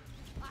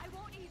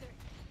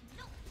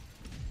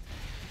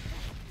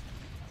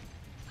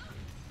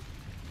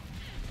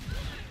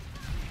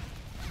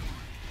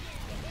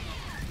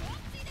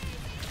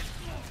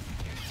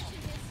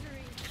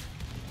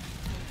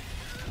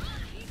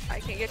 I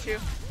can't get you.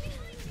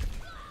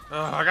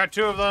 Oh, I got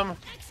 2 of them.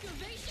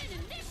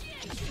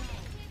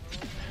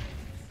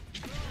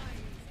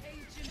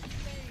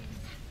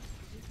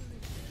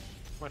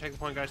 Come on, take the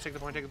point, guys. Take the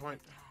point. Take the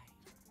point.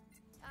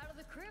 Out of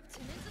the crypt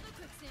and into the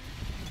quicksand.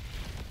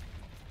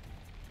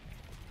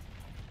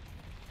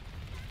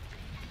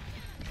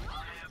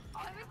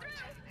 Coming through.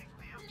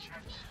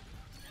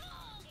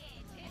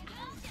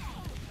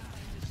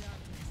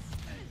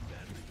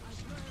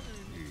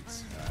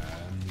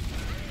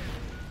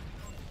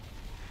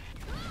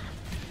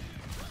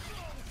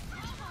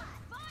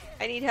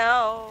 I need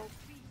help.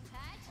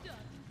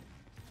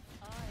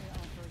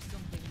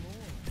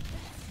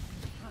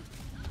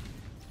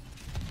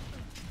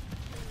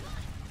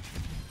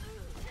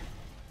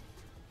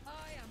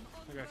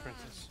 I got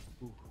Princess.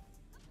 Ooh.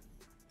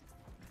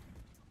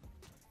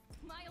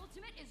 My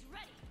ultimate is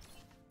ready.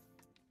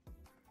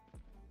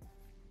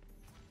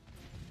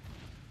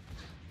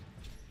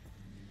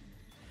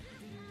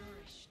 Be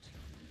nourished.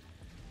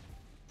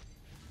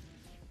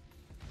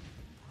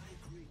 I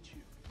greet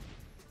you.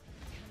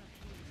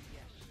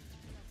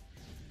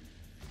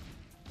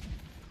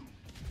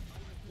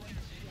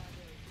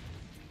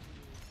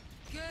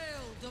 Gale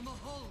the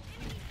Mahal.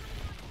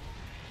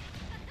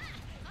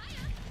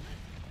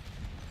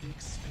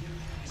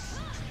 Experience.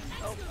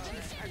 Oh,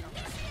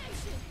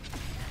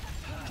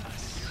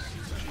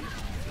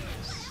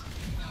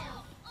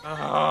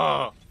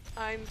 Oh,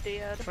 I'm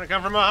dead. trying to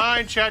come from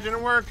behind, chat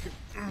didn't work.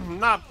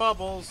 Not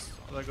bubbles.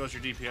 Oh, there goes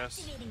your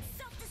DPS.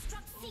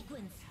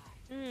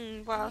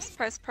 Wow,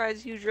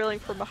 surprise, you drilling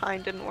from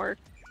behind didn't work.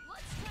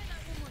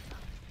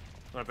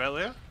 Wanna bet,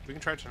 Leah? We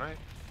can try tonight.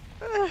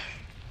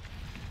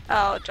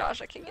 Oh,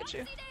 Josh, I can get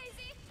you.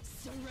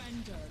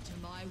 Surrender to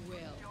my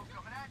will.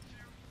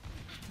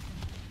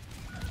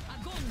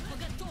 Огонь по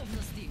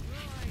готовности.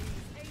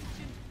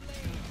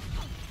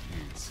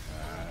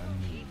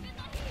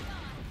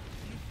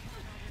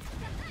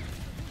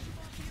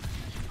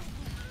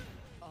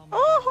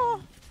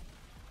 Oh!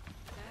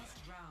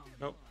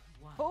 Nope.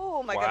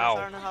 Oh my Wow. goodness,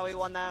 I don't know how we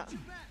won that.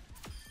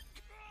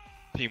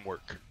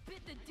 Teamwork.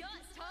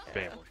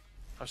 Bam.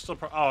 I'm still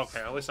oh, okay.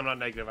 At least I'm not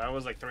negative. I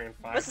was like 3 and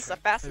 5. This is a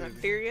Fast and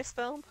Furious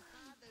film.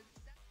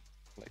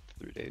 Like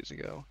 3 days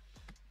ago.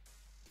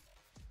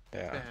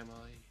 Yeah.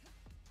 Family.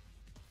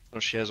 Oh,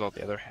 she has all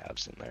the other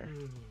halves in there.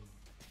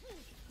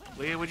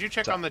 Leah, would you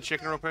check on the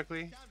chicken real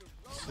quickly?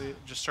 See,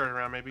 just start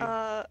around maybe.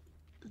 No,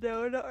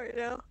 not right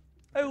now.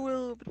 I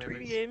will between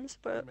Maybe- games,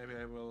 but Maybe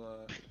I will.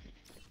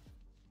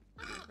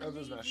 Oh,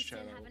 there's Smash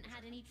channel.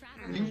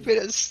 You've been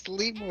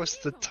asleep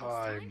most of the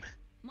time.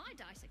 My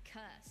dice are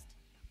cursed.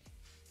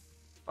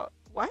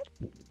 What?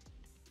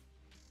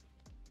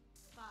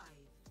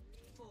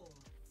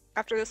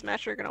 After this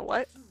match, you're gonna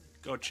what?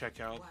 Go check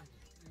out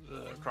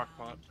the crock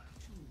pot.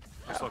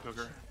 The slow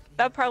cooker.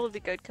 That'd probably be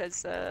good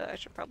because I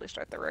should probably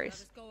start the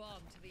race. Go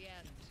on to the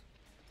end.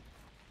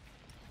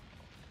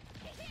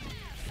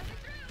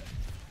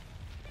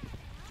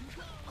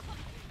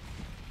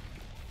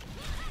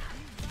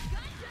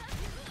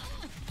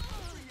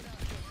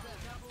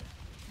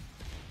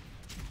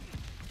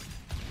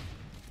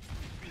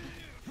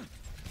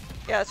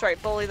 Yeah, that's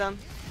right. Bully them.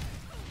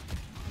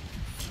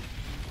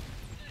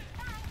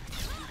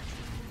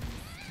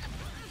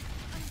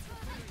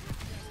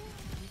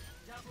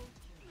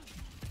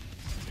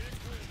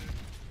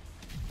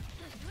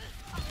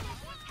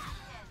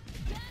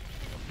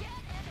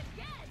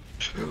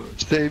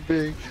 Save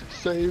me.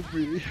 Save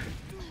me.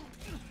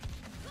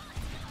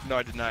 No,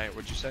 I deny it.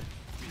 What'd you say?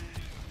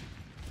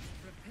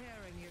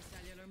 Preparing your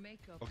cellular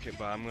makeup. Okay,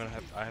 but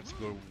I have to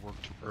go to work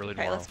early Okay,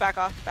 tomorrow. let's back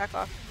off. Back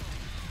off.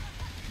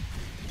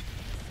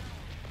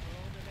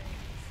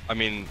 I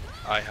mean,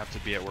 I have to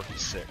be at work at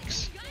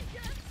 6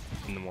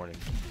 in the morning.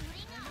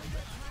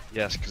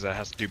 Yes, because I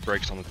have to do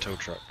brakes on the tow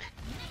truck.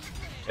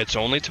 It's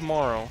only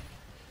tomorrow.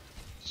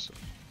 So,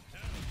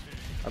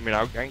 I mean,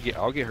 I'll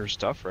get her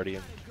stuff ready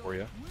for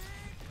you.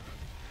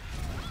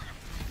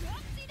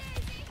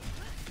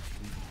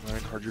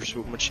 Reinhardt, you're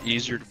so much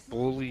easier to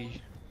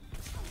bully.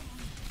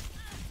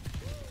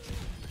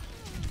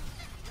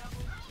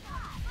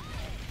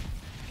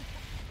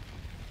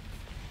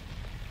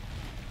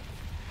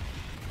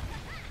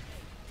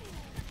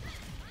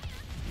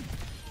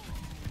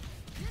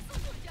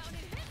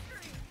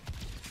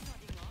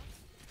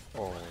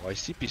 Oh, I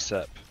see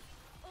Sep.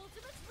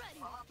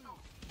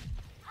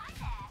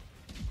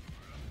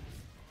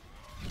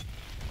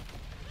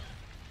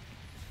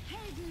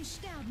 Helden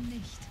sterben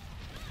nicht.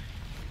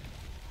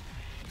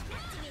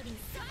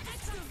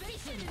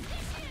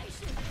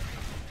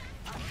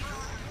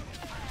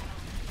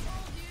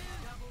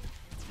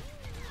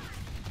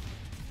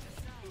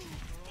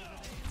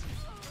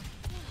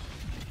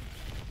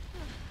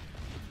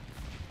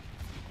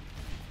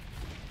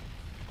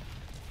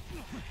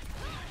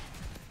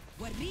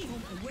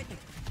 وريهم قوتك.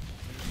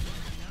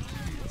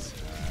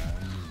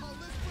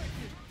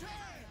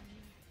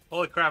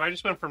 Holy crap! I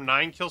just went from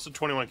 9 kills to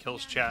 21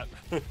 kills, chat.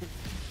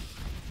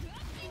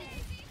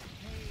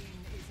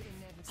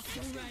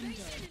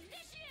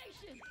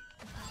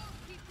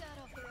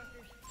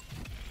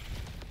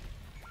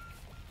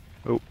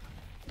 Oh.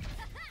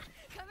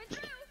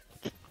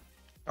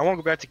 I want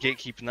to go back to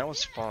gatekeeping. That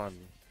was fun.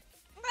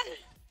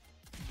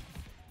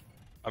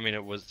 I mean,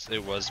 it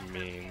was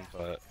mean,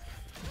 but.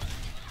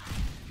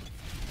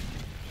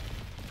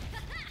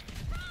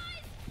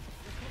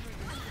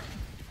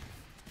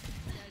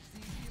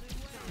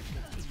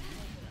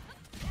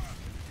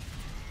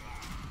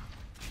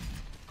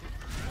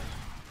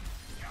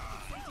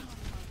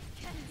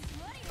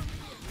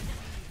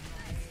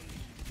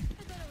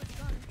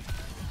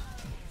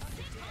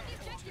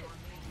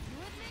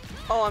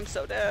 Oh, I'm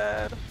so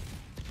dead.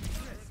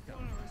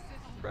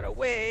 Run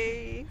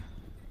away.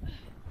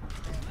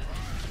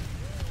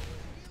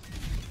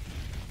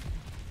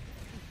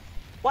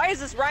 Why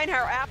is this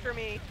Reinhardt after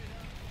me?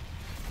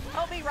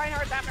 Help me,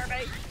 Reinhardt's after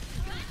me!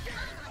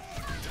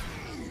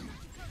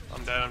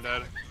 I'm dead, I'm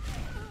dead.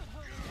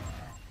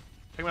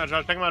 Take him out,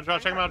 Josh, take him out,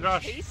 Josh, take him out,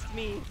 Josh. Chased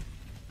me.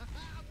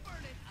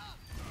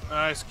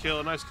 Nice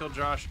kill,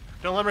 Josh.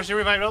 Don't let Mercy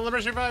revive, don't let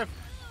Mercy revive!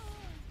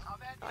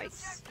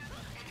 Nice.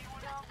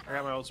 I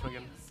got my ult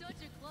swinging. Such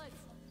a klutz.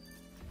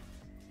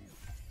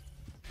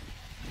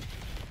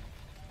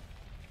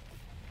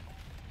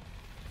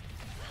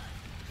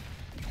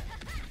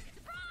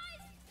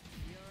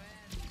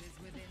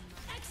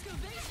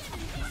 Excavation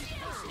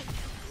initiation.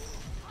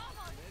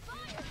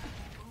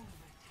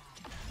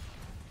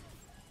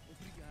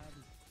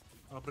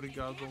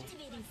 Obrigado.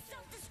 Activating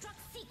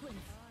self-destruct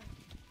sequence.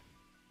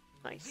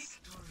 Nice.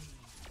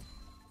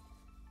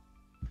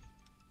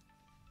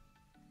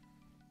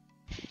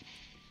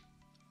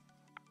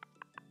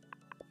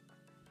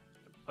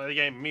 Play the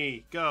game,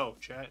 me. Go,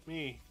 chat,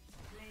 me.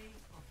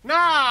 No!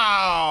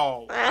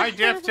 I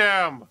dipped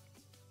him!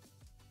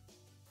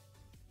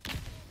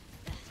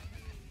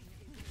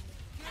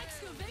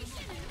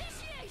 Excavation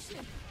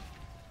initiation.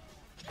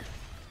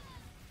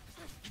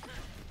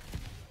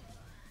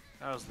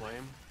 That was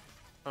lame.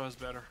 That was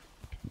better.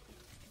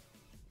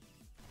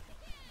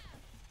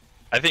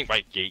 I think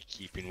my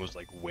gatekeeping was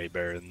like way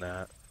better than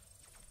that.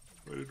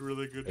 I did a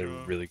really good A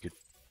job. really good.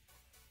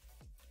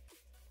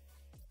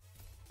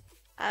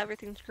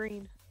 Everything's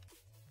green.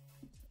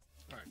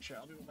 Alright, chat,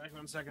 I'll be back in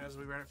 1 second as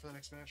we ready for the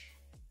next match.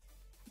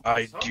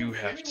 I do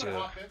have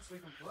to.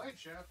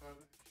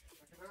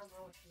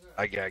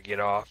 I gotta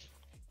get off.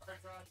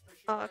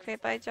 Oh, okay,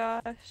 bye,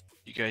 Josh.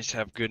 You guys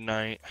have a good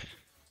night.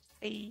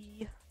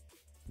 Bye.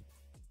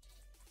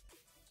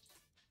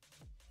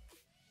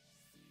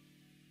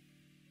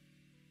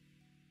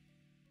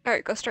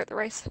 Alright, go start the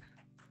race.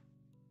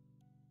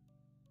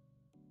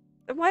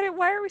 And why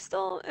are we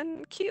still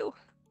in queue?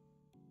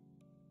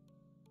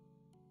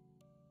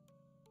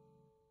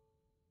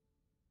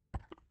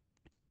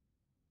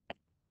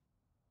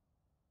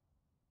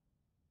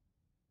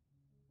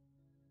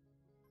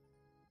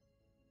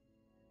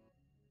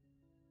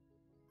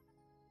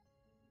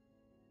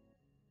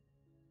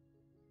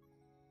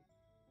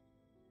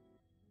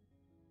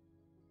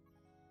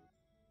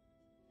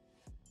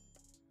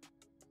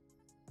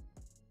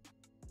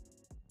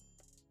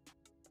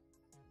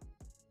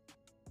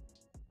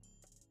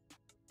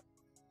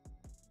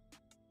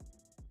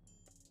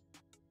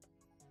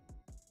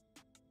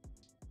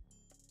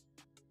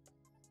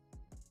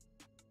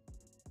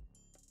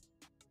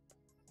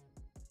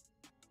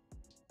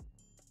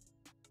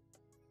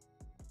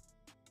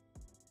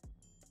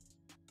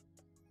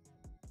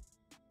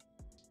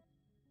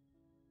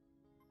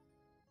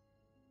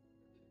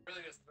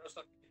 Really just throw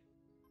stuff.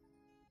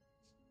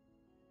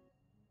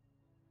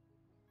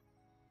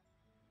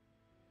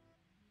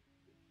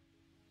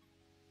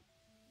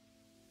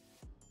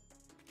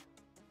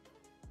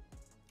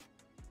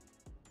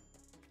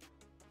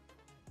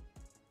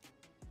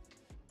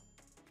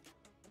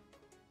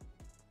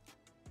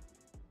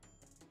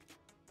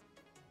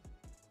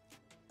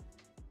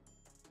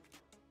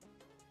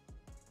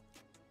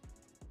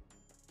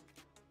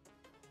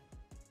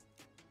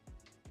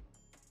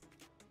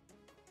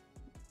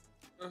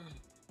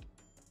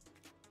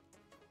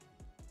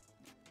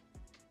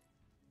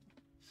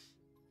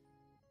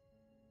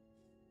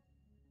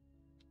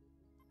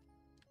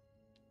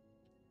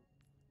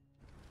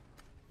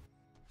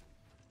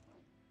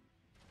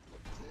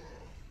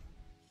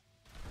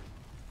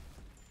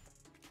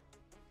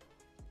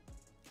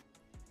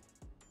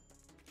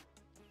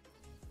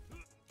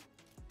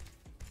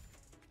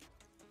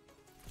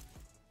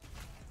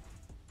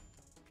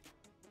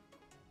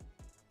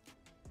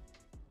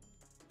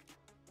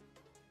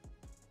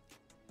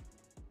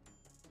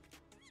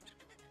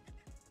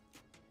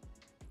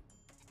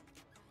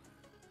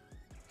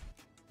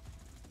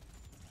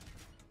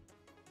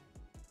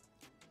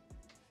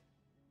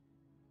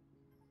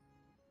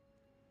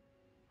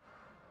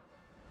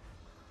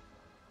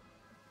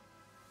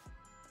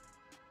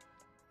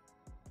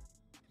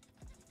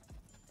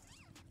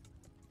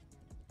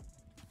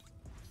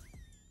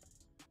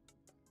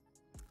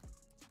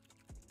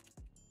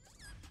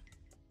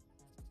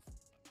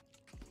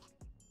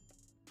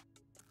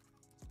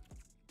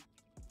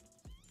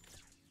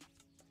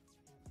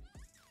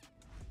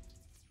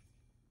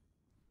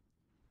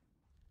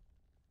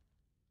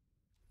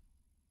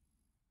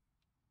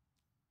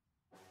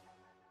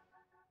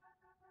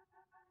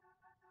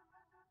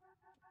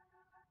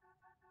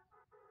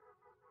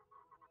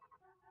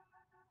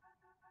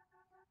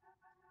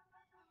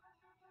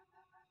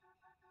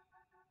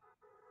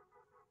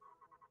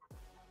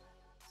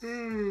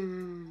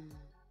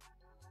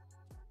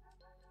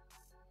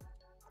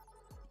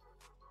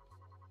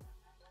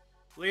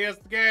 Leah's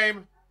the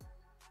game.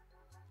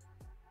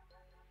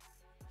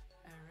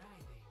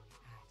 Arriving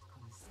at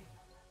conceal.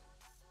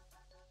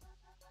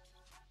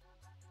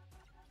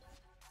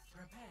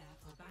 Prepare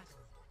for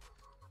battle.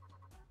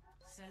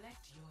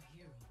 Select your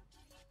hero.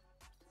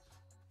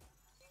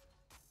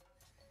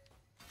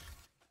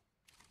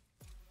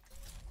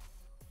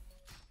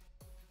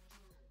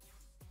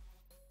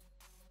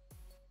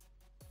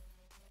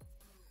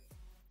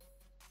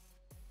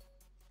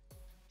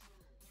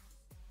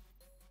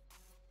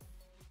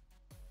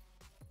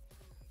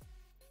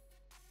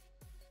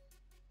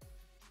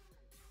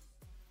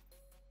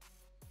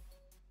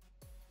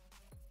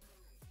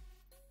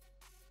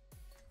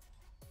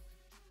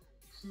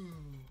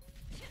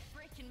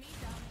 Breaking me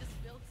down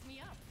just builds me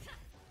up.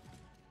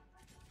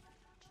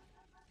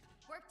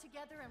 Work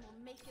together and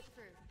we'll make it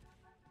through.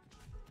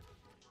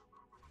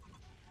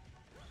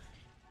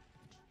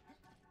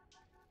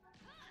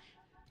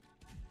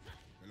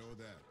 Hello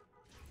there.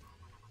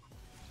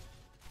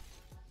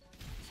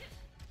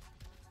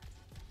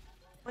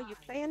 Are you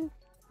playing?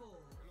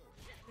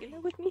 You know,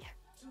 with me?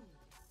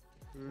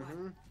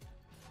 Mm-hmm.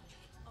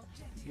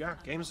 You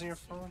got games on your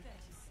phone?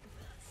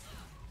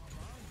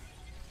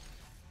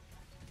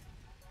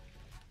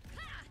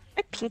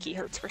 My pinky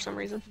hurts for some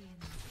reason.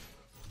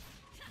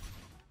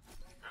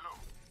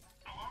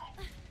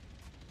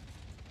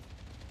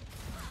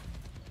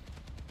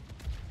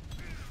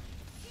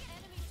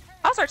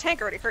 How's our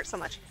tank already hurt so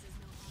much?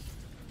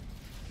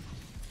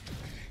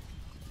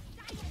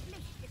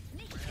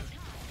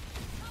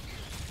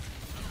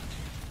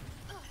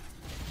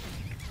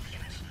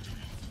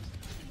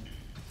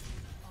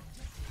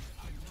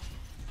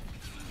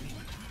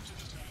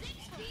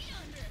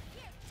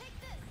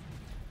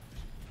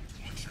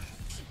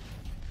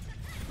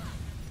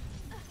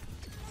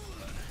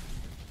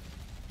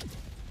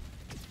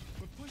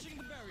 We're pushing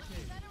the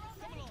barricade.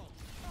 Come along.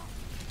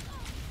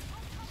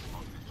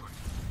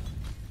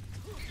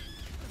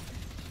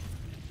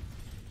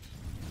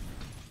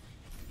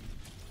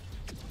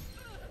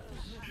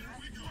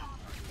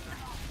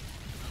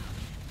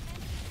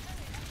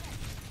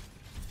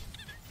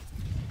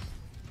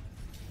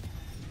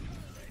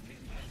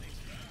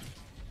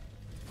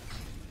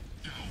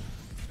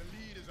 The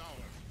lead is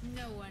ours.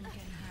 No one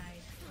can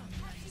hide from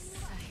my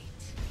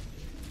sight.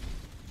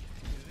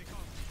 Here they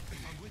come.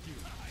 I'm with you.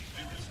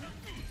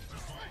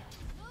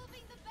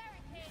 Moving the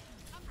barricade.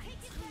 I'm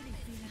taking Truly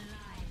damage. feel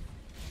alive.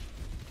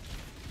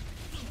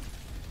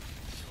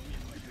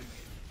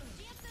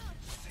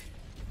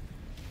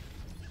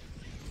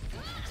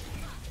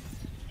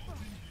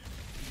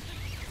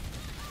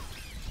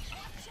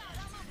 Watch out,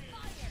 I'm on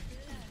fire.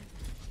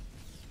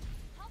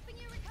 Helping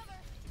you recover.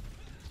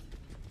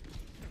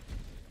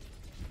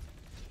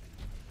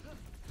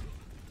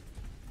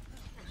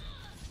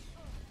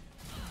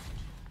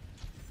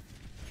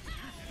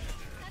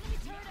 Enemy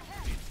turret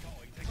ahead.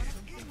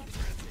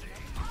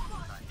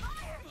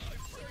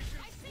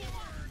 I see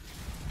one.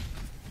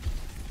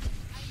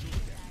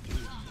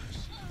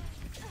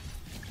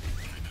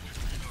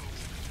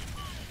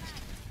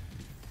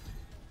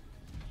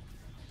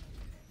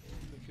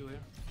 Thank you,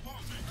 Leah.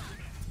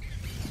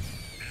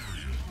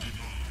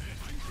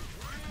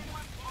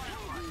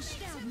 Helden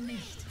sterben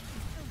nicht.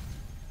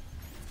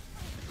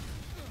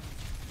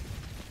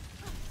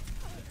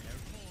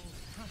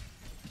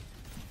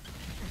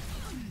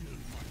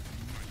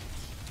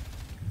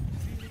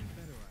 Feeling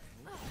better,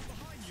 I hope.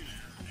 Behind you.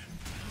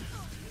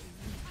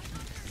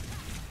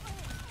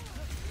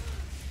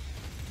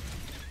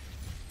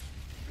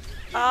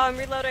 I'm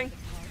reloading.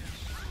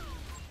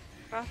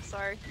 Oh,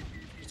 sorry.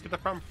 Just get the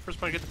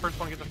first one, get the first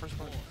one, get the first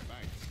one.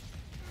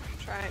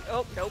 Trying.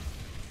 Oh, nope.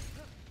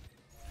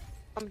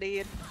 I'm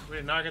dead. We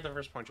did not get the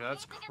first point yet.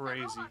 That's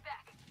crazy.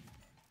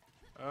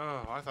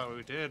 Oh, I thought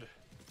we did.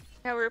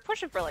 Yeah, we were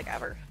pushing for like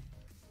ever.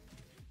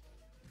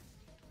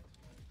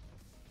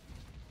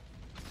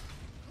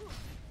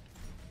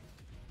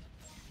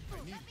 I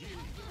need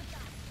healing.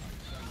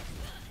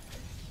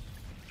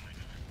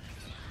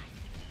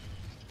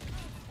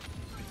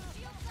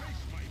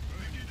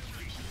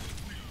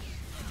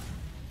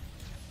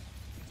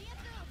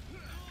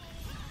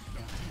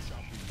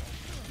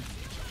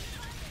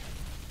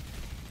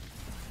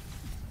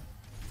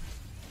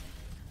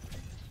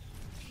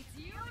 It's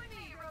you and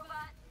me,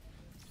 robot.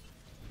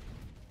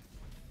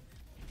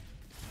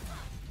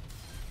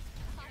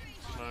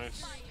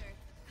 Nice. Fire.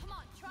 Come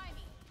on, try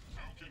me.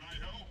 How can I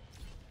help?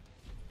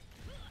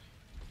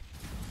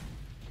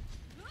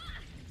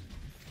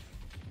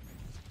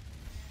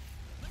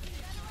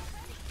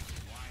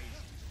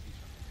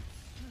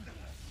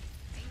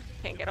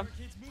 Can't get him.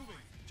 Barricade's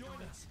moving.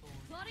 Join us.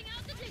 Plotting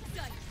out the dig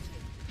site.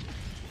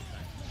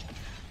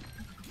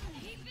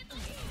 Keep it the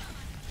heat on.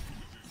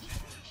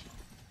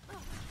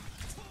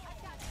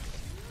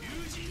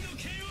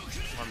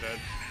 I'm dead.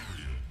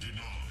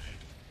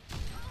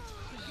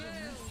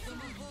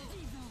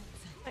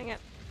 Dang it.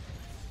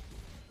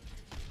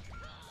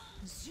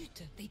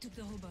 Zut, they took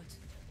the robot.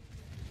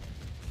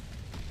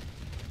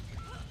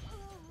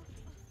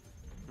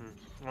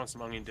 I want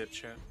some onion dip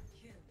chat.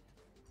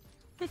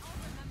 I'll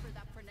remember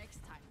that for next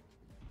time.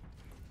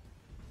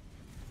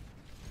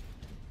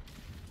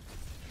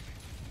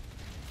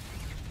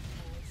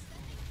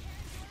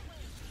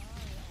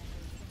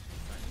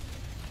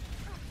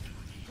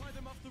 Try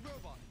them off the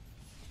robot.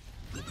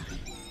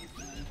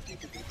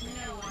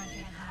 No one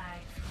can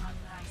hide from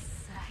my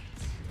sight.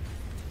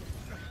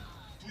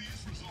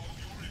 Please resolve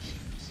your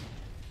issues.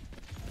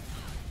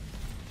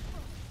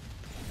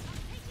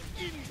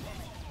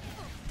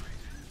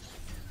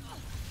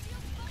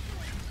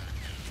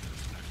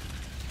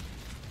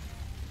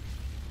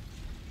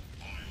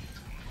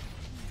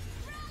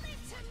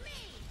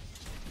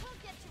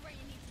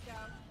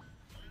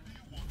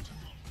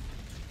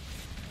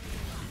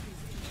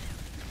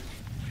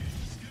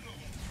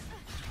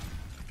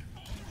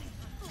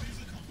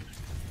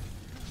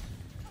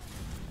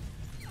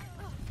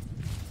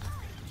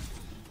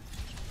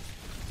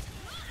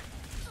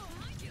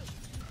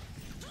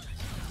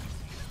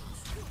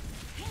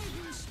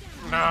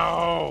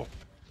 Ow!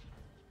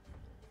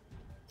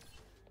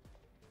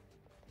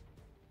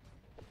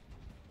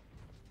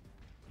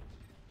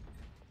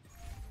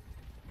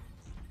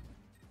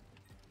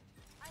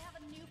 I have a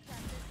new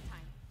plan this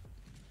time.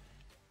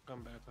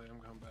 Come back, Liam,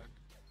 come back.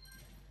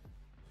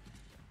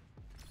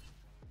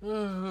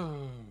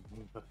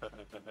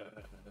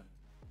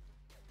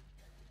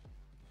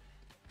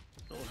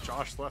 Oh,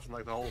 Josh left and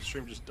like the whole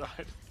stream just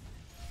died.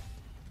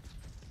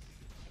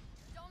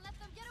 Don't let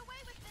them get away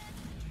with this.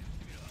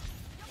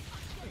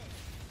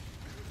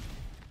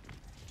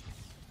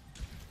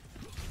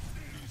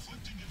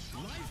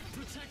 Life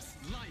protects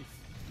life.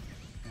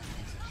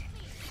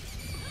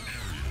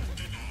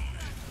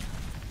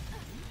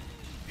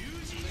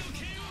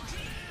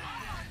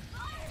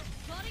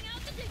 Plotting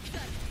out the dig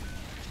site.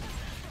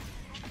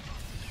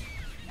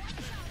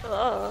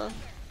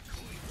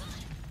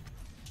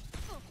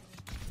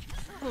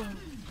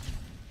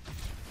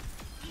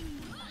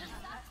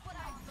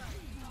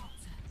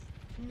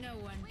 No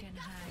one can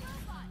hide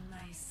from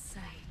my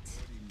sight.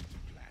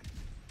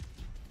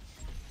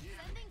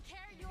 Sending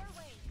care your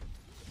way.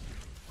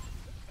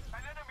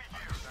 An enemy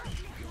here.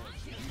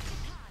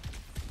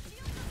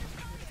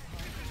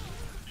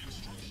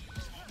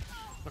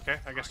 Okay,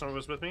 I guess no one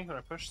was with me when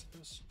I pushed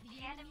this.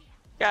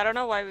 Yeah, I don't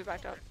know why we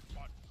backed up.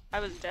 I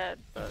was dead,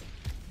 but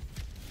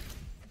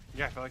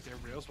Yeah, I felt like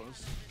everybody else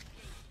was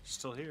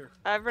still here.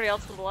 everybody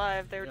else was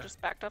alive. They were Yeah. just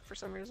backed up for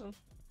some reason.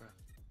 I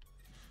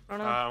don't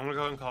know. I'm gonna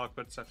go ahead and call it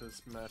quits after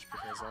this match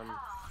because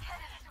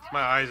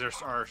my eyes are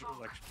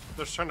like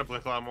they're starting to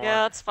blink a lot more.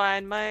 Yeah, that's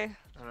fine. My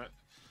Alright.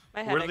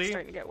 headache's Weirdly,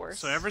 starting to get worse.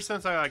 So ever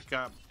since I like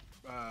got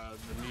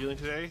the kneeling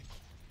today,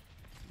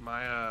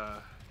 my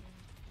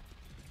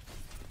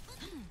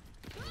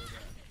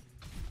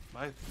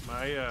like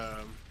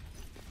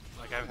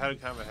I've had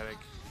kind of a headache.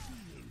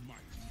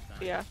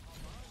 Yeah.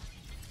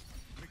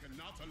 We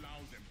cannot allow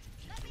them to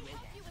keep the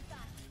robot.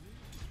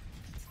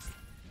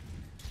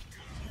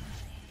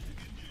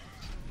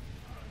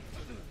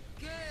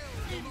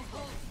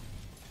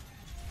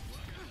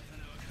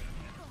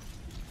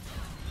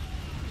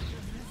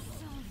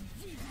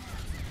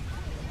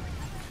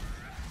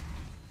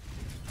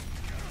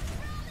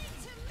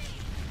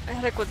 My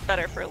headache was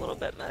better for a little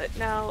bit, but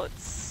now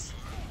it's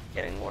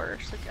getting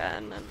worse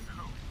again, and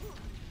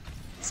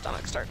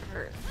stomach's starting to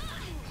hurt.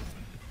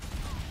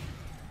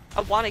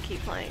 I want to keep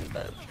playing,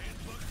 but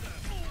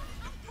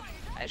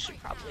I should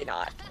probably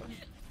not.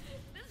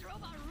 This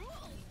robot rules.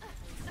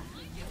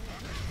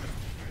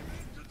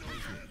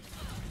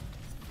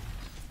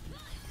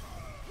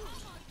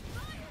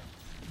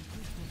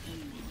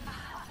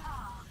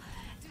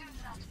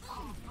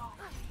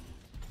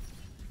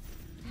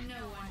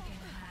 No one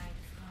can hide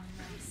from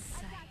my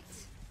sight.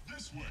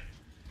 This way.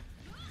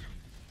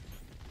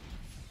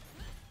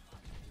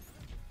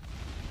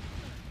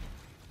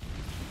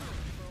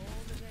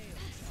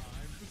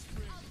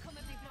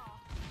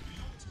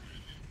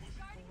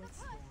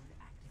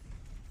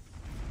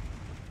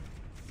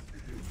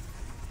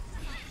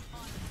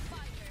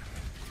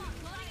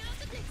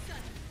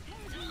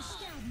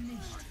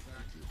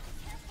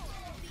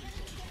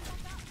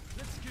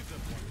 Let's give them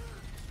one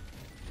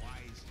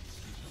wise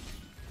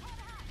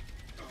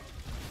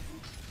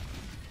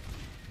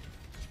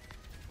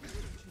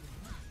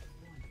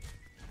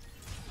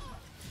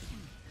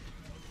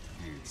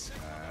It's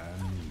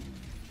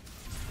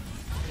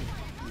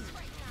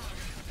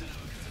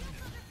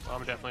Well,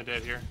 I'm definitely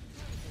dead here.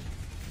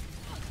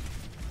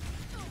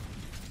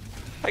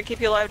 If I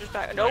keep you alive, just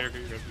back. No, Nope. you're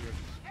good, you're good, you're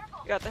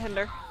good. You got the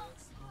hinder.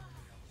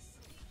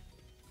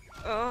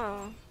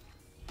 Oh.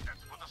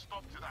 Let's put a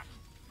stop to that.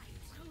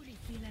 Truly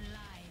feel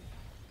alive.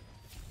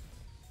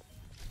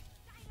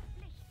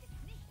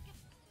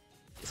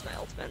 Use my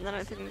ultimate, and then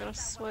I think I'm gonna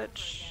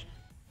switch.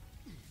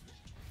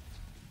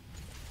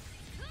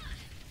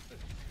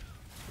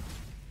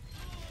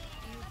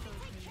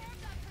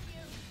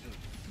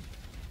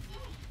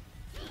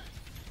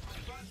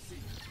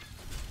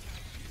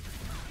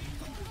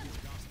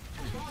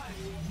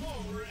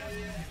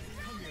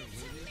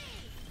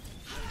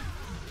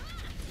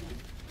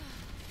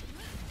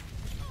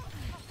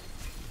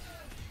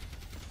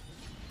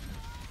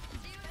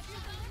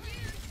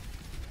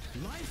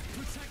 life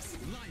protects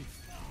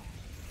life.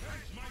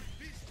 That's my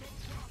beast of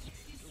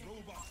justice. The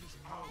robot is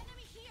out.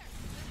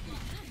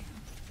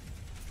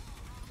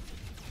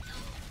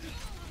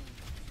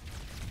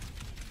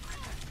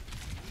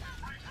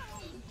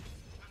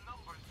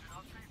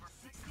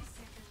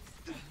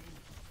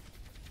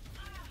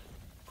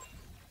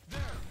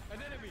 An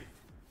enemy!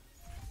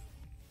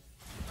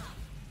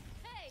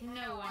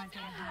 No one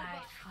can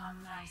hide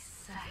from my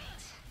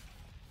sight.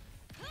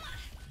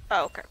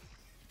 Oh, okay.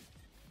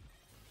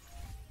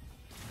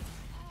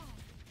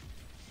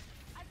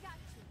 I've got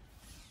you.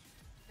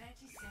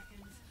 30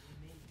 seconds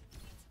remaining.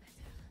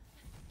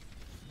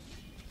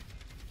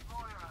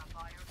 Moira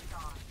by your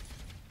side.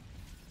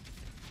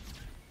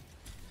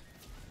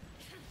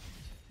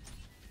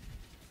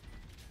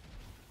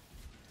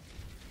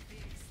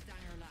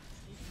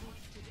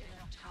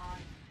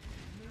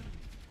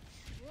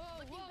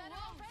 Whoa, whoa, whoa!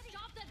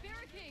 Stop that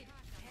barricade!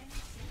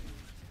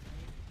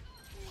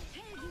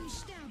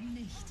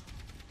 nicht.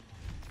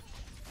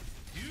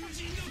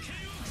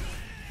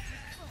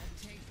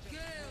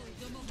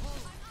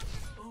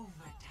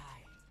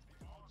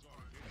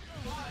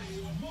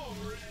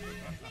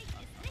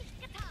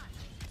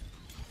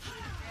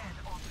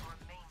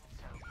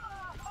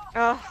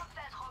 Oh,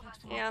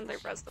 yeah, and they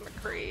res the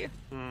McCree.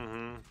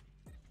 Mm-hmm.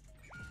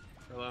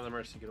 They're letting the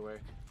Mercy get away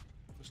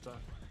with stuff.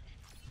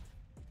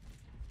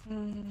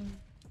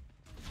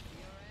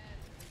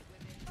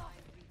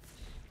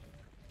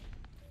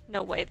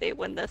 No way they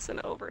win this in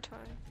overtime.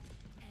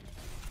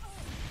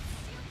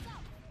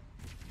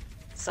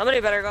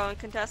 Somebody better go and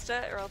contest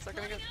it, or else they're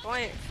gonna get the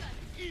point.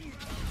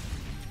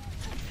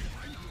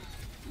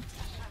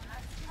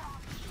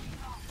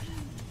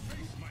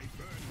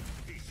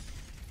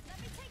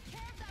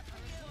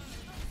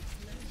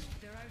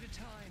 They're out of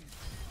time.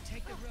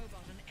 Take the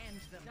robot and end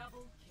them.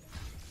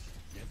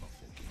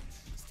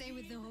 Stay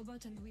with the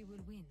robot and we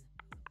will win.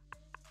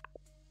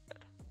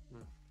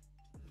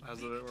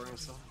 How's it working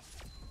so?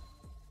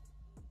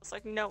 It's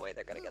like, no way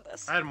they're gonna get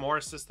this. I had more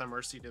assists than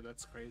Mercy did.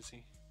 That's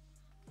crazy.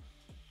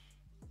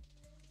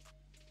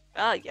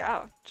 Oh,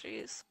 yeah.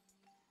 Jeez.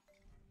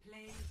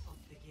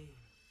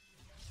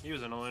 He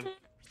was annoying.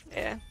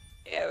 Yeah.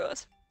 Yeah, it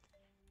was.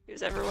 He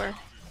was everywhere.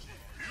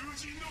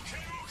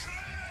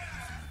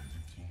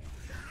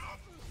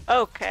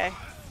 Okay.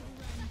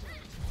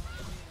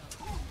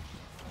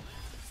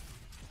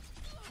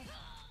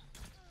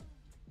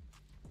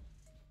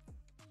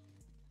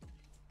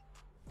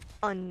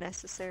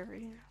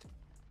 Unnecessary.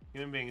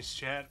 Human beings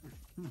chat.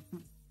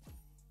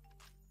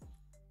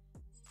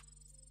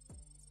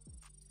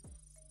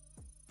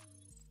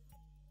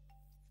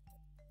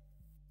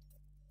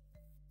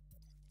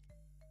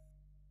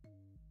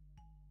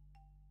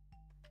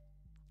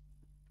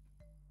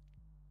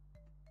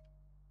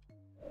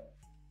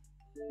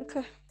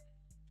 Okay.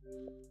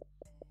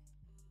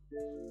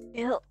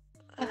 Yep.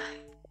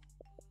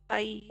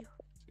 Bye.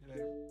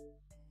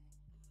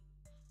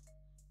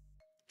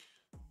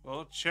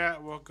 Well,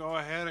 chat, we'll go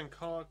ahead and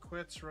call it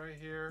quits right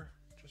here.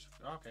 Just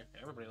okay.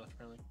 Everybody left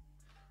apparently.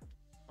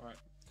 All right.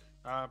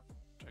 I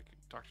can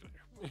talk to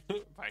you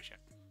later. Bye, chat.